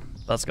cool.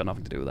 That's got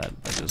nothing to do with that.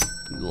 That's just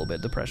a little bit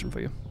of depression for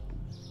you.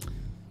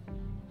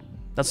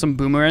 That's some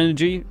boomer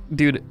energy.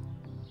 Dude,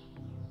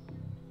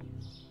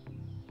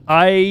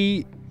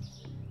 I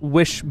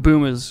wish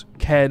boomers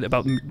cared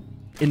about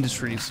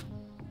industries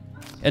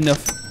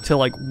enough to,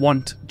 like,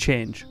 want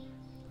change.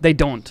 They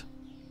don't.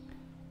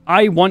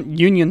 I want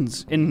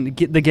unions in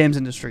the games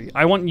industry.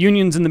 I want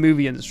unions in the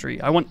movie industry.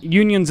 I want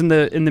unions in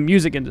the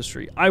music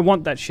industry. I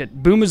want that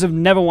shit. Boomers have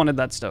never wanted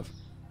that stuff.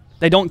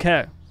 They don't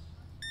care.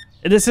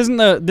 This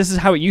isn't this is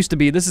how it used to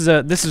be. This is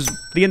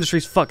the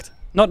industry's fucked.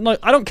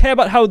 I don't care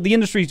about how the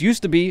industries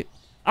used to be.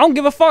 I don't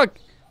give a fuck.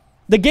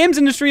 The games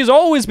industry has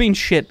always been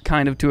shit,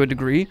 kind of, to a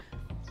degree.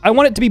 I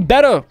want it to be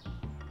better.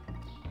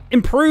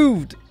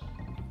 Improved.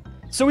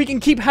 So we can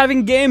keep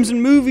having games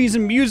and movies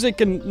and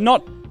music and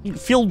not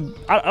feel,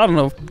 I don't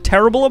know,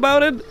 terrible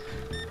about it.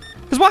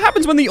 Because what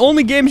happens when the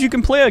only games you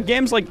can play are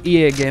games like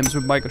EA games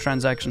with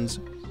microtransactions?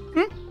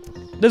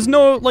 There's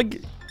no,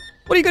 like,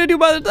 what are you gonna do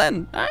about it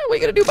then? What are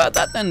you gonna do about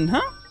that then,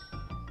 huh?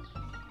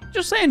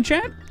 Just saying,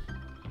 chat.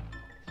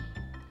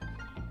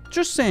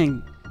 Just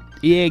saying.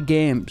 EA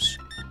games.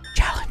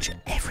 Challenge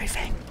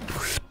everything.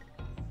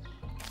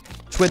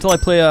 Just wait till I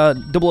play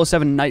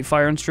 007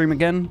 Nightfire on stream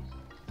again.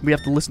 We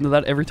have to listen to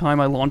that every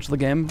time I launch the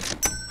game.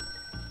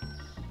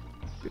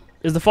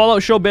 Is the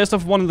Fallout show based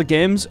off of one of the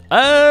games?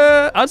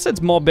 I'd say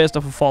it's more based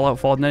off of Fallout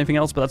 4 than anything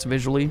else, but that's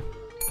visually.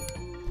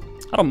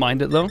 I don't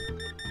mind it, though.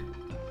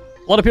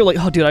 A lot of people are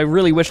like, oh, dude, I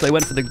really wish they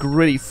went for the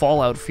gritty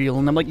Fallout feel.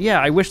 And I'm like,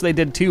 yeah, I wish they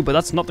did too, but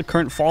that's not the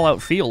current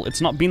Fallout feel.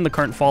 It's not been the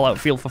current Fallout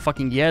feel for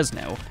fucking years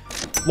now.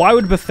 Why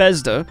would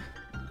Bethesda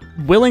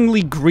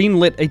willingly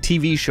greenlit a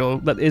TV show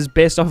that is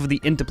based off of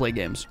the Interplay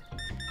games?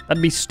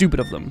 That'd be stupid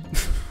of them.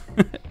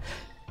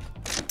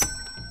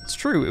 It's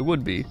true, it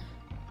would be.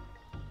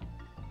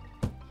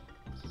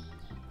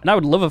 And I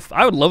would love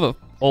a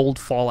old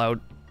Fallout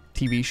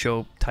TV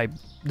show type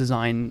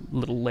design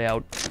little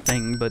layout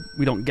thing, but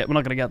we're not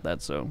gonna get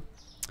that, so.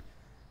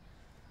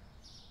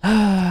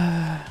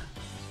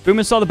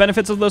 Boomers saw the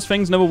benefits of those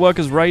things, never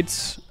workers'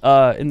 rights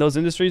in those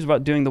industries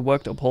about doing the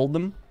work to uphold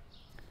them.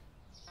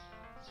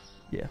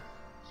 Yeah.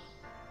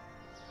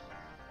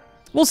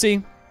 We'll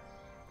see.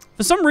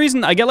 For some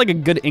reason, I get like a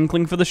good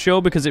inkling for the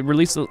show because it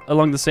released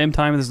along the same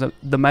time as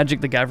the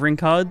Magic the Gathering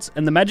cards,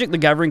 and the Magic the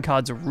Gathering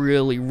cards are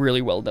really,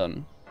 really well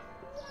done.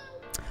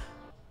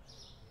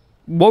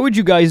 What would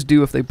you guys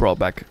do if they brought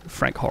back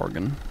Frank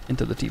Horrigan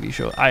into the TV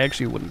show? I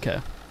actually wouldn't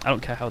care. I don't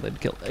care how they'd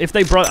kill. If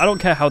they brought, I don't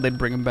care how they'd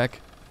bring him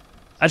back.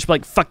 I'd just be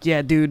like, fuck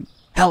yeah, dude.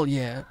 Hell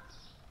yeah.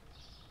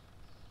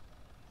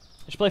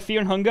 I should play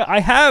Fear and Hunger.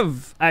 I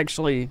have,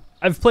 actually.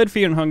 I've played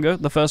Fear and Hunger,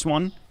 the first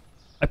one.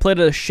 I played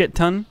it a shit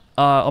ton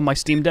on my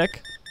Steam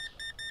Deck.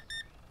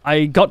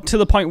 I got to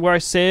the point where I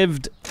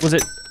saved, was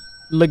it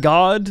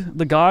Lagarde,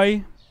 the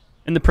guy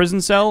in the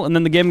prison cell? And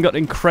then the game got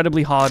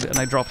incredibly hard and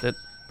I dropped it.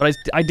 But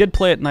I did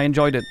play it and I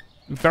enjoyed it.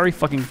 Very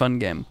fucking fun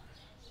game.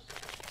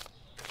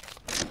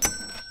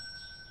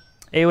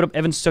 Hey, what up?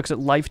 Evan sucks at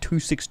life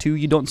 262.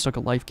 You don't suck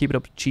at life. Keep it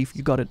up, Chief.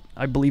 You got it.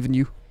 I believe in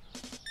you.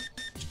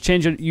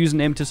 Change your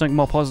username to something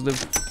more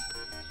positive.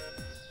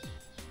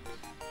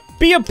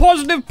 Be a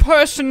positive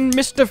person,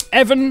 Mr.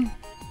 Evan.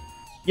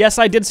 Yes,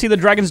 I did see the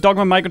Dragon's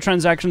Dogma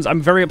microtransactions.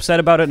 I'm very upset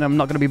about it and I'm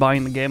not going to be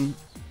buying the game.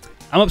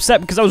 I'm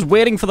upset because I was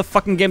waiting for the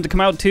fucking game to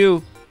come out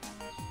too.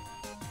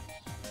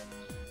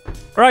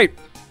 Right.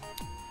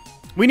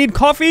 We need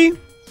coffee.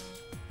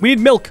 We need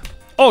milk.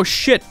 Oh,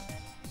 shit.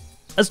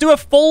 Let's do a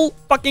full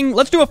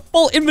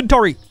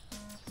inventory.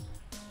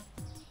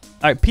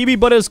 Alright, PB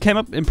Butters came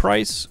up in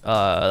price.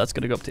 That's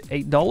gonna go up to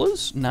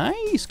 $8.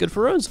 Nice, good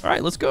for us.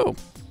 Alright, let's go.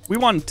 We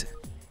want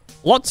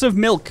lots of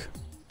milk.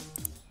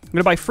 I'm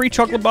gonna buy 3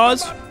 chocolate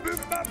bars. I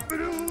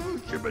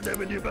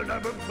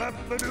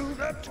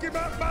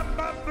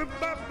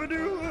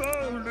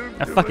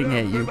fucking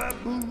hate you.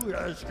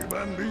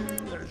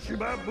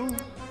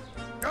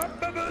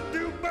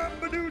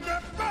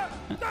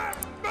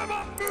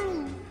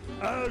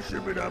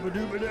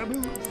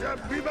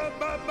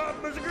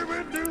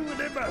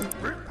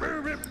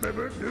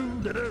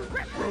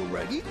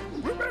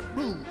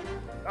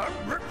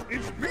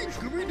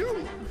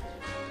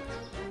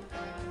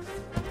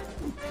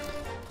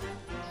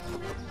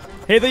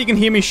 Hey, that you can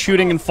hear me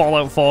shooting in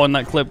Fallout 4 in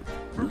that clip.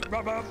 Can't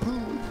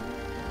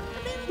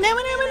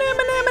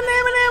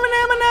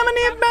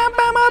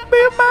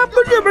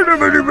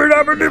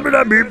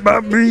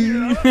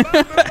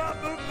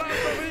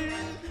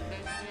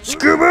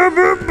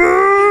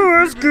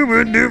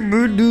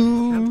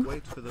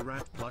wait for the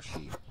rat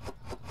plushie.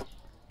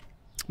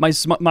 My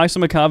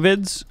summer car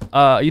vids.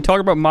 Are you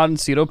talking about modern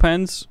Cedo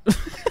pens?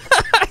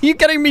 you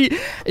getting me?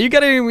 Are you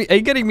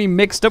getting me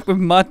mixed up with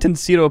Martin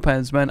Ciro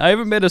Pants, man? I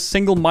haven't made a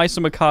single Mice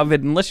and Macaw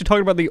vid unless you're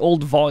talking about the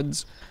old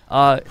VODs.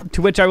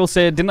 To which I will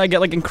say, didn't I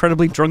get like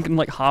incredibly drunk in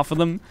like half of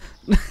them?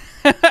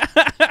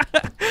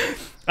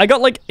 I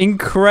got like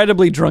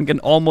incredibly drunk in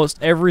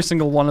almost every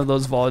single one of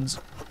those VODs.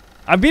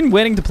 I've been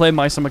waiting to play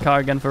Mice and Macaw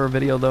again for a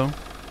video though.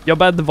 Yo,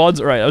 bad the VODs?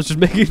 Alright, I was just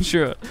making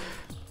sure.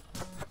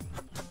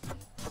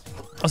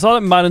 I saw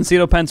that Martin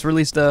Ciro Pants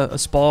released a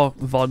Spa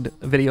VOD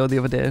video the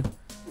other day.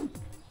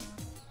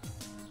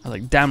 I was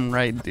like, damn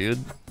right, dude.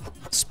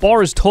 Spa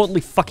is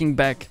totally fucking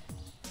back.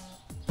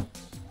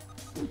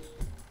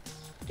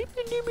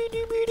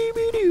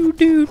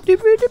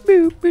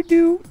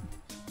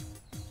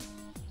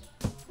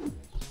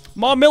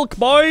 More milk,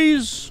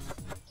 boys!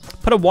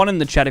 Put a 1 in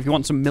the chat if you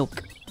want some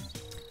milk.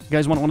 You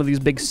guys want one of these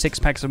big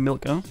 6-packs of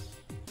milk, huh?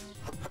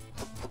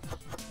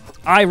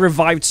 I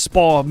revived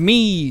Spa.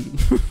 Me!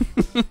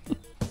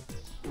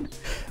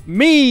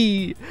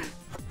 Me!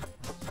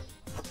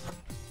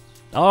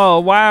 Oh,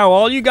 wow.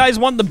 All you guys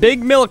want the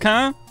big milk,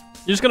 huh?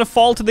 You're just gonna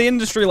fall to the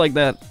industry like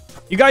that.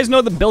 You guys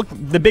know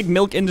the big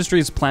milk industry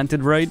is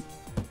planted, right?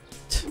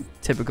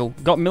 Typical.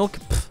 Got milk?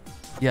 Pff,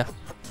 yeah.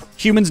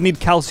 Humans need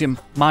calcium.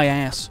 My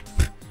ass.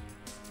 Pff,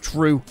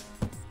 true.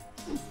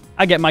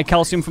 I get my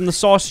calcium from the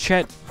sauce,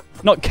 chat.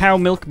 Not cow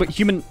milk, but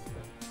human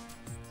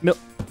milk.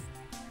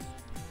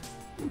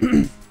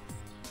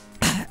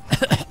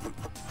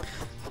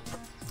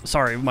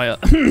 Sorry, my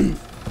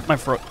my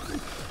throat.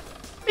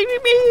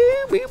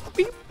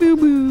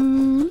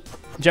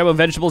 Jabba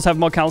vegetables have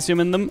more calcium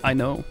in them. I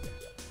know.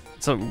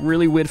 It's a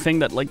really weird thing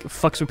that like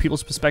fucks with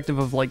people's perspective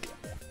of like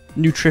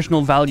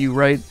nutritional value,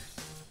 right?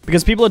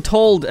 Because people are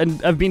told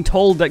and have been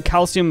told that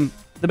calcium,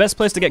 the best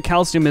place to get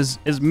calcium is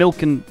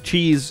milk and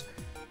cheese.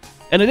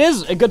 And it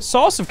is a good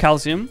source of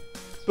calcium.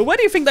 But where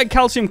do you think that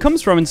calcium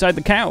comes from inside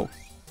the cow?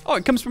 Oh,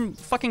 it comes from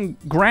fucking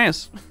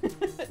grass.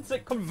 It's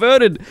like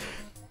converted.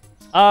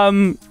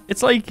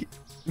 It's like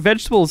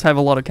vegetables have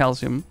a lot of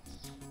calcium.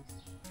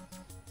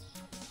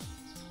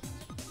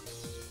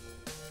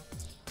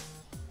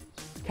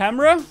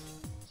 Camera?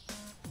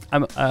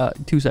 I'm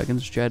 2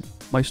 seconds, Jed.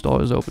 My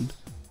store is opened.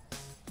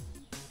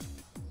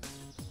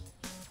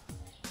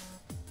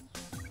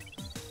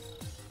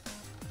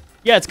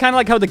 Yeah, it's kind of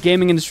like how the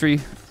gaming industry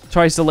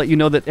tries to let you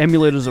know that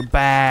emulators are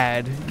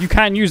bad. You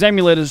can't use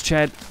emulators,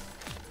 Chad,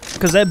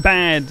 because they're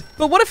bad.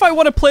 But what if I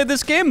want to play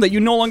this game that you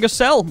no longer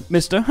sell,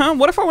 mister? Huh?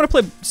 What if I want to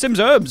play Sims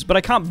Herbs, but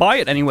I can't buy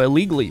it anywhere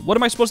legally? What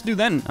am I supposed to do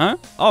then, huh?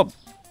 Oh,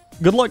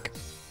 good luck.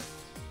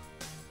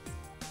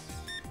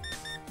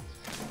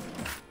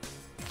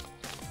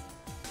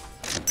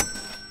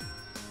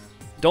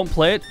 Don't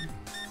play it.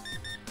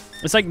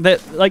 It's like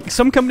that. Like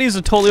some companies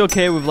are totally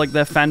okay with like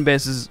their fan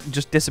bases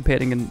just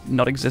dissipating and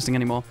not existing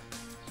anymore,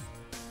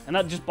 and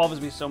that just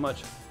bothers me so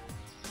much.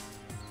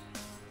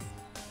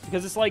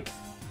 Because it's like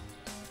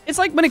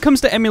when it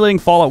comes to emulating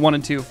Fallout 1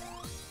 and 2.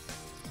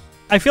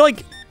 I feel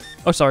like,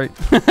 oh sorry,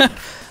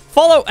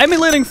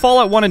 emulating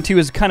Fallout 1 and 2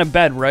 is kind of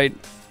bad, right?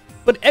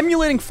 But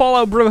emulating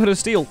Fallout Brotherhood of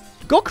Steel,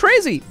 go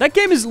crazy. That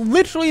game is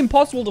literally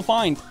impossible to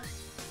find.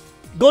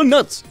 Go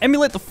nuts.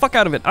 Emulate the fuck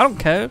out of it. I don't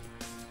care.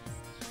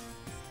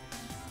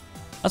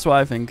 That's what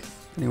I think.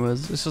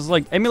 Anyways, it's just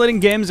like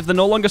emulating games, if they're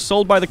no longer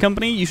sold by the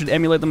company, you should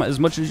emulate them as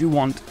much as you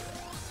want.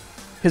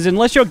 Because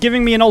unless you're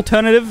giving me an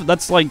alternative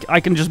that's like, I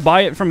can just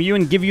buy it from you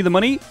and give you the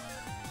money,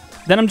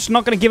 then I'm just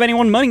not going to give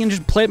anyone money and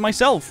just play it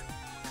myself.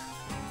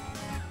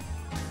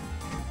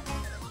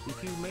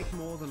 If you make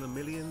more than $1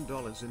 million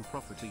in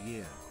profit a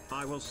year,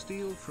 I will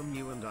steal from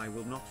you and I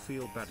will not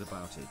feel bad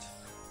about it.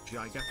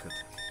 Gigacut.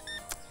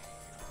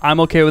 I'm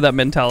okay with that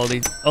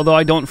mentality. Although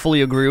I don't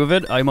fully agree with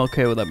it, I'm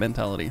okay with that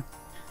mentality.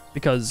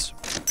 Because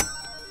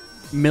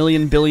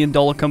 $1 billion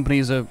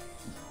companies are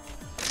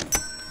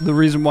the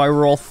reason why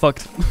we're all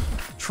fucked.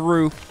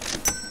 True.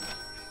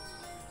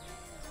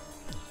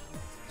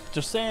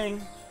 Just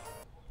saying.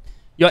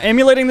 You're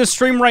emulating this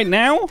stream right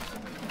now?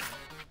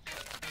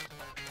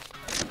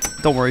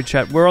 Don't worry,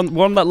 chat. We're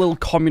on that little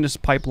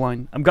communist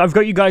pipeline. I've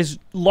got you guys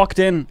locked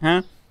in,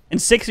 huh? In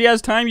 6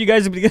 years' time, you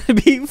guys are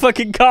gonna be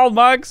fucking Karl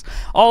Marx,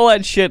 all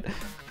that shit.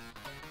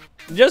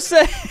 Just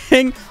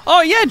saying.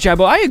 Oh yeah,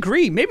 Jabbo, I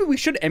agree. Maybe we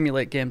should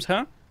emulate games,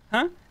 huh?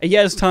 Huh? A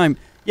year's time.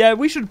 Yeah,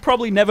 we should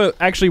probably never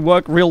actually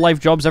work real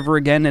life jobs ever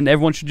again, and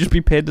everyone should just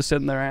be paid to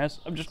sit in their ass.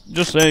 I'm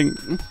just saying.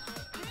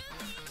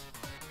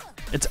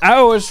 It's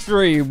our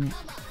stream.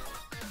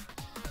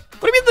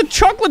 What do you mean the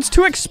chocolate's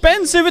too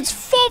expensive? It's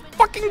 $4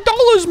 fucking,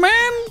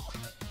 man.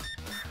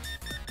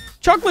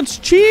 Chocolate's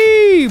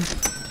cheap.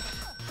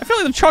 I feel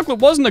like the chocolate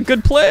wasn't a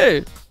good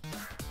play.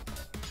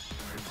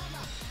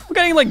 We're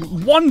getting like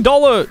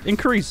 $1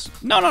 increase.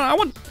 No, I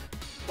want...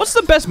 What's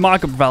the best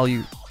markup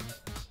value?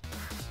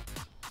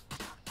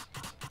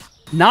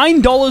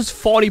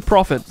 $9.40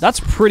 profit. That's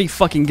pretty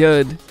fucking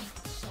good.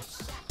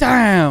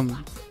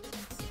 Damn.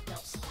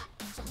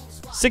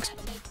 6...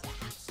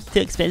 Too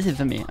expensive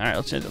for me. Alright,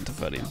 I'll change it to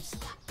 30.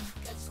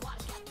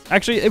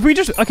 Actually, if we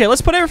just... Okay,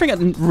 let's put everything at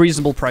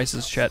reasonable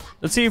prices, chat.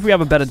 Let's see if we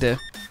have a better day.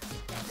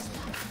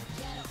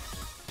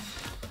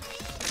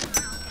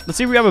 Let's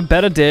see if we have a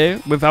better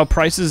day with our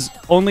prices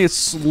only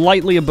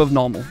slightly above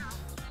normal.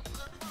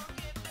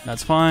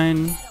 That's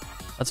fine.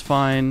 That's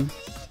fine.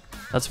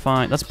 That's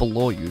fine. That's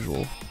below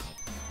usual.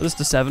 This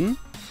to 7.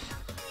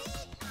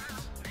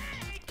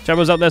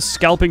 Chabo's out there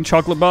scalping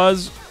chocolate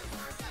bars.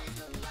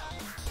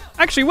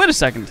 Actually, wait a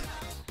second.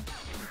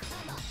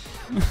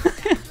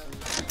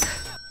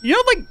 You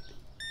know, like,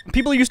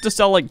 people used to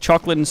sell, like,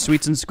 chocolate and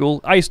sweets in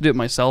school. I used to do it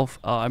myself.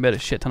 I made a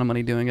shit ton of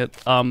money doing it.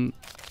 Isn't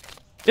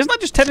that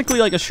just technically,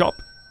 like, a shop?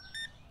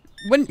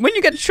 When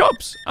you get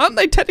shops, aren't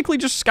they technically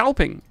just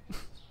scalping?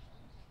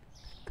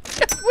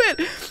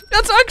 Wait,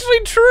 that's actually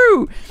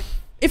true.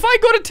 If I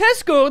go to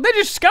Tesco, they're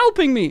just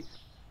scalping me.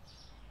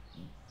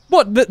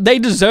 What, they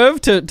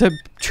deserve to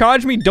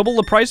charge me double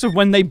the price of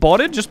when they bought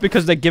it just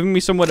because they're giving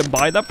me somewhere to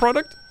buy that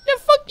product? Yeah,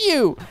 fuck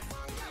you.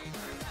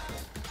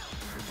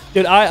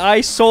 Dude,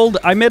 I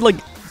made like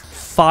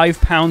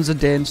 £5 a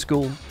day in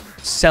school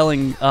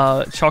selling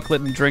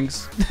chocolate and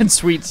drinks and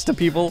sweets to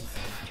people.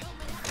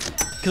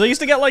 Because I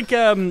used to get like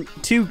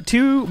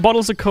two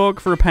bottles of Coke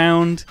for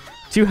 £1,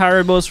 2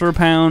 Haribos for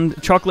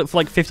 £1, chocolate for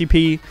like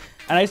 50p,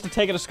 and I used to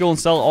take it to school and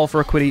sell it all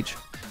for £1 each.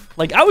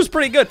 Like, I was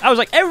pretty good. I was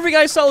like, everything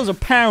I sell is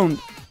 £1.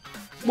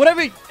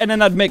 Whatever, and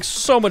then I'd make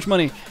so much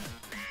money.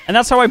 And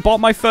that's how I bought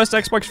my first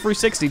Xbox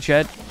 360,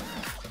 Chad.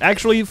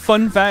 Actually,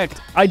 fun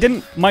fact,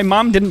 my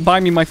mom didn't buy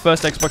me my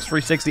first Xbox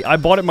 360. I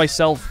bought it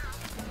myself.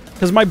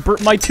 Because my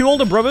 2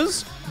 older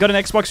brothers got an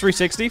Xbox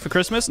 360 for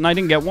Christmas, and I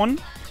didn't get one.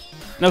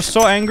 And I was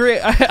so angry,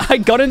 I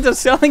got into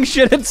selling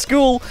shit at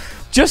school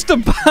just to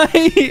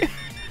buy...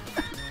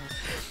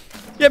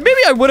 Yeah,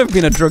 maybe I would have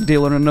been a drug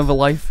dealer in another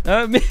life.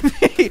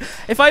 Maybe.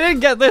 If I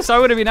didn't get this, I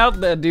would have been out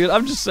there, dude.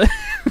 I'm just saying.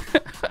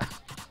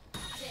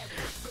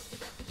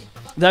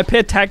 Did I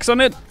pay tax on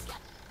it?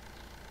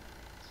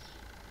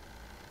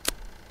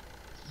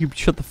 You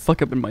shut the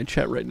fuck up in my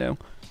chat right now.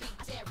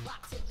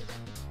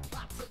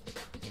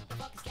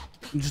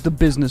 I'm just a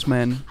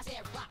businessman.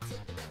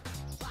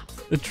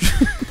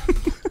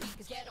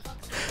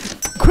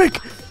 Quick!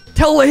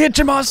 Tell the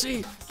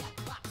HMRC!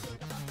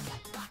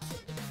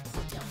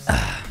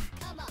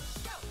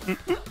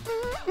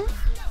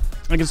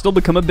 I can still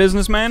become a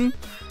businessman?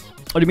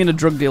 Or do you mean a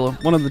drug dealer?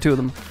 One of the two of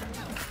them.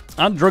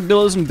 Aren't drug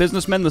dealers and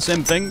businessmen the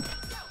same thing?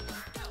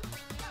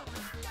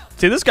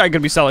 See, this guy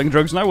could be selling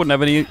drugs and I wouldn't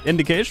have any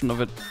indication of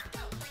it.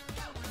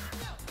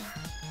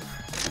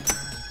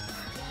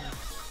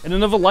 In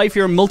another life,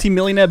 you're a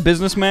multi-millionaire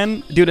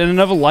businessman. Dude, in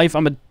another life,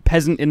 I'm a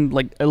peasant in,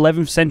 like,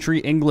 11th century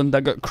England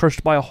that got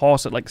crushed by a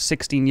horse at, like,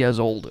 16 years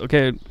old,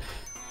 okay?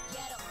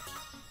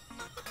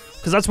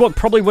 Because that's what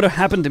probably would have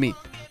happened to me.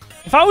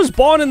 If I was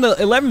born in the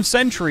 11th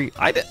century,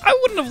 I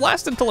wouldn't have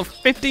lasted until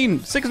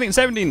 15, 16,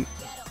 17.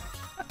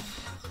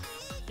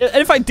 And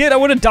if I did, I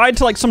would have died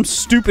to, like, some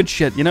stupid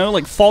shit, you know?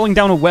 Like, falling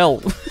down a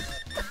well.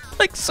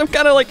 Like, some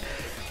kind of, like,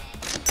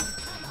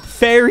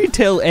 fairy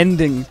tale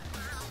ending.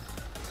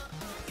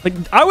 Like,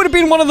 I would have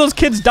been one of those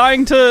kids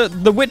dying to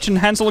the witch and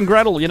Hansel and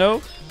Gretel, you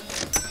know?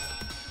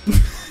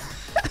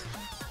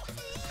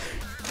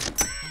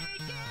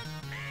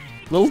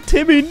 Little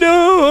Timmy,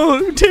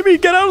 no! Timmy,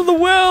 get out of the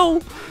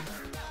well!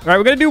 Alright,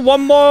 we're gonna do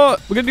one more.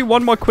 We're gonna do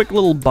one more quick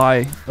little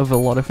buy of a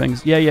lot of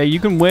things. Yeah, you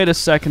can wait a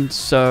second,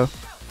 so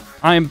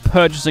I am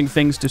purchasing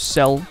things to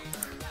sell. And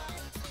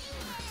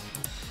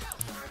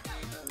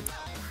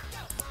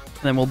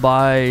then we'll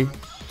buy...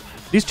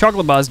 These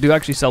chocolate bars do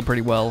actually sell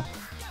pretty well.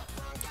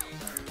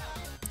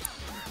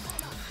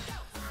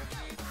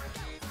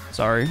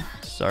 Sorry,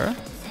 Sarah.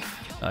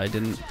 I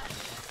didn't...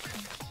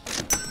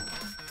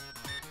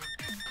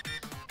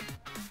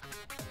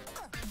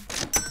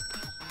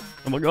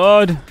 Oh my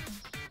god!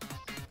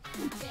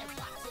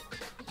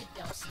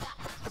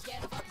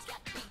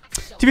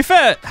 To be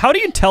fair, how do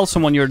you tell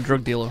someone you're a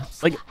drug dealer?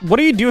 Like, what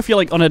do you do if you're,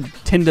 like, on a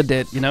Tinder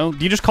date, you know?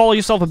 Do you just call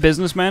yourself a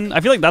businessman?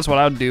 I feel like that's what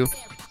I would do.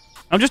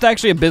 I'm just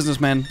actually a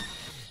businessman.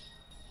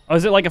 Oh,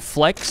 is it like a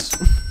flex?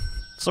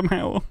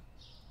 Somehow.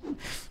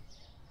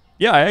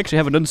 Yeah, I actually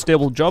have an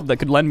unstable job that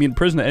could land me in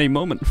prison at any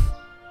moment.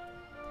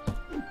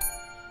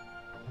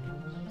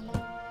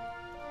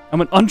 I'm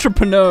an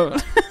entrepreneur.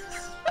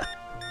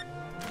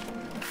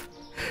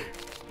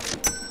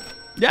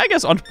 Yeah, I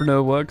guess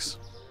entrepreneur works.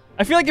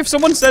 I feel like if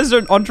someone says they're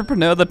an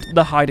entrepreneur,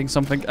 they're hiding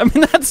something. I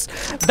mean,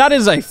 that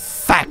is a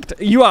fact.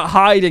 You are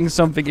hiding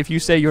something if you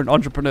say you're an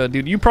entrepreneur,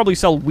 dude. You probably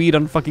sell weed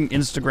on fucking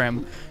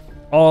Instagram.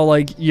 Or,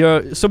 like,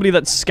 you're somebody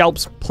that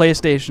scalps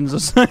PlayStations or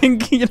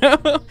something, you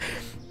know?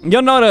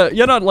 You're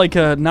not like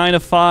a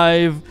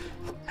 9-to-5,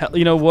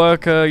 you know,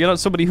 worker. You're not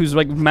somebody who's,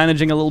 like,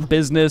 managing a little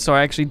business or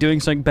actually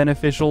doing something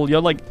beneficial. You're,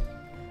 like,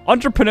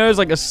 entrepreneur is,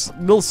 like, a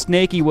little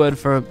snaky word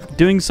for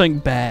doing something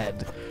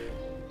bad.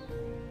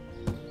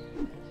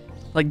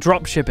 Like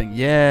drop shipping,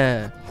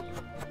 yeah.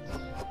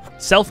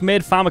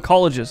 Self-made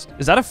pharmacologist.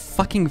 Is that a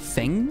fucking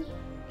thing?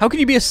 How can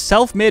you be a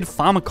self-made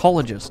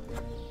pharmacologist?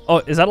 Oh,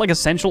 is that like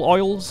essential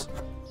oils?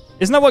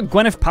 Isn't that what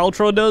Gwyneth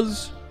Paltrow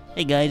does?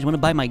 Hey guys, wanna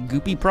buy my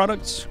Goopy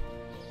products?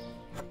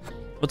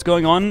 What's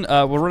going on?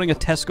 We're running a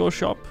Tesco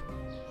shop.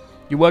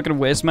 You work in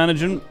waste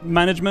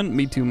management?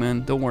 Me too,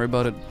 man. Don't worry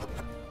about it.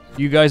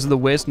 You guys are the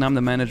waste and I'm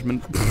the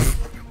management.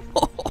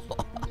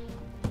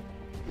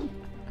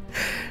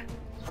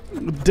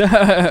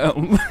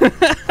 Damn.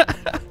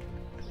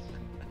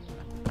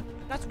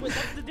 That's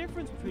the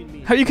difference between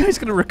me. How are you guys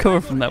gonna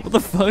recover from that? What the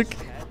fuck?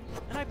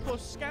 And I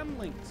post scam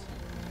links.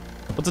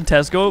 What's a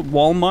Tesco?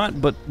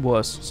 Walmart, but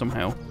worse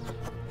somehow.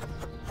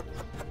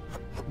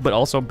 But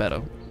also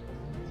better.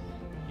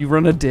 You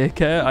run a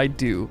daycare? I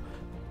do.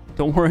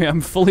 Don't worry,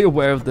 I'm fully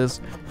aware of this.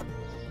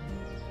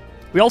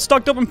 We all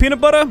stocked up on peanut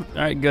butter?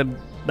 Alright, good.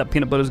 That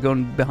peanut butter's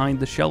going behind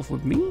the shelf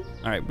with me.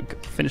 Alright, we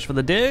finished for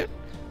the day.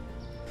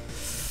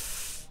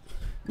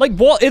 Like,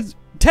 what?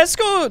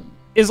 Tesco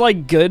is,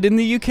 like, good in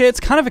the UK. It's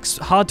kind of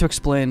hard to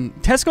explain.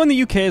 Tesco in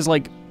the UK is,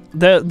 like,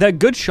 they're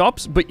good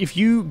shops, but if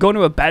you go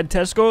to a bad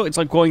Tesco, it's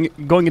like going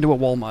into a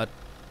Walmart.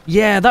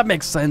 Yeah, that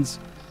makes sense.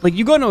 Like,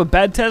 you go into a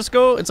bad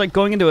Tesco, it's like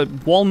going into a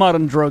Walmart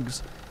on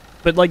drugs.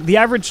 But, like, the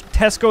average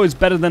Tesco is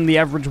better than the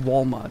average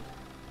Walmart.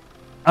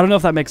 I don't know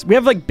if that makes... We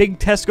have, like, big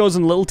Tescos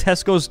and little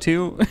Tescos,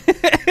 too.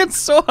 It's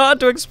so hard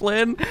to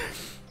explain.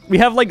 We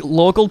have, like,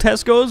 local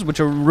Tescos, which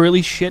are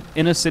really shit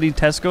inner-city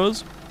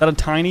Tescos that are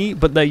tiny,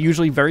 but they're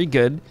usually very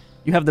good.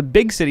 You have the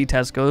big city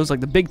Tescos, like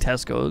the big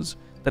Tescos,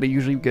 that are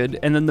usually good.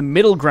 And then the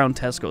middle ground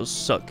Tescos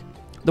suck.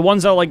 The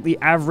ones that are, like, the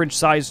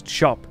average-sized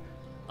shop.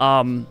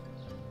 But...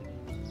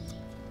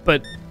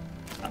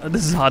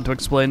 this is hard to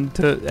explain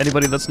to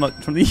anybody that's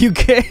not from the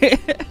UK.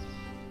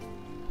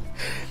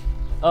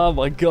 Oh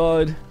my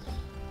god.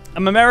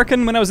 I'm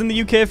American. When I was in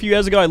the UK a few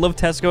years ago, I loved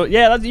Tesco.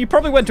 Yeah, you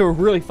probably went to a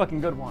really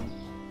fucking good one.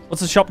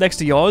 What's the shop next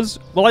to yours?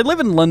 Well, I live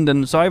in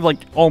London, so I have, like,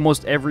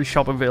 almost every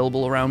shop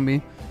available around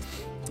me.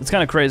 It's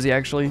kind of crazy,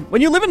 actually.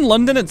 When you live in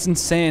London, it's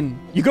insane.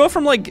 You go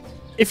from, like...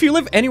 If you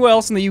live anywhere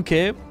else in the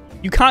UK,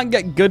 you can't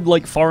get good,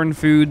 like, foreign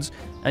foods,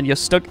 and you're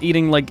stuck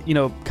eating, like, you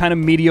know, kind of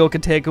mediocre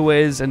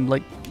takeaways, and,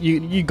 like,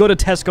 you go to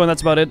Tesco and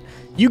that's about it.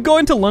 You go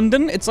into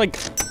London, it's like...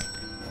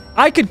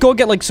 I could go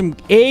get, like, some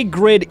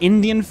A-grade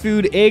Indian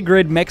food,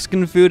 A-grade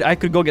Mexican food. I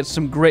could go get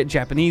some great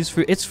Japanese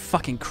food. It's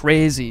fucking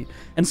crazy.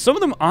 And some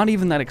of them aren't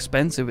even that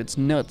expensive. It's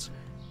nuts.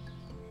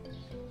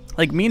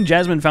 Like, me and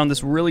Jasmine found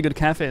this really good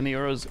cafe in the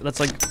Euros that's,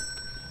 like,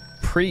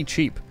 pretty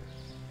cheap.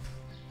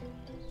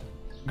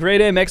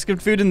 Grade A Mexican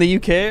food in the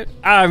UK?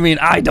 I mean,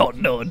 I don't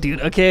know,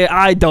 dude, okay?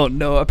 I don't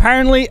know.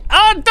 Apparently...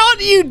 Oh,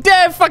 don't you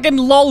dare fucking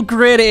lol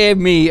grade A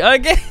me,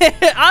 okay?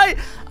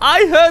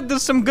 I heard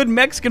there's some good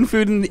Mexican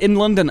food in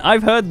London.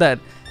 I've heard that.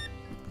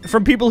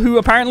 From people who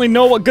apparently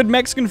know what good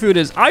Mexican food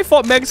is. I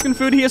thought Mexican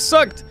food here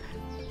sucked.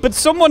 But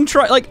someone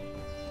tried... Like,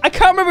 I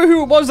can't remember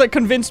who it was that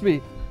convinced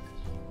me.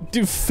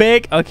 Dude,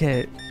 fake?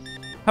 Okay.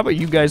 How about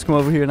you guys come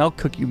over here and I'll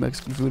cook you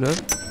Mexican food, huh?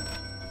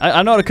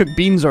 I know how to cook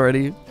beans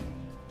already.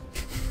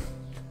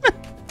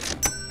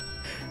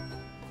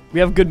 We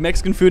have good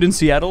Mexican food in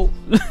Seattle.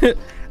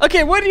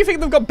 Okay, where do you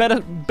think they've got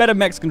better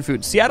Mexican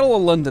food? Seattle or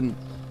London?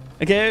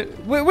 Okay,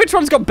 which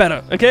one's got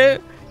better? Okay,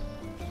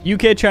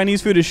 UK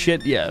Chinese food is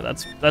shit. Yeah,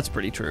 that's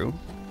pretty true.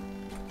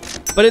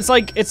 But it's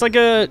like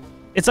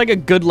a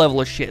good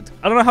level of shit.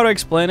 I don't know how to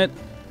explain it.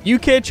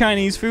 UK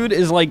Chinese food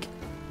is like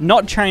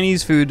not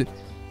Chinese food,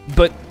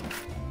 but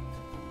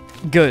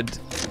good.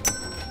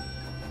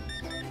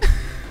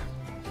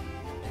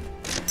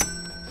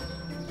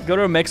 Go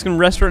to a Mexican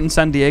restaurant in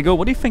San Diego.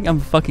 What do you think I'm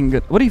fucking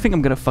good? What do you think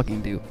I'm gonna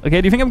fucking do? Okay,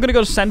 do you think I'm gonna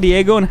go to San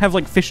Diego and have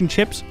like fish and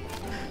chips?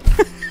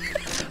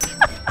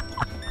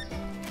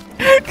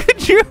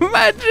 Could you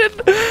imagine?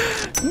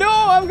 No,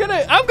 I'm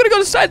gonna go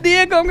to San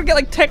Diego. I'm gonna get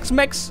like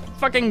Tex-Mex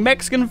fucking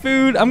Mexican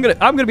food. I'm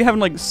gonna be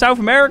having like South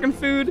American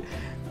food.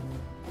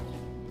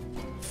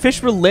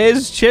 Fish with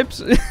Lay's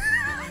chips.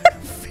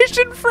 Fish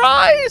and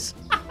fries.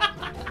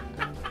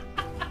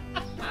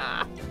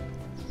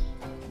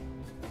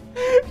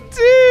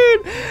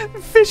 Dude,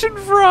 fish and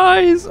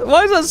fries.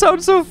 Why does that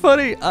sound so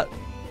funny?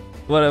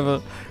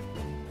 Whatever.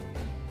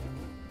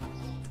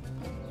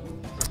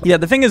 Yeah,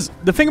 the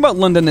thing about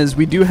London is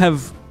we do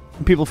have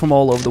people from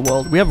all over the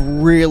world. We have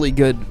really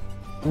good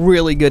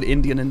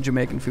Indian and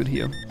Jamaican food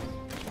here,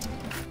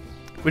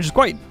 which is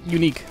quite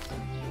unique.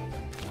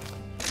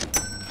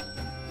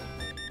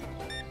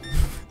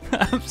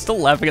 I'm still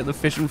laughing at the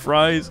fish and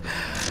fries.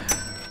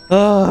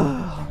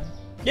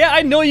 Yeah,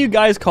 I know you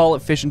guys call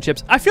it fish and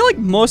chips. I feel like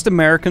most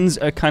Americans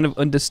are kind of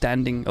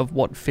understanding of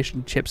what fish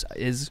and chips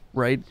is,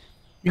 right?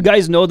 You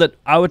guys know that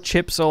our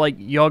chips are like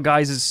your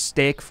guys'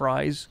 steak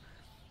fries.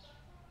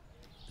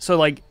 So,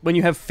 like, when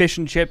you have fish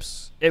and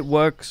chips, it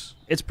works.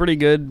 It's pretty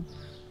good.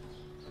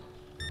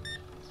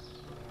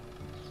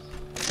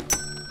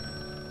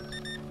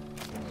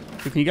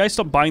 Can you guys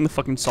stop buying the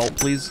fucking salt,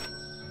 please?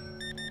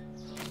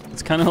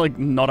 It's kind of, like,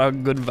 not a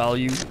good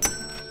value.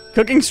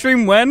 Cooking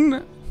stream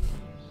when?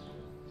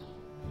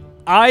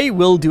 I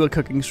will do a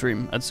cooking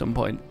stream at some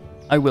point.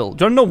 I will.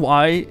 Do you know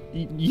why?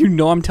 You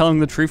know I'm telling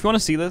the truth. You want to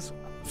see this?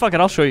 Fuck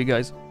it, I'll show you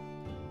guys.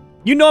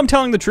 You know I'm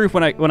telling the truth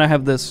when I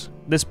have this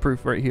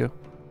proof right here.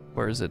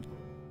 Where is it?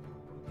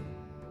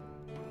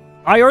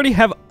 I already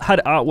have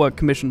had artwork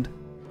commissioned.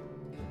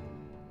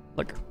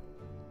 Look.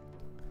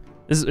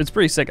 It's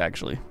pretty sick,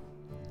 actually.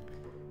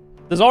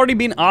 There's already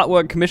been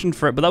artwork commissioned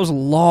for it, but that was a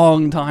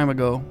long time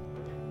ago.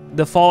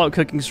 The Fallout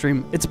cooking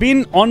stream. It's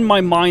been on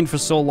my mind for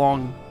so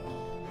long.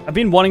 I've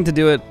been wanting to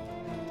do it.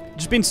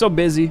 Just been so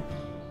busy.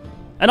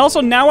 And also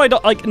now I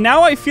don't like.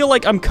 Now I feel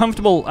like I'm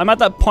comfortable. I'm at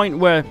that point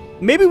where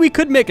maybe we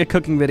could make a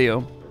cooking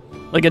video,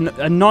 like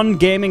a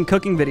non-gaming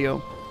cooking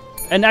video,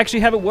 and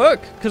actually have it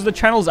work because the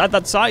channel's at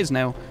that size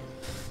now.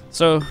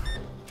 So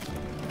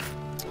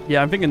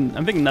yeah, I'm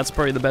thinking that's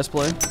probably the best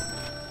play.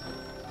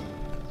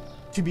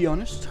 To be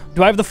honest.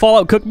 Do I have the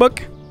Fallout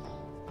cookbook?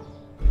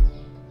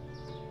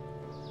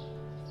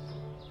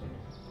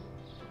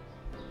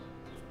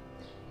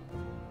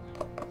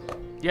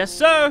 Yes,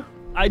 sir.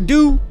 I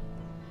do.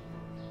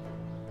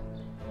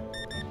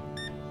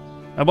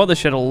 I bought this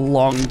shit a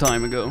long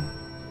time ago.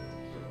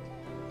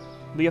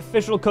 The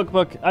official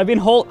cookbook. I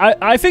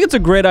think it's a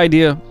great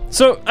idea.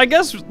 So I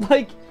guess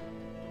like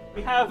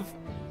we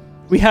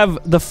have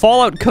the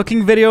Fallout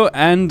cooking video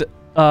and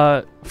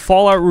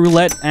Fallout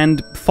Roulette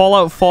and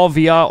Fallout 4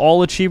 VR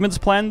all achievements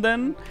planned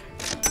then.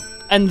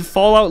 And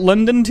Fallout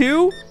London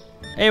 2.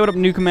 Hey, what up,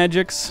 Nuke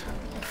Magics?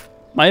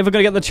 Am I ever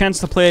gonna get the chance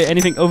to play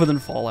anything other than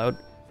Fallout?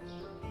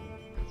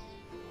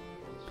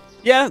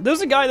 Yeah,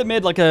 there's a guy that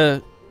made like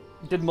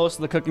did most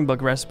of the cooking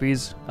book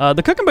recipes.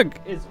 The cooking book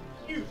is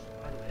huge.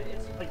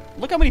 It's like,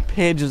 look how many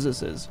pages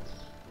this is.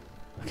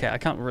 Okay, I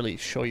can't really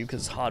show you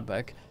because it's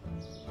hardback.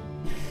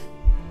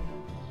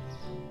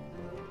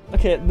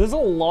 Okay, there's a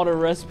lot of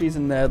recipes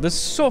in there. There's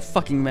so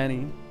fucking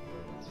many.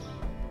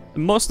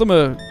 Most of them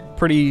are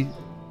pretty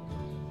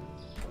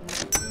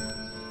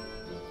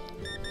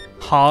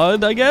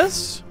hard, I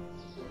guess.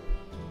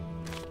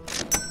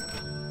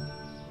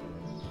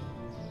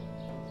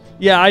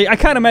 Yeah, I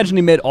can't imagine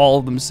he made all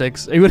of them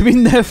 6. He would have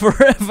been there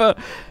forever.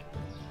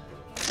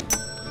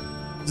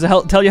 Does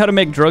it tell you how to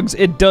make drugs?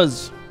 It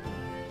does.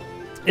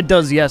 It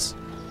does, yes.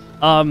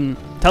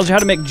 Tells you how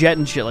to make jet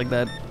and shit like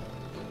that.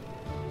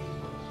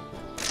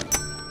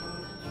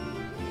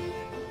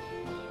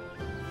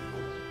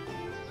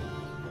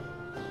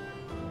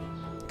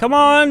 Come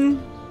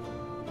on!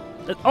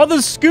 Oh,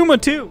 there's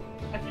skooma too!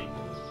 I think.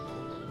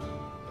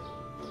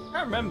 I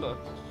can't remember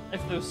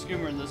if there was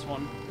skooma in this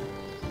one.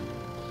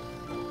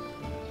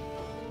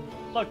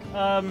 Look,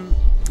 I'm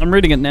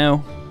reading it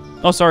now.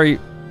 Oh, sorry.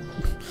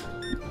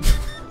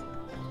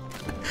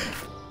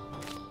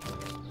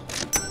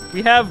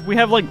 we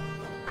have like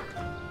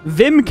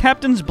Vim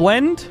Captain's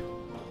Blend.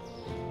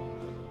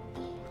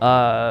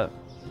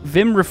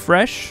 Vim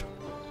Refresh.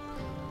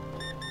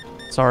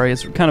 Sorry,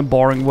 it's kind of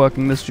boring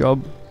working this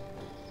job.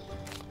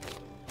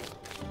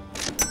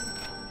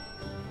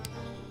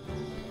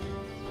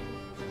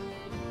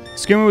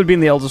 Skooma would be in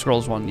the Elder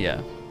Scrolls one,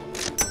 yeah.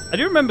 I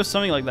do remember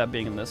something like that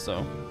being in this,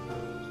 though.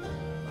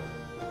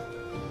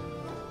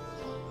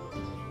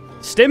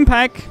 Stim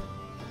pack.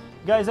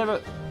 You guys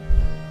ever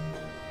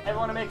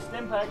want to make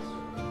stim packs?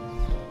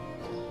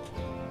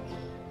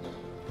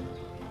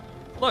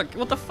 Look,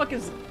 what the fuck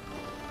is?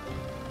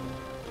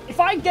 If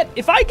I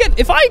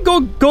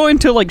go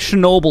into like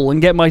Chernobyl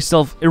and get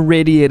myself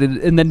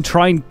irradiated and then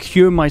try and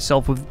cure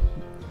myself with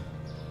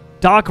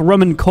dark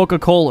rum and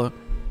Coca-Cola,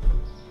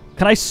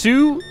 can I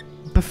sue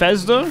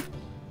Bethesda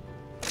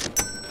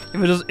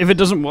if it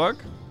doesn't work?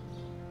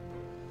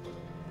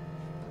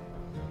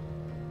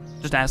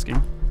 Just asking.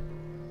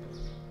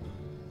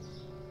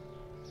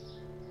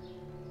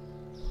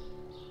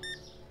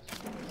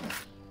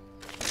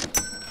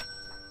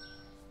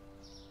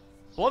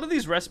 A lot of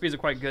these recipes are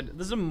quite good.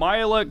 There's a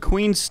Myla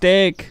Queen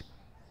steak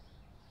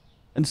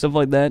and stuff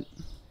like that.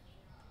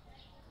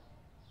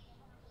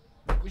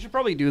 We should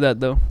probably do that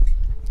though.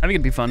 I think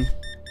it'd be fun.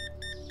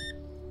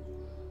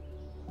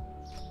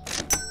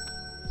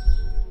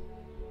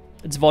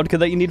 It's vodka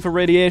that you need for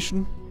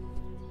radiation.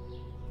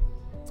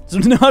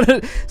 Does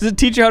it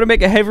teach you how to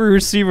make a heavy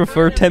receiver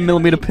for a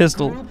 10mm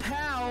pistol?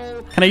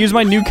 Can I use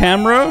my new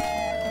camera?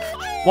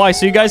 Why,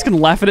 so you guys can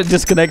laugh at it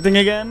disconnecting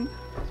again?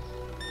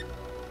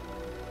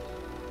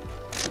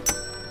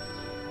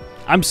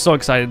 I'm so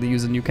excited to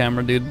use a new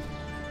camera, dude.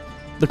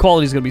 The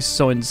quality's gonna be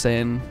so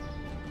insane.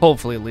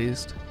 Hopefully, at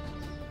least.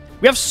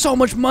 We have so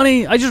much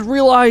money! I just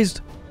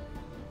realized!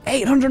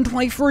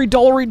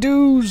 $823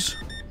 dues!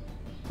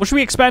 What should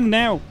we expand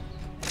now?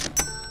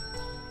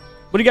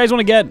 What do you guys want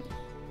to get?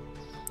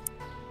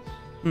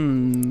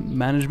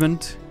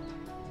 Management.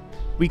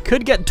 We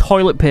could get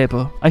toilet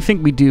paper. I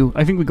think we do.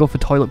 I think we go for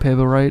toilet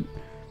paper, right?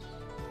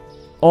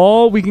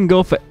 Or we can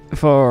go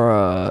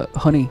for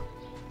honey.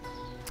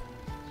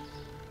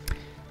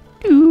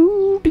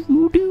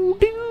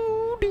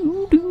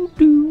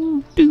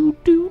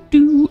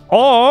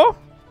 Or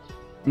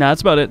nah,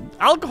 that's about it.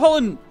 Alcohol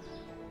and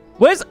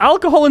where's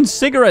alcohol and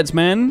cigarettes,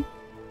 man?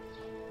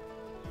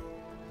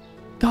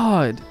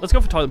 God, let's go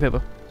for toilet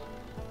paper.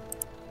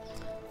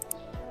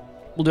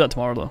 We'll do that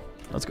tomorrow, though.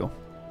 Let's go.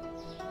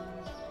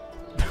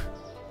 Do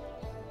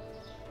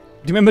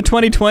you remember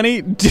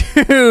 2020?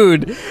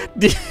 Dude!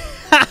 Do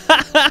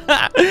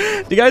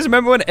you guys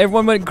remember when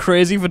everyone went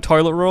crazy for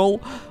toilet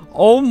roll?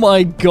 Oh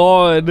my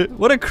god.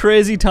 What a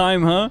crazy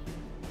time, huh?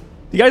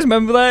 you guys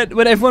remember that?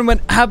 When everyone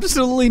went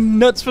absolutely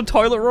nuts for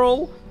toilet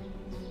roll?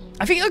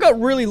 I think I got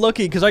really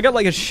lucky because I got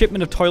like a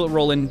shipment of toilet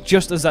roll in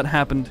just as that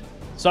happened.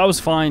 So I was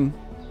fine.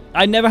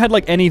 I never had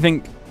like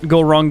anything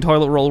go wrong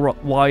toilet roll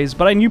wise,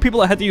 but I knew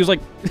people that had to use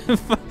like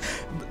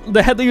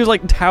they had to use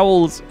like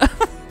towels.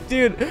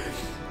 Dude,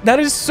 that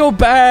is so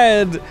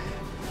bad.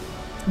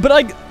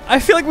 But I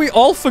feel like we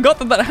all forgot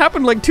that that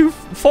happened like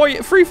 4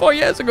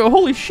 years ago.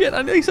 Holy shit,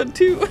 I nearly said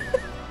 2.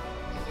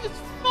 It's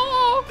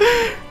 4.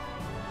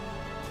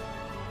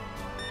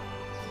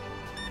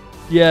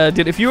 Yeah,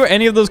 dude, if you were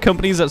any of those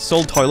companies that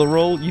sold toilet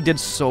roll, you did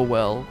so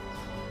well.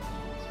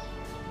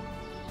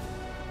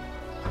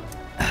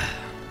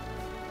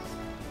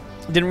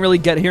 Didn't really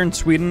get here in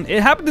Sweden.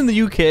 It happened in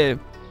the UK, and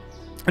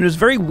it was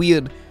very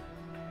weird.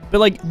 But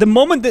like, the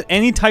moment that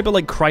any type of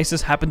like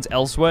crisis happens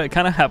elsewhere, it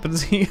kind of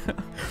happens here.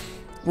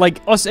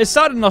 Like, it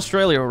started in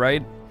Australia,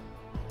 right?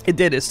 It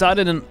did. It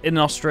started in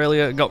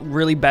Australia, it got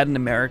really bad in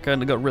America,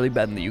 and it got really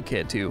bad in the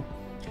UK too.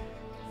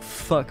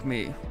 Fuck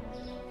me.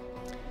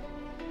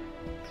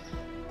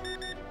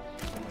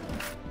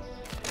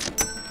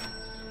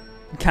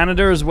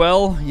 Canada as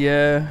well?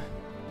 Yeah.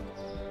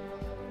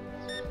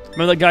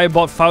 Remember that guy who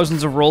bought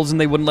thousands of rolls and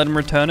they wouldn't let him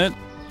return it?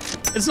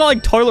 It's not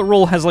like toilet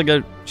roll has like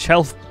a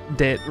shelf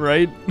date,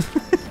 right?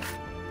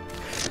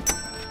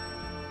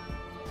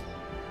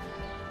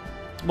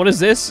 What is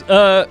this?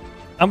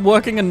 I'm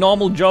working a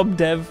normal job,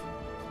 Dev.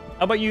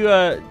 How about you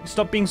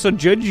stop being so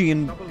judgy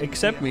and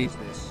accept me?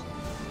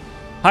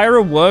 Hire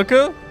a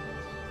worker?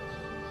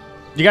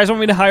 You guys want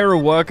me to hire a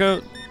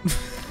worker?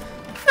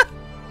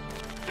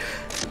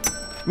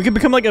 We could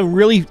become like a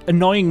really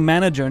annoying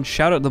manager and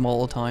shout at them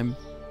all the time.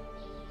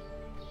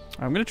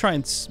 I'm gonna try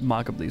and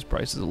mark up these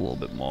prices a little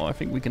bit more. I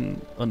think we can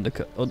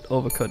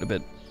overcut a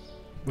bit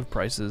with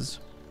prices.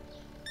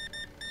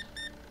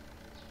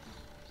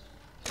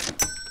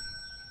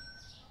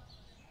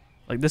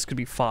 Like this could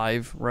be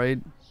 5, right?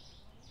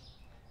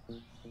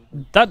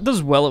 That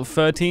does well at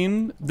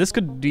 13. This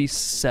could be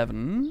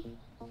 7.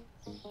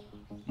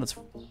 I'm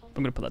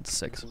gonna put that to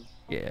 6.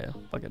 Yeah,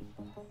 fuck it.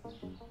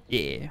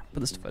 Yeah,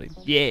 put this to 30.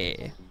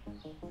 Yeah.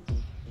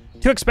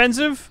 Too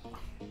expensive?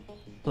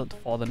 Put it to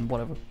 4 then,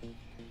 whatever.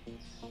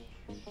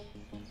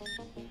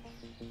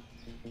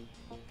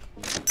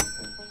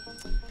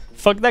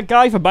 Fuck that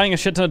guy for buying a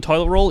shit ton of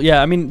toilet roll.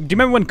 Yeah, I mean, do you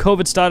remember when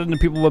COVID started and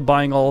people were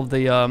buying all of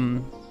the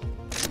hand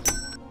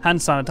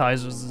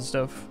sanitizers and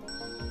stuff?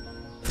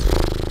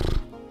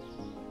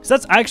 So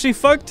that's actually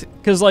fucked,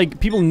 because like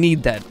people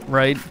need that,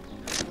 right?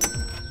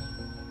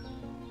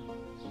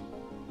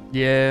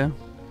 Yeah.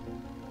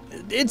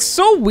 It's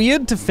so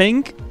weird to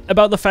think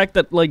about the fact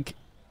that like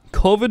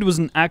COVID was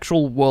an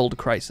actual world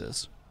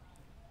crisis.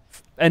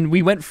 And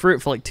we went through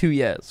it for like 2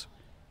 years.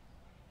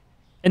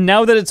 And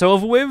now that it's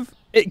over with,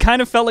 it kind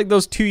of felt like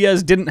those 2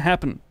 years didn't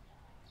happen.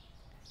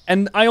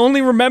 And I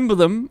only remember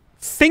them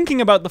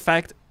thinking about the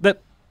fact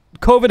that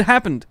COVID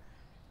happened.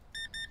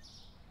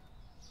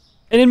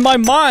 And in my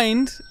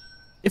mind,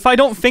 if I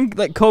don't think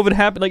that COVID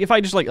happened, like if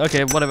I just like,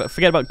 okay, whatever,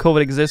 forget about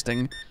COVID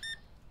existing,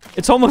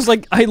 it's almost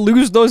like I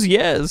lose those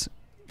years.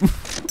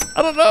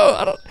 I don't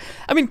know,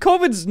 I mean,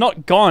 COVID's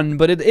not gone,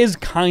 but it is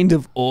kind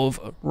of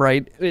over,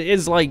 right? It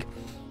is like,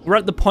 we're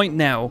at the point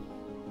now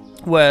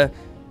where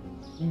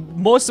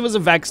most of us are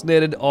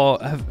vaccinated or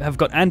have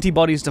got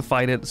antibodies to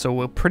fight it, so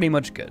we're pretty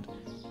much good.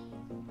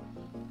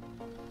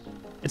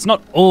 It's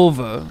not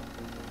over,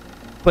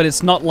 but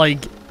it's not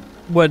like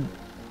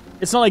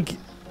it's not like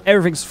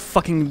everything's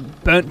fucking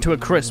burnt to a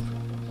crisp.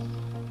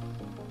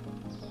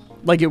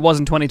 Like it was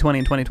in 2020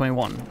 and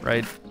 2021,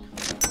 right?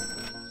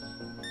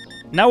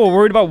 Now we're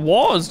worried about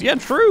wars. Yeah,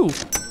 true.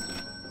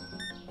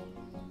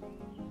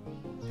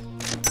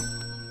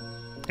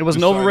 It was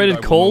an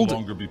overrated cold.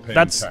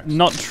 That's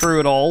not true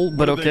at all,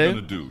 but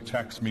okay.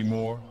 Tax me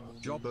more?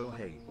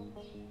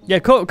 Yeah,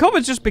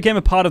 COVID just became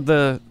a part of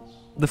the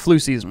flu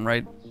season,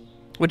 right?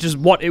 Which is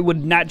what it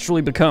would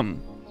naturally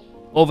become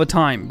over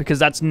time, because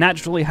that's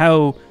naturally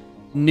how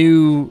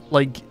new,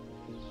 like,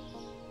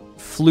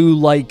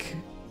 flu-like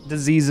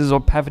diseases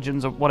or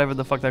pathogens or whatever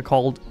the fuck they're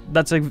called,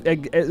 that's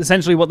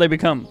essentially what they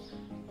become.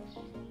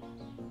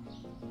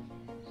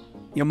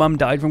 Your mum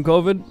died from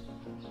COVID?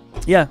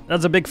 Yeah,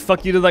 that's a big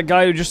fuck you to that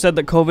guy who just said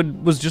that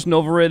COVID was just an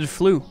overrated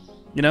flu.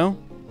 You know?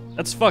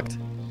 That's fucked.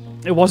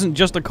 It wasn't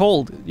just a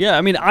cold. Yeah,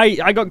 I mean,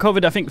 I got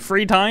COVID, I think,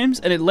 3 times,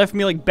 and it left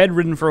me, like,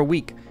 bedridden for a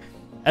week.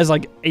 As,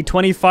 like, a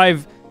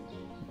 24,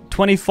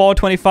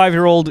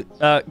 25-year-old,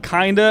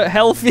 kinda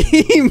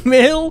healthy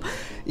male.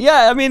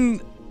 Yeah, I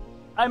mean,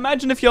 I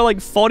imagine if you're,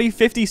 like, 40,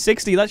 50,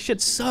 60, that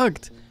shit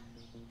sucked.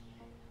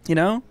 You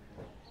know?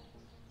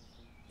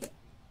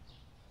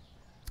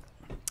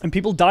 And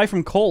people die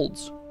from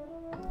colds.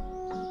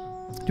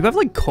 Do you have,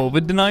 like,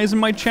 COVID deniers in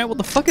my chat? What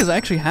the fuck is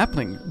actually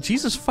happening?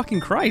 Jesus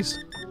fucking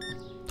Christ.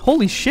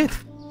 Holy shit.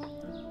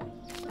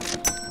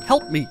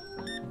 Help me.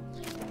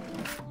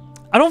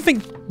 I don't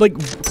think, like,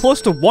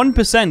 close to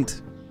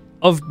 1%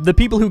 of the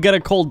people who get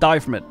a cold die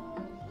from it.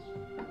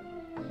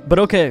 But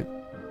okay.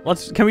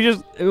 Let's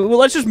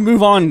just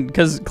move on,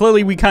 because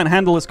clearly we can't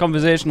handle this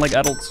conversation like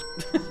adults.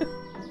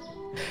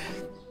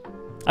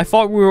 I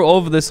thought we were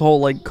over this whole,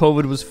 like,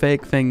 COVID was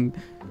fake thing.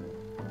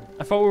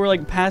 I thought we were,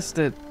 like, past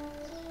it.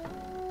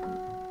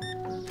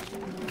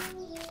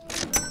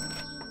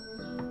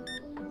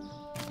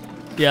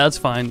 Yeah, that's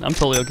fine. I'm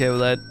totally okay with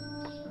that.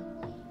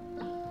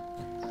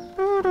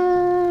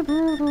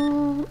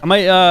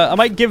 I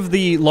might give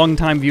the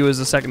long-time viewers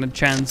a second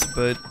chance,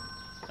 but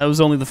that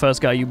was only the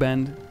first guy you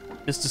banned,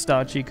 Mr.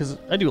 Starchy, because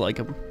I do like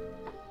him.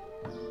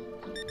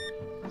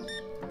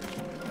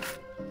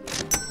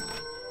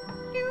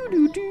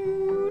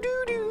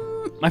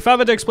 My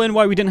father had to explain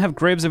why we didn't have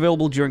graves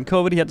available during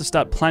COVID. He had to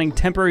start planning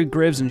temporary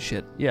graves and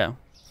shit. Yeah.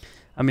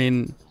 I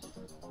mean,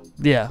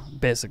 yeah,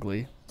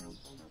 basically.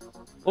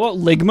 What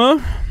about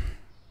Ligma?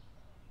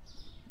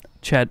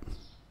 Chat.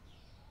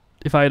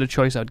 If I had a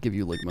choice, I'd give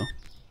you Ligma.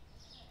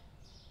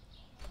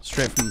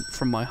 Straight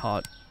from my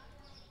heart.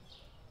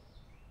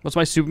 What's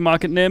my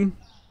supermarket name?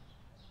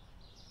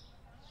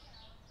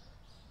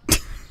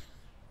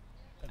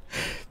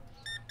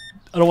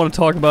 I don't want to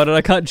talk about it.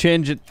 I can't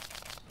change it.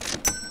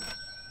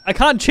 I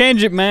can't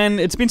change it, man.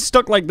 It's been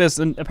stuck like this,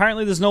 and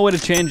apparently there's no way to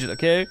change it,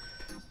 okay?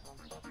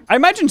 I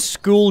imagine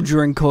school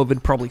during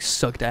COVID probably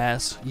sucked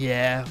ass.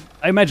 Yeah.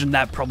 I imagine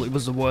that probably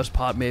was the worst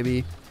part,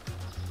 maybe.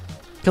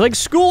 Because, like,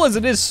 school as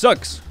it is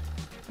sucks.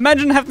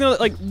 Imagine having to,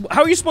 like,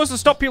 how are you supposed to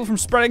stop people from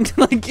spreading,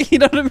 like, you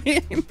know what I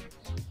mean?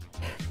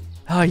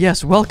 Ah,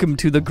 yes, welcome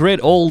to the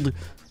great old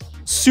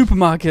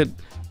supermarket.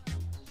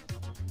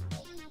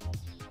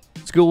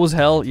 School was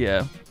hell,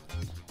 yeah.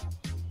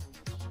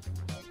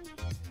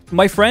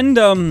 My friend,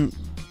 one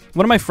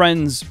of my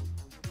friends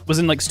was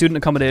in, like, student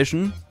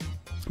accommodation,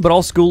 but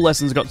all school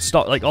lessons got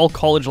stopped, like, all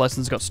college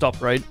lessons got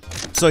stopped, right?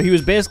 So he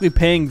was basically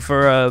paying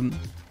for,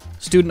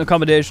 student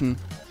accommodation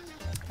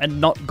and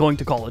not going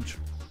to college.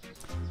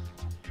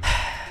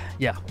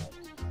 Yeah.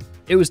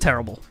 It was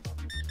terrible.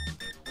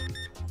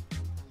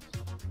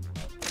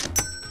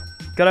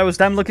 God, I was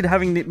damn lucky to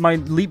having my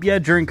leap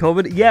year during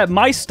COVID. Yeah,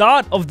 my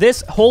start of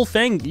this whole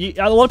thing,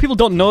 a lot of people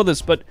don't know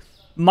this, but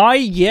my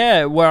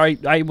year where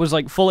I was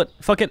like,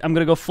 fuck it, I'm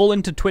gonna go full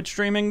into Twitch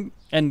streaming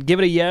and give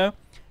it a year,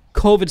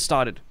 COVID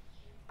started.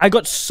 I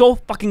got so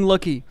fucking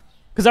lucky.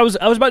 Because I was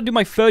about to do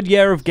my third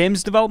year of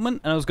games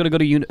development, and I was gonna go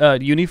to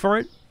uni for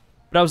it.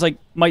 But I was like,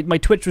 my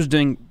Twitch was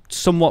doing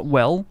somewhat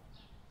well,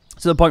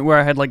 to the point where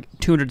I had like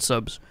 200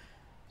 subs.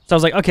 So I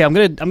was like, okay, I'm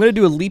gonna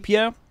do a leap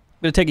year. I'm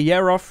gonna take a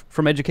year off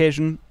from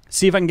education,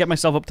 see if I can get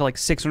myself up to like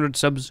 600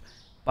 subs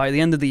by the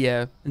end of the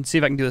year, and see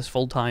if I can do this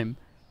full time.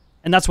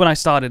 And that's when I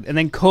started, and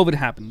then COVID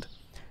happened.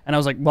 And I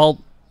was like, well,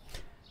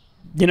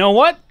 you know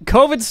what?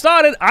 COVID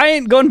started, I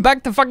ain't going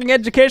back to fucking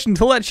education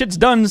until that shit's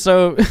done,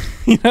 so,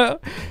 you know?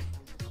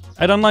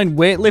 At online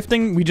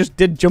weightlifting, we just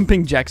did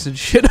jumping jacks and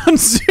shit on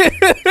Zoom.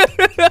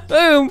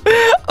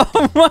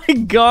 Oh my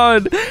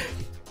god.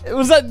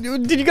 Was that,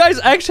 did you guys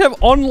actually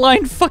have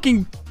online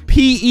fucking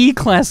PE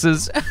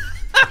classes?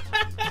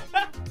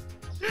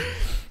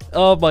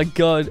 Oh my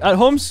god. At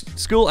home,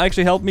 school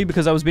actually helped me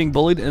because I was being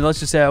bullied, and let's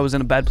just say I was in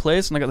a bad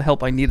place, and I got the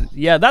help I needed.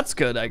 Yeah, that's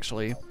good,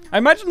 actually. I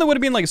imagine there would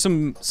have been, like,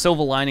 some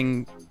silver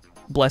lining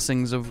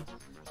blessings of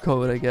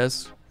COVID, I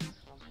guess.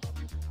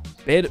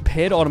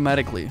 Paid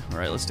automatically.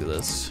 Alright, let's do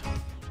this.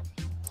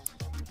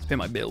 Let's pay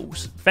my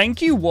bills.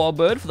 Thank you,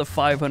 Warbird, for the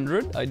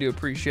 500. I do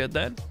appreciate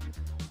that.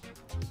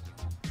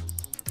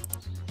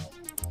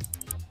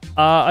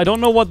 I don't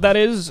know what that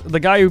is. The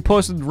guy who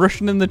posted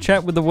Russian in the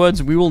chat with the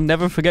words, "We will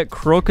never forget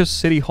Crocus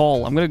City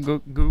Hall." I'm gonna go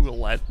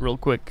Google that real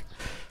quick.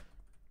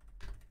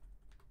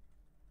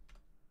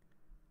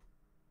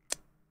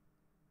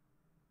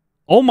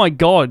 Oh my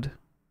god.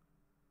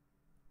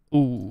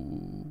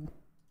 Ooh.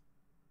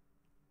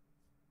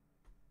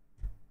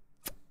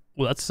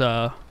 Well, that's,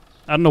 I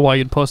don't know why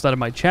you'd post that in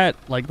my chat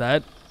like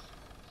that.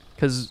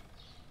 Because...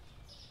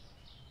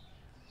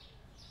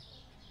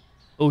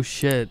 Oh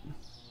shit.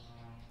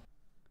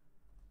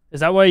 Is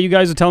that why you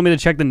guys were telling me to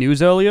check the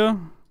news earlier?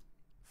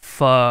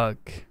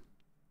 Fuck.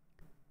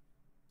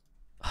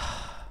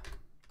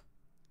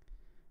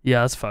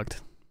 Yeah, that's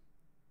fucked.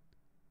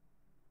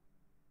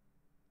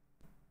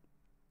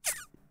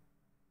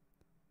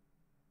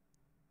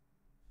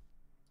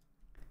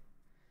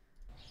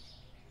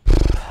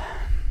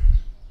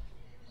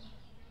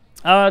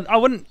 I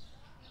wouldn't...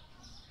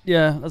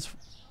 Yeah, that's...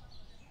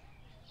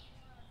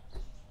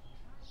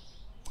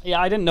 Yeah,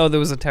 I didn't know there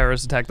was a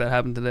terrorist attack that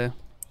happened today.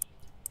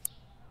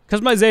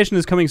 Customization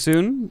is coming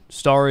soon.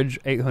 Storage,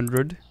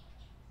 800.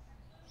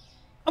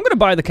 I'm gonna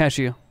buy the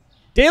cashier.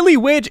 Daily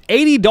wage,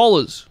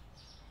 $80.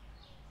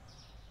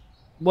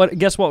 What?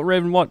 Guess what,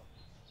 Raven? What?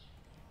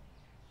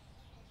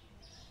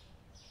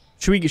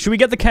 Should we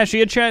get the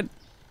cashier, chat?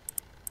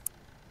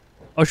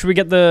 Or should we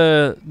get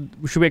the...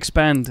 Should we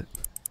expand?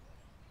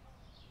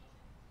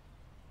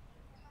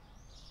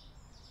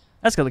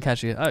 Let's get the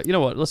cashier. You know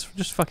what? Let's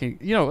just fucking...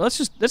 You know,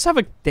 let's have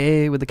a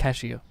day with the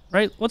cashier,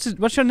 right?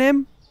 What's your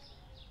name?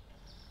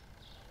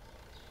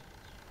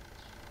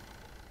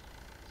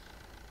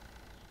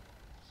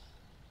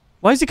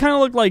 Why does he kind of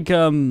look like,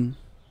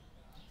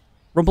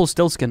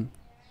 Rumpelstiltskin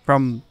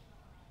from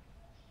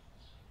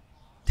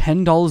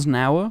 $10 an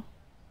hour?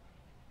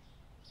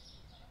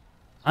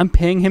 I'm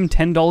paying him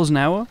 $10 an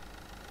hour?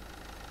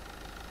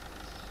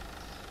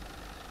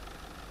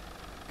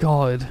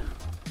 God.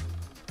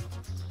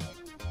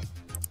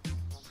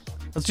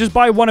 Let's just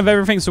buy one of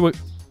everything so we...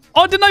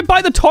 Oh, didn't I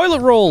buy the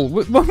toilet roll?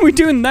 When were we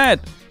doing that?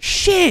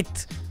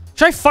 Shit!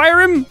 Should I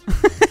fire him?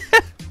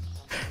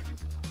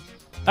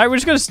 Alright, we're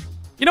just gonna...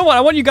 You know what?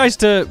 I want you guys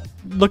to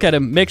look at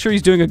him. Make sure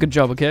he's doing a good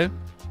job, okay?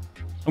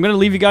 I'm gonna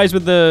leave you guys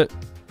with the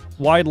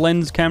wide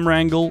lens camera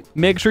angle.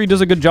 Make sure he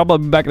does a good job. I'll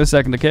be back in a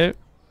second, okay?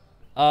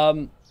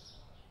 I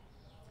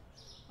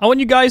want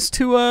you guys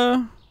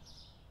to,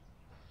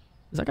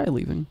 Is that guy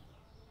leaving?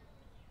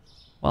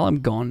 While I'm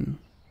gone.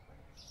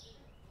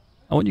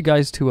 I want you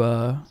guys to,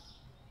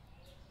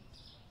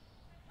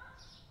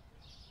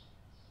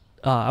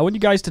 I want you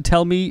guys to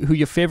tell me who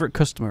your favorite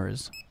customer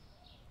is.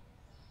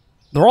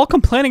 They're all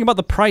complaining about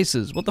the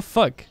prices. What the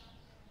fuck?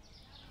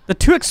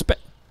 The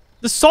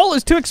salt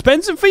is too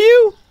expensive for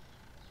you?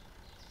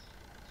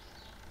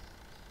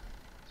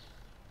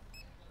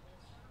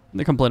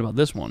 They complain about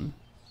this one.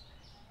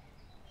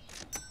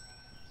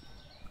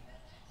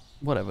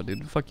 Whatever,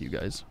 dude. Fuck you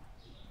guys.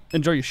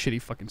 Enjoy your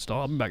shitty fucking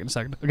stall. I'll be back in a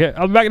second. Okay,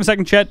 I'll be back in a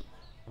second, chat.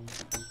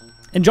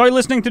 Enjoy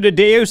listening to the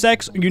Deus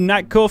Ex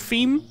Unitco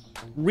theme,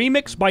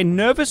 remix by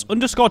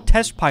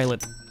Nervous_Test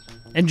Pilot.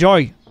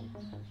 Enjoy.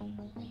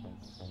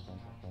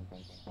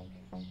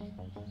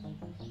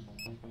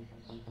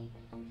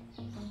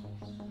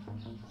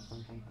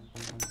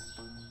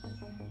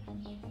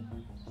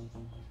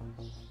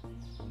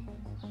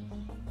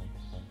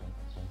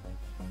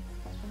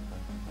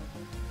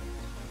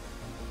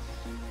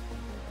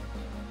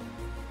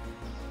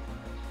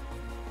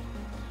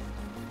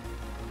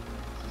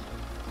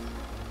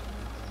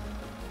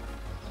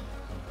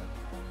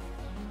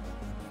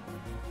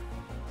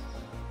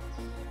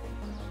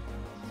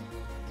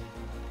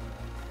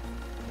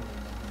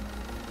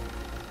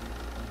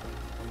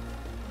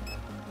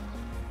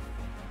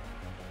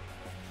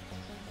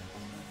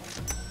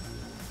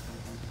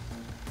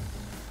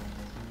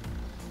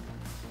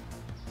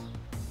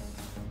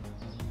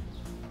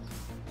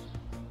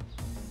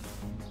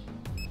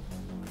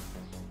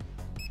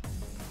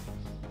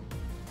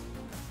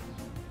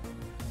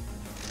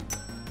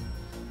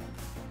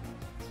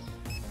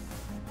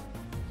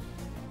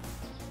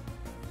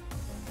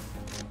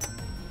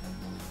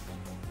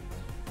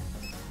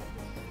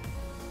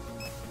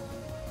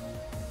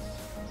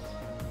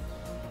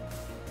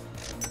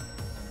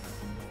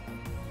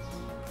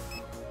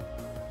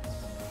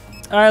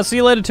 Alright, I'll see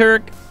you later,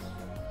 Turk.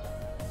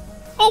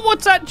 Oh,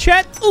 what's that,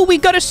 chat? Ooh, we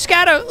got a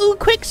scatter. Ooh,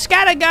 quick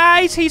scatter,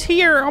 guys. He's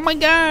here. Oh my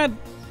god.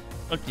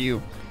 Fuck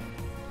you.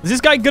 Is this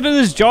guy good at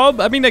his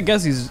job? I mean, I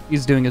guess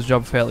he's doing his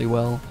job fairly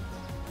well.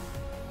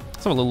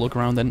 Let's have a little look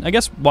around then. I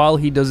guess while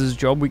he does his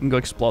job, we can go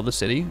explore the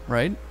city,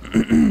 right?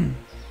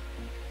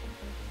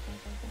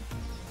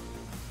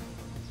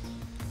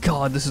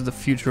 God, this is the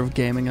future of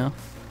gaming, huh?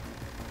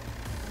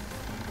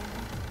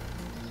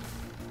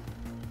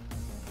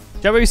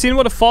 Jab, have you seen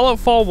what a Fallout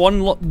 4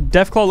 1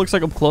 Deathclaw looks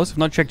like up close? If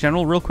not, check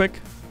general real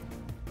quick.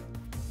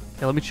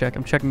 Okay, let me check.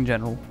 I'm checking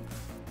general.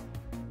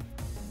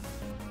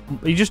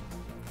 You just...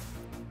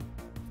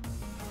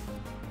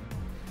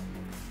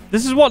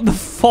 This is what the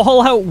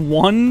Fallout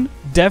 1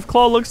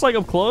 Deathclaw looks like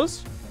up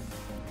close?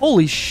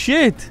 Holy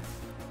shit.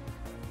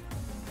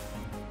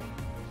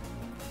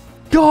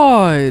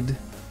 God.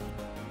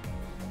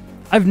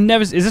 I've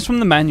never... Is this from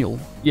the manual?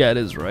 Yeah, it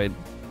is, right?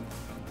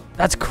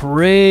 That's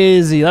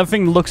crazy. That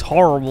thing looks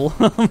horrible.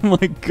 Oh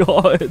my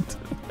god.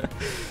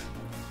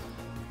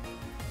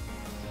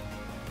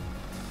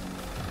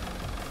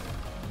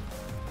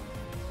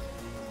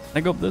 Can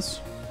I go up this?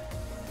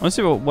 I want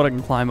to see what I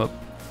can climb up.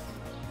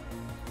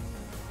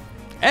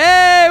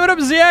 Hey, what up,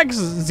 ZX?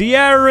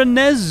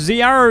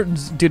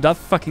 Ziaranez? Dude, that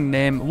fucking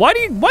name. Why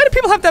do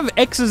people have to have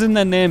X's in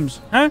their names?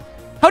 Huh?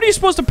 How are you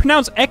supposed to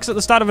pronounce X at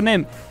the start of a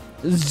name?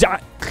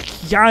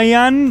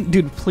 Zayan?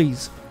 Dude,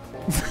 please.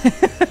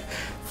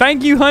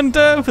 Thank you,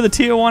 Hunter, for the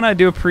tier 1. I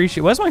do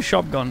appreciate. Where's my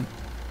shotgun?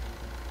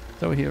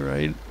 It's over here,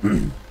 right?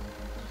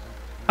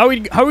 How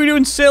are we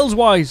doing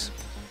sales-wise?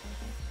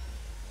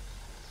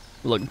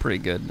 We're looking pretty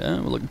good. We're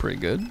looking pretty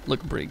good.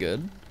 Looking pretty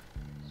good.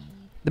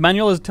 The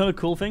manual has a ton of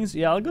cool things.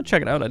 Yeah, I'll go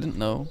check it out. I didn't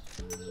know.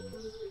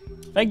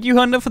 Thank you,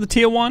 Hunter, for the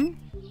tier 1.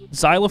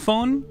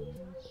 Xylophone.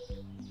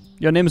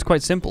 Your name is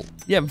quite simple.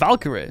 Yeah,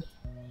 Valkyrie.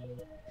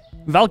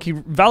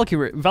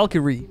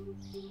 Valkyrie.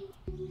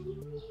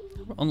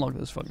 Unlock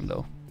this fucking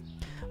door.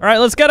 All right,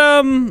 let's get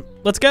the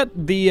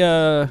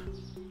I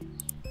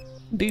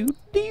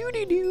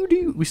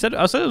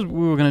said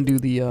we were gonna do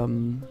the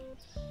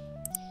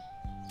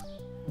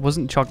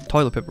wasn't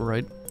toilet paper,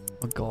 right?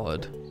 Oh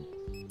god,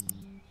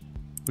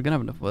 we're gonna have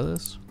enough of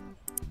this.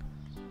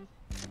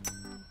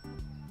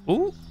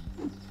 Ooh,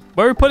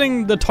 where are we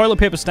putting the toilet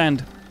paper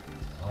stand?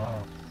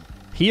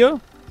 Here.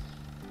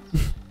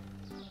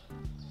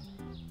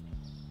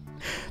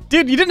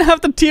 Dude, you didn't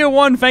have the tier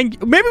 1,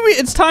 thank you. Maybe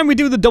it's time we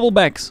do the double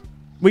backs.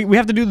 We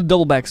have to do the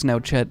double backs now,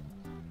 chat.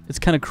 It's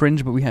kind of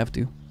cringe, but we have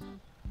to.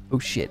 Oh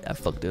shit, I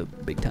fucked up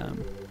big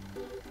time.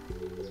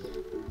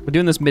 We're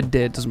doing this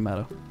midday, it doesn't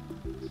matter.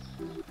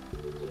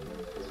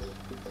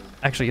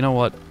 Actually, you know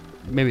what?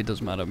 Maybe it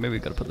doesn't matter. Maybe we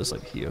gotta put this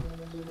like here.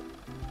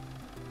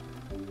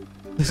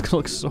 This gonna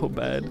look so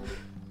bad.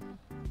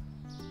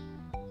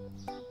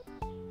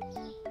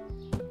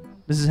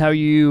 This is how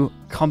you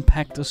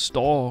compact a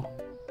store.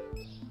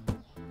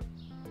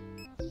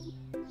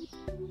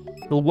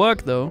 It'll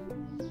work though.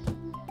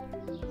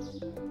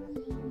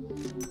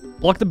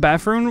 Block the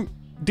bathroom?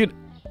 Dude.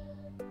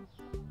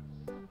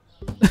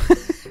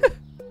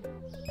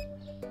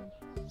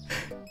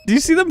 Do you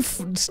see them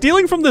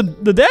stealing from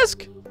the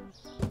desk?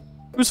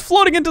 It was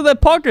floating into their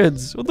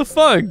pockets. What the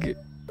fuck?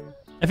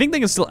 I think they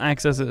can still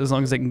access it as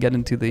long as they can get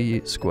into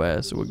the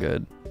square, so we're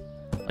good.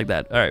 Like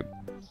that. Alright.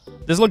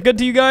 Does it look good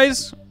to you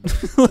guys?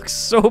 It looks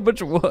so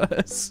much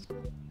worse.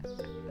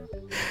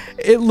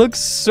 It looks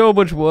so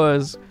much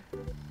worse.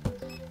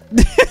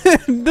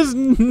 There's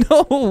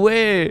no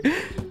way.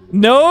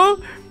 No?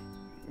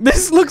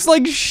 This looks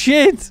like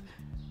shit.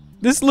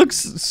 This looks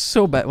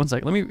so bad. One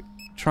second. Let me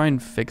try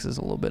and fix this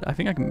a little bit. I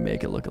think I can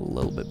make it look a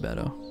little bit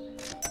better.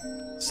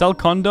 Sell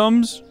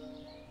condoms.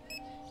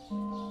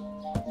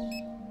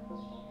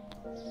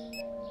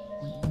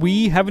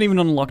 We haven't even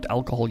unlocked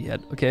alcohol yet,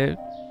 okay?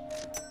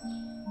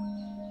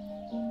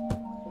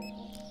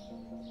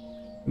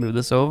 Move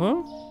this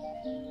over.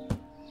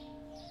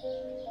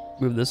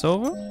 Move this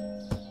over. I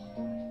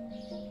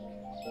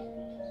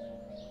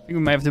think we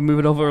might have to move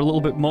it over a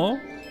little bit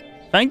more.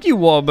 Thank you,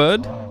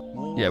 Warbird.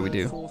 Yeah, we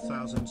do.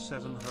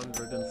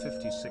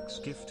 4,756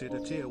 gifted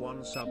a tier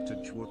 1 sub to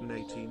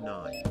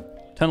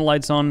Jwooden89. Turn the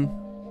lights on.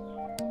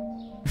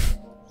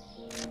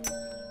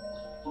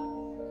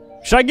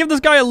 Should I give this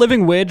guy a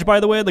living wage, by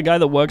the way? The guy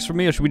that works for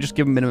me, or should we just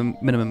give him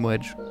minimum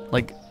wage?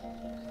 Like,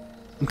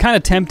 I'm kind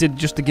of tempted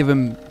just to give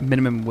him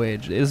minimum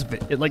wage.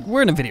 Like,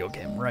 we're in a video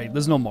game, right?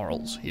 There's no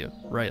morals here,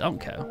 right? I don't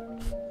care.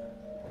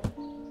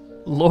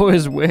 Lower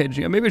his wage.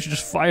 Yeah, maybe I should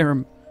just fire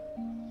him.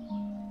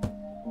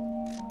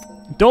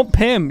 Don't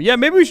pay him. Yeah,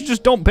 maybe we should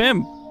just don't pay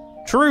him.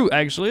 True,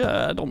 actually.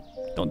 I don't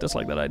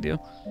dislike that idea.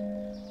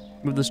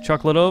 Move this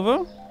chocolate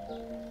over.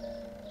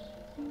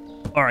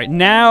 All right,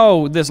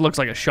 now this looks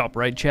like a shop,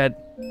 right, Chad?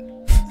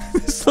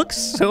 This looks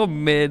so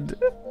mid.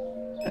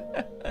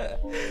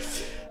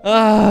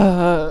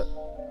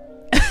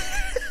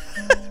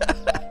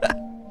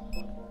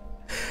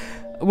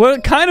 We're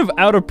kind of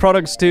out of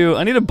products too.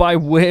 I need to buy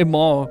way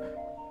more.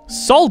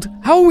 Salt!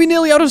 How are we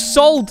nearly out of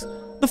salt?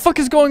 The fuck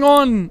is going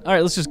on? All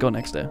right, let's just go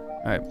next day.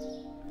 All right.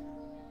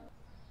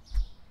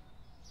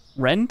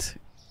 Rent?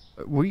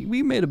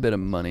 We made a bit of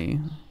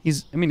money.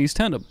 He's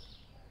turned up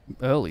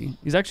early.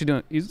 He's actually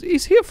doing.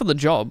 He's here for the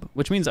job,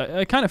 which means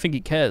I kind of think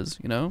he cares,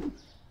 you know.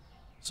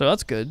 So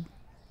that's good.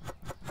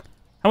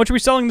 How much are we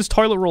selling this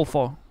toilet roll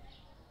for?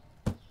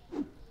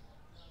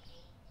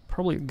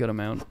 Probably a good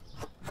amount.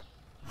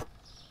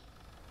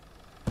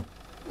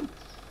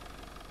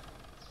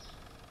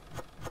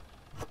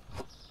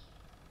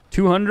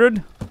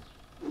 $200?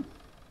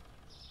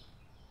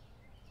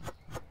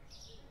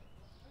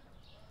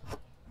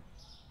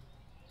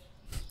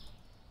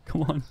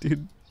 Come on,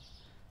 dude.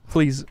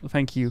 Please,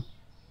 thank you.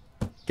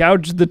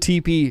 Gouge the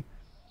TP.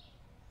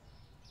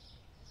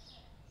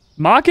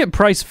 Market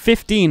price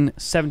 $15,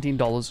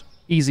 $17.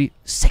 Easy.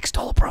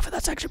 $6 profit.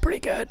 That's actually pretty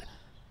good.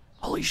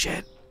 Holy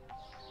shit.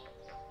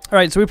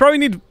 Alright, so we probably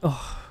need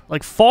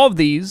like 4 of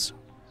these.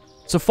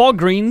 So 4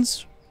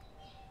 greens.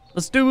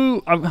 Let's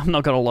do... I've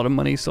not got a lot of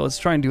money, so let's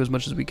try and do as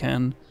much as we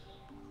can.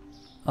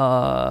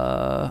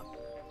 4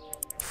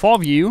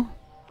 of you.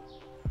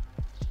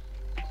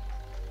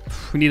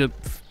 We need a...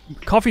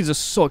 Coffees are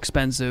so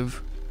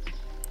expensive.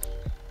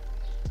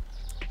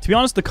 To be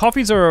honest, the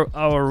coffees are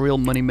our real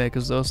money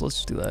makers, though, so let's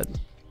just do that.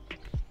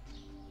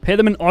 Pay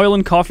them in oil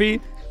and coffee.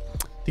 Do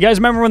you guys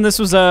remember when this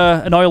was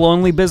an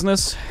oil-only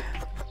business?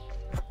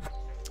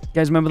 You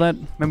guys remember that?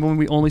 Remember when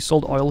we only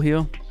sold oil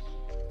here?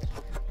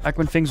 Back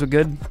when things were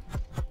good?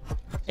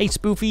 Hey,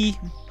 Spoofy.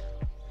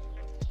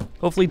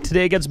 Hopefully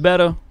today gets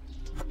better.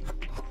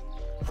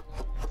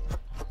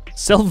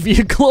 Sell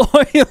vehicle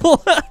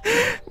oil.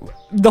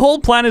 The whole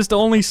plan is to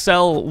only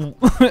sell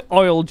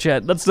oil,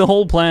 chat. That's the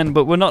whole plan,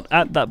 but we're not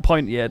at that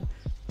point yet.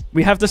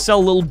 We have to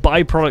sell little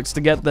byproducts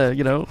to get there,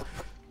 you know?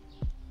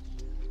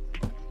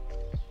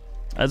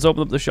 Let's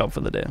open up the shop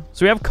for the day.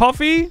 So we have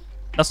coffee.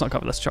 That's not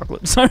coffee, that's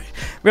chocolate. Sorry.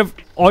 We have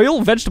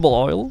oil, vegetable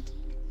oil.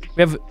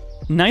 We have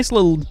nice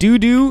little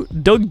doo-doo,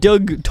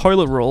 Doug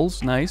toilet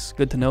rolls. Nice,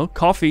 good to know.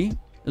 Coffee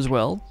as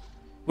well.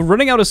 We're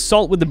running out of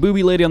salt with the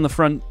booby lady on the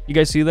front. You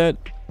guys see that?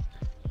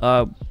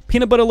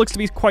 Peanut butter looks to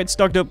be quite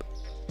stocked up.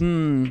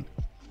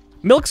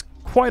 Milk's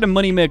quite a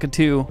moneymaker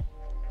too.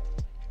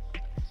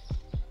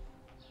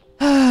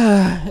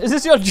 Is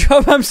this your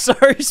job? I'm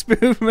sorry,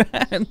 Spoof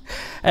Man.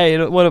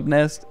 Hey, what up,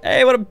 Nest?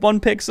 Hey, what up,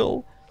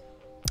 1Pixel?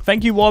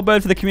 Thank you,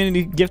 Warbird, for the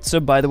community gift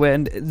sub, by the way.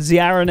 And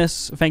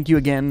Ziaranus, thank you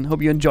again.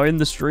 Hope you're enjoying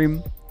the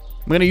stream.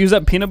 I'm gonna use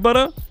that peanut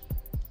butter.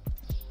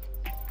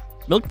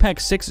 Milk pack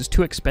 6 is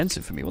too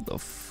expensive for me. What the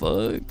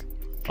fuck?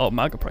 Oh,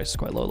 market price is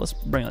quite low. Let's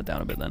bring that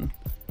down a bit then.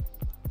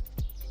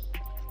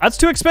 That's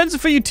too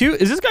expensive for you too?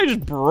 Is this guy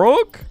just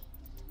broke?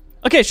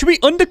 Okay, should we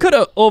undercut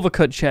or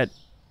overcut, chat?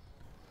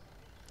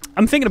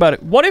 I'm thinking about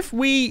it. What if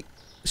we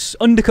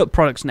undercut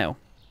products now?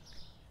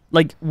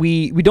 Like,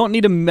 we don't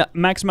need to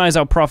maximize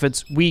our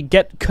profits. We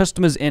get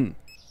customers in.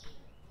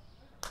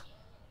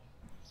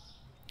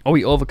 Or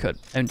we overcut.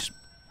 And just...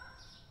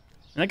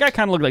 And that guy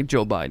kind of looked like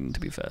Joe Biden, to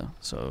be fair.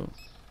 So...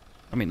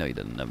 I mean, no, he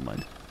didn't. Never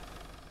mind.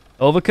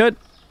 Overcut?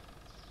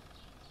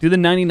 Do the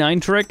 99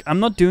 trick? I'm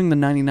not doing the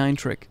 99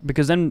 trick.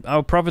 Because then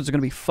our profits are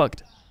going to be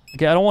fucked.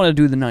 Okay, I don't want to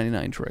do the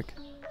 99 trick.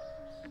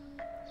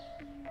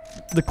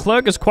 The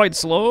clerk is quite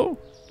slow.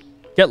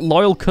 Get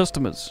loyal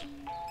customers.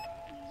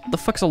 What the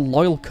fuck's a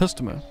loyal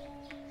customer?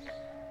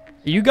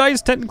 Are you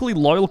guys technically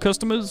loyal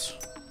customers?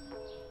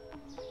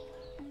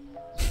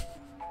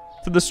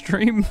 To the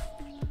stream?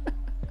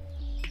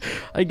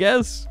 I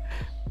guess.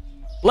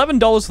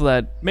 $11 for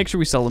that. Make sure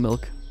we sell the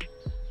milk.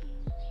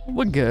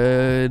 We're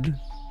good.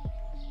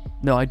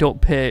 No, I don't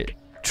pay.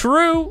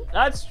 True!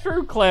 That's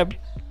true, Clem.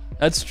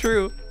 That's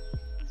true.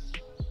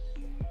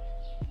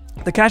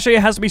 The cashier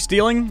has to be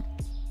stealing. Do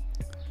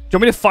you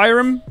want me to fire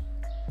him?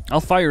 I'll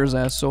fire his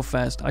ass so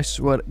fast. I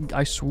swear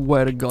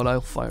to God,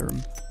 I'll fire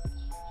him.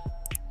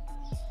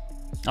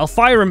 I'll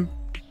fire him.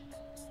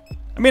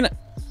 I mean,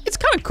 it's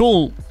kind of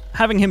cool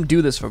having him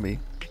do this for me.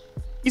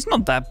 He's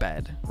not that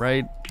bad,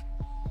 right?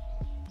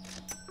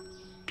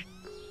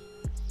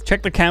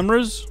 Check the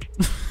cameras.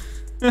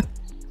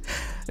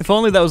 If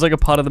only that was like a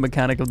part of the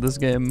mechanic of this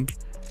game.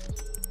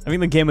 I think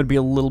the game would be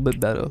a little bit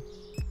better.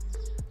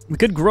 We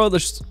could grow the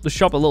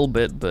shop a little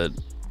bit, but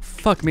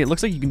fuck me, it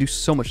looks like you can do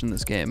so much in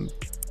this game.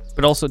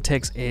 But also it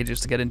takes ages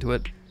to get into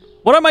it.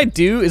 What I might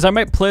do is I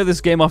might play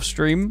this game off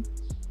stream.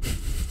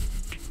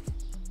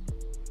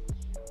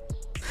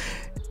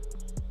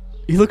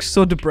 He looks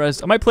so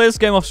depressed. I might play this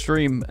game off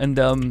stream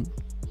and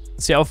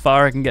see how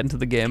far I can get into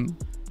the game.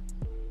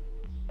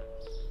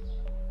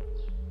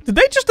 Did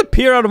they just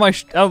appear out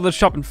of the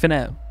shop in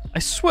Finnair? I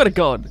swear to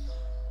God.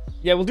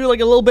 Yeah, we'll do like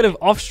a little bit of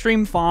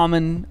off-stream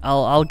farming.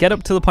 I'll get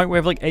up to the point where we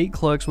have like 8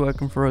 clerks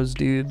working for us,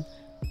 dude.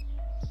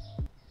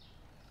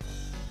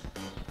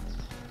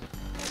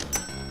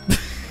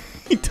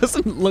 He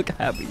doesn't look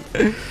happy.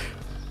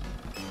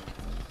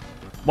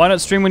 Why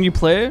not stream when you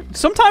play?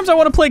 Sometimes I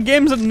want to play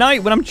games at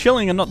night when I'm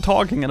chilling and not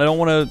talking and I don't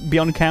want to be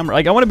on camera.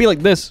 Like, I want to be like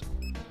this.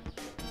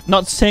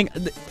 Not saying...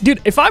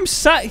 Dude, if I'm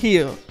sat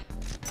here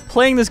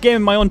playing this game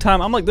in my own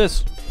time, I'm like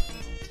this.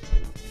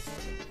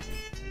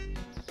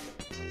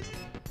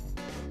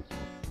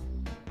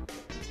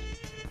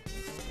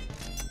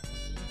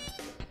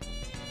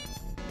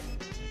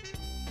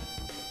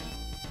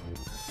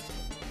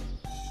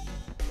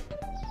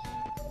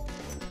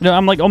 You know,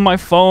 I'm like on my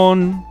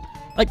phone.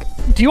 Like,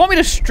 do you want me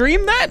to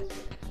stream that?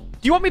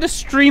 Do you want me to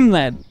stream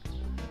that?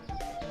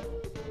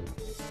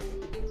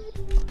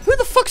 Who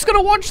the fuck's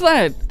gonna watch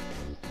that?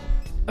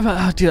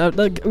 Dude,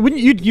 like, wouldn't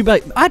you'd be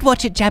like, I'd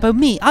watch it, Jabbo,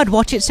 me, I'd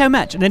watch it so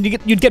much. And then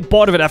you'd get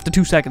bored of it after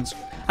 2 seconds.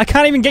 I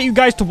can't even get you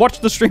guys to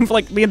watch the stream for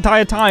like the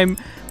entire time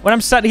when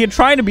I'm sat here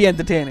trying to be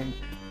entertaining.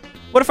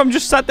 What if I'm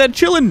just sat there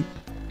chilling?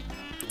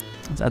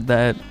 Let's add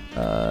that.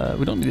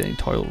 We don't need any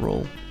toilet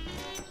roll.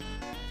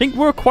 I think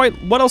we're quite...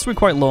 What else are we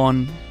quite low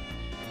on?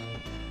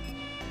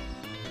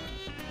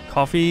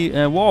 Coffee.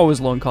 We're always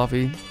low on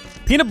coffee.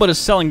 Peanut butter's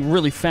selling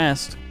really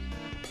fast.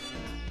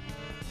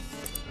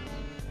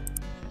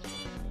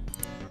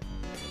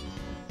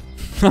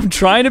 I'm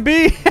trying to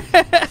be.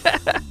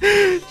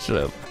 Shut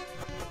up.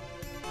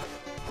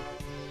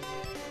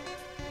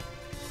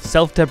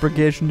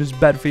 Self-deprecation is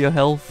bad for your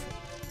health.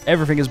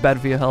 Everything is bad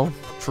for your health.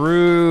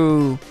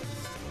 True.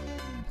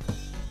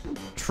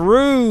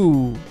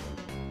 True.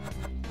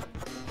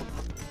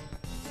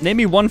 Name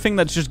me one thing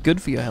that's just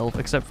good for your health,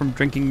 except from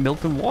drinking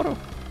milk and water.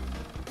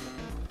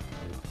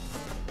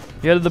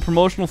 You had the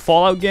promotional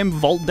Fallout game,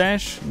 Vault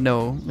Dash?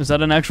 No. Is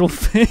that an actual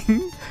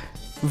thing?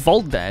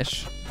 Vault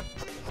Dash.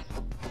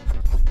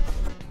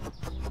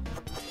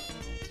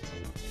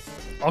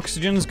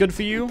 Oxygen is good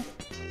for you?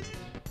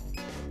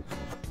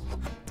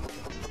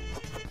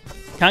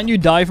 Can't you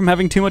die from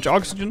having too much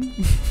oxygen?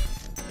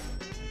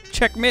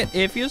 Checkmate,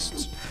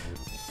 atheists.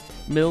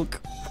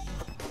 Milk.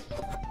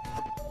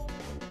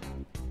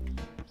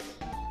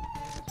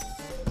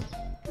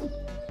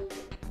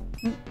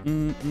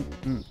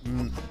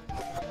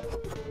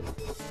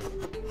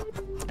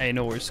 Hey,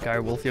 no worries,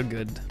 Skywolf, you're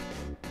good.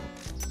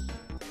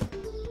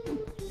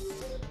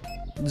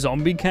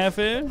 Zombie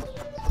Cafe?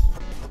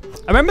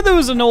 I remember there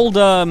was an old,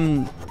 there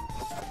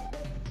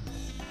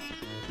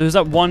was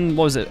that one,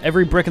 what was it,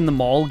 Every Brick in the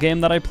Mall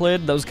game that I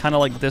played that was kind of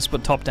like this,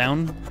 but top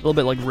down. A little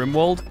bit like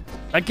RimWorld.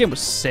 That game was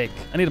sick.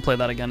 I need to play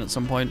that again at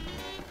some point.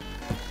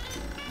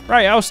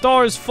 Right, our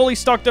store is fully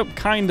stocked up,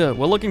 kinda.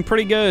 We're looking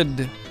pretty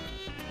good.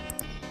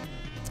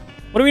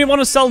 What do we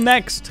want to sell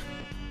next?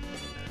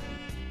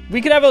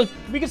 We could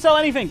sell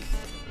anything.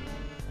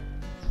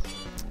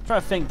 I'm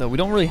trying to think though, we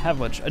don't really have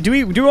much. Do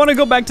we want to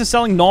go back to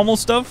selling normal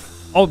stuff?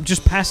 Oh,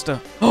 just pasta.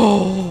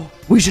 Oh,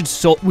 we should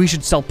sell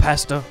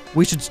pasta.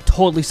 We should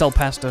totally sell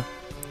pasta.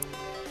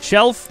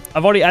 Shelf,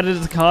 I've already added it to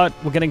the cart.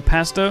 We're getting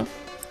pasta.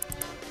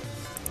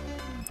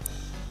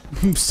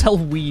 Sell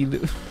weed.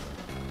 If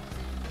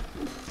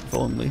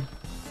only.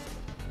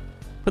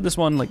 put this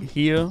one like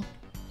here.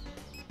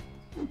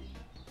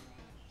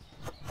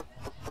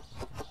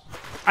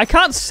 I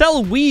can't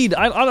sell weed.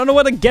 I don't know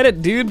where to get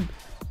it, dude.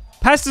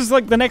 Pasta's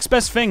like the next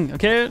best thing,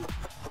 okay?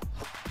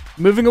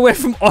 Moving away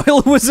from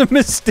oil was a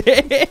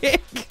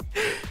mistake.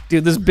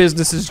 Dude, this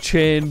business has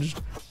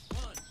changed.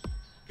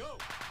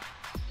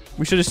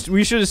 We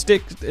should have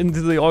stick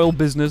into the oil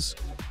business.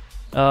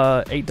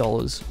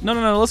 $8.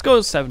 No. Let's go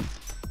with 7.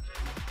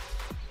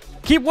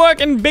 Keep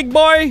working, big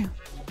boy.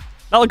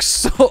 That looks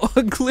so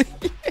ugly.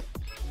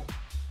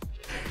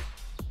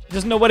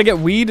 Doesn't know where to get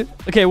weed.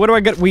 Okay, where do I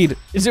get weed?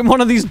 Is it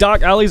one of these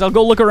dark alleys? I'll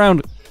go look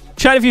around.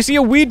 Chat, if you see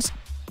a weed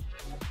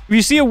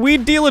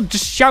dealer,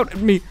 just shout at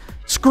me.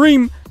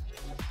 Scream.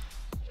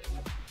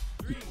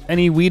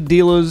 Any weed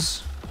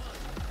dealers?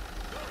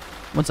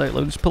 One second,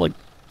 let me just put like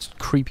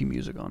creepy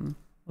music on.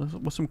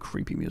 What's some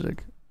creepy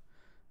music?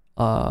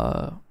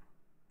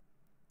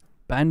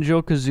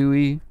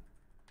 Banjo-Kazooie,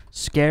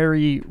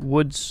 Scary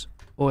Woods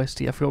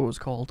OST. I forgot what it was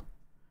called.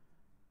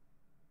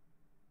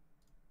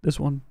 This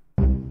one.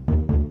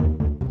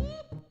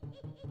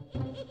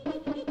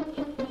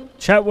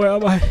 Chat, where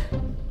am I?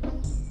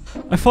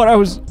 I thought I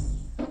was...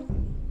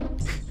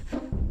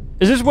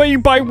 Is this where you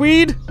buy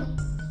weed?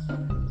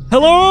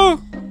 Hello?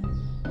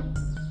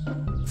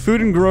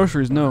 Food and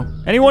groceries, no.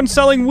 Anyone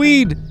selling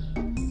weed?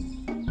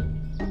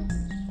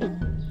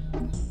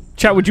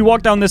 Chat, would you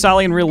walk down this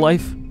alley in real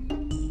life?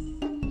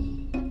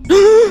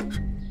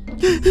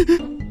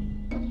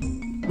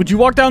 Would you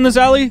walk down this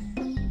alley?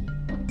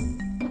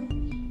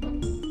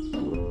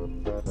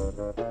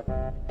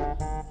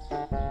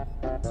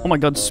 Oh my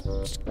god,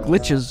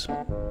 glitches.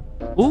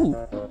 Ooh.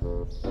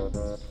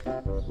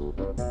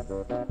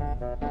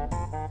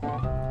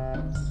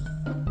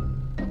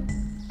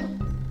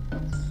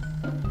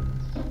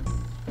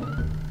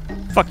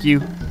 Fuck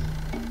you.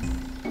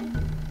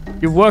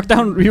 You've walked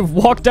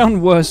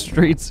down worse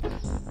streets.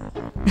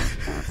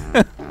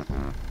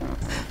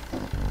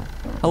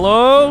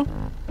 Hello?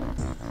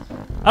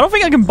 I don't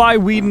think I can buy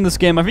weed in this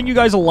game. I think you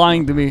guys are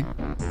lying to me.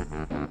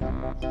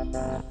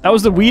 That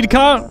was the weed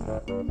car?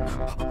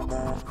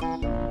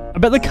 I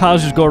bet the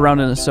cars just go around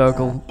in a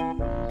circle.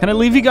 Can I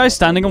leave you guys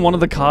standing on one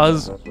of the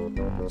cars?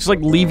 Just like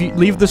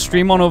leave the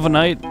stream on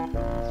overnight?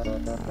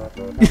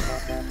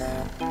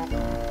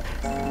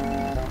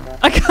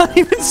 I can't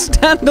even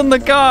stand on the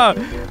car!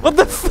 What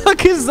the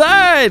fuck is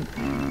that?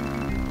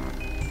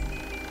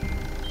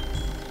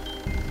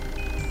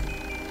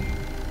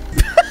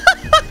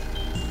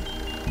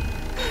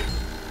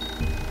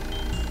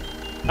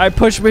 Alright,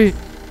 push me.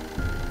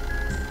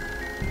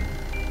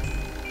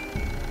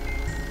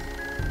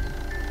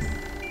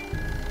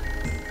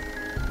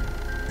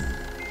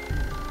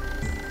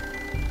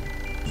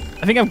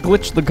 I think I've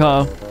glitched the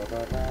car.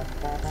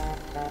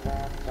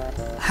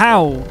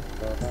 How?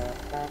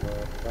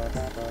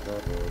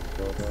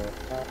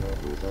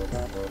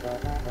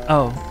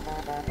 Oh.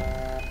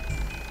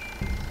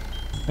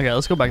 Okay,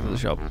 let's go back to the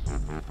shop.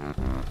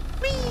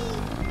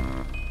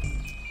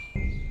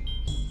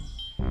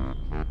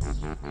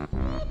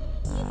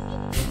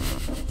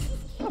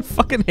 I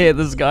fucking hate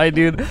this guy,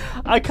 dude.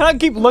 I can't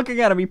keep looking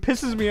at him. He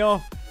pisses me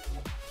off.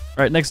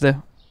 Alright, next day.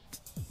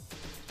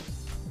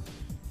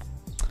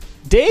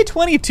 Day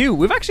 22.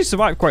 We've actually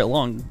survived quite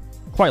long.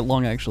 Quite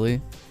long, actually.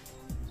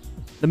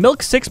 The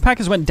milk 6-pack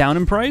has went down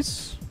in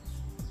price.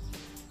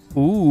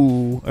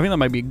 Ooh. I think that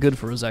might be good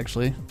for us,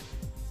 actually.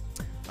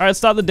 Alright,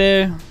 start the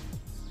day.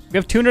 We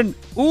have 200...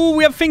 Ooh,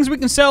 we have things we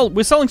can sell.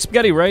 We're selling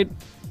spaghetti, right?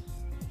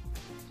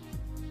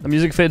 The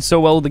music fits so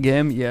well with the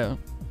game. Yeah.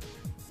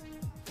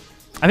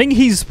 I think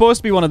he's supposed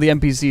to be one of the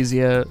NPCs,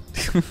 yeah.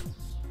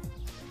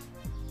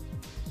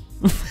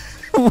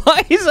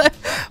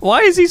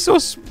 Why is he so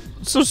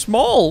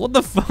small? What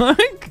the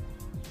fuck?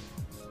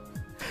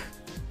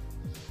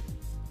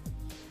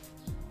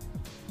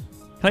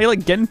 Can I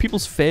like get in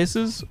people's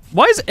faces?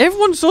 Why is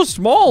everyone so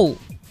small?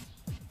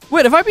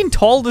 Wait, have I been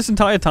tall this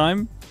entire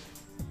time?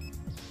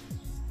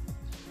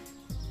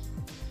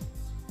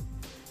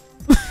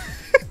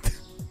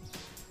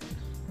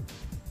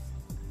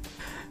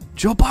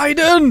 Joe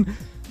Biden!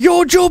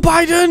 Yo, Joe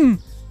Biden!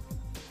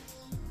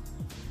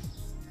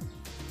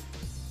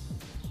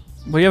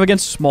 What do you have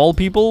against small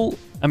people?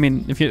 I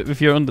mean, if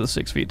you're under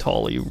 6 feet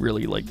tall, you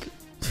really like...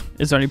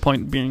 Is there any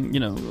point being, you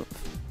know...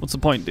 What's the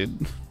point,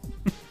 dude?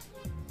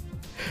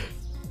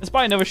 Let's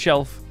buy another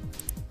shelf.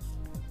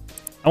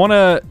 I want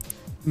to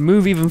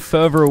move even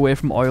further away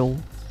from oil.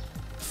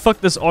 Fuck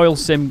this oil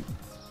sim.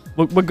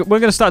 We're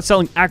going to start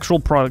selling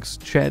actual products,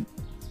 Chad.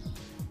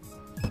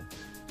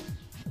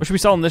 What should we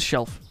sell on this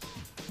shelf?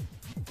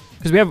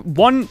 Because we have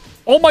one...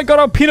 Oh my god,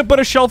 our peanut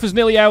butter shelf is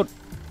nearly out.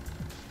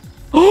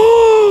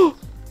 Oh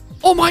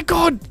my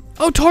god!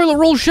 Oh, toilet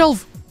roll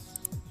shelf!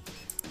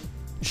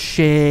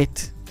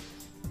 Shit.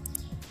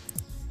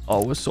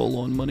 Oh, we're so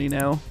low on money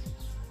now.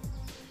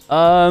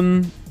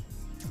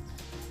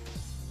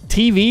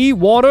 TV?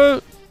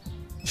 Water?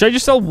 Should I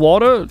just sell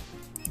water?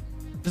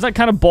 Is that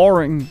kind of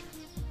boring?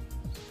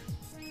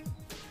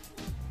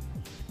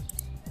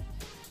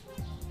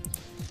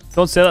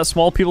 Don't say that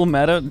small people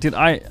matter. Dude,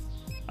 I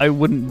I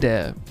wouldn't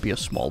dare be a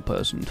small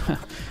person.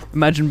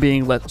 Imagine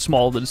being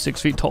smaller than 6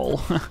 feet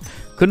tall.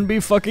 Couldn't be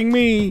fucking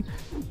me.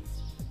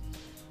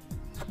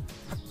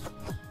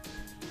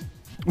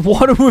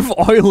 Water with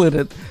oil in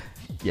it.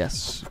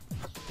 Yes.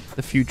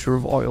 The future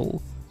of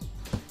oil.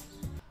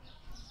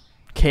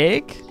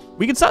 Cake?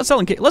 We can start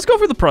selling cake. Let's go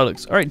for the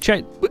products. Alright,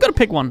 chat. We gotta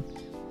pick one.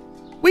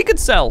 We could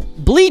sell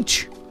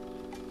bleach.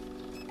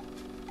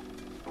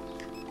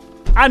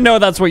 I know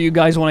that's what you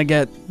guys want to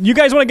get. You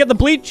guys want to get the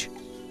bleach?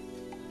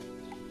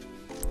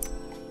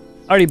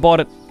 I already bought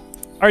it.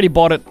 I already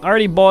bought it. I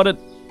already bought it.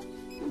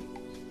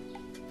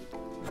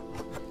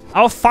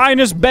 Our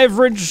finest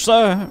beverage,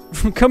 sir,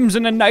 comes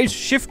in a nice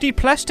shifty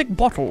plastic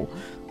bottle.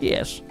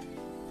 Yes.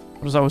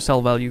 What does our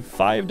sell value?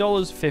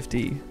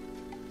 $5.50.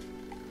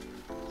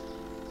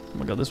 Oh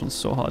my god, this one's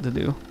so hard to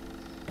do.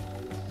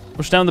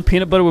 Push down the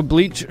peanut butter with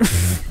bleach.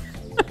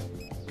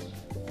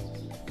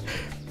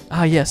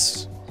 Ah,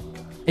 yes.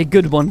 A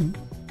good one.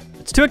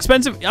 It's too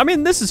expensive. I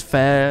mean, this is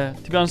fair.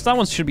 To be honest, that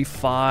one should be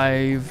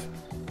 $5.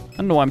 I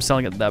don't know why I'm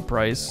selling it at that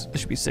price. It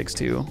should be $6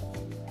 too.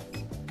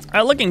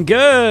 Alright, looking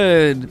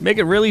good. Make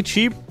it really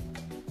cheap.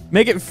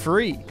 Make it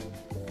free.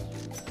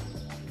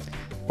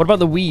 What about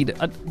the weed?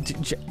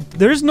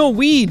 There's no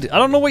weed. I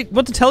don't know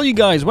what to tell you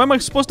guys. Where am I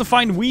supposed to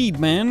find weed,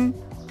 man?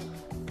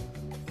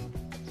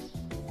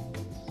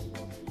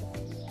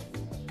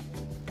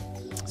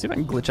 See if I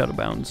can glitch out of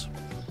bounds.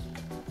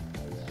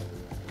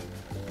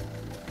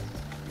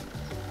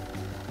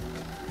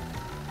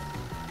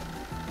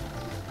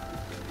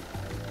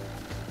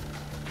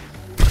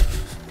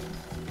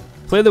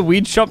 Play the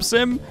weed shop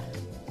sim.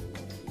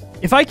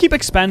 If I keep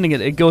expanding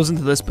it, it goes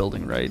into this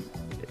building, right?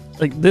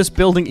 Like, this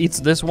building eats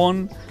this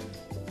one.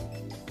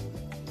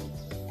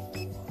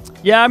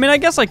 Yeah, I mean, I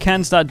guess I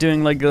can start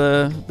doing, like,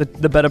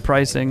 the better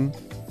pricing.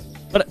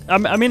 But,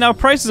 I mean, our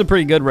prices are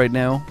pretty good right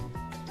now.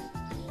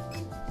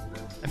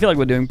 I feel like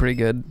we're doing pretty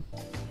good.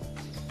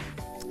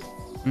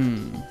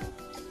 Can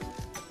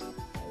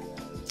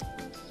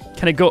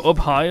it go up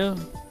higher?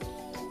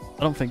 I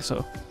don't think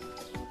so.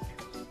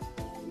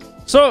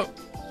 So,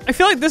 I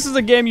feel like this is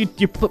a game you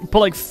put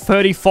like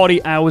 30,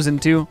 40 hours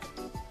into.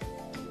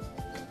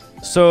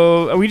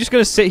 So, are we just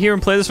gonna sit here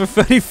and play this for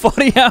 30,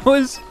 40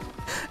 hours?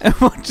 And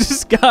watch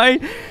this guy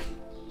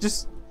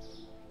just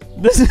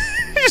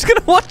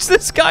gonna watch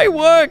this guy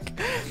work.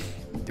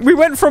 We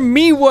went from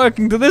me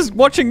working to this,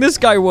 watching this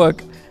guy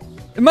work.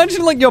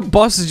 Imagine like your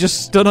boss is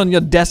just stood on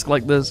your desk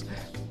like this.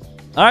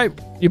 Alright,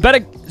 you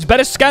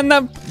better scan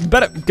them.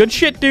 Good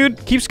shit,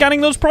 dude. Keep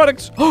scanning those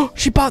products. Oh,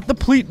 she bought the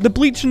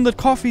bleach and the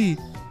coffee.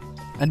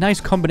 A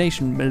nice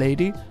combination,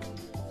 milady.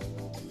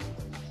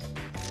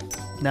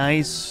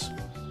 Nice.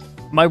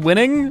 Am I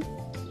winning?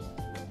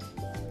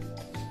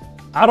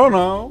 I don't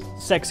know.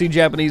 Sexy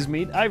Japanese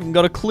meat. I haven't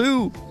got a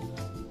clue.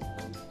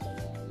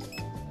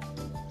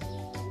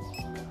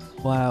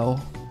 Wow.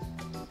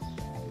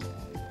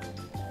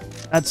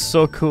 That's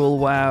so cool.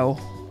 Wow.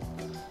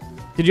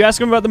 Did you ask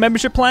him about the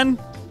membership plan?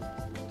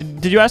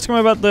 Did you ask him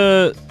about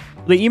the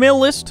email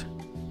list?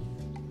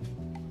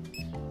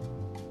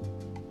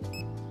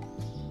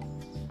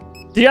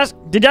 Did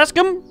you ask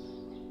him?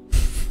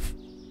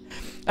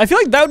 I feel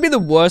like that would be the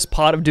worst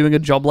part of doing a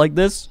job like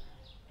this.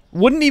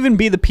 Wouldn't even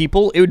be the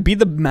people, it would be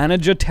the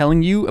manager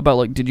telling you about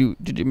like, did you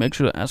make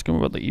sure to ask him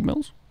about the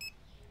emails?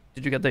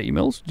 Did you get their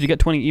emails? Did you get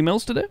 20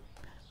 emails today?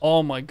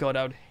 Oh my god,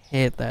 I would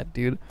hate that,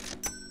 dude.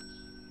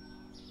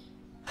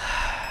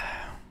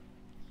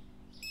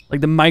 Like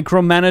the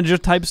micromanager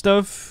type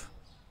stuff.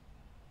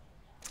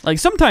 Like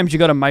sometimes you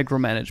gotta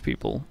micromanage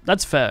people.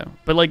 That's fair.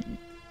 But like,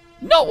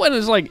 not when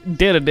it's like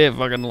day to day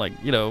fucking like,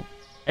 you know,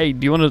 hey,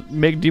 do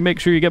you make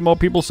sure you get more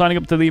people signing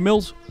up to the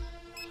emails?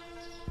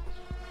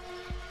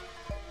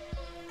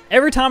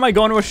 Every time I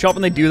go into a shop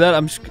and they do that,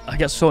 I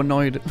get so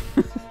annoyed.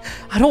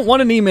 I don't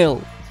want an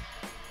email.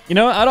 You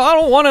know, I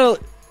don't want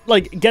to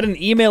like get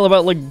an email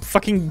about like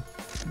fucking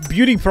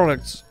beauty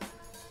products.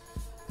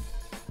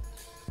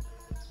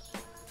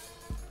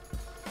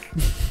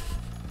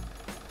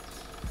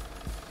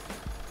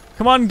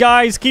 Come on,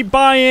 guys, keep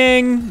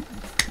buying.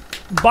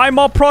 Buy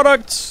more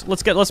products.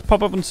 Let's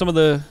pop up on some of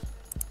the.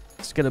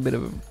 Let's get a bit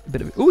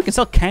of. Ooh, we can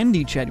sell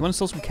candy, Chad. You want to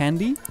sell some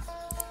candy?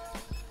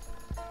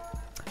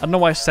 I don't know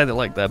why I said it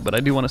like that, but I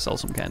do want to sell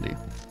some candy.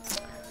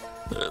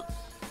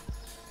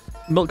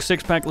 Milk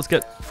 6-pack. Let's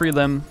get 3 of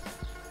them.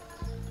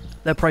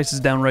 That price is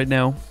down right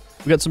now.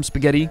 We got some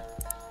spaghetti.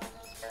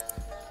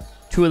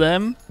 2 of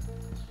them.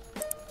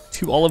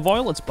 2 olive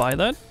oil. Let's buy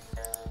that.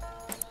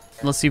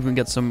 And let's see if we can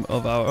get some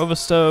of our other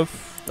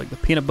stuff, like the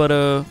peanut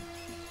butter.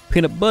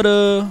 Peanut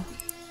butter.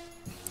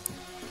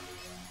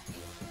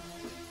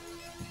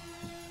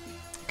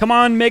 Come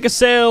on, make a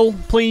sale,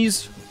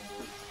 please.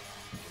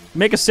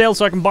 Make a sale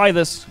so I can buy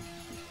this.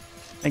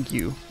 Thank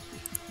you.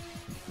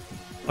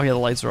 Oh yeah, the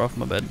lights are off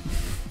my bed.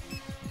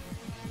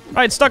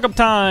 Alright, stock up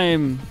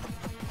time.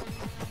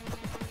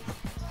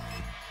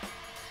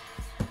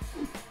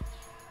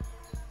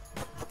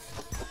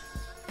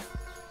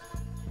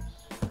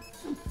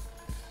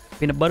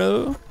 Peanut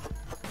butter.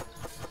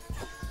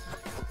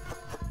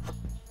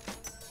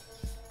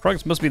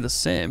 Products must be the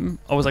same.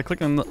 Oh, was I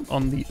clicking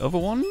on the other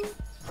one?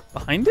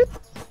 Behind it?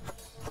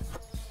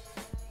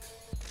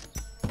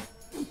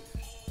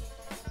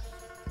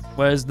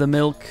 Where's the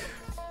milk?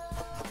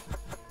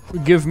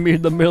 Give me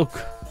the milk.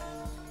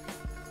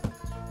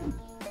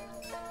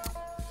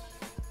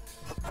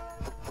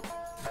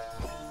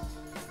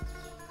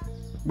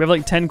 We have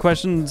like 10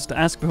 questions to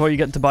ask before you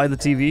get to buy the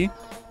TV.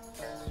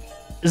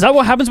 Is that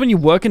what happens when you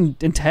work in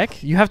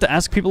tech? You have to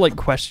ask people like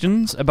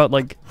questions about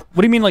like...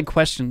 What do you mean like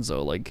questions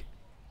though? Like...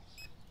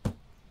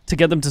 To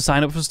get them to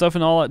sign up for stuff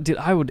and all that? Dude,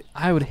 I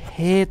would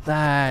hate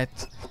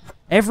that.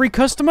 Every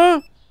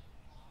customer?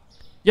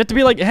 You have to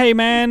be like, hey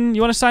man,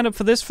 you want to sign up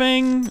for this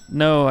thing?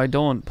 No, I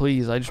don't,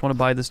 please. I just want to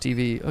buy this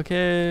TV.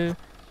 Okay.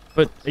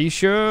 But are you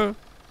sure?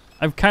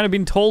 I've kind of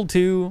been told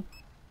to.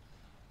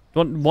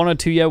 Want 1 or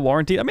 2 year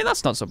warranty? I mean,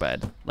 that's not so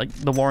bad. Like,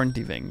 the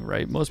warranty thing,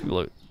 right? Most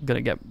people are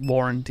gonna get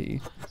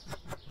warranty.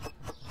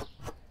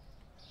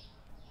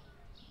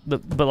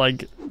 But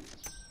like...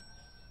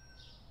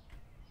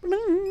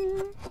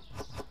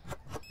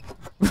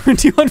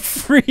 Do you want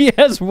free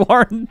as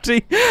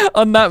warranty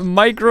on that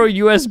micro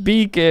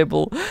USB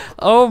cable?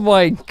 Oh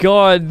my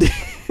god,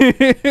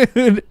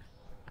 dude.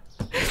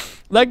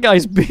 That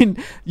guy's been...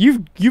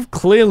 You've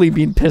clearly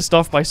been pissed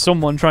off by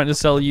someone trying to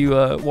sell you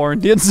a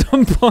warranty at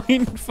some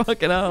point.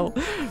 Fucking hell.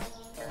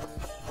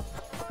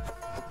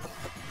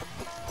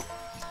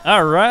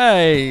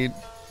 Alright.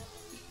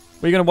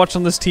 What are you gonna watch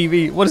on this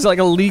TV? What is it, like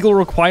a legal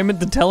requirement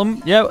to tell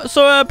him? Yeah,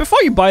 so before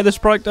you buy this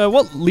product,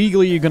 what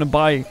legally are you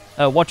gonna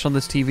watch on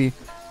this TV?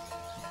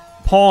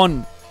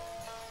 Porn.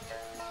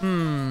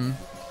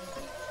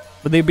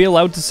 Would they be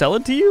allowed to sell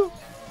it to you?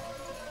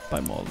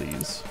 Buy more of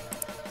these.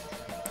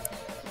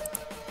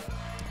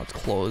 Oh, it's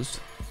closed.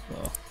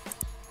 Oh.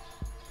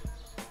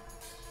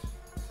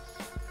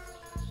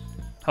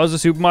 How's the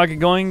supermarket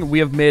going? We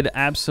have made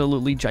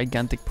absolutely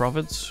gigantic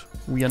profits.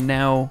 We are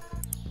now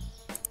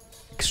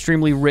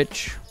extremely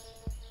rich.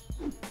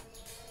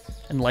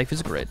 And life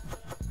is great.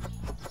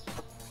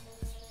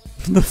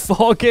 The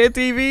 4K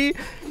TV?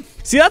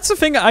 See, that's the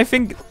thing I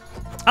think...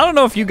 I don't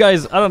know if you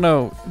guys... I don't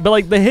know. But,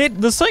 like,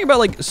 there's something about,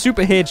 like,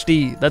 Super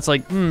HD that's,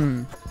 like,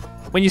 when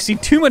you see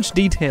too much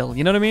detail,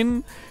 you know what I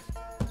mean?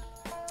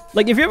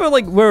 Like, if you ever,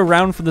 like, were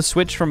around for the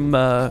switch from,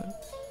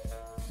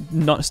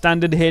 not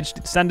standard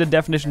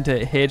definition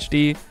to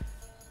HD,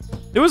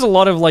 there was a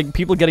lot of, like,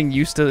 people getting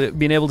used to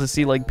being able to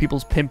see, like,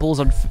 people's pimples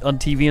on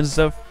TV and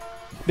stuff.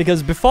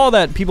 Because before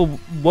that, people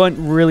weren't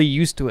really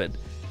used to it.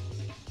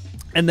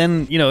 And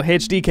then, you know,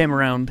 HD came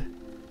around.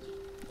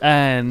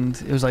 And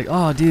it was like,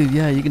 oh, dude,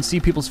 yeah, you can see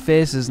people's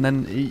faces. And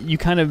then you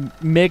kind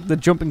of make the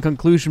jump in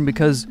conclusion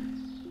because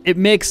it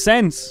makes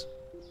sense.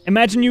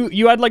 Imagine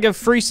you had like a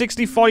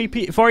 360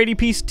 480p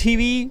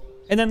TV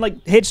and then like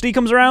HD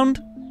comes around.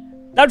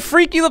 That'd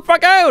freak you the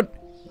fuck out.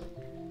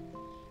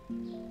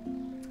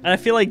 And I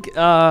feel like,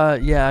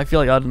 yeah, I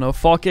don't know,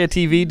 4K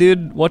TV,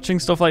 dude, watching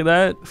stuff like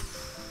that.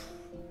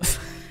 It's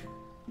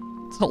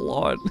a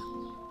lot.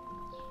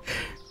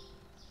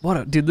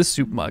 Dude, this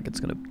supermarket's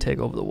gonna take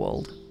over the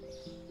world.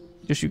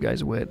 Just you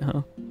guys wait,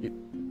 huh?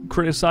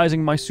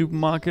 Criticizing my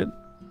supermarket.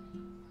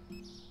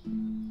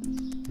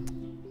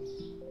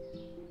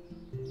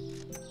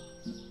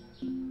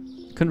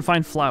 Couldn't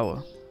find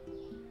flour.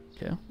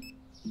 Okay.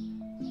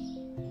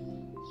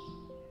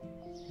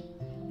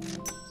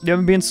 You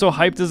haven't been so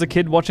hyped as a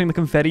kid watching the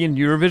confetti in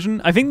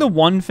Eurovision? I think the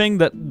one thing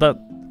that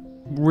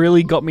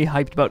really got me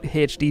hyped about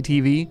HD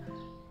TV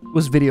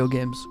was video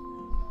games.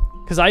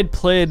 Because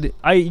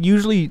I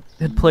usually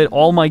had played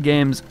all my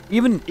games,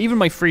 even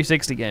my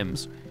 360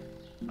 games.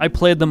 I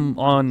played them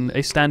on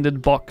a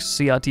standard box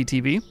CRT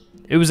TV.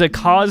 It was a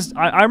Cars,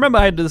 I remember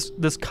I had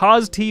this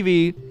Cars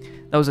TV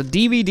that was a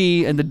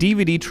DVD, and the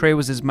DVD tray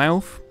was his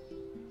mouth.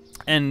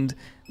 And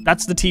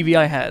that's the TV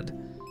I had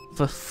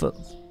for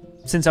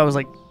since I was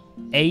like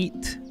 8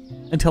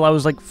 until I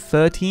was like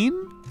 13.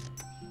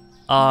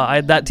 I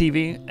had that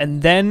TV,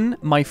 and then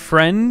my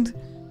friend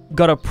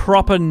got a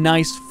proper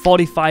nice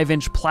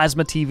 45-inch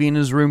plasma TV in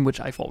his room, which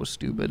I thought was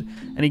stupid.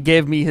 And he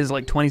gave me his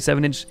like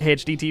 27-inch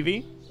HD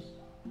TV.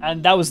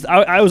 And that was,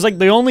 I was like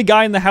the only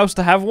guy in the house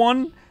to have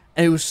one.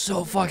 And it was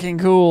so fucking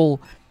cool.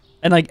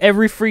 And like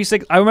every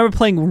 360, I remember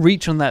playing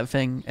Reach on that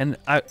thing. And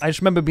I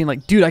just remember being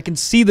like, dude, I can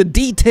see the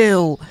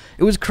detail.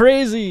 It was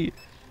crazy.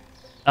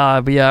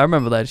 But yeah, I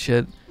remember that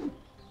shit.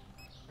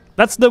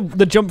 That's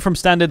the jump from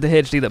standard to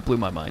HD that blew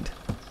my mind.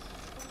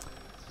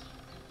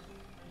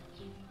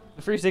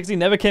 The 360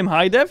 never came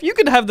high def? You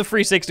could have the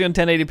 360 on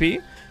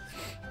 1080p.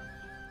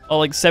 Or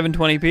like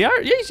 720p. Yeah,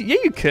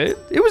 you could.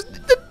 It was...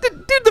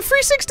 Dude, the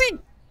 360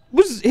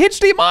 was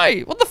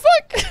HDMI. What the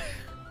fuck?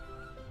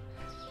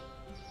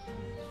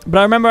 But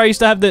I remember I used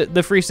to have the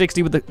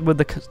 360 with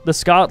the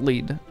SCART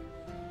lead.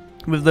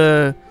 With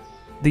the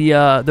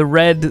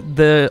red,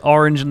 the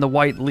orange, and the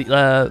white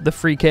the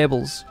free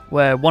cables.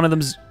 Where one of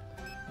them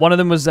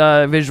was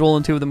visual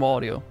and 2 of them were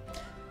audio.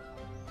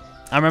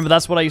 I remember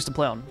that's what I used to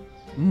play on.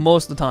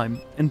 Most of the time,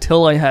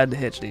 until I had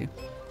HD.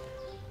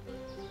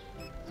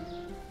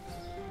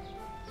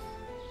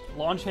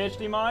 Launch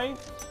HDMI?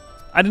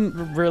 I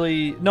didn't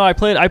really... No, I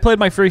played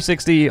my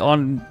 360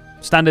 on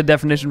standard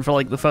definition for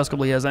like the first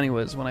couple of years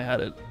anyways when I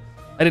had it.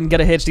 I didn't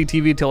get a HD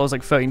TV till I was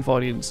like 13,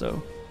 14,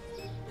 so...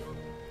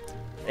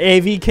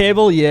 AV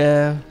cable,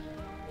 yeah.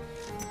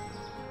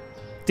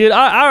 Dude,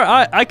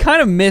 I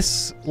kind of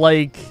miss,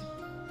 like...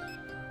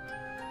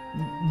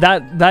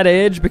 that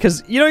age,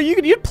 because, you know,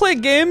 you'd play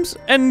games,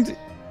 and...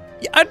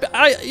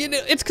 you know,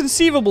 it's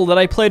conceivable that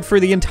I played through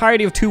the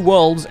entirety of Two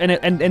Worlds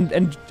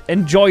and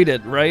enjoyed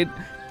it, right?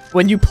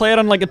 When you play it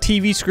on like a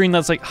TV screen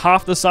that's like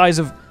half the size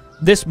of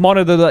this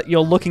monitor that you're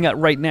looking at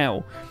right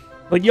now.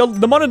 Like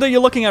the monitor you're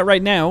looking at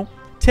right now,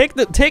 take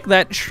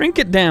that, shrink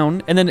it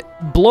down, and then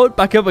blow it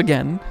back up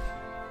again.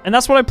 And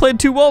that's what I played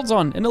Two Worlds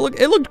on, and it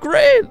looked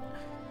great.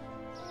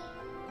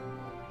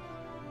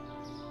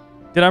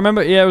 Did I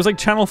remember? Yeah, it was like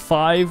Channel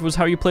 5 was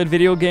how you played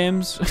video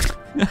games.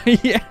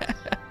 Yeah.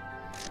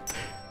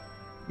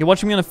 You're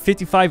watching me on a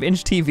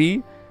 55-inch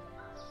TV?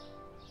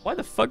 Why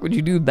the fuck would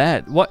you do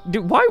that?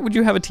 Why would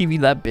you have a TV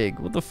that big?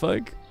 What the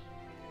fuck?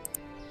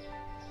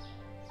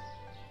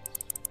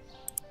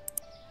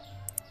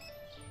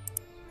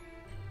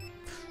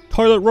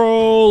 Toilet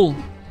roll!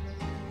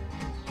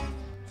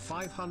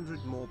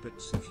 500 more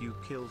bits if you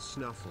kill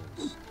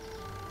Snuffles.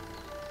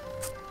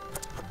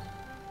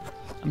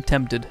 I'm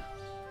tempted.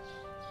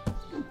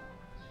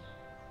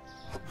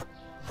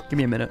 Give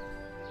me a minute.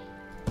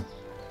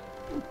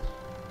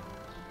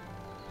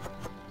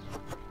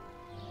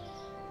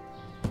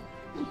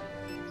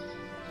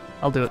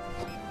 I'll do it.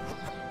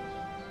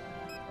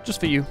 Just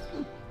for you.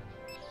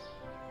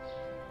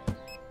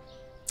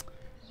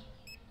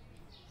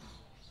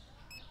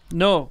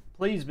 No,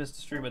 please, Mr.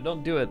 Streamer,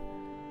 don't do it.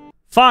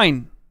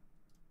 Fine.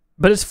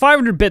 But it's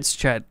 500 bits,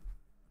 chat.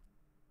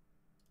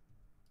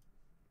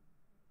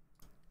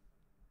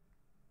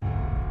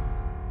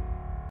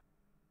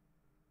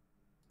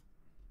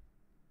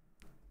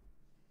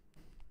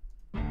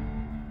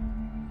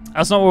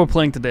 That's not what we're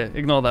playing today.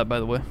 Ignore that, by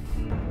the way.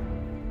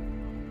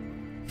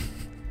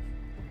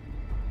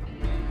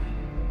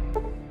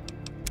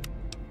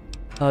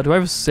 Do I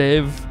have a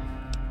save?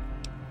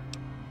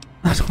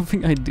 I don't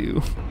think I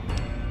do.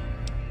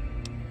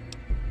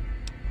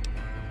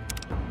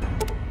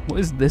 What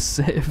is this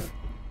save?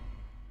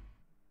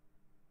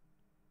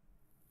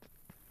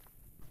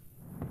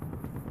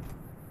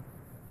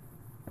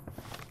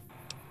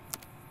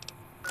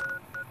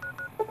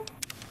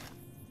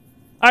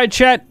 Alright,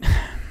 chat.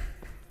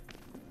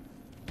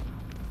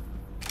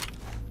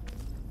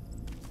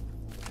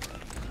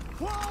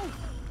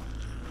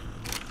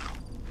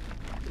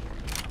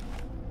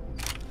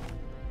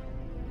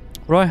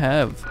 What do I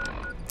have?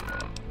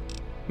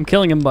 I'm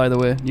killing him, by the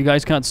way. You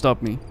guys can't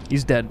stop me.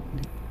 He's dead.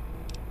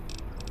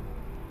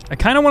 I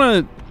kind of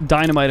want to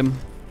dynamite him.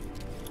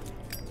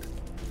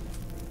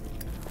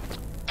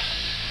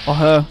 Oh,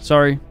 her.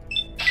 Sorry.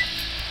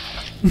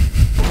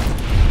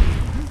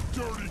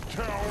 Dirty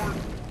coward.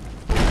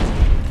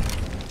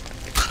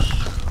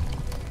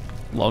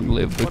 Long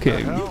live the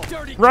king.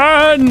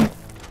 Run!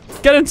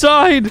 Get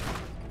inside!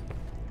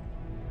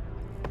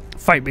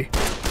 Fight me.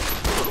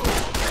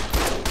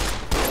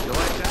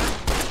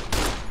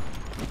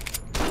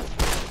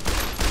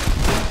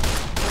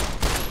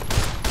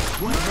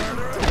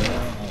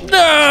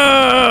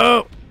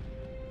 No!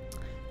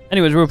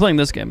 Anyways, we're playing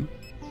this game.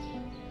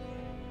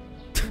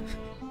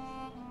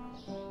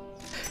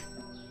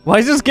 Why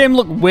does this game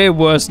look way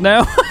worse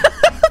now?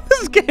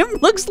 This game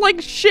looks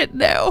like shit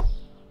now.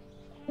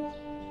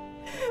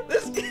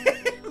 This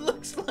game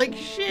looks like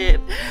shit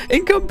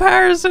in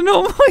comparison.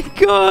 Oh my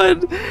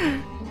god.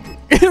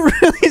 It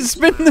really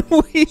spin the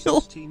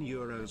wheel. 16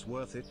 euros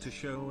worth it to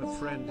show a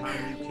friend how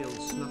you kill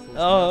Snuffles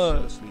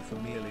mercilessly for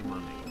merely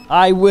money.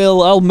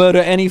 I'll murder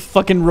any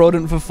fucking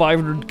rodent for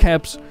 500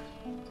 caps.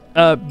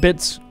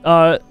 Bits.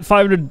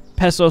 500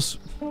 pesos.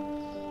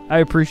 I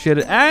appreciate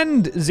it.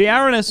 And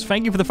Ziaranis,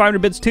 thank you for the 500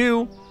 bits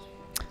too.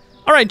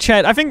 Alright,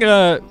 chat, I think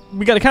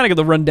we gotta kinda get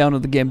the rundown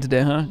of the game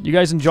today, huh? You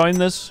guys enjoying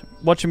this?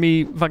 Watching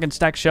me fucking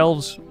stack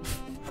shelves?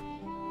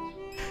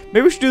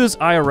 Maybe we should do this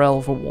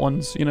IRL for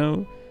once, you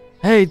know?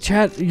 Hey,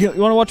 chat, you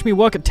wanna watch me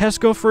work at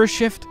Tesco for a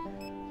shift?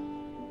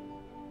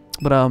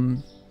 But,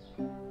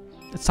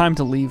 it's time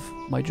to leave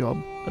my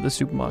job at the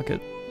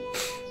supermarket.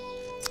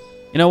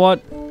 You know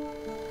what?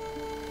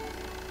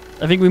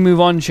 I think we move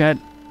on, chat.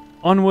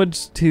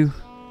 Onwards to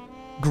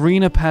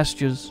greener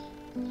pastures.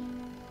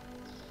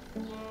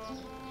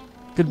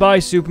 Goodbye,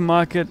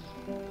 supermarket.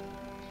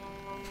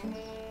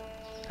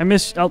 I'll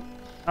miss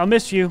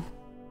you.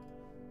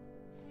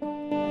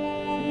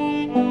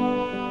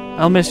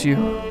 I'll miss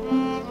you.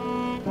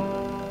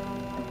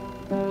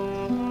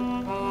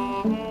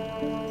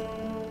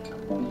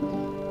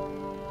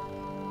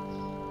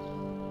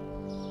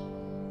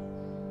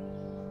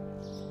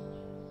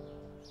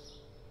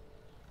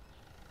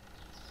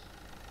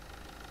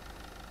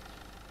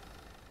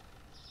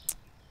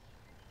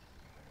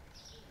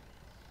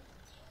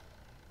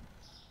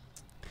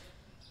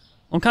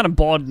 I'm kind of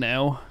bored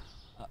now.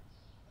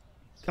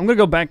 I'm gonna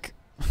go back.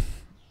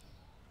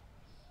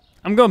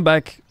 I'm going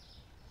back.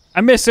 I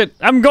miss it.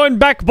 I'm going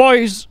back,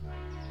 boys.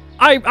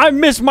 I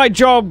missed my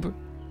job.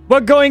 We're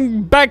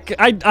going back.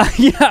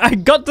 Yeah, I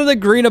got to the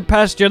greener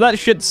pasture. That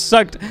shit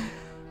sucked.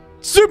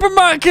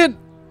 Supermarket.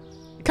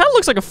 It kind of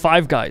looks like a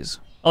Five Guys.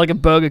 Or like a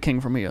Burger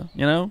King from here,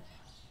 you know?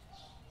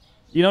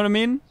 You know what I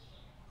mean?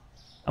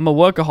 I'm a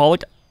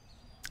workaholic.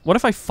 What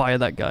if I fire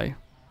that guy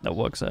that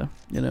works there,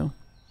 you know?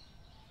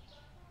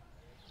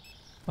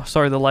 Oh,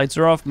 sorry, the lights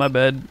are off. My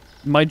bad.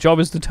 My job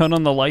is to turn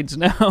on the lights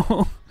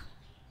now.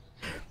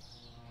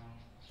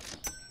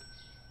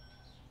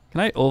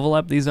 Can I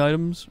overlap these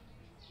items?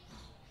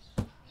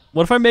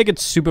 What if I make it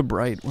super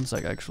bright? One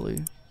sec,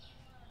 actually.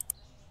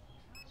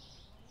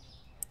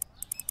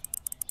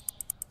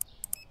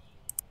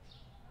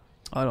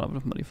 I don't have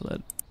enough money for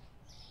that.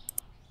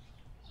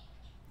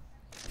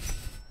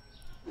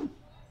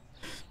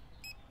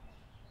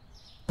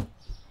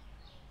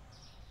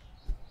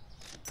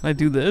 Can I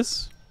do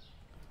this?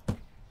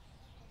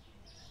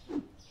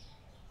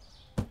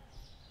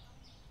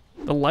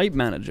 The light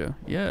manager,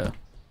 yeah.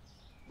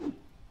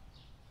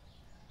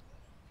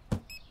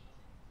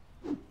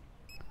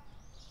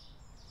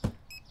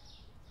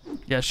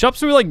 Yeah,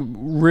 shops with like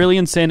really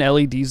insane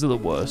LEDs are the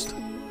worst.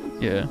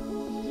 Yeah.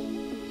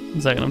 One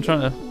second, I'm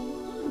trying to...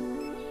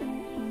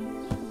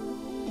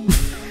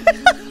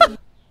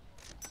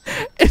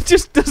 It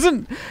just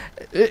doesn't...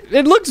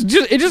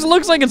 It just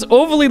looks like it's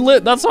overly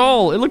lit, that's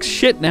all. It looks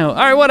shit now.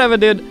 Alright, whatever,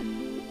 dude.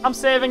 I'm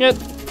saving it.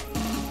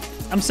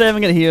 I'm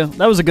saving it here.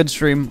 That was a good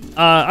stream.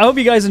 I hope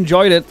you guys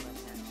enjoyed it.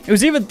 It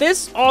was either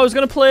this, or I was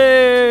gonna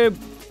play...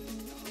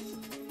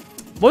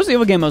 What was the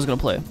other game I was gonna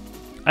play?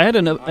 I had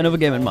another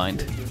game in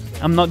mind.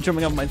 I'm not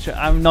jumping off my chair.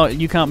 I'm not.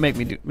 You can't make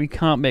me do. We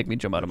can't make me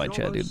jump out of my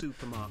chair, dude.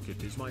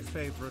 Supermarket is my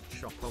favorite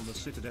shop on the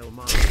Citadel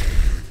Market.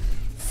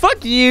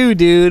 Fuck you,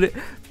 dude.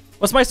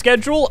 What's my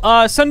schedule?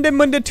 Sunday,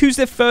 Monday,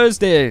 Tuesday,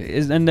 Thursday,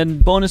 and then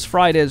bonus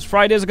Fridays.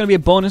 Fridays are gonna be a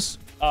bonus,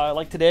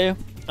 like today.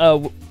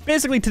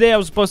 Basically today I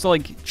was supposed to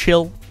like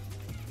chill,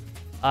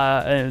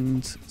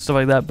 and stuff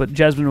like that. But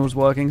Jasmine was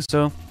working,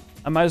 so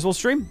I might as well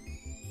stream.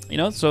 You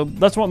know, so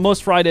that's what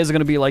most Fridays are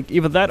gonna be like.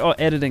 Either that or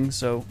editing.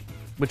 So,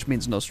 which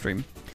means no stream.